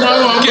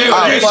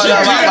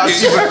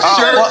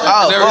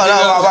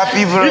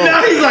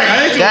he's like, I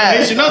ain't doing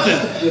Haitian nothing.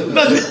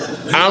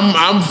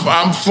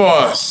 I'm for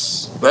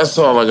us. That's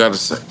all I got to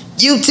say.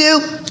 You too?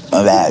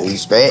 My bad, you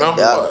straight.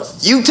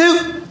 You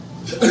too?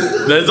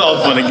 That's all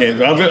fun and games.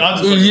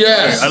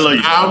 Yes, I love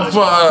you. I'm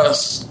for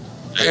us.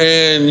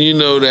 And you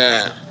know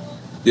that.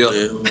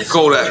 Yo,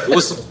 Kodak,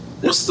 what's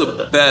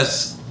the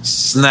best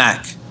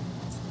snack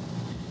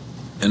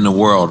in the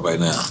world right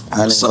now?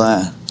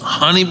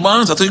 Honey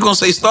buns? I thought you were going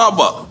to say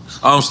Starbucks.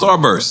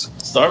 Starburst.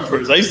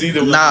 Starburst. I used to eat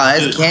them. Nah,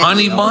 it's candy.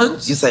 Honey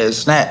buns? You say a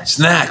snack.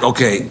 Snack,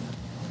 okay.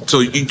 So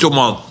you talking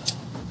about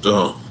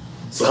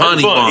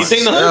honey buns. He's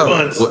saying the honey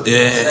buns. Well,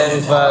 yeah.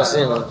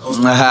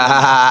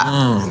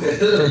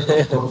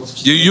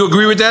 You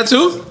agree with that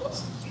too?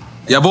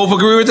 Y'all both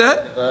agree with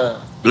that?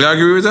 Y'all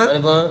agree with that?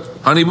 Honey bun?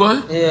 Honey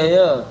bun?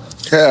 Yeah.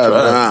 Hell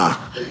nah.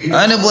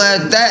 Honey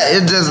bun, that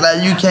it's just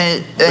like you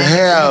can't.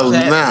 Hell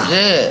nah.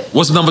 Yeah.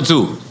 What's number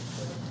 2?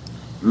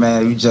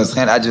 Man, I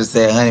just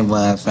said honey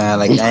bun, fam.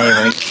 Like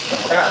I ain't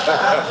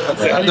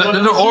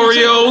the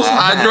Oreos,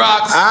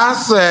 Hydrox. I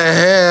said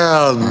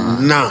hell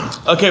nah.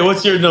 Okay,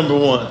 what's your number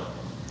 1?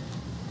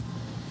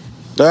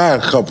 I had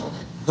a couple.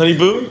 Honey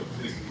Boo?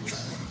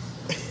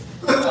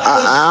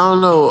 I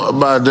don't know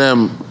about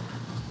them.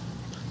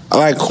 I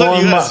like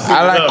corn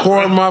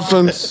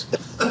muffins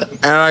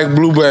and I like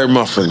blueberry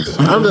muffins.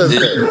 I'm just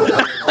saying.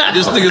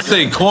 This nigga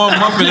say corn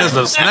muffin as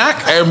a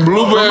snack? And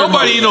blueberry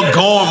Nobody eat no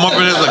corn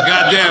muffin as a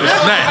goddamn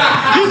snack.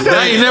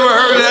 I ain't never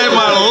heard of that in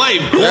my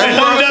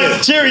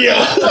life. Cheerio.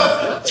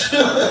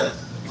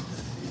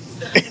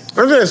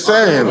 I'm just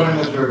saying.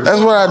 That's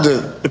what I do.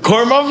 The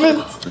corn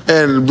muffin?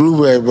 And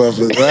blueberry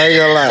muffins. I ain't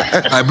gonna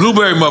lie. Like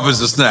blueberry muffins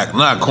a snack,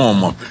 not corn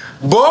muffin.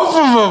 Both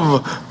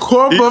of them.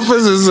 Corn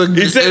muffins is a...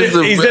 He said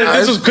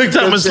this was quick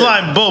time and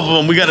slime. Both of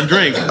them. We got a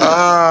drink.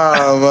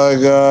 Oh, my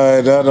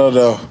God. I don't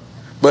know.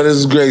 But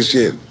it's great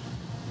shit.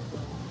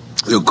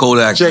 Yo,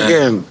 Kodak, Check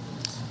in.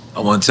 I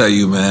want to tell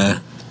you,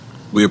 man,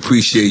 we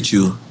appreciate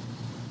you.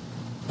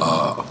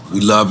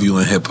 We love you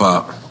in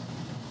hip-hop.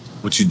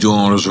 What you're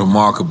doing is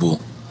remarkable.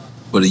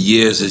 For the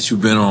years that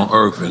you've been on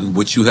Earth and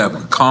what you have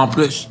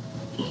accomplished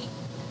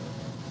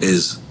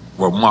is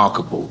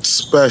remarkable.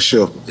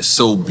 Special. It's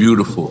so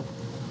beautiful.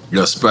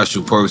 You're a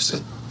special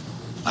person.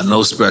 I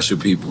know special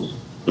people.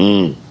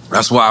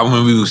 That's why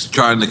when we was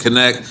trying to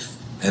connect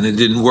and it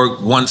didn't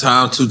work 1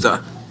 time, 2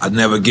 times, I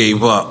never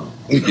gave up.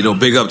 You know,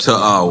 big up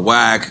to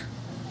Wack,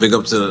 big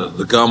up to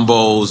the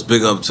Gumbos,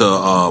 big up to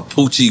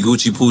Poochie,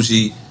 Gucci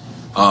Poochie,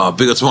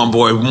 big up to my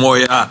boy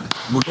Moya.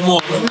 Come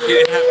on,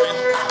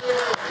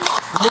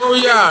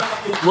 Moya,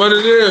 what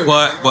it is.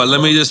 But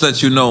let me just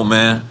let you know,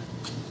 man,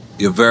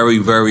 you're very,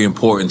 very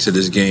important to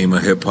this game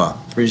of hip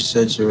hop.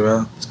 Appreciate you,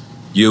 bro.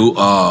 You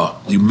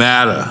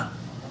matter,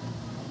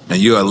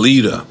 and you're a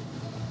leader.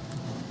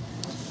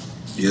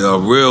 You're a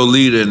real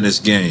leader in this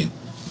game.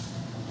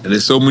 And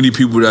there's so many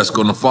people that's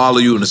going to follow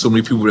you, and there's so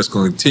many people that's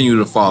going to continue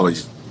to follow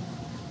you.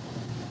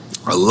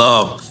 I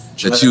love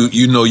that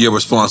you know your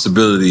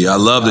responsibility. I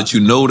love that you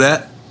know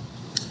that,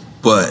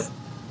 but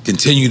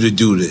continue to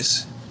do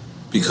this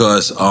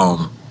because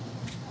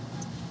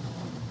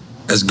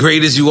as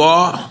great as you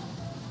are,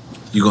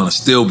 you're going to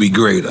still be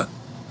greater.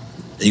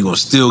 And you're going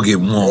to still get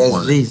more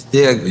money.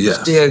 Still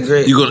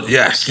great. You're going to,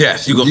 yes.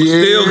 You're going to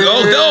still go.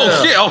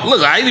 Oh, shit. Oh,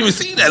 look, I ain't even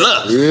seen that.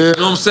 Look. Yeah. You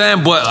know what I'm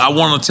saying? But I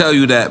want to tell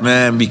you that,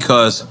 man,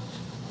 because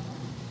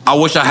I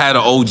wish I had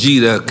an OG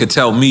that could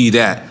tell me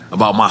that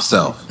about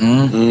myself.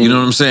 Mm-hmm. You know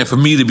what I'm saying? For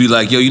me to be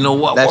like, yo, you know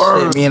what? That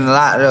shit mean a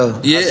lot, though.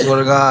 Yeah. I swear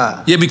to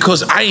God. Yeah,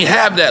 because I ain't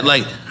have that.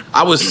 Like,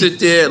 I would sit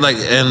there, like,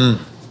 and...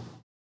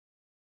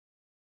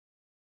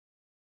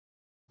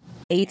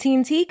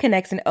 AT&T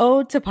connects an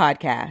ode to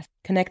podcast.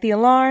 Connect the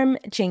alarm,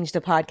 change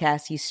the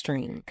podcast you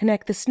stream.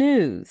 Connect the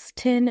snooze,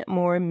 10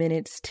 more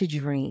minutes to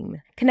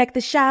dream. Connect the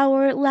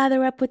shower,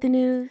 lather up with the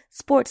news,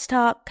 sports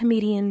talk,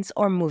 comedians,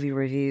 or movie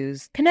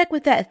reviews. Connect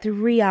with that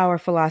 3-hour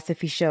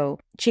philosophy show.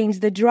 Change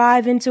the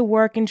drive into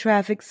work and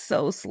traffic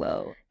so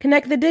slow.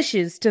 Connect the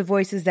dishes to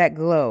voices that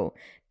glow.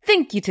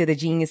 Thank you to the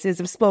geniuses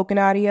of spoken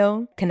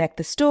audio. Connect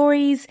the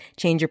stories,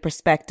 change your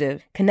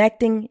perspective.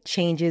 Connecting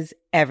changes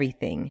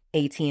everything.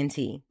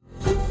 AT&T.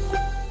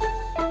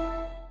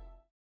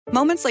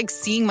 Moments like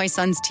seeing my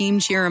son's team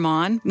cheer him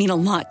on mean a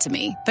lot to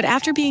me. But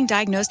after being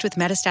diagnosed with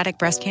metastatic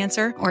breast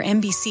cancer, or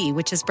MBC,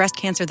 which is breast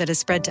cancer that has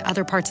spread to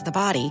other parts of the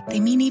body,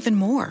 they mean even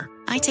more.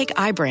 I take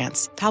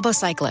Ibrance,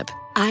 palbociclib.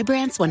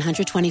 Ibrance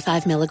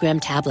 125 milligram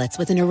tablets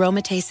with an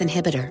aromatase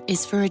inhibitor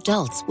is for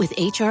adults with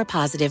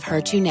HR-positive,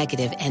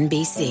 HER2-negative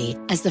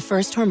NBC as the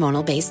first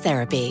hormonal-based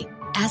therapy.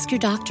 Ask your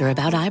doctor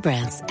about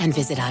Ibrance and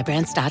visit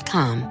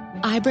Ibrance.com.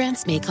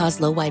 Ibrance may cause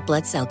low white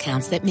blood cell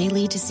counts that may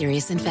lead to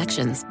serious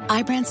infections.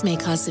 Ibrance may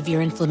cause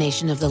severe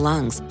inflammation of the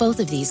lungs. Both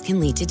of these can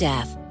lead to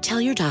death. Tell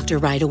your doctor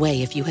right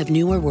away if you have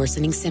new or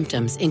worsening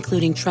symptoms,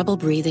 including trouble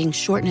breathing,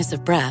 shortness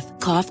of breath,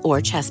 cough, or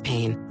chest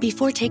pain.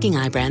 Before taking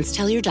Ibrance,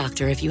 tell your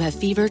doctor if you have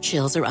fever,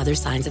 chills, or other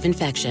signs of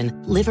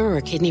infection, liver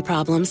or kidney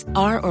problems,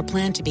 are or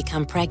plan to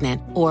become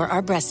pregnant, or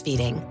are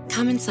breastfeeding.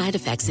 Common side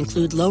effects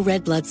include low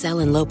red blood cell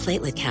and low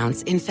platelet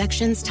counts,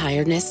 infections,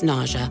 tiredness,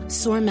 nausea,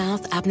 sore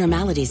mouth,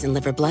 abnormalities in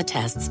liver blood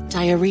tests,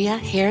 diarrhea,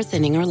 hair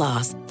thinning or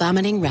loss,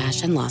 vomiting,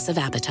 rash, and loss of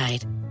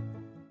appetite.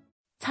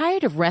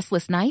 Tired of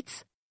restless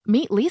nights?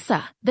 Meet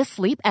Lisa, the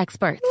sleep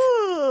experts.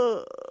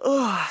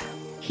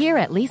 Here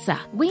at Lisa,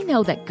 we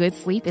know that good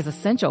sleep is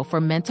essential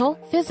for mental,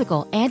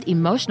 physical, and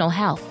emotional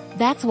health.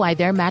 That's why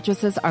their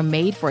mattresses are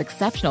made for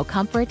exceptional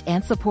comfort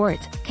and support,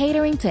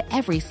 catering to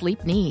every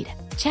sleep need.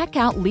 Check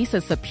out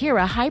Lisa's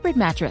Sapira Hybrid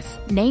Mattress,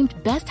 named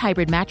Best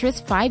Hybrid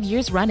Mattress 5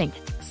 years running.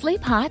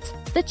 Sleep hot?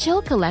 The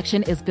Chill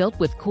Collection is built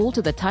with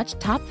cool-to-the-touch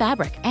top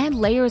fabric and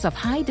layers of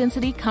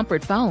high-density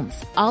comfort foams,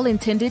 all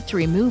intended to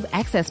remove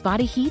excess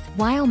body heat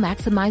while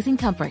maximizing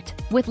comfort.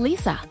 With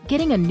Lisa,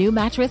 getting a new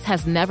mattress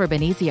has never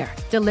been easier.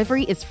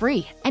 Delivery is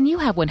free, and you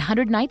have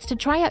 100 nights to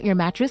try out your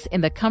mattress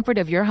in the comfort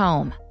of your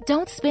home.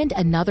 Don't spend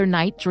another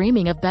night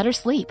dreaming of better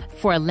sleep.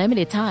 For a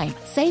limited time,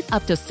 save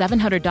up to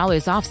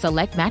 $700 off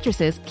select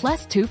mattresses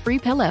plus 2 free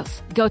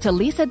pillows. Go to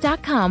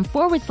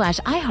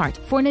lisa.com/iHeart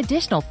for an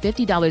additional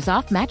 $50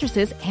 off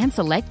mattresses and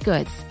select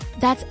goods.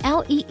 That's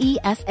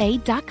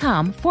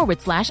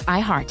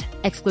LEESA.com/iHeart.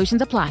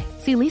 Exclusions apply.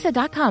 See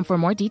lisa.com for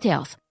more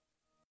details.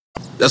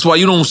 That's why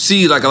you don't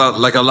see like a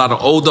lot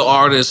of older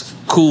artists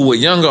cool with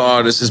younger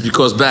artists, is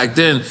because back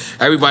then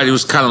everybody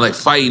was kind of like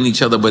fighting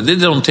each other, but they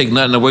don't take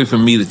nothing away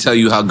from me to tell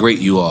you how great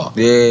you are.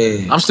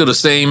 Yeah. I'm still the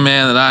same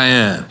man that I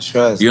am.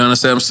 Trust. You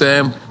understand what I'm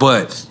saying?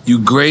 But you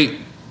great.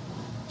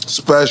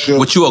 Special.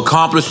 What you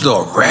accomplished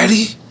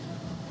already?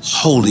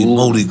 Holy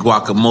moly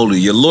guacamole.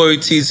 Your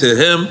loyalty to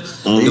him,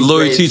 your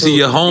loyalty to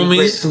your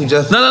homies.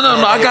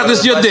 No. I got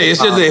this. Your day.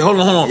 It's your day. Hold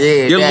on.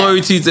 Yeah, your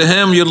loyalty to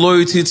him, your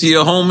loyalty to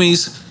your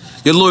homies,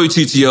 your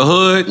loyalty to your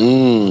hood,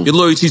 your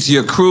loyalty to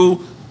your crew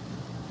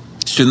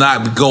should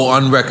not go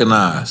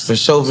unrecognized. For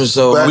sure.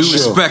 We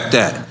respect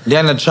that.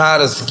 Then to try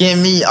to skin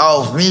me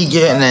off, me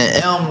getting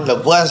an M, the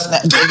bus,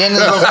 and then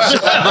there's some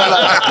shit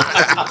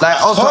like, bro,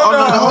 hold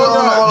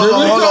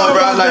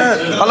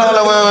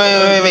on,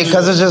 bro, wait,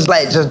 because it's just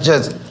like,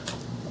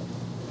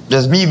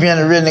 just me being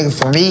a real nigga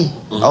for me,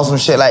 on some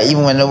shit like,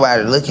 even when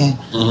nobody looking,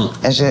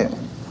 and shit.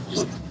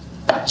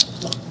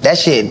 That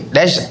shit,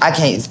 I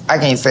can't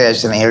say that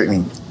shit ain't hurt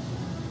me.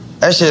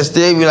 That shit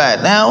still be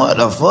like, damn, what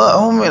the fuck,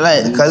 homie?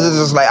 Like, cause it's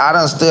just like, I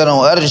done stood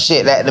on other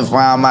shit that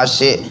define my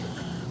shit.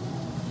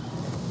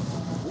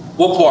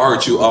 What part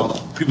hurt you?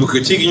 People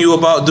critiquing you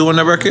about doing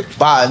the record?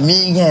 By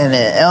me getting an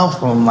M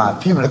from my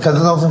people, cause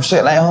it's on some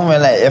shit like, homie,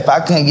 like, if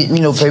I couldn't get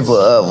me no paper,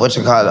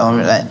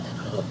 homie, like,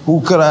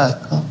 who could I?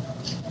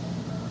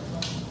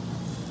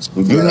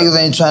 You niggas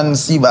ain't trying to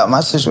see about my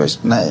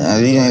situation. Like,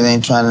 you niggas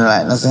ain't trying to,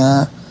 like, you know what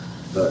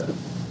I'm saying?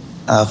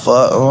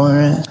 Fuck,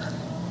 homie.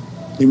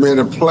 You made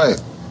a play.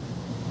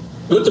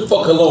 What the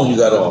fuck cologne you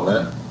got on,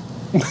 man?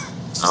 I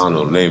don't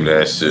know the name of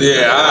that shit.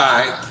 Yeah,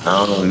 alright. I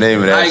don't know the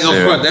name of that shit. I ain't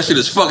gonna front. That shit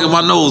is fucking my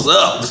nose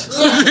up.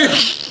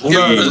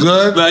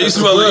 Good? Nah, you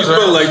smell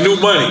like new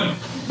money.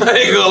 I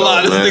ain't gonna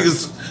lie.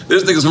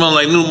 This nigga smell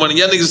like new money.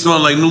 Y'all niggas smell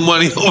like new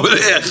money over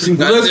there.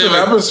 Listen,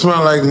 I've been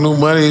smelling like new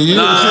money. You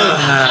didn't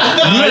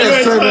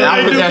say that.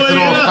 I put that shit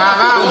on 5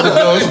 hours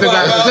ago. You still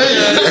got to say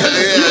it.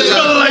 You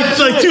smell like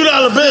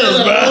 $2 bills,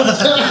 bro.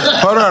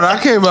 Hold on, I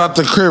came out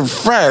the crib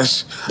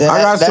fresh.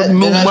 I got some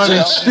new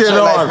money shit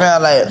on.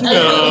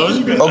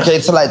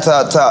 Okay, to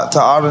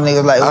all the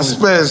niggas like I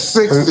spent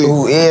 60.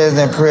 Who is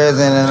in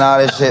prison and all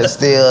that shit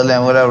still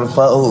and whatever the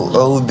fuck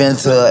who been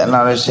to it and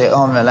all that shit.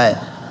 Homie, like,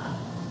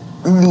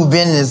 we do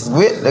business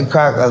with the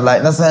crackers,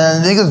 like, that's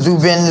saying niggas do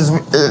business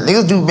with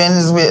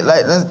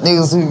like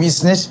niggas who be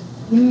snitching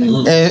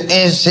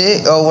and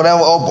shit or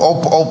whatever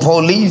or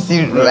police.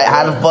 Like,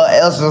 how the fuck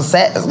else was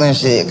sats and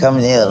shit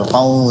coming here, the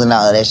phones and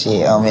all that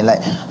shit. I mean,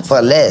 like,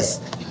 for less.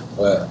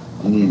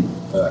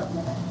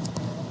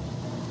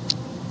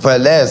 For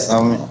less,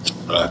 I mean.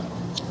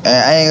 And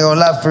I ain't gonna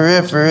lie, for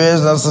real,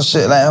 some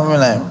shit like, I mean,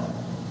 like,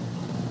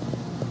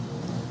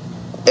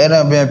 it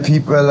done been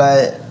people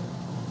like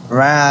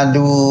Ryan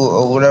dude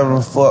or whatever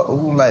the fuck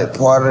who like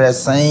part of that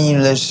same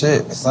little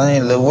shit,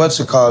 same little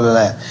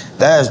like,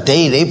 that's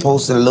they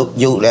posted look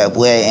yoke that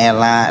boy and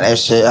line that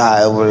shit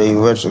however they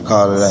like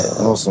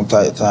on some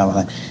type of time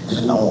like,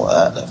 you know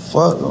what the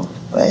fuck,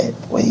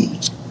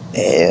 wait,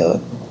 hell.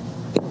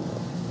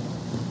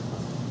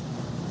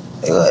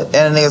 And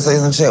a nigga say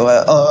some shit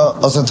like,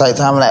 or some type of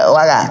time like,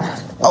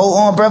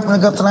 on breath from the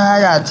gut tonight,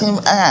 I got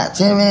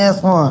 10 minutes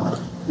for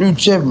new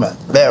chip man.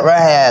 That right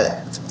had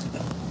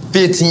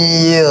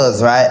 15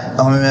 years, right?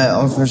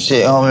 On some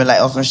shit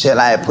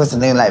like pussy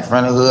nigga like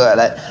front of hood,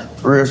 like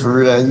for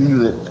real,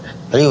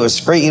 He was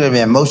straight. He'd have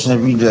been emotional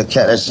if you just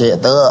kept that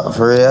shit up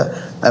for real.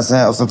 That's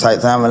some type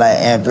of time like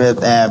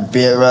and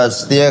Big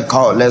Russ still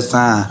caught last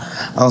time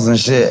on some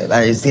shit.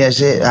 Like you see that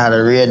shit, how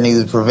the real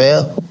niggas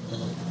prevail.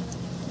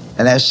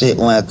 And that shit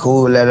went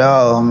cool at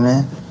all,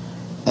 man.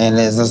 And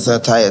there's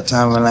some type of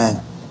time like,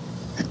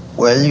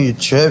 well, you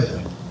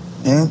tripping,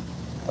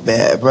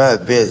 bad bro,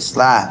 bitch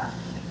slide.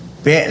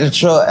 Bent the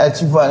truck at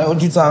you,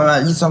 what you talking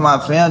about? You talking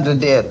about family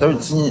dead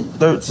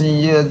 13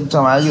 years, you talking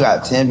about you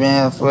got 10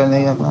 bands for a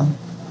nigga, man?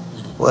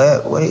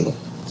 What? Wait.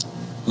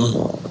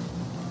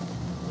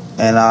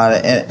 And all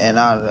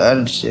the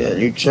other shit.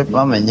 You tripping?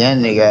 I'm a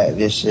young nigga at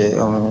this shit.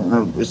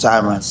 I'm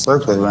beside my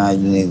circle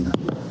around you nigga.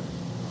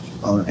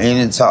 On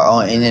any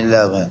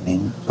level,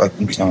 nigga. Fuck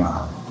you talking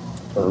about.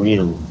 For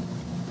real.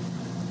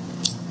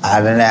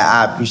 Other than that,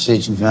 I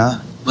appreciate you,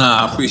 man.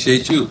 Nah, I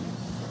appreciate you.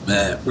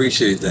 Man,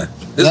 appreciate that.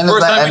 This is the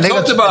first time we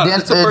talked about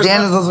it.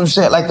 Then there's some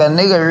shit like a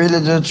nigga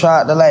really just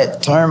tried to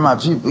like turn my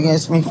people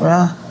against me,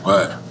 fam.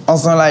 Right. On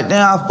something like,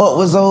 damn, I fuck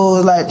with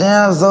Zoe. Like,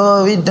 damn,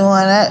 Zoe, we doing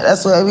that.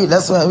 That's what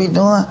we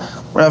doing.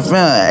 But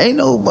fam, ain't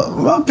no,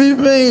 my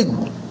people ain't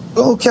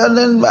gonna care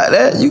nothing about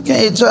that. You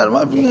can't try to,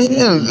 my people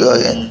ain't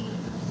good.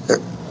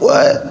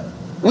 What?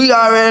 We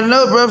already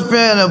know, bro,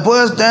 fam. The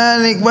boys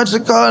down, they bunch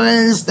of calling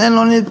and stand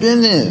on their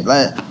business.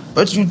 Like,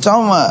 what you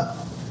talking about?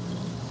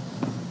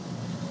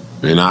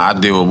 You know, I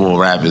deal with more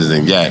rappers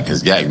than Gak,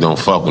 because Gak don't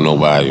fuck with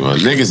nobody, man.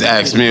 Niggas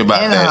ask me about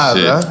that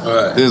shit.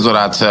 Right. This is what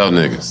I tell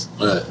niggas.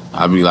 Right.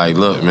 I be like,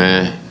 look,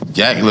 man,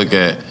 Gak look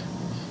at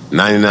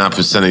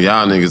 99% of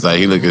y'all niggas like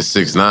he look at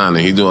 6ix9ine, and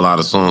he do a lot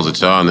of songs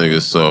with y'all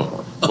niggas, so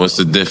what's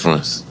the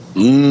difference?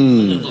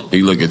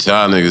 He look at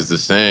y'all niggas the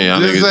same. Y'all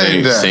niggas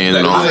ain't saying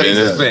it on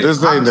business.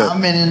 How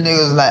many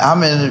niggas like, how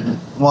many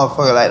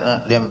motherfuckers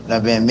like them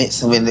been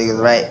mixing with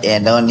niggas, right,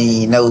 and don't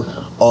even know,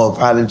 or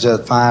probably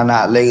just find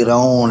out later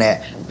on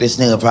that this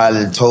nigga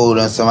probably told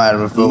them somebody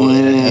before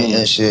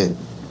and shit.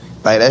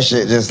 Like that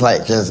shit just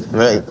like just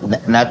very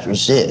natural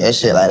shit. That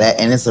shit like that,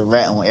 and it's a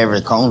rat on every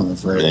corner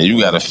for it. Man, you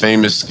got a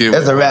famous skill.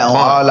 There's a rat on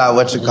all out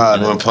what you call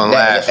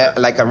it.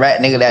 Like a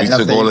rat nigga that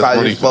nothing you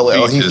probably fuck with,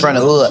 or he from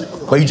the hood,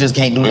 but you just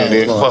can't do that.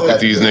 Fuck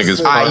with these niggas.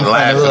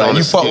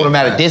 You fuck with him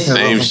at a distance.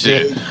 Same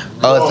shit.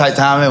 Type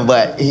timing,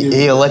 but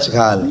he what you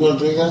call it? What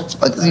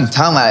you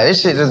talking about?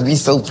 This shit just be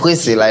so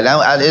pussy. Like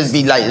I just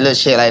be like little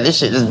shit. Like this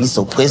shit just be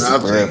so pussy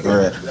for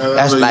real.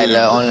 That's like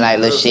the only like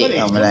little shit.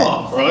 I'm like,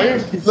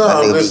 no,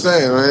 I'm just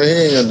saying, man. He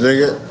ain't gonna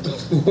drink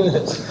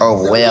it.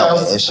 Oh well,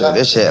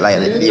 this shit like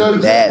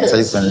bad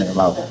tasting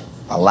about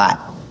a lot.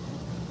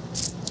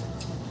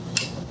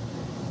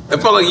 I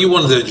felt like you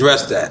wanted to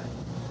address that.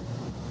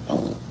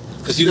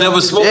 Cause you never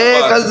spoke about it.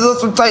 Yeah, cause there's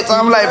some tight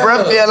time like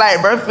bro feel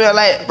like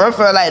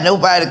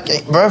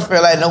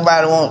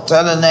nobody won't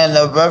tell her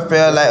nothing. Bro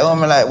feel like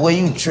like, what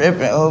you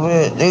tripping over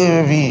here?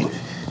 Nigga be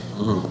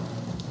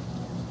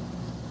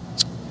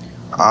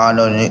I don't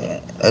know, nigga.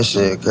 That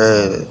shit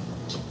crazy.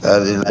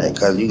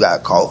 Cause you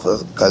got caught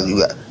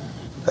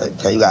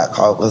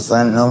for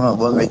something.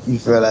 What make you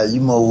feel like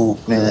you more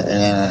whoop and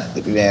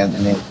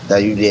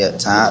that you did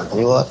time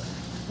for what?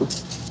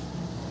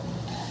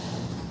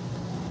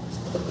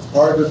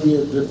 Hard to be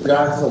a good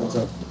guy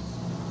sometimes.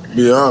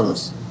 Be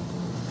honest.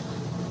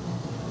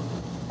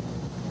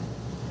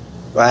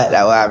 Right,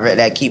 that's why I read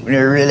that keeping it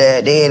real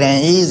that dead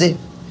ain't easy.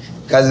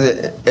 Cause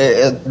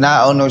it's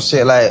not on no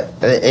shit like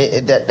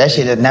that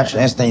shit is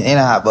natural instinct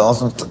anyhow, but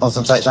on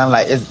some type time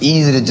like it's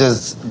easy to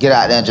just get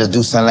out there and just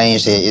do some lame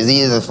shit. It's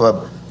easy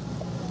for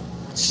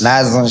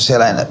Nas on shit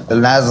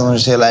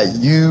like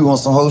you on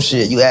some whole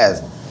shit, you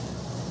ask.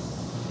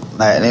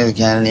 Like niggas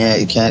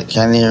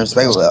can't even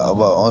respect it,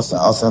 but on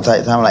some type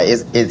of time, like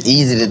it's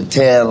easy to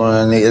tell on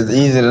a nigga. It's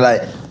easy to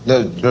like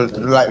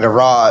the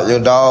raw your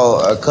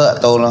dog a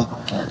cut throw him.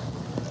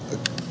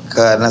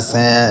 Cause I'm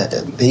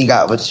saying he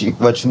got what you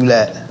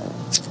like.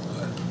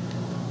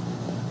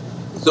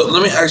 So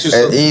let me ask you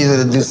something. It's easy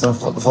to do some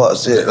fuck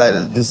shit, like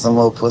to do some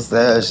more pussy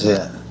ass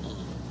shit.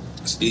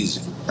 It's easy.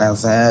 You know what I'm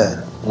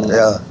saying?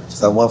 Yeah.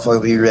 So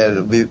motherfucker be ready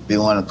to be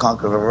want to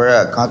conquer the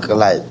world, conquer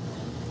like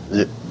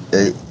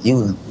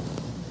you.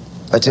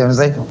 What you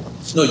saying?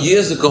 No,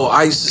 years ago,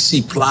 I used to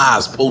see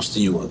Plies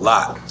posting you a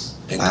lot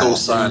and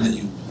co-signing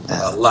you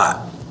a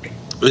lot.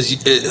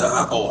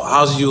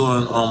 How's you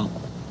on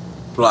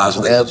Plies?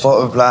 Yeah,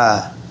 fuck with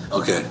Plies.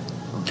 Okay.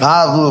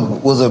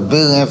 Plies was a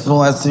big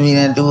influence to me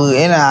than do it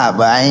anyhow,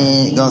 but I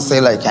ain't gonna say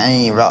like I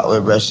ain't rock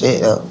with bruh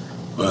shit up.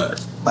 Right.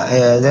 But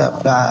yeah,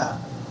 that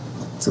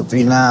Plies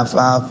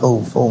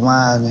 23954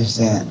 miles and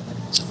shit.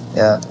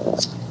 Yeah.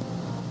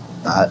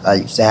 I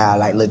used to have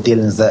like little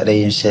dealings up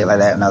there and shit like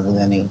that when I was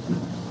in there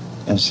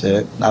and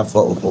shit. I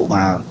fuck with 4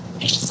 miles.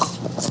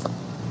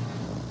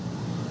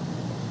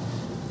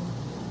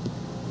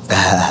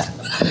 I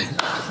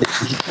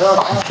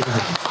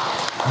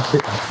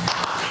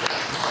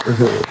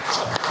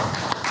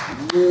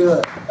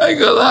ain't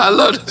gonna lie, I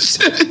love this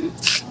shit.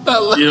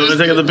 You want to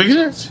take the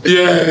picture?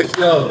 Yeah.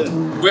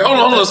 Wait, hold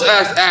on. Let's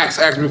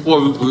ask before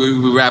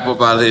we wrap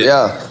up out here.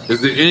 Yeah.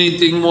 Is there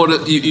anything more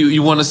that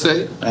you want to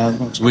say?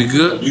 We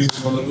good?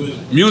 Music on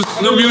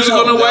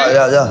the way?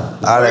 Yeah.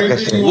 All that good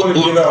shit.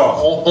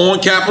 On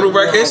Capitol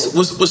Records?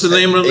 What's the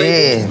name of the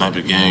label?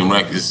 Sniper Gang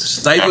Records.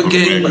 Sniper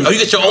Gang. Oh, you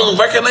got your own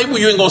record label?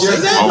 You ain't gonna say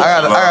that?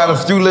 I got a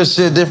few little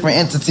shit, different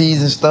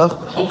entities and stuff.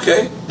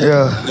 Okay.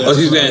 Yeah. Oh,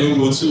 he's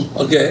saying.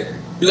 Okay.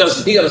 He got a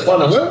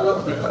spot on where?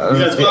 You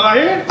got a spot out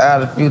here? I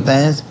got a few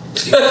things.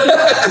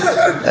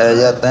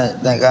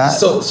 Thank God.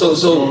 So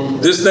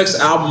this next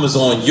album is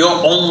on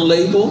your own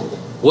label?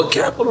 What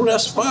Capitol?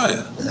 That's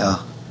fire.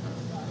 Yeah.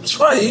 That's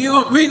fire.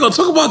 We ain't gonna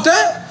talk about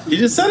that? You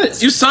just said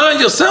it. You signed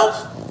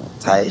yourself?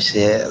 Tight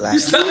shit. Like. You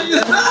signed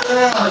yourself?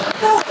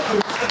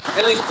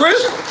 And then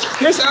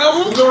Chris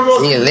album?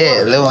 He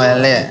lit. Lil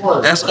one lit.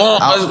 That's all.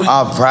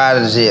 I'm proud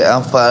of shit.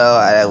 I'm fucked up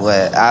like that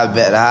way. I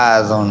bet the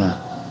highs on him.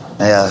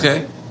 Yeah.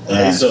 Okay.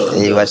 Yeah.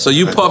 So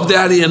you Puff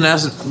Daddy and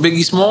that's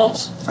Biggie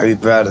Smalls? I be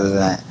proud of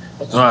that.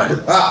 All right.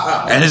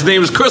 And his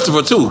name is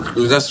Christopher too.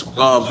 That's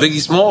Biggie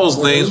Smalls'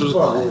 name was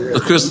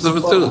Christopher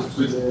too.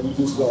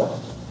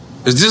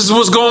 Is this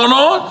what's going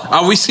on?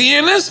 Are we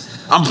seeing this?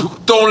 I'm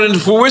throwing it into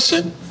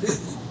fruition.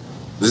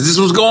 Is this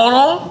what's going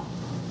on?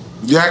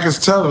 Yak is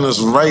telling us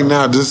right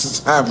now this is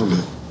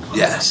happening.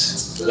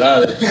 Yes.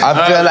 I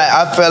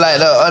feel like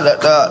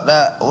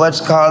the what's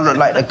called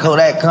like the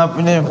Kodak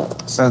company.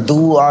 Some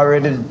dude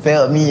already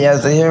felt me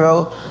as a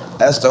hero.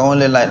 That's the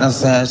only like I'm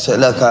saying shit.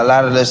 Look, a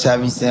lot of the shit I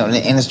be seeing in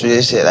the industry,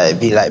 this shit like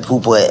be like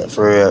poo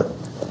for real.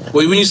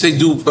 Well, when you say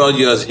dude felt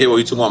you as a hero,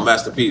 you talking about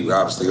Master P,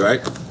 obviously,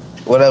 right?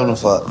 Whatever the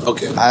fuck.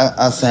 Okay.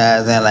 I'm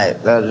saying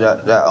like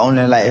the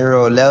only like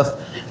hero left,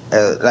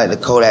 like the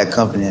Kodak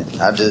company.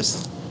 I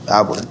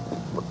would.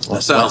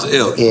 That sounds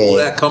ill. Yeah.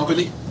 Kodak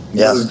company.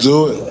 Yeah. Let's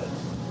do it.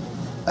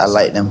 I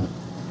like them.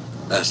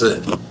 That's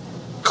it.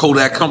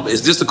 Kodak company.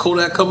 Is this the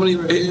Kodak company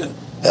right here?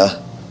 Yeah.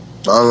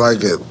 I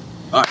like it.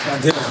 All right,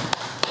 goddamn.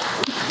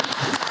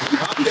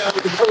 I'm down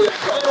with the Kodak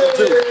company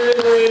too.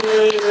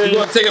 You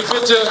want to take a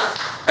picture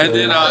and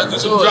then do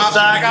some drops?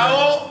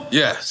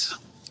 Yes.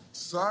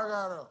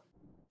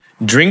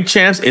 Drink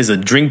Champs is a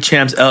Drink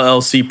Champs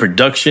LLC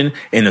production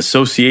in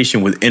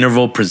association with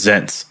Interval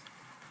Presents.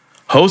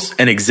 Hosts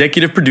and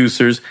executive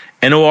producers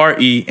NORE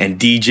and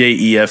DJ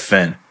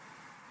EFN.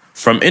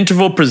 From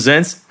Interval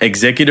Presents,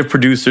 executive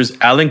producers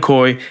Alan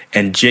Coy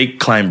and Jake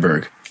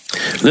Kleinberg.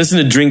 Listen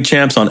to Drink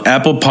Champs on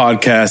Apple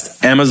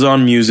Podcasts,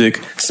 Amazon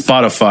Music,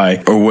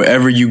 Spotify, or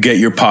wherever you get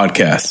your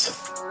podcasts.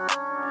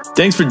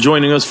 Thanks for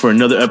joining us for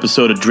another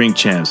episode of Drink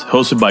Champs,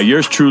 hosted by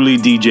yours truly,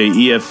 DJ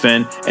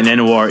EFN and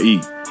NORE.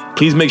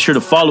 Please make sure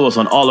to follow us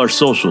on all our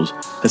socials.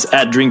 That's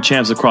at Drink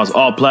Champs across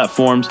all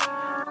platforms,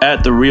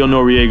 at The Real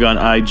Noriega on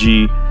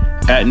IG,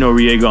 at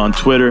Noriega on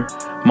Twitter.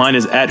 Mine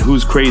is at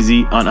Who's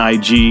Crazy on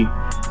IG,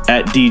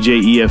 at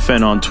DJ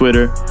EFN on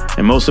Twitter.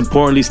 And most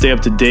importantly, stay up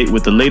to date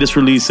with the latest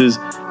releases,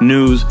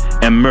 news,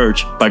 and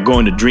merch by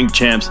going to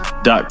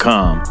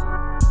drinkchamps.com.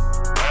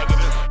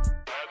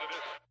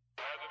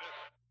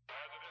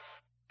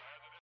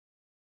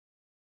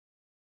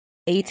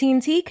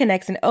 AT&T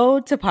connects an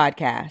ode to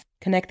podcast.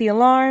 Connect the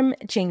alarm,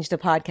 change the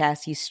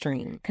podcast you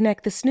stream.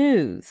 Connect the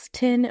snooze,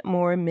 10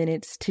 more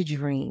minutes to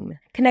dream.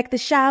 Connect the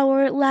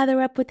shower,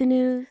 lather up with the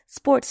news,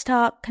 sports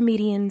talk,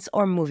 comedians,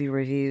 or movie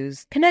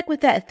reviews. Connect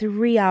with that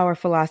 3-hour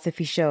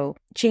philosophy show.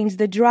 Change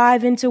the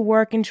drive into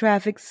work and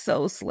traffic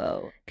so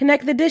slow.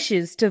 Connect the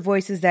dishes to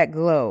voices that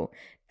glow.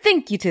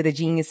 Thank you to the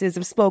geniuses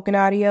of spoken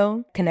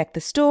audio. Connect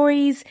the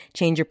stories,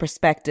 change your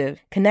perspective.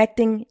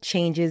 Connecting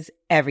changes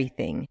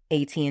everything.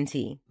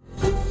 AT&T.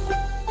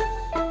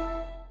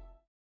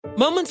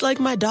 Moments like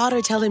my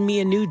daughter telling me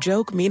a new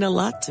joke mean a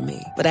lot to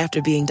me. But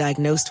after being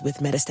diagnosed with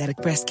metastatic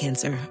breast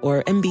cancer,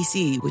 or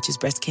MBC, which is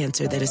breast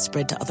cancer that is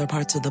spread to other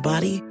parts of the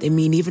body, they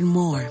mean even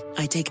more.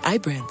 I take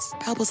Ibrance,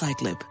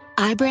 palbociclib.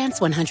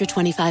 Ibrance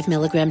 125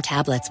 milligram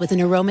tablets with an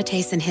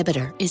aromatase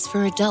inhibitor is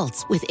for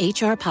adults with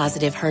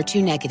HR-positive,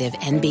 HER2-negative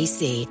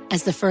MBC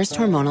as the first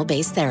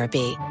hormonal-based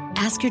therapy.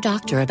 Ask your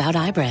doctor about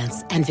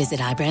Ibrance and visit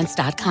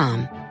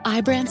Ibrance.com.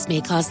 Ibrance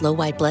may cause low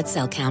white blood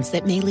cell counts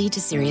that may lead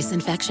to serious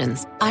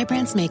infections.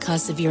 Ibrance may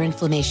cause severe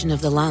inflammation of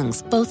the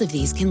lungs. Both of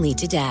these can lead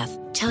to death.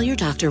 Tell your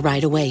doctor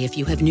right away if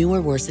you have new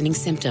or worsening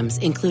symptoms,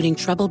 including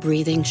trouble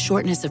breathing,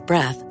 shortness of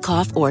breath,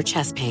 cough, or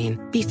chest pain.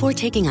 Before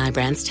taking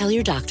Ibrance, tell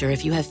your doctor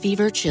if you have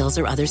fever, chills,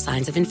 or other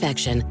signs of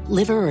infection,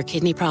 liver or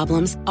kidney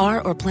problems,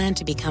 are or plan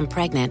to become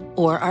pregnant,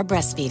 or are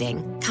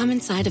breastfeeding. Common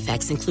side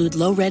effects include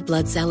low red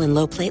blood cell and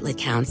low platelet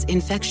counts,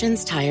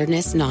 infections,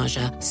 tiredness,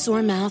 nausea,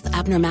 sore mouth,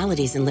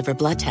 abnormalities in liver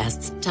blood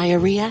tests,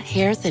 diarrhea,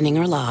 hair thinning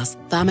or loss,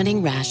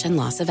 vomiting, rash, and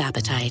loss of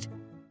appetite.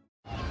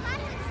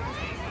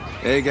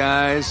 Hey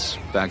guys,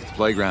 back at the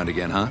playground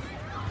again, huh?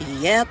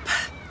 Yep.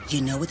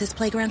 You know what this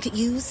playground could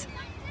use?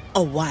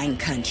 A wine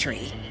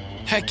country.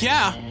 Heck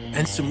yeah,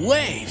 and some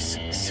waves,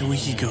 so we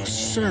could go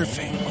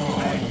surfing.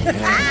 Oh,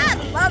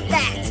 yeah. Love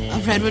that. A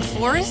redwood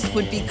forest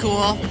would be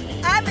cool.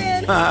 I'm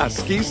in.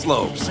 Ski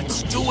slopes.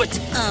 Let's do it.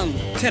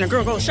 Can a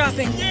girl go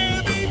shopping?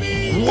 Yeah,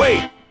 baby.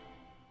 Wait!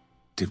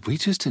 Did we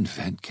just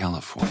invent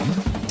California?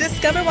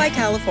 Discover why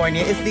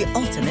California is the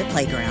ultimate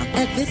playground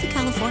at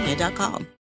visitcalifornia.com.